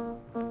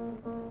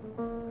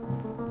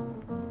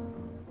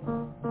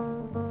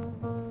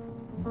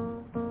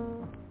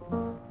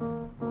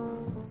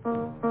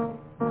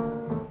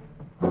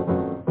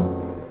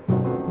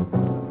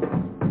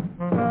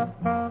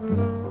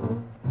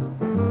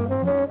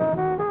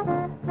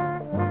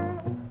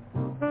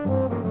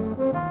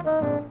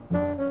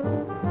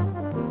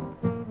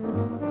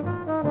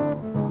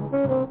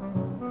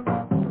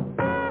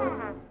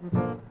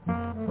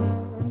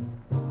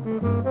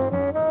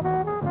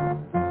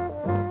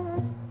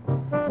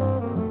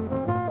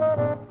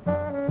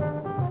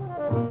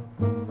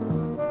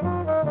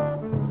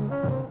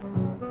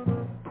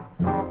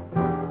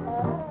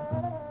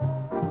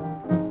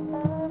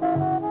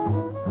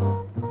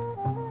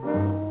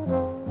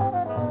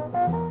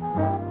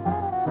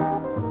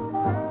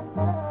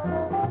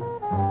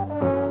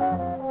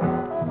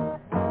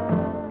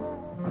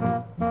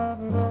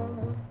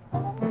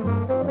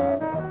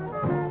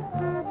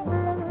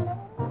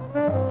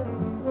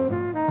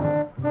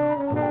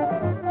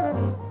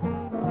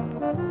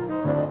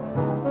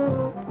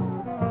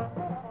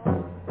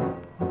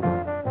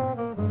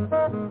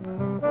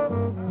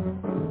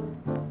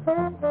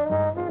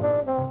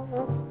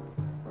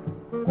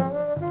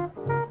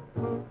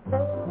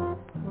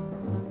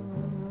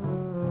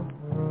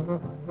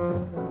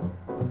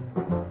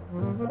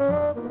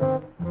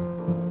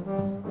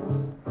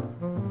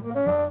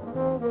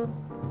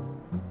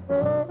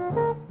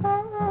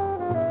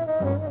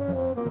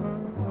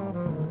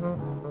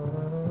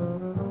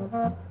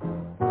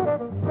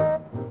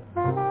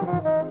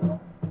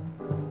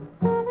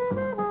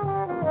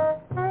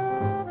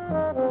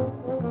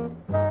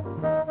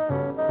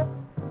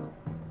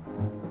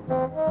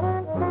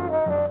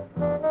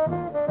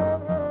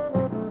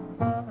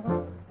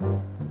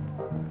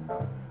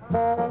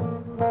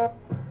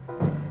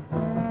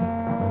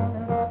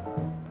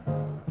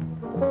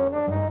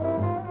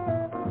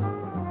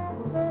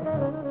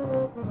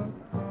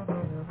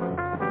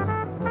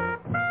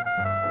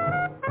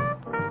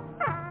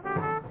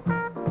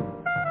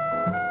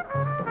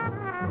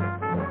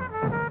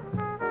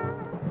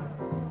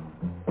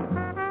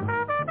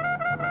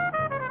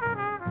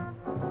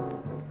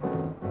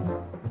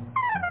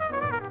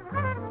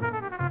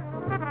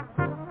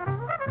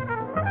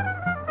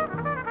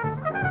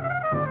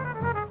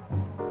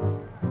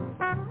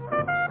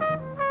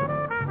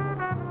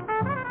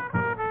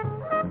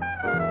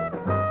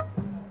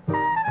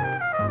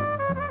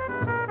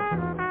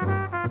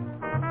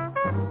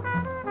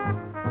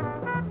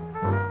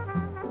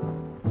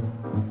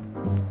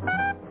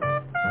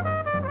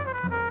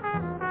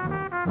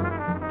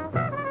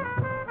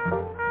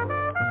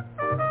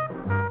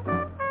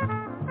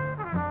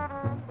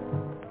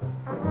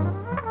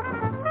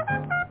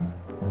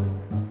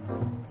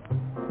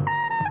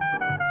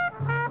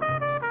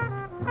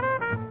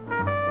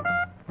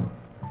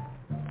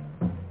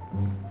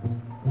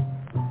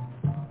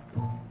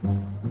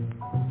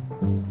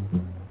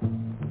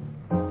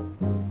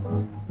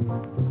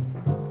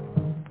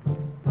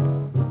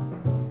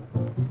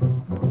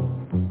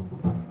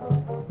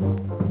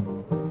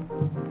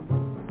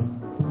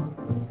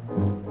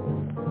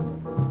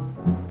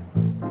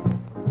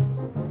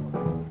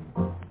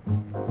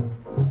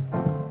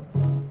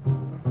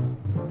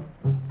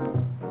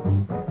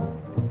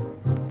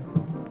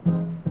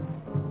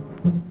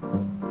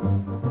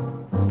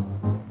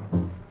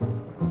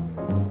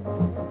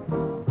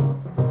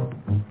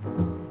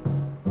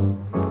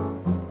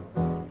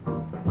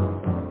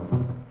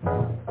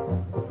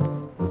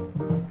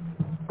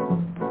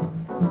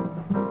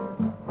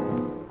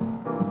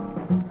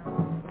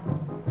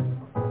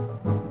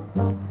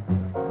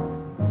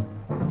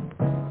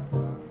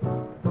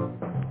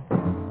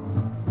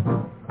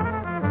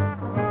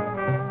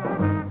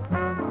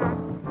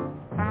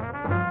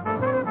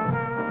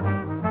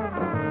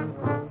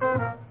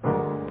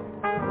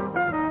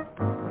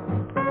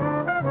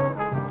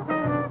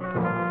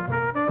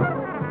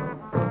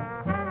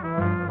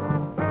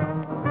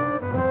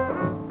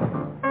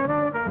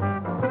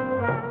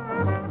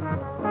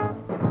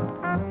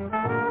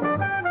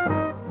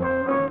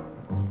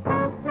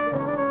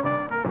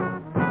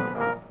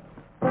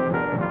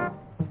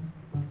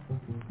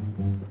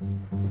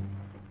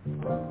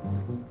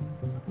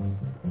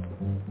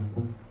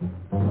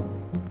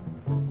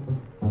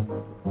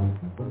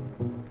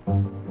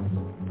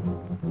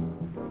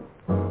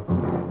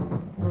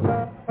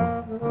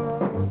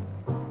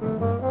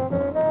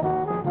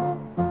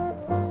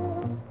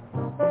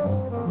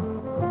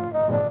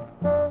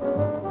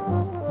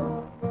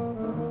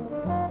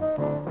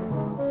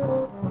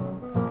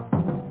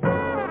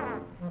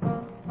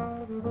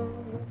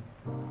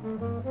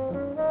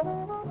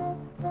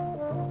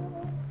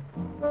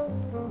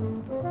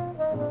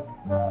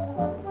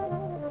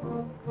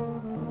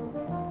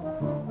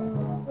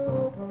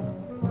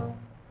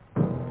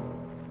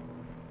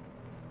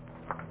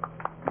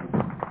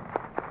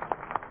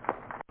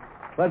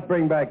 Let's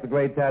bring back the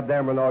great Tad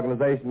Dameron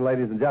organization,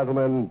 ladies and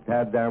gentlemen.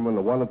 Tad Dameron,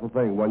 a wonderful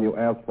thing, one you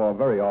ask for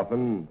very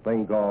often,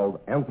 thing called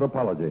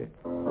anthropology.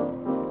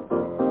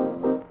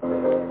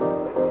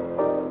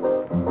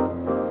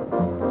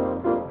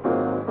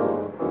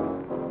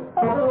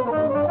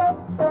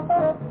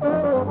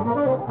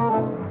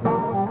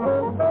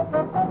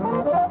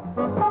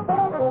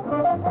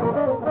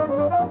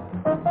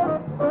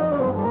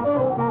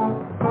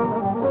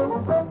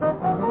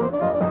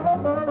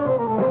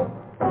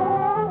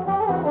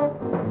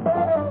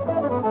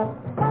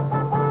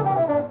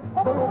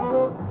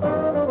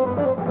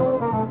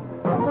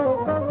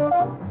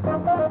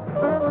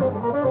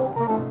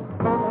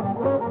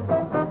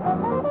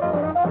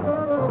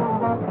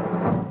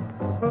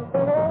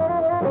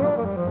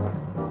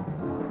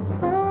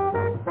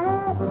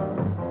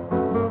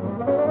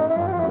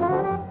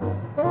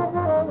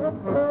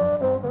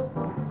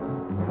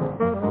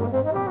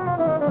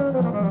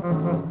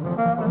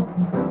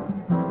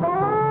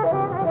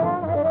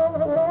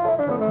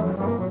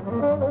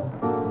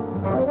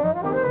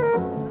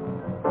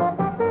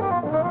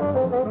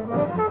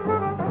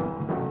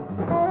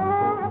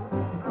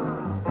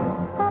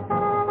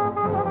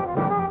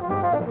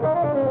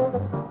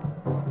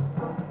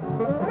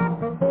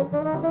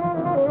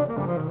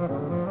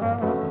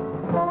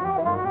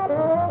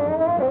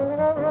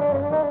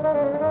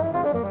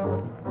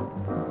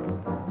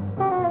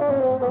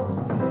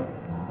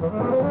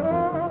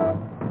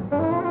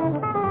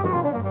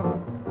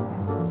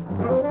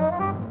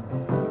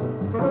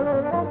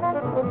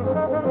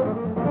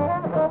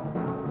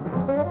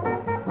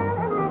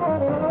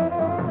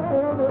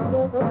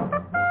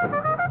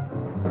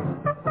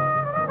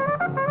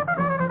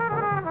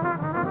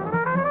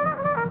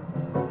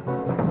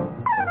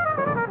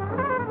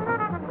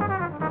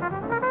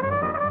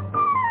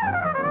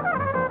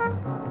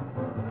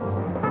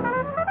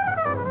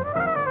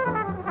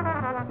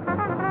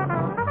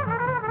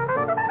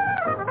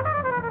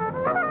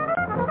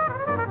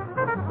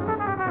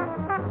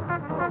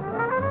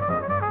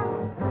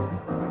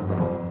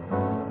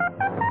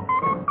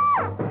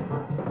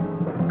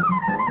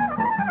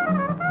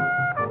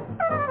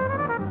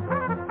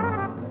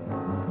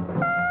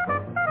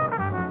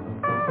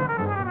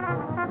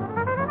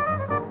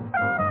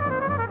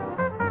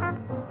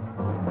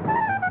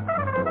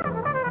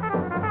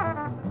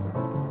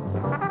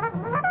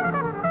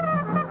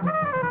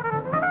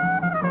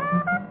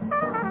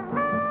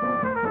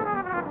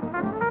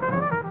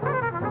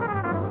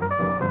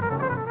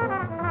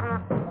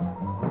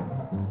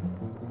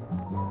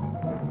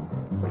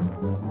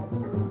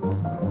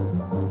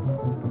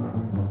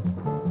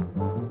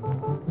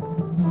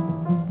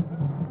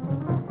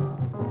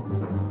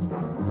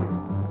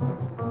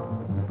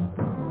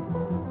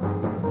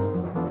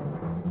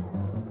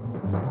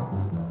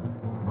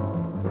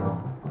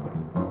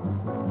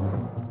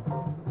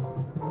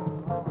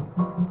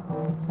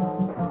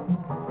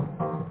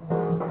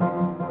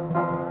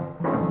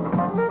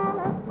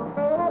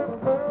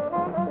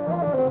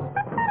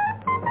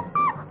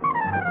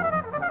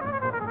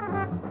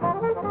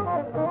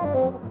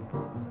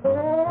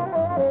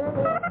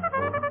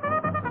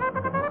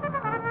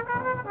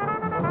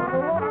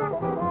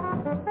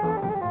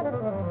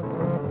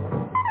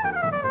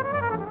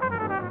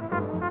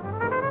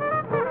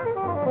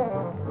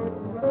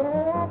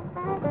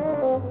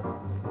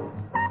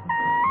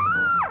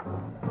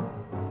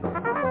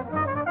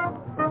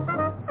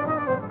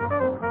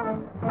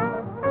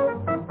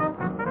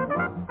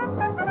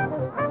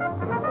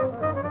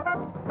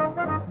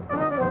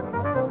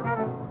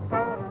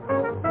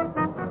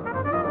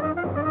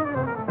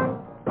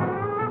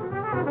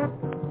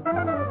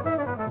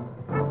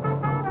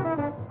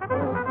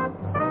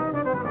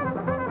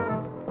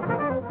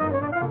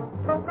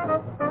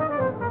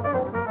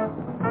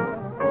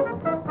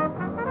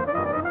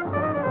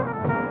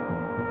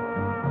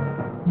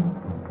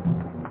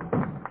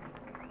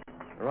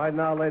 Right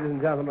now, ladies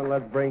and gentlemen,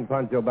 let's bring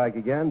Pancho back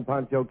again.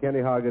 Pancho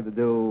Kenny Harger to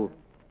do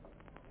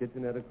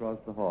Kitchenette Across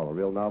the Hall, a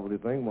real novelty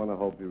thing, one I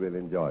hope you really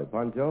enjoy.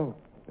 Pancho,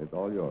 it's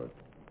all yours.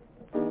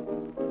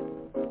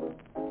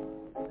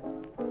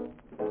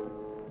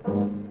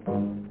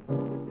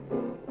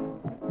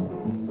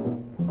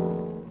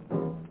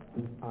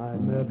 I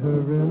met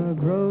her in a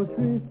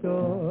grocery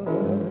store.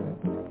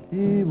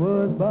 She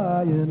was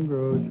buying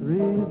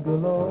groceries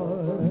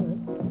galore.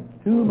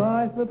 To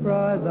my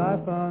surprise,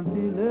 I found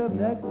she lived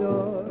next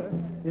door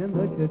in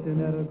the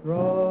kitchenette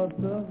across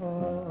the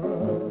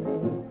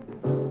hall.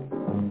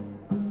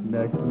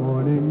 Next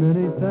morning,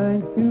 many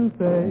thanks to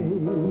say.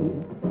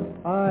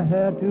 I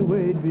had to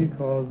wait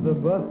because the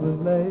bus was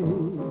late.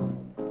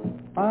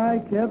 I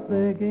kept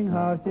thinking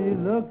how she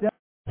looked at.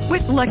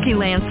 With Lucky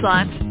Land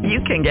Slots, you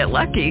can get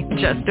lucky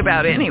just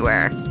about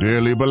anywhere.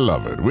 Dearly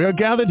beloved, we are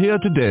gathered here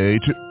today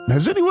to...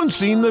 Has anyone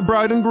seen the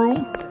bride and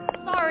groom?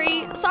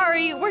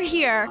 Sorry, we're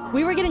here.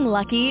 We were getting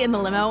lucky in the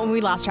limo and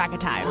we lost track of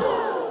time.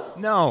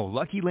 No,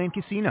 Lucky Land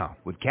Casino,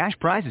 with cash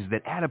prizes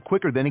that add up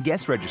quicker than a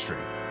guest registry.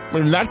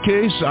 in that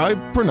case, I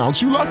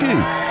pronounce you lucky.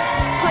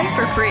 Play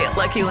for free at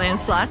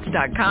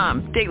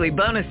LuckyLandSlots.com. Daily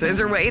bonuses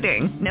are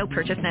waiting. No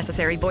purchase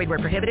necessary. Void where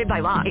prohibited by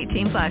law.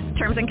 18+.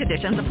 Terms and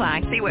conditions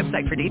apply. See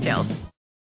website for details.